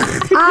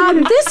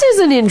 This is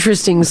an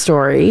interesting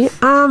story.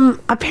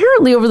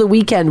 Apparently over the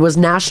weekend was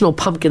National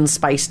Pumpkin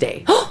Spice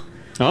Day.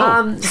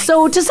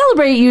 So to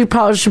celebrate, you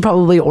should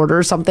probably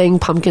order something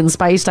pumpkin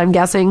spiced, I'm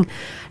guessing.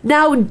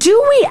 Now,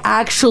 do we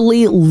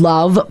actually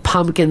love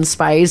pumpkin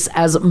spice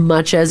as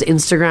much as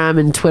Instagram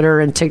and Twitter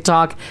and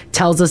TikTok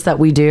tells us that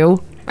we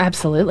do?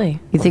 Absolutely.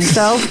 You think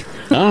so?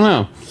 I don't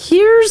know.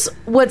 Here's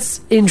what's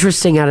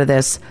interesting out of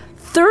this.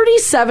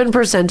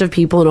 37% of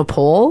people in a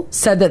poll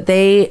said that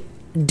they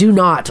do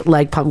not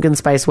like pumpkin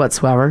spice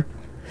whatsoever.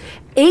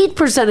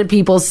 8% of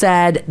people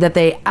said that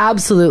they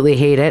absolutely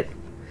hate it.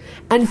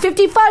 And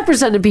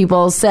 55% of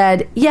people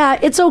said, yeah,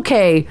 it's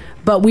okay,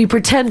 but we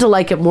pretend to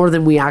like it more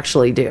than we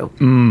actually do.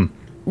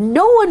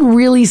 No one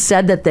really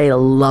said that they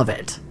love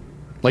it.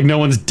 Like no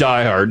one's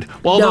diehard.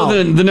 Well,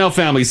 although the Nell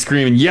family's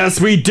screaming, yes,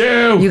 we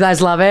do. You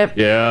guys love it?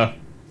 Yeah.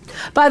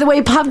 By the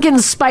way, pumpkin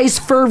spice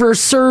fervor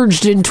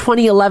surged in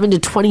 2011 to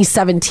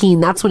 2017.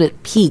 That's when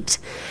it peaked.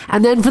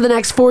 And then for the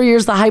next 4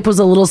 years, the hype was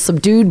a little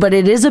subdued, but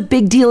it is a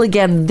big deal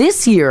again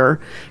this year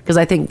because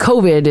I think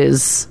COVID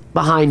is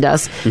behind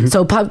us.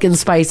 So pumpkin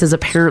spice is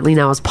apparently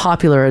now as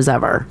popular as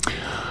ever.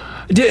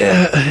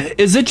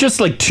 Is it just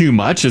like too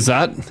much? Is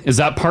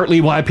that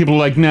partly why people are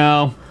like,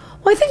 no?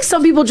 Well, I think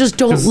some people just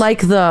don't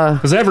like the...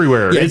 Because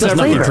everywhere. Yeah, It's it's a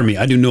nothing flavor. for me.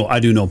 I do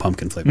know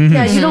pumpkin flavor.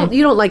 Yeah, you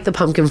don't like the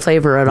pumpkin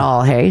flavor at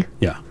all, hey?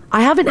 Yeah.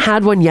 I haven't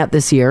had one yet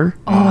this year.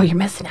 Oh, you're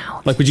missing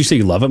out. Like, would you say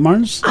you love it,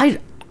 Mars?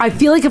 I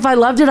feel like if I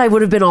loved it, I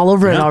would have been all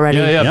over it already.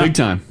 Yeah, big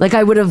time. Like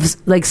I would have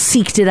like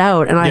seeked it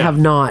out, and I have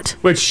not.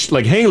 Which,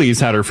 like,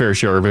 Haley's had her fair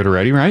share of it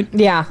already, right?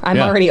 Yeah, I'm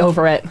already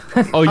over it.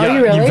 Oh, yeah,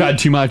 you really? you've had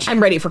too much.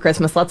 I'm ready for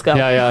Christmas. Let's go.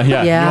 Yeah.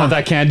 You want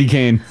that candy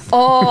cane.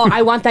 Oh,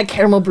 I want that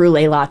caramel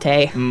brulee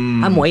latte.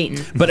 I'm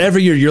waiting. But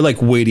every year you're like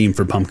waiting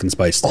for pumpkin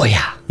spice. Oh,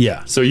 yeah.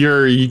 Yeah. So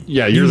you're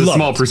the love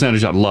small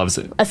percentage that loves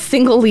it. A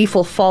single leaf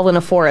will fall in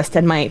a forest,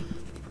 and my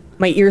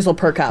ears will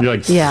perk up. You're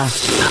like,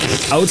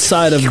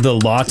 Outside of the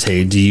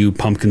latte, do you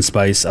pumpkin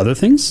spice other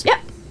things? Yeah.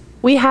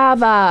 We have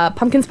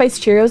pumpkin spice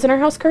Cheerios in our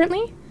house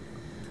currently.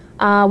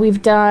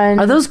 We've done...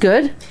 Are those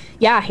good?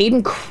 Yeah,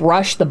 Hayden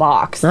crushed the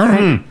box. All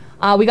right.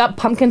 We got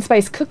pumpkin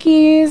spice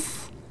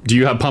cookies. Do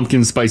you have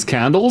pumpkin spice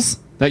candles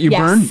that you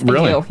Yes, burn? I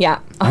Really? do, yeah.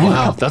 Oh,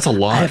 wow, that's a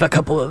lot. I have a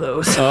couple of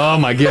those. Oh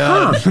my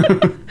god.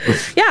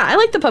 Yeah, I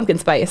like the pumpkin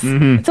spice.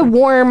 Mhm. It's a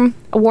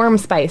warm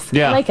spice.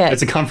 Yeah, I like it.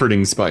 it's a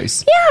comforting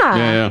spice. Yeah.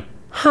 Yeah.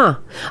 Huh.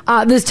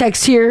 This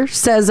text here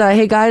says,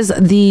 hey guys,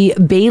 the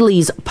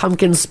Bailey's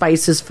pumpkin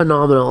spice is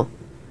phenomenal.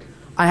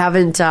 I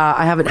haven't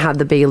had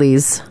the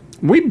Bailey's.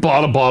 We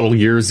bought a bottle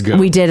years ago.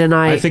 We did, and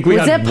I think we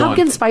was had that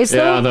pumpkin one. spice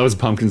though? Yeah, that was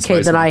pumpkin spice.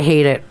 Okay, then I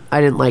hate it.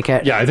 I didn't like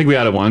it. Yeah, I think we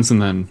had it once,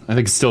 and then I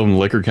think it's still in the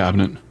liquor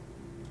cabinet.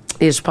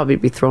 It should probably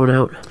be thrown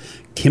out.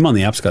 Kim on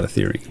the app's got a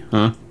theory.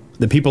 Huh?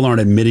 The people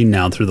aren't admitting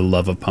now through the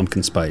love of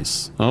pumpkin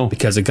spice. Oh.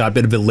 Because it got a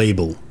bit of a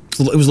label.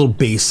 It was a little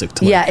basic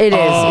to Yeah, it is.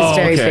 It's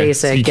very okay.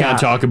 basic. So you can't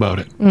yeah. talk about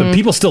it. But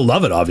people still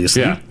love it,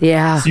 obviously. Yeah.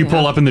 Yeah. So you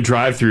pull up in the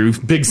drive-thru,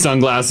 big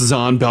sunglasses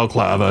on,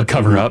 balaclava,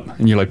 cover up,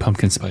 and you're like,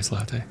 pumpkin spice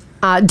latte.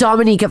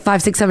 Dominique at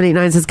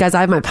 56789 says, guys,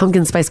 I have my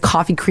pumpkin spice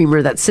coffee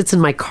creamer that sits in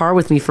my car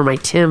with me for my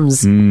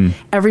Tims.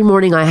 Every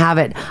morning I have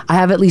it. I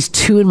have at least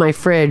 2 in my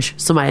fridge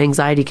so my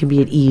anxiety can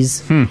be at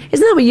ease. Isn't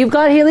that what you've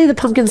got, Haley? The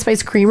pumpkin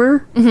spice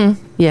creamer?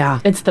 Mm-hmm.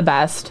 Yeah. It's the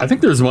best. I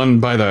think there's one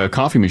by the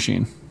coffee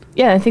machine.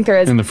 Yeah, I think there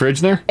is. In the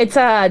fridge there? It's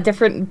a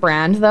different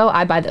brand, though.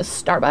 I buy the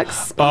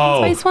Starbucks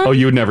pumpkin spice one. Oh,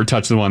 you would never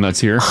touch the one that's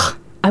here?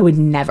 I would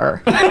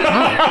never.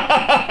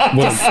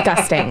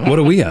 Disgusting. What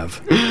do we have?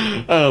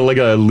 Like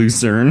a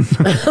Lucerne.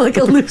 Like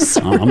a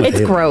Lucerne. It's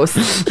gross.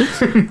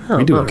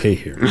 We do okay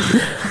here.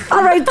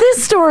 All right,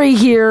 this story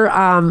here,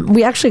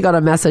 we actually got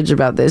a message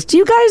about this. Do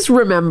you guys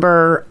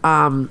remember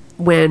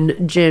when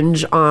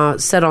Ginge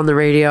said on the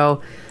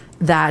radio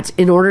that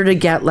in order to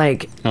get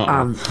like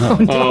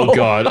Oh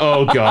god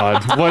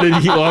what did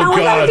he we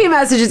got a few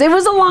messages. It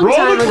was a long Roll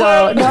time the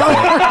ago.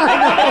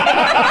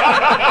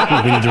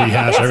 We need to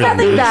rehash It's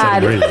everything. nothing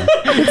bad.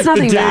 It's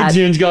nothing the day bad.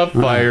 Ginge got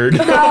fired.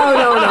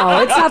 No,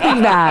 it's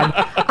nothing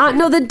bad.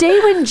 No, the day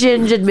when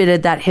Ginge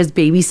admitted that his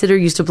babysitter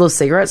used to blow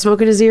cigarette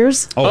smoke in his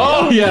ears.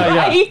 Oh,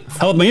 yeah.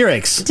 Help my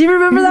earaches. Do you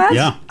remember that?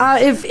 Yeah.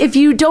 If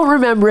you don't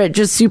remember it,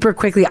 just super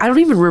quickly, I don't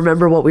even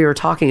remember what we were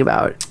talking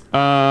about.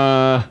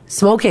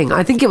 Smoking.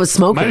 I think it was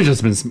smoking. Might have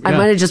just been. I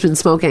might have just been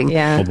smoking.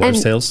 Yeah. Old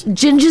wives' tales.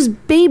 Ginger's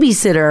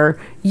babysitter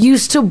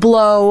used to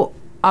blow,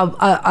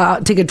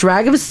 take a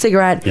drag of a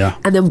cigarette, Yeah.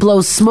 and then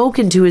blow smoke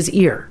into his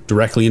ear.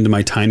 Directly into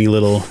my tiny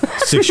little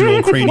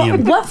 6-year-old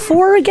cranium. What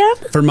for again?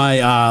 For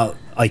my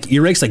like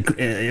earaches, like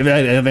if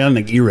I had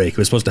like earache, it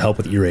was supposed to help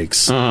with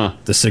earaches.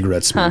 The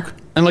cigarette smoke.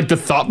 And like the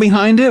thought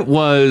behind it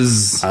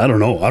was, I don't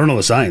know. I don't know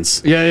the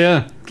science.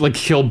 Yeah. Like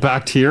kill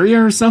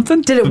bacteria or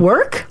something. Did it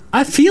work?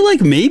 I feel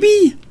like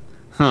maybe.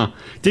 Huh?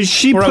 Did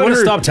she? Or I put would have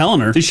her, stopped telling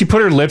her. Did she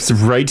put her lips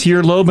right to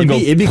your lobe and go?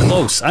 It'd be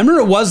close. I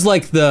remember it was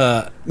like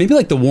maybe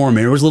like the warm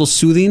air was a little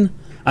soothing.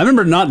 I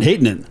remember not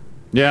hating it.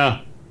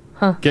 Yeah.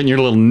 Getting your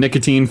little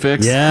nicotine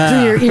fix. Yeah.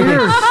 Through your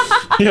ear.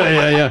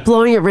 Yeah.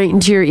 Blowing it right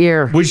into your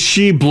ear. Would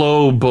she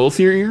blow both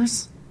your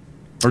ears?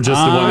 Or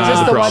just the one that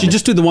had the problem? She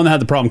just did the one that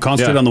had the problem.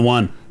 Concentrate on the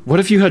one. What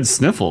if you had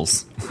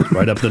sniffles?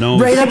 Right up the nose.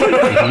 Right up.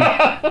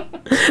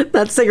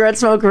 That cigarette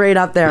smoke right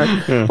up there.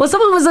 Yeah. Well,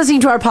 someone was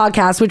listening to our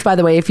podcast, which, by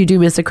the way, if you do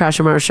miss a Crash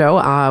and Mars show,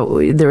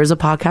 there is a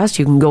podcast.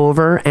 You can go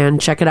over and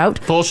check it out.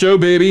 Full show,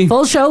 baby.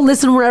 Full show.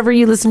 Listen wherever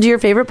you listen to your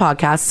favorite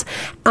podcasts.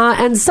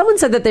 And someone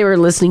said that they were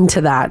listening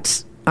to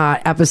that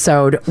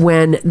episode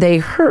when they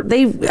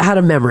had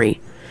a memory.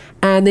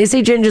 And they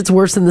say, Ginge, it's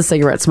worse than the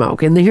cigarette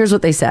smoke. And here's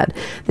what they said.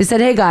 They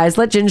said, hey, guys,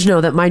 let Ginge know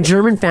that my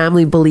German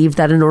family believed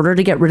that in order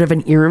to get rid of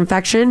an ear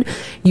infection,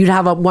 you'd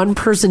have one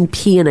person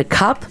pee in a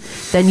cup,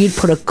 then you'd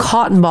put a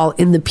cotton ball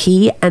in the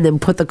pee, and then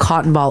put the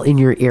cotton ball in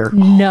your ear.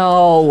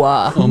 No.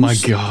 Oh, my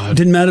God.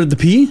 Didn't matter the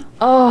pee?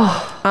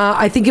 Oh.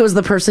 I think it was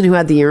the person who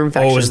had the ear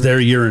infection. Oh, it was their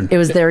urine. It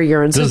was their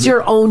urine. So it's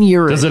your own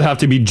urine. Does it have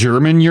to be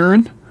German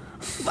urine?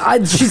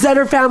 She said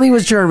her family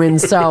was German,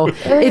 so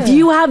if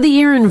you have the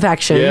ear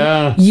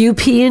infection, you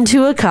pee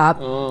into a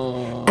cup,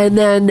 and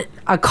then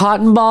a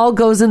cotton ball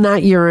goes in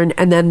that urine,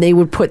 and then they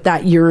would put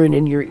that urine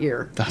in your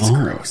ear. That's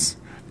gross.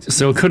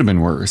 So it could have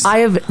been worse. I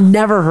have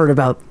never heard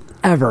about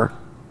ever.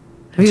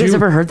 Have you guys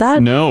ever heard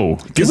that? No.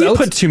 Because we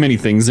put too many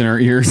things in our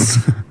ears.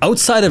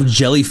 Outside of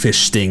jellyfish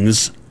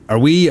stings, are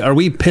we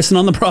pissing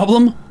on the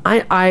problem?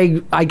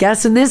 I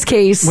guess in this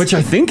case, Which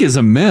I think is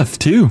a myth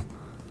too.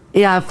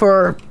 yeah,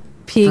 for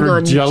peeing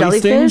on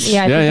jellyfish.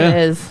 Yeah, I think it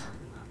is.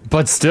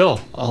 But still,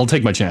 I'll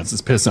take my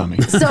chances. Piss on me.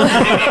 So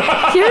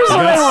here's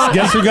what I want.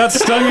 Guess who got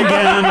stung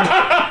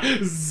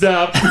again?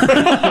 Zap.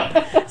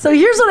 So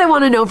here's what I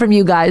want to know from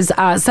you guys.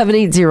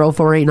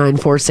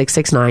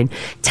 780-489-4669.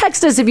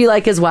 Text us if you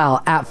like as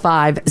well at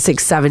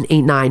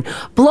 56789.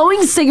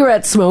 Blowing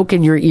cigarette smoke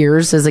in your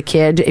ears as a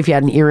kid if you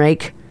had an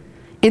earache.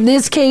 In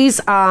this case,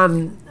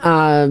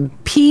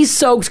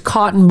 pea-soaked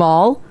cotton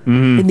ball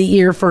in the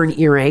ear for an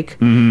earache.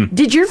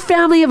 Did your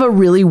family have a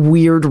really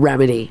weird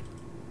remedy?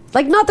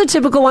 Like, not the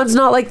typical ones,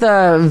 not like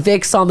the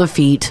Vicks on the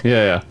feet.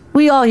 Yeah.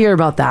 We all hear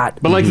about that.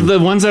 But like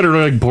the ones that are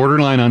like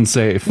borderline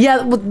unsafe.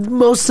 Yeah,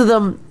 most of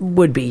them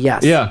would be,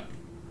 yes. Yeah.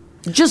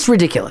 Just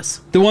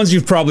ridiculous. The ones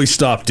you've probably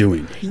stopped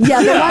doing.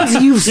 Yeah, the ones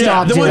you've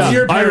stopped the doing. ones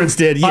your parents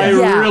did. Yeah. I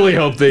really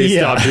hope they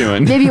stopped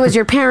doing. Maybe it was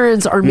your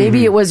parents or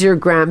maybe it was your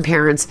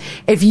grandparents.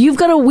 If you've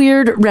got a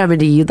weird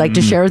remedy you'd like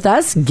to share with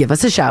us, give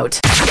us a shout.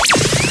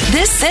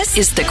 This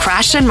is the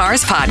Crash and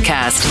Mars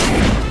podcast.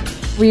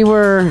 We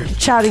were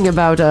chatting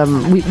about,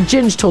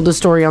 Ginge told a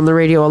story on the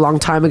radio a long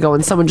time ago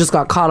and someone just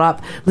got caught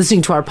up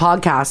listening to our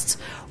podcasts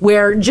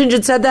where Ginge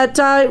had said that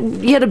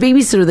he had a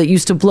babysitter that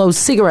used to blow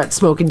cigarette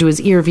smoke into his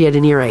ear if he had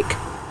an earache.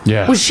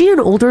 Yeah. Was she an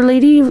older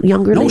lady,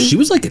 younger lady? No, she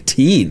was like a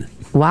teen.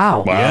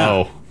 Wow.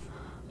 Yeah.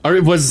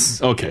 Was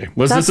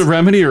this a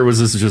remedy or was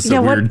this just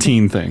a weird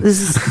teen thing?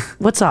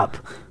 What's up?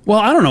 Well,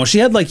 I don't know. She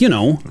had like,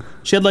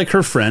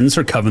 her friends,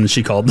 her covens,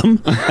 she called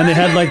them, and they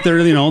had like their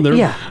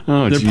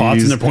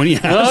pots and their pointy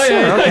hats. Oh,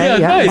 yeah,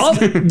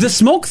 nice. The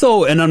smoke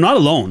though, and I'm not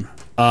alone.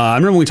 I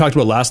remember when we talked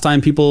about last time,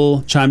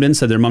 people chimed in,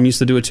 said their mom used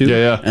to do it too.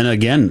 Yeah. And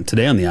again,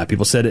 today on the app,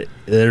 people said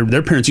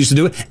their parents used to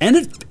do it,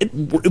 and it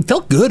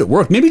felt good. It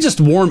worked. Maybe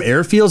just warm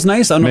air feels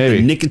nice. I don't know if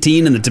the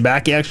nicotine and the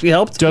tobacco actually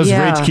helped. Does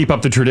Rach keep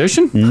up the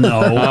tradition?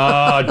 No.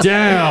 Oh,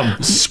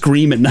 damn.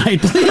 Scream at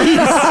night, please.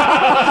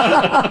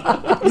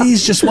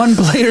 Please, just one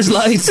player's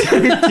light.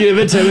 Give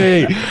it to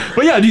me.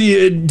 But yeah,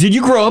 did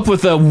you grow up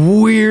with a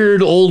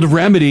weird old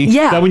remedy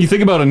that when you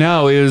think about it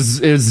now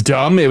is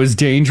dumb? It was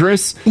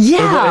dangerous.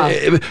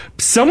 Yeah.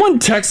 Someone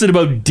texted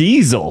about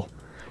diesel.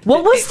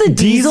 What was the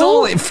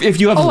diesel?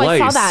 If you have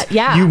lice, I saw that.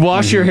 Yeah. You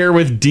wash your hair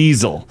with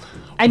diesel.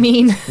 I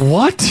mean,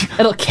 what?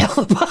 It'll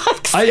kill the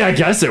bugs. I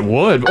guess it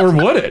would, or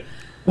would it?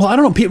 Well, I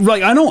don't know. People,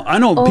 I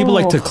know people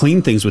like to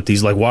clean things with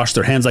these, like wash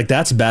their hands. Like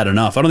that's bad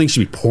enough. I don't think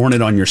you should be pouring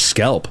it on your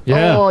scalp.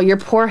 Yeah. Oh, your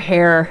poor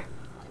hair.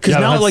 Because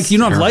now, like, you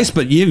don't have lice,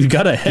 but you've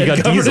got a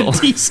head covered diesel. in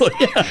diesel.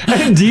 Yeah.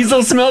 And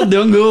diesel smell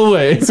don't go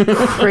away. It's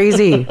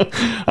crazy.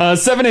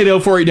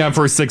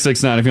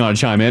 780-489-4669 if you want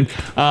to chime in.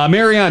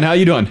 Marianne, how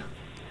you doing?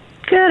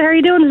 Good. How are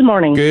you doing this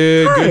morning?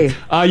 Good.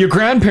 Your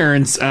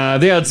grandparents,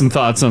 they had some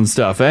thoughts on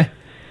stuff, eh?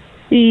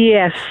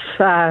 Yes.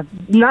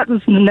 Not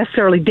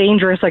necessarily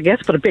dangerous, I guess,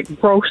 but a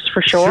bit gross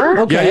for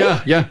sure. Okay.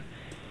 Yeah.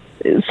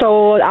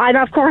 So,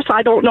 of course,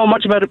 I don't know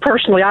much about it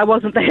personally. I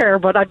wasn't there,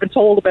 but I've been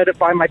told about it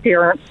by my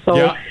parents.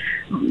 So,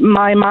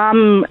 my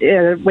mom,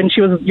 when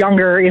she was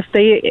younger, if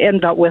they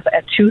end up with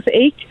a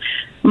toothache,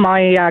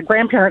 my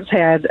grandparents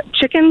had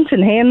chickens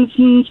and hens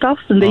and stuff,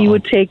 and they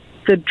would take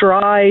the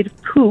dried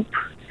poop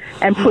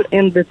and put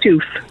in the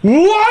tooth.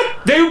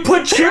 What? They would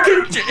put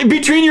chicken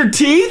between your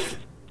teeth?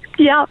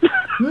 Yeah.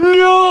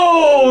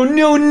 No.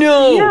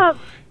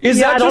 Yeah.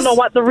 I don't know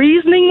what the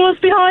reasoning was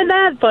behind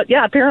that, but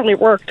yeah, apparently it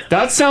worked.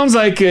 That sounds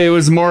like it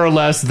was more or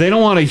less, they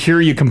don't want to hear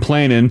you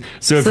complaining,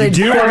 so if you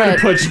do, we're going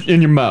to put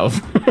in your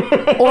mouth.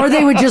 Or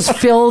they would just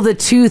fill the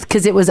tooth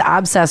because it was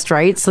abscessed,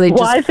 right? So they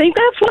I think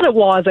that's what it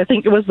was. I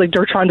think it was like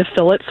they're trying to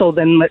fill it so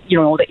then,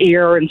 the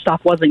air and stuff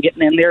wasn't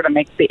getting in there to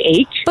make the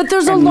ache. But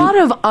there's a lot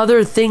of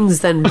other things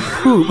than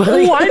poop.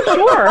 Oh, I'm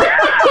sure.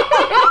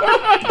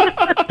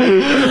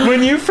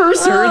 When you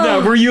first heard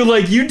that, were you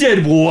like, you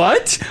did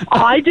what?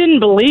 I didn't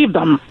believe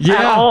them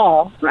at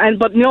all.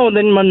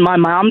 Then when my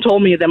mom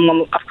told me, then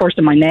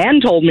my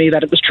nan told me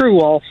that it was true.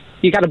 Well,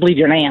 you got to believe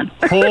your nan.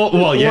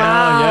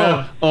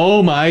 Yeah.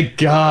 Oh my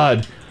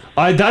God.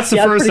 That's the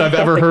first I've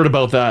ever heard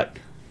about that.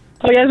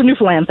 Oh yeah, it's a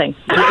Newfoundland thing.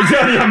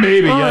 Yeah,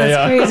 maybe.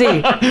 That's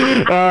crazy.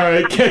 All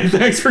right. Okay,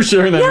 thanks for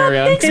sharing that,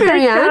 Marianne. Thanks,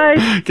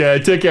 Marianne. Okay,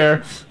 take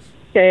care.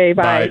 Okay,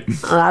 bye.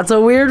 That's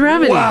a weird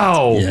remedy.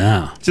 Wow.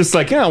 Yeah. Just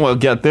like, we'll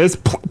get this.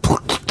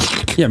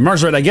 Yeah,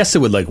 Mark's right. I guess it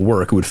would like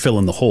work. It would fill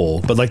in the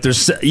hole. But like,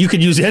 you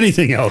could use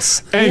anything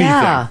else. Anything.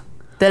 Yeah.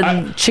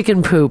 Than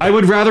chicken poop. I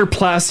would rather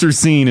plaster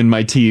scene in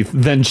my teeth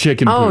than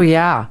chicken poop. Oh,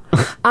 yeah.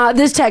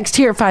 This text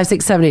here,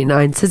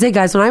 56789, says, hey,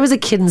 guys, when I was a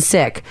kid and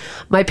sick,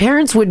 my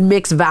parents would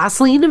mix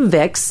Vaseline and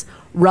Vicks,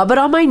 rub it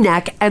on my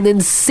neck, and then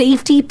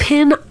safety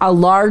pin a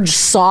large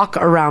sock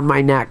around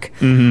my neck.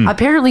 Mm-hmm.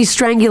 Apparently,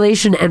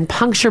 strangulation and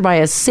puncture by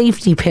a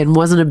safety pin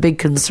wasn't a big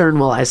concern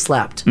while I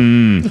slept.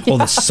 Well,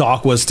 the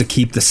sock was to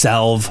keep the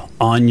salve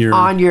on your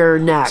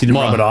neck. So you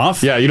didn't rub it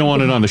off? Yeah, you don't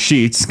want it on the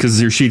sheets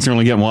because your sheets are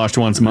only getting washed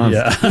once a month.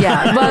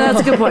 Yeah, but that's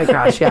a good point,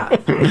 Crash.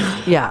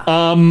 Yeah.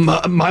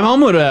 My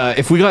mom would,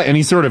 if we got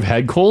any sort of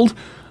head cold,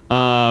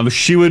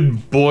 she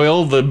would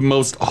boil the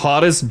most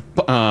hottest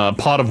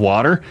pot of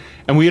water,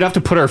 and we'd have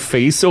to put our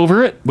face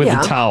over it with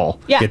Yeah. a towel.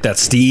 Yeah. Get that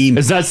steam.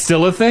 Is that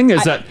still a thing?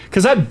 Is that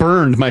because that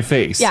burned my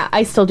face? Yeah,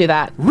 I still do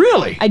that.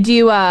 Really? I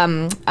do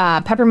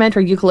peppermint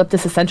or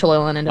eucalyptus essential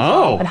oil in it as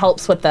well. Oh. It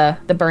helps with the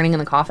burning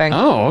and the coughing.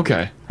 Oh,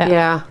 okay.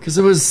 Yeah. Because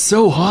it was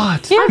so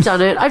hot. Yeah. I've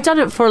done it. I've done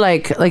it for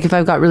like if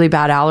I've got really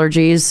bad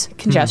allergies.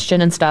 Congestion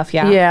and stuff,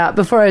 yeah. Yeah.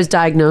 Before I was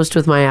diagnosed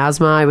with my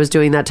asthma, I was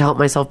doing that to help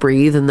myself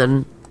breathe and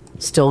then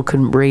still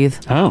couldn't breathe.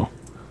 Oh.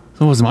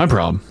 So what was my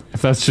problem?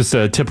 If that's just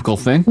a typical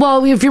thing?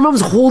 Well, if your mom's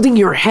holding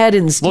your head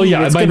in steam, Well,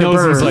 yeah, it's my gonna nose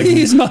burn.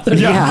 is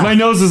like my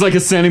nose is like a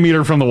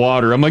centimeter from the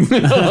water. I'm like,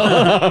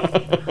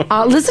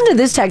 listen to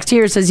this text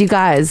here. It says, you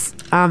guys,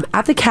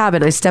 at the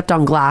cabin, I stepped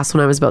on glass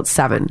when I was about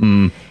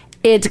 7.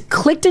 It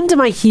clicked into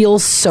my heel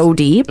so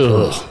deep.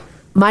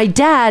 My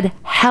dad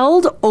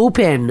held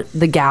open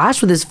the gash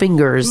with his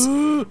fingers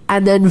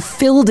and then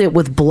filled it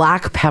with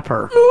black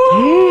pepper.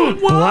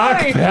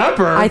 Black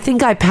pepper? I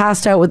think I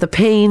passed out with the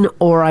pain,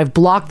 or I've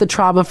blocked the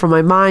trauma from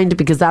my mind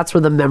because that's where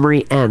the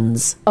memory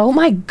ends. Oh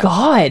my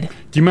God.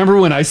 Do you remember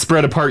when I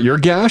spread apart your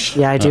gash?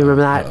 Yeah, I do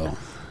remember that.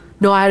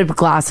 No, I had a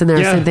glass in there.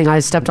 Yeah. Same thing. I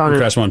stepped on it.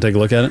 Crash, want to take a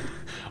look at it?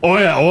 Oh,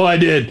 yeah. Oh, I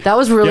did. That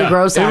was really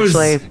gross,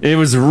 actually. It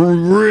was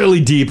really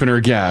deep in her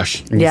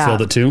gash. And you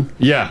filled it too?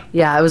 Yeah.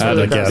 Yeah, it was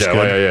really gross.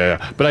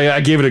 Yeah. But I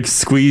gave it a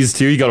squeeze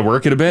too. You got to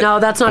work it a bit. No,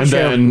 that's not and true.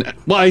 Then,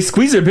 I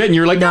squeezed it a bit and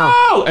you're like,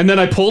 no! And then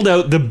I pulled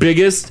out the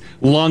biggest,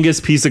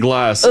 longest piece of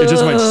glass. It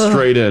just went Ugh.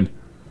 straight in.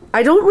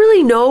 I don't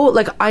really know,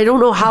 I don't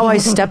know how I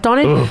stepped on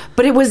it, Ugh.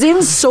 but it was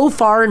in so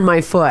far in my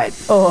foot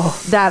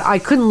that I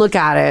couldn't look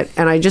at it,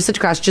 and I just said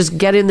to Crash, just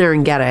get in there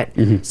and get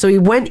it. So he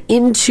went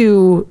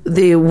into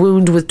the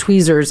wound with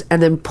tweezers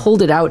and then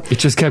pulled it out. It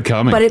just kept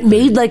coming. But it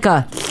made like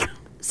a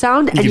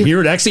sound. You can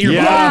hear it exit your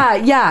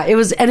body? Yeah. It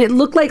was, and it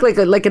looked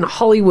like in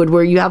Hollywood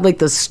where you have like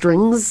the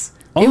strings.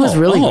 It was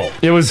really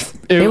It was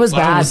It was I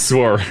bad. almost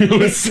swore. It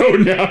was so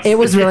nasty. It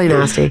was really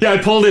nasty. Yeah, I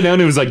pulled it out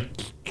and it was like,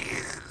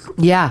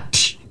 Yeah.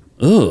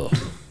 Ugh.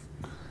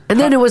 And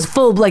then it was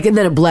full, and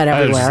then it bled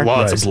There's everywhere.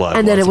 lots of blood.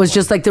 And then it was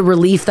just like the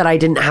relief that I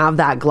didn't have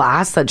that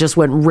glass that just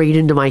went right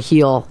into my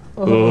heel.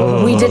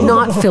 Oh. We did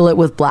not fill it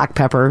with black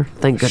pepper.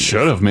 Thank goodness.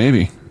 Should have,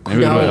 maybe.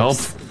 Maybe it would help.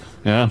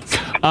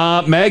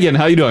 Yeah. Megan,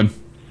 how you doing?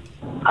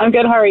 I'm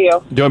good. How are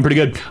you? Doing pretty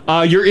good.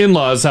 Your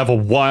in-laws have a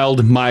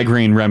wild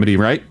migraine remedy,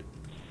 right?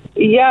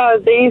 Yeah,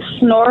 they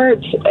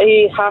snort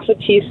a half a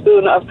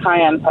teaspoon of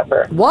cayenne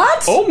pepper.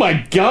 What? Oh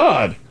my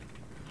God.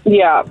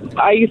 Yeah,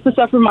 I used to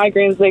suffer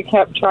migraines. They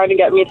kept trying to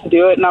get me to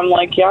do it, and I'm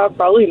like, yeah,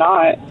 probably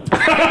not.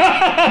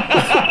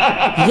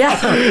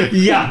 Yeah.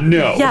 Yeah,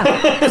 no.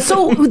 Yeah.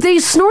 So they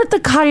snort the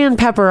cayenne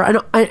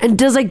pepper, and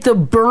does the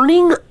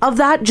burning of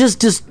that just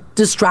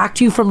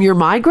distract you from your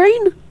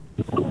migraine?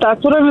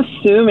 That's what I'm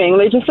assuming.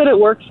 They just said it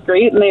works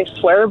great, and they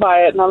swear by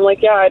it. And I'm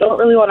like, yeah, I don't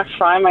really want to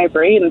fry my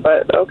brain,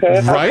 but okay.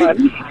 have Right?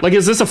 fun. Like,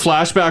 is this a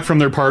flashback from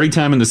their party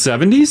time in the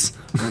 70s?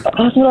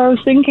 That's what I was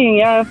thinking.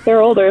 Yeah,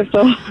 they're older,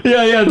 so.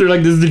 Yeah. They're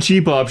like, this is the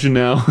cheap option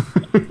now.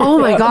 Oh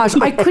my gosh.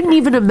 I couldn't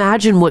even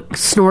imagine what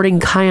snorting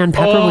cayenne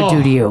pepper would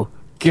do to you.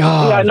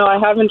 God. Yeah, no, I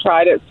haven't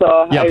tried it,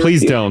 so. Yeah, I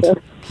please refuse don't.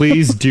 to.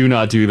 Please do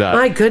not do that.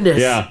 My goodness.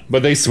 Yeah,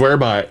 but they swear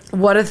by it.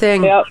 What a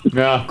thing. Yep.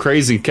 Yeah,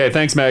 crazy. Okay,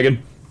 thanks,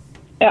 Megan.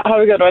 Yeah,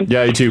 have a good one.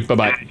 Yeah, you too.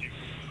 Bye-bye.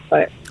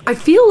 Bye. I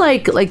feel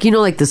like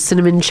the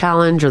cinnamon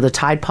challenge or the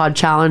Tide Pod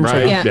challenge,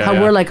 Right. Yeah. how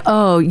Yeah. we're like,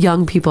 oh,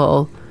 young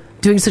people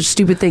doing such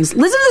stupid things.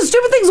 Listen to the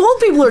stupid things old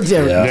people are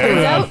doing.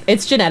 Turns out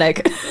it's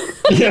genetic.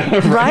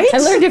 Yeah, right? I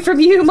learned it from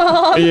you,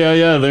 Mom.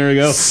 Yeah, there we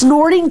go.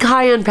 Snorting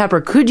cayenne pepper.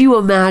 Could you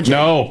imagine?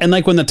 No. And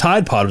when the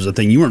Tide Pod was a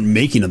thing, you weren't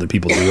making other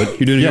people do it.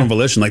 You're doing it your own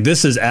volition. Like,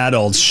 this is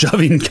adults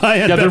shoving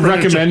cayenne Yeah, they're pepper in your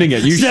recommending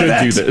it. You Step should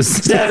it. do this.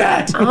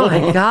 Step it. Oh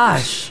my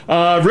gosh.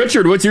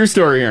 Richard, what's your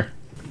story here?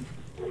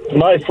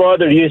 My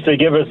father used to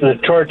give us the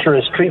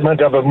torturous treatment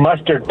of a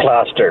mustard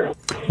plaster.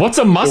 What's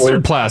a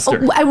mustard plaster?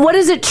 Oh, and what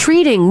is it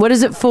treating? What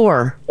is it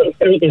for?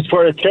 It's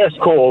for a chest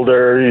cold,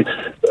 or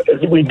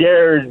we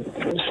dare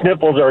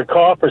sniffles or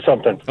cough or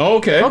something.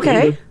 Okay.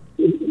 Okay.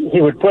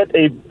 He would put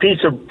a piece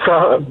of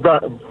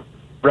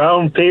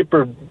brown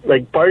paper,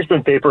 like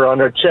parchment paper, on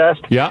her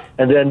chest. Yeah.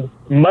 And then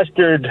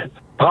mustard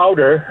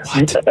powder,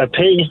 a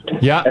paste.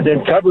 Yeah. And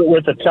then cover it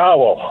with a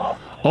towel.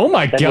 Oh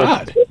my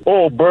God!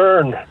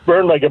 Burn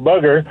like a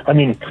bugger. I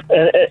mean,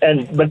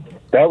 but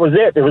that was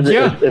it. It was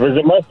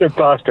a mustard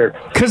plaster.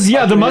 Because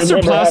the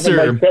mustard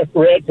plaster. My chest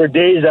red for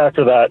days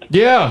after that.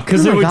 Yeah,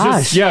 because Oh it my would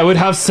gosh. it would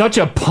have such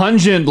a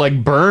pungent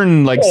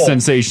burn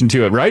sensation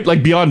to it, right?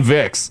 Like beyond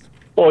Vicks.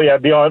 Oh yeah,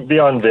 beyond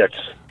Vicks.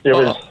 It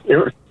was.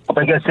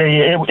 Like I say,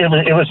 it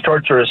was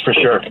torturous for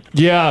sure.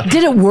 Yeah.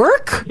 Did it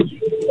work?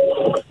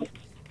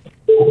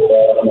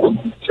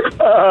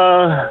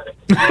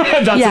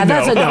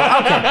 That's a no.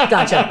 Okay,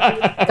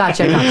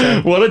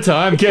 gotcha. What a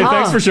time. Okay,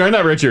 thanks Oh. for sharing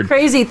that, Richard.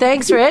 Crazy.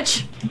 Thanks,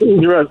 Rich.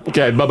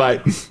 Okay,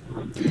 bye-bye.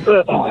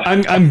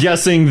 I'm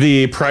guessing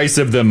the price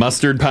of the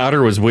mustard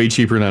powder was way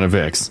cheaper than a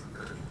Vicks.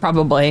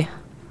 Probably.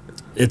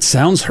 It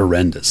sounds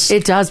horrendous.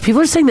 It does.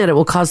 People are saying that it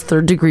will cause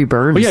third-degree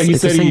burns. Oh, yeah, he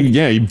It's a said thing.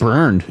 he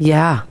burned.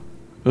 Yeah.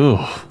 Ooh,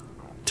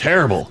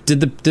 Terrible.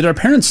 Did our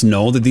parents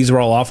know that these were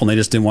all awful and they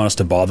just didn't want us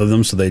to bother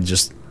them, so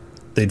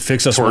they'd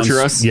fix us Torture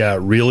once, us? Yeah,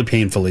 really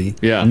painfully.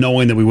 Yeah.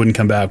 Knowing that we wouldn't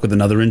come back with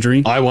another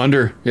injury. I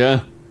wonder,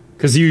 yeah.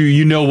 Because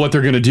you know what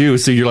they're going to do,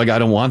 so you're like, I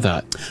don't want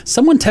that.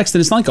 Someone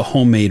texted, it's not like a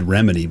homemade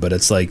remedy, but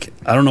it's like,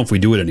 I don't know if we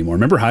do it anymore.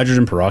 Remember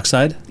hydrogen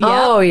peroxide?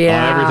 Oh,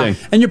 yeah. On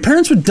everything. And your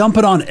parents would dump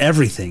it on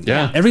everything.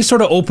 Yeah. Every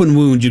sort of open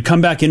wound, you'd come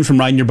back in from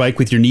riding your bike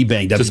with your knee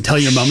banged up. Just tell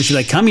your mom, she's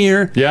like, come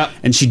here. Yeah.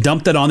 And she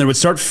dumped it on there, would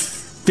start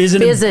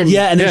fizzing.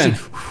 Yeah, and then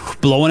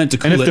she'd blowing it to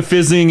cool and it.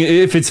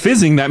 if it's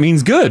fizzing, that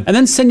means good. And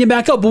then send you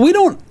back out. But I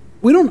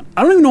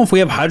don't even know if we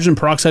have hydrogen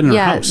peroxide in our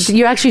house.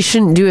 You actually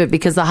shouldn't do it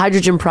because the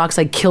hydrogen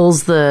peroxide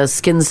kills the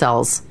skin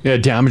cells. Yeah,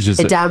 it damages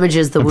it. It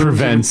damages the And wound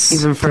prevents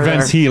even further.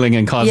 prevents healing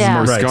and causes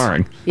more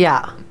scarring.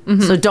 Yeah.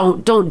 So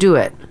don't do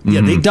it.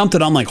 Yeah, they dumped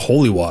it on like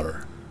holy water.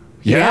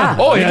 Yeah.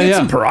 Oh, yeah, yeah. yeah.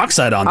 Some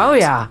peroxide on Oh, it.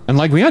 yeah. And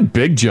like we had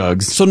big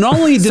jugs. So not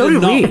only did So it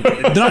did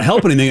not, did not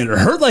help anything, it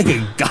hurt like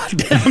a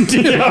goddamn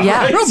dude.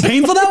 Yeah. You know how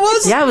painful that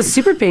was? Yeah, it was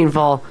super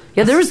painful.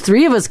 Yeah, there was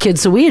 3 of us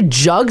kids, so we had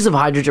jugs of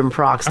hydrogen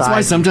peroxide. That's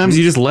why sometimes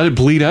you just let it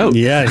bleed out.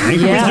 Yeah.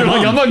 You're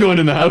like, I'm not going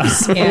in the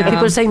house. Yeah,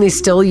 people are saying they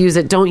still use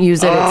it. Don't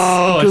use it.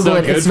 It's Google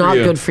not it. good It's for not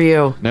you. good for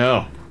you.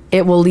 No.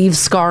 It will leave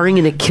scarring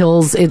and it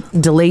kills. It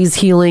delays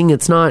healing.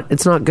 It's not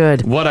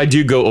good. What I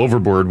do go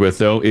overboard with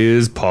though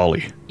is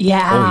Polly.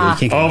 Yeah.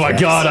 Oh my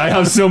God, I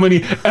have so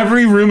many.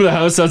 Every room of the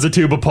house has a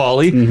tube of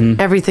Polly.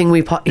 Everything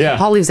Yeah.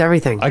 Polly's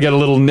everything. I get a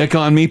little nick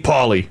on me,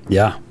 Polly.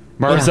 Yeah.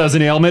 Mars has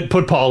an ailment,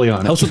 put Polly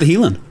on it. Helps with the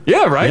healing.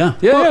 Yeah, right? Yeah.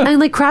 Well,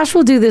 and like Crash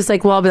will do this,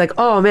 like, well, I'll be like,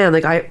 oh man,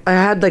 like I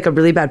had like a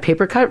really bad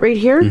paper cut right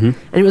here, and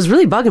it was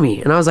really bugging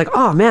me, and I was like,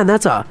 oh man,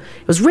 it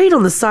was right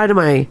on the side of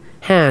my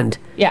hand.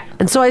 Yeah.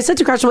 And so I said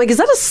to Crash, I'm like, is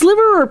that a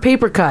sliver or a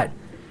paper cut?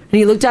 And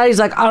he looked at it, he's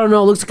like, I don't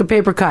know, it looks like a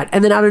paper cut.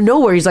 And then out of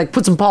nowhere, he's like,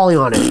 put some Polly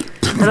on it.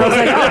 And I was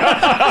like,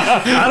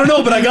 I don't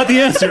know, but I got the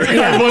answer. I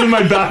have one in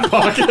my back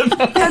pocket.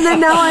 and then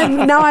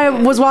now I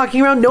was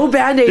walking around, no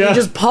Band-Aid, and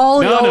just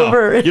Polly all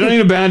over. You don't need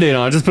a Band-Aid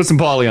on it. Just put some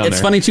Polly on It's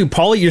there. funny too,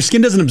 Polly, your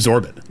skin doesn't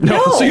absorb it.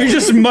 No. So you're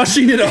just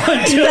mushing it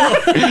on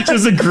too.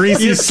 Just a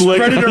greasy You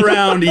slick. spread it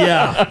around,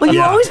 yeah. Well,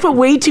 you always put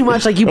way too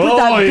much. Like you put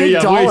that big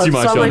way dollop. too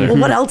much So I'm on like, there.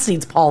 well, what else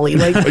needs Polly?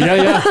 Like,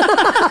 Yeah.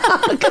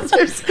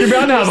 You're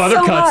bound to have other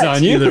so cuts much.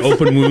 on you. Either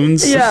open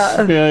wounds.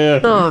 Yeah.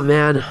 Oh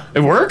man,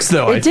 It works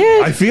though. It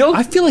did. I feel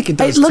like it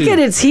does Look too. at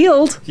it, it's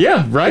healed.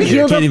 Yeah, right. It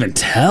healed can't up- even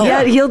tell.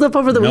 Yeah, it healed up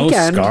over the No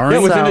weekend. scarring. Yeah,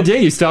 within So- a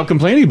day you stop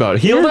complaining about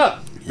it. Healed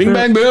up. Bing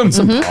bang boom.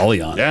 Some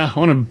Polly on. Yeah, I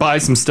want to buy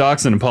some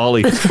stocks in a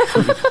Polly.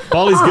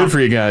 Polly's good for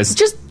you guys.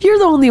 Just you're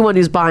the only one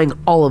who's buying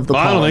all of the.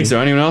 I don't Polly. think so.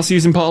 Anyone else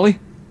using Polly?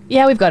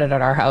 Yeah, we've got it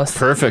at our house.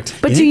 Perfect.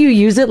 But do you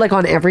use it like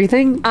on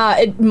everything?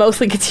 It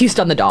mostly gets used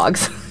on the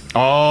dogs.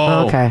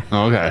 Oh. Okay.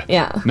 Okay.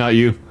 Yeah. Not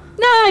you.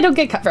 No, I don't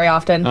get cut very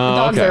often. Oh, the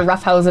dogs okay. are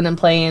roughhousing and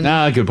playing.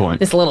 Good point.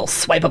 Just a little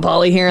swipe of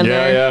Polly here and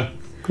there.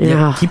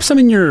 Yeah. Keep some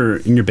in your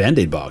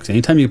Band-Aid box.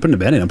 Anytime you put in a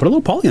Band-Aid on, put a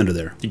little Polly under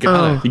there. You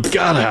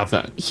gotta have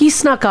that. He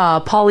snuck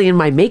a Polly in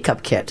my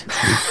makeup kit.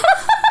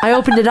 I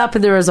opened it up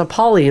and there was a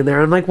Polly in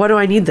there. I'm like, why do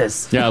I need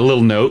this? Yeah, a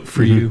little note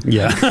for you.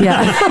 Yeah.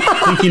 Yeah.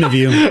 Thinking of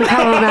you.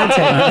 How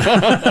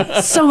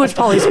romantic. So much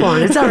Polly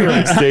spawn. It's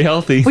everywhere. Stay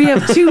healthy. We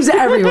have tubes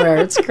everywhere.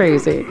 It's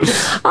crazy.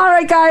 All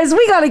right, guys,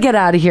 we got to get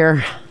out of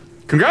here.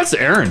 Congrats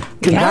to Aaron.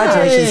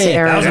 Congratulations to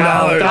Aaron.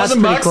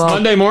 $1,000 pretty cool.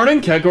 Monday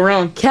morning. Can't go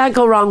wrong. Can't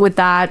go wrong with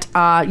that.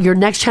 Your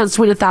next chance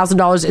to win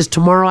 $1,000 is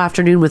tomorrow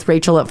afternoon with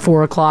Rachel at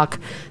 4:00.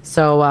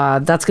 So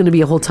that's going to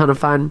be a whole ton of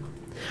fun.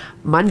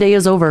 Monday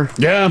is over.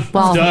 Yeah,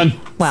 Well, it's done.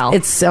 Well,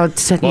 It's Well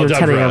 10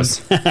 done for a.m.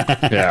 us.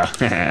 Yeah.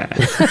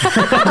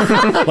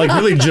 Like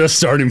really just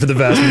starting for the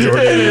vast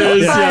majority of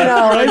it. I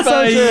know. It's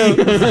so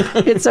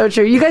true. It's so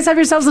true. You guys have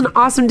yourselves an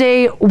awesome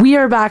day. We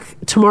are back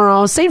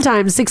tomorrow, same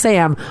time, 6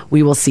 a.m.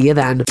 We will see you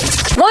then.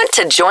 Want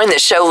to join the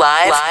show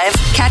live?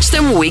 Catch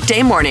them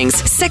weekday mornings,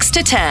 6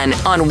 to 10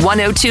 on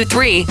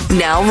 102.3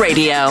 Now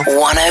Radio.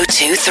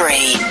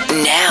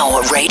 102.3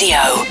 Now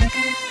Radio.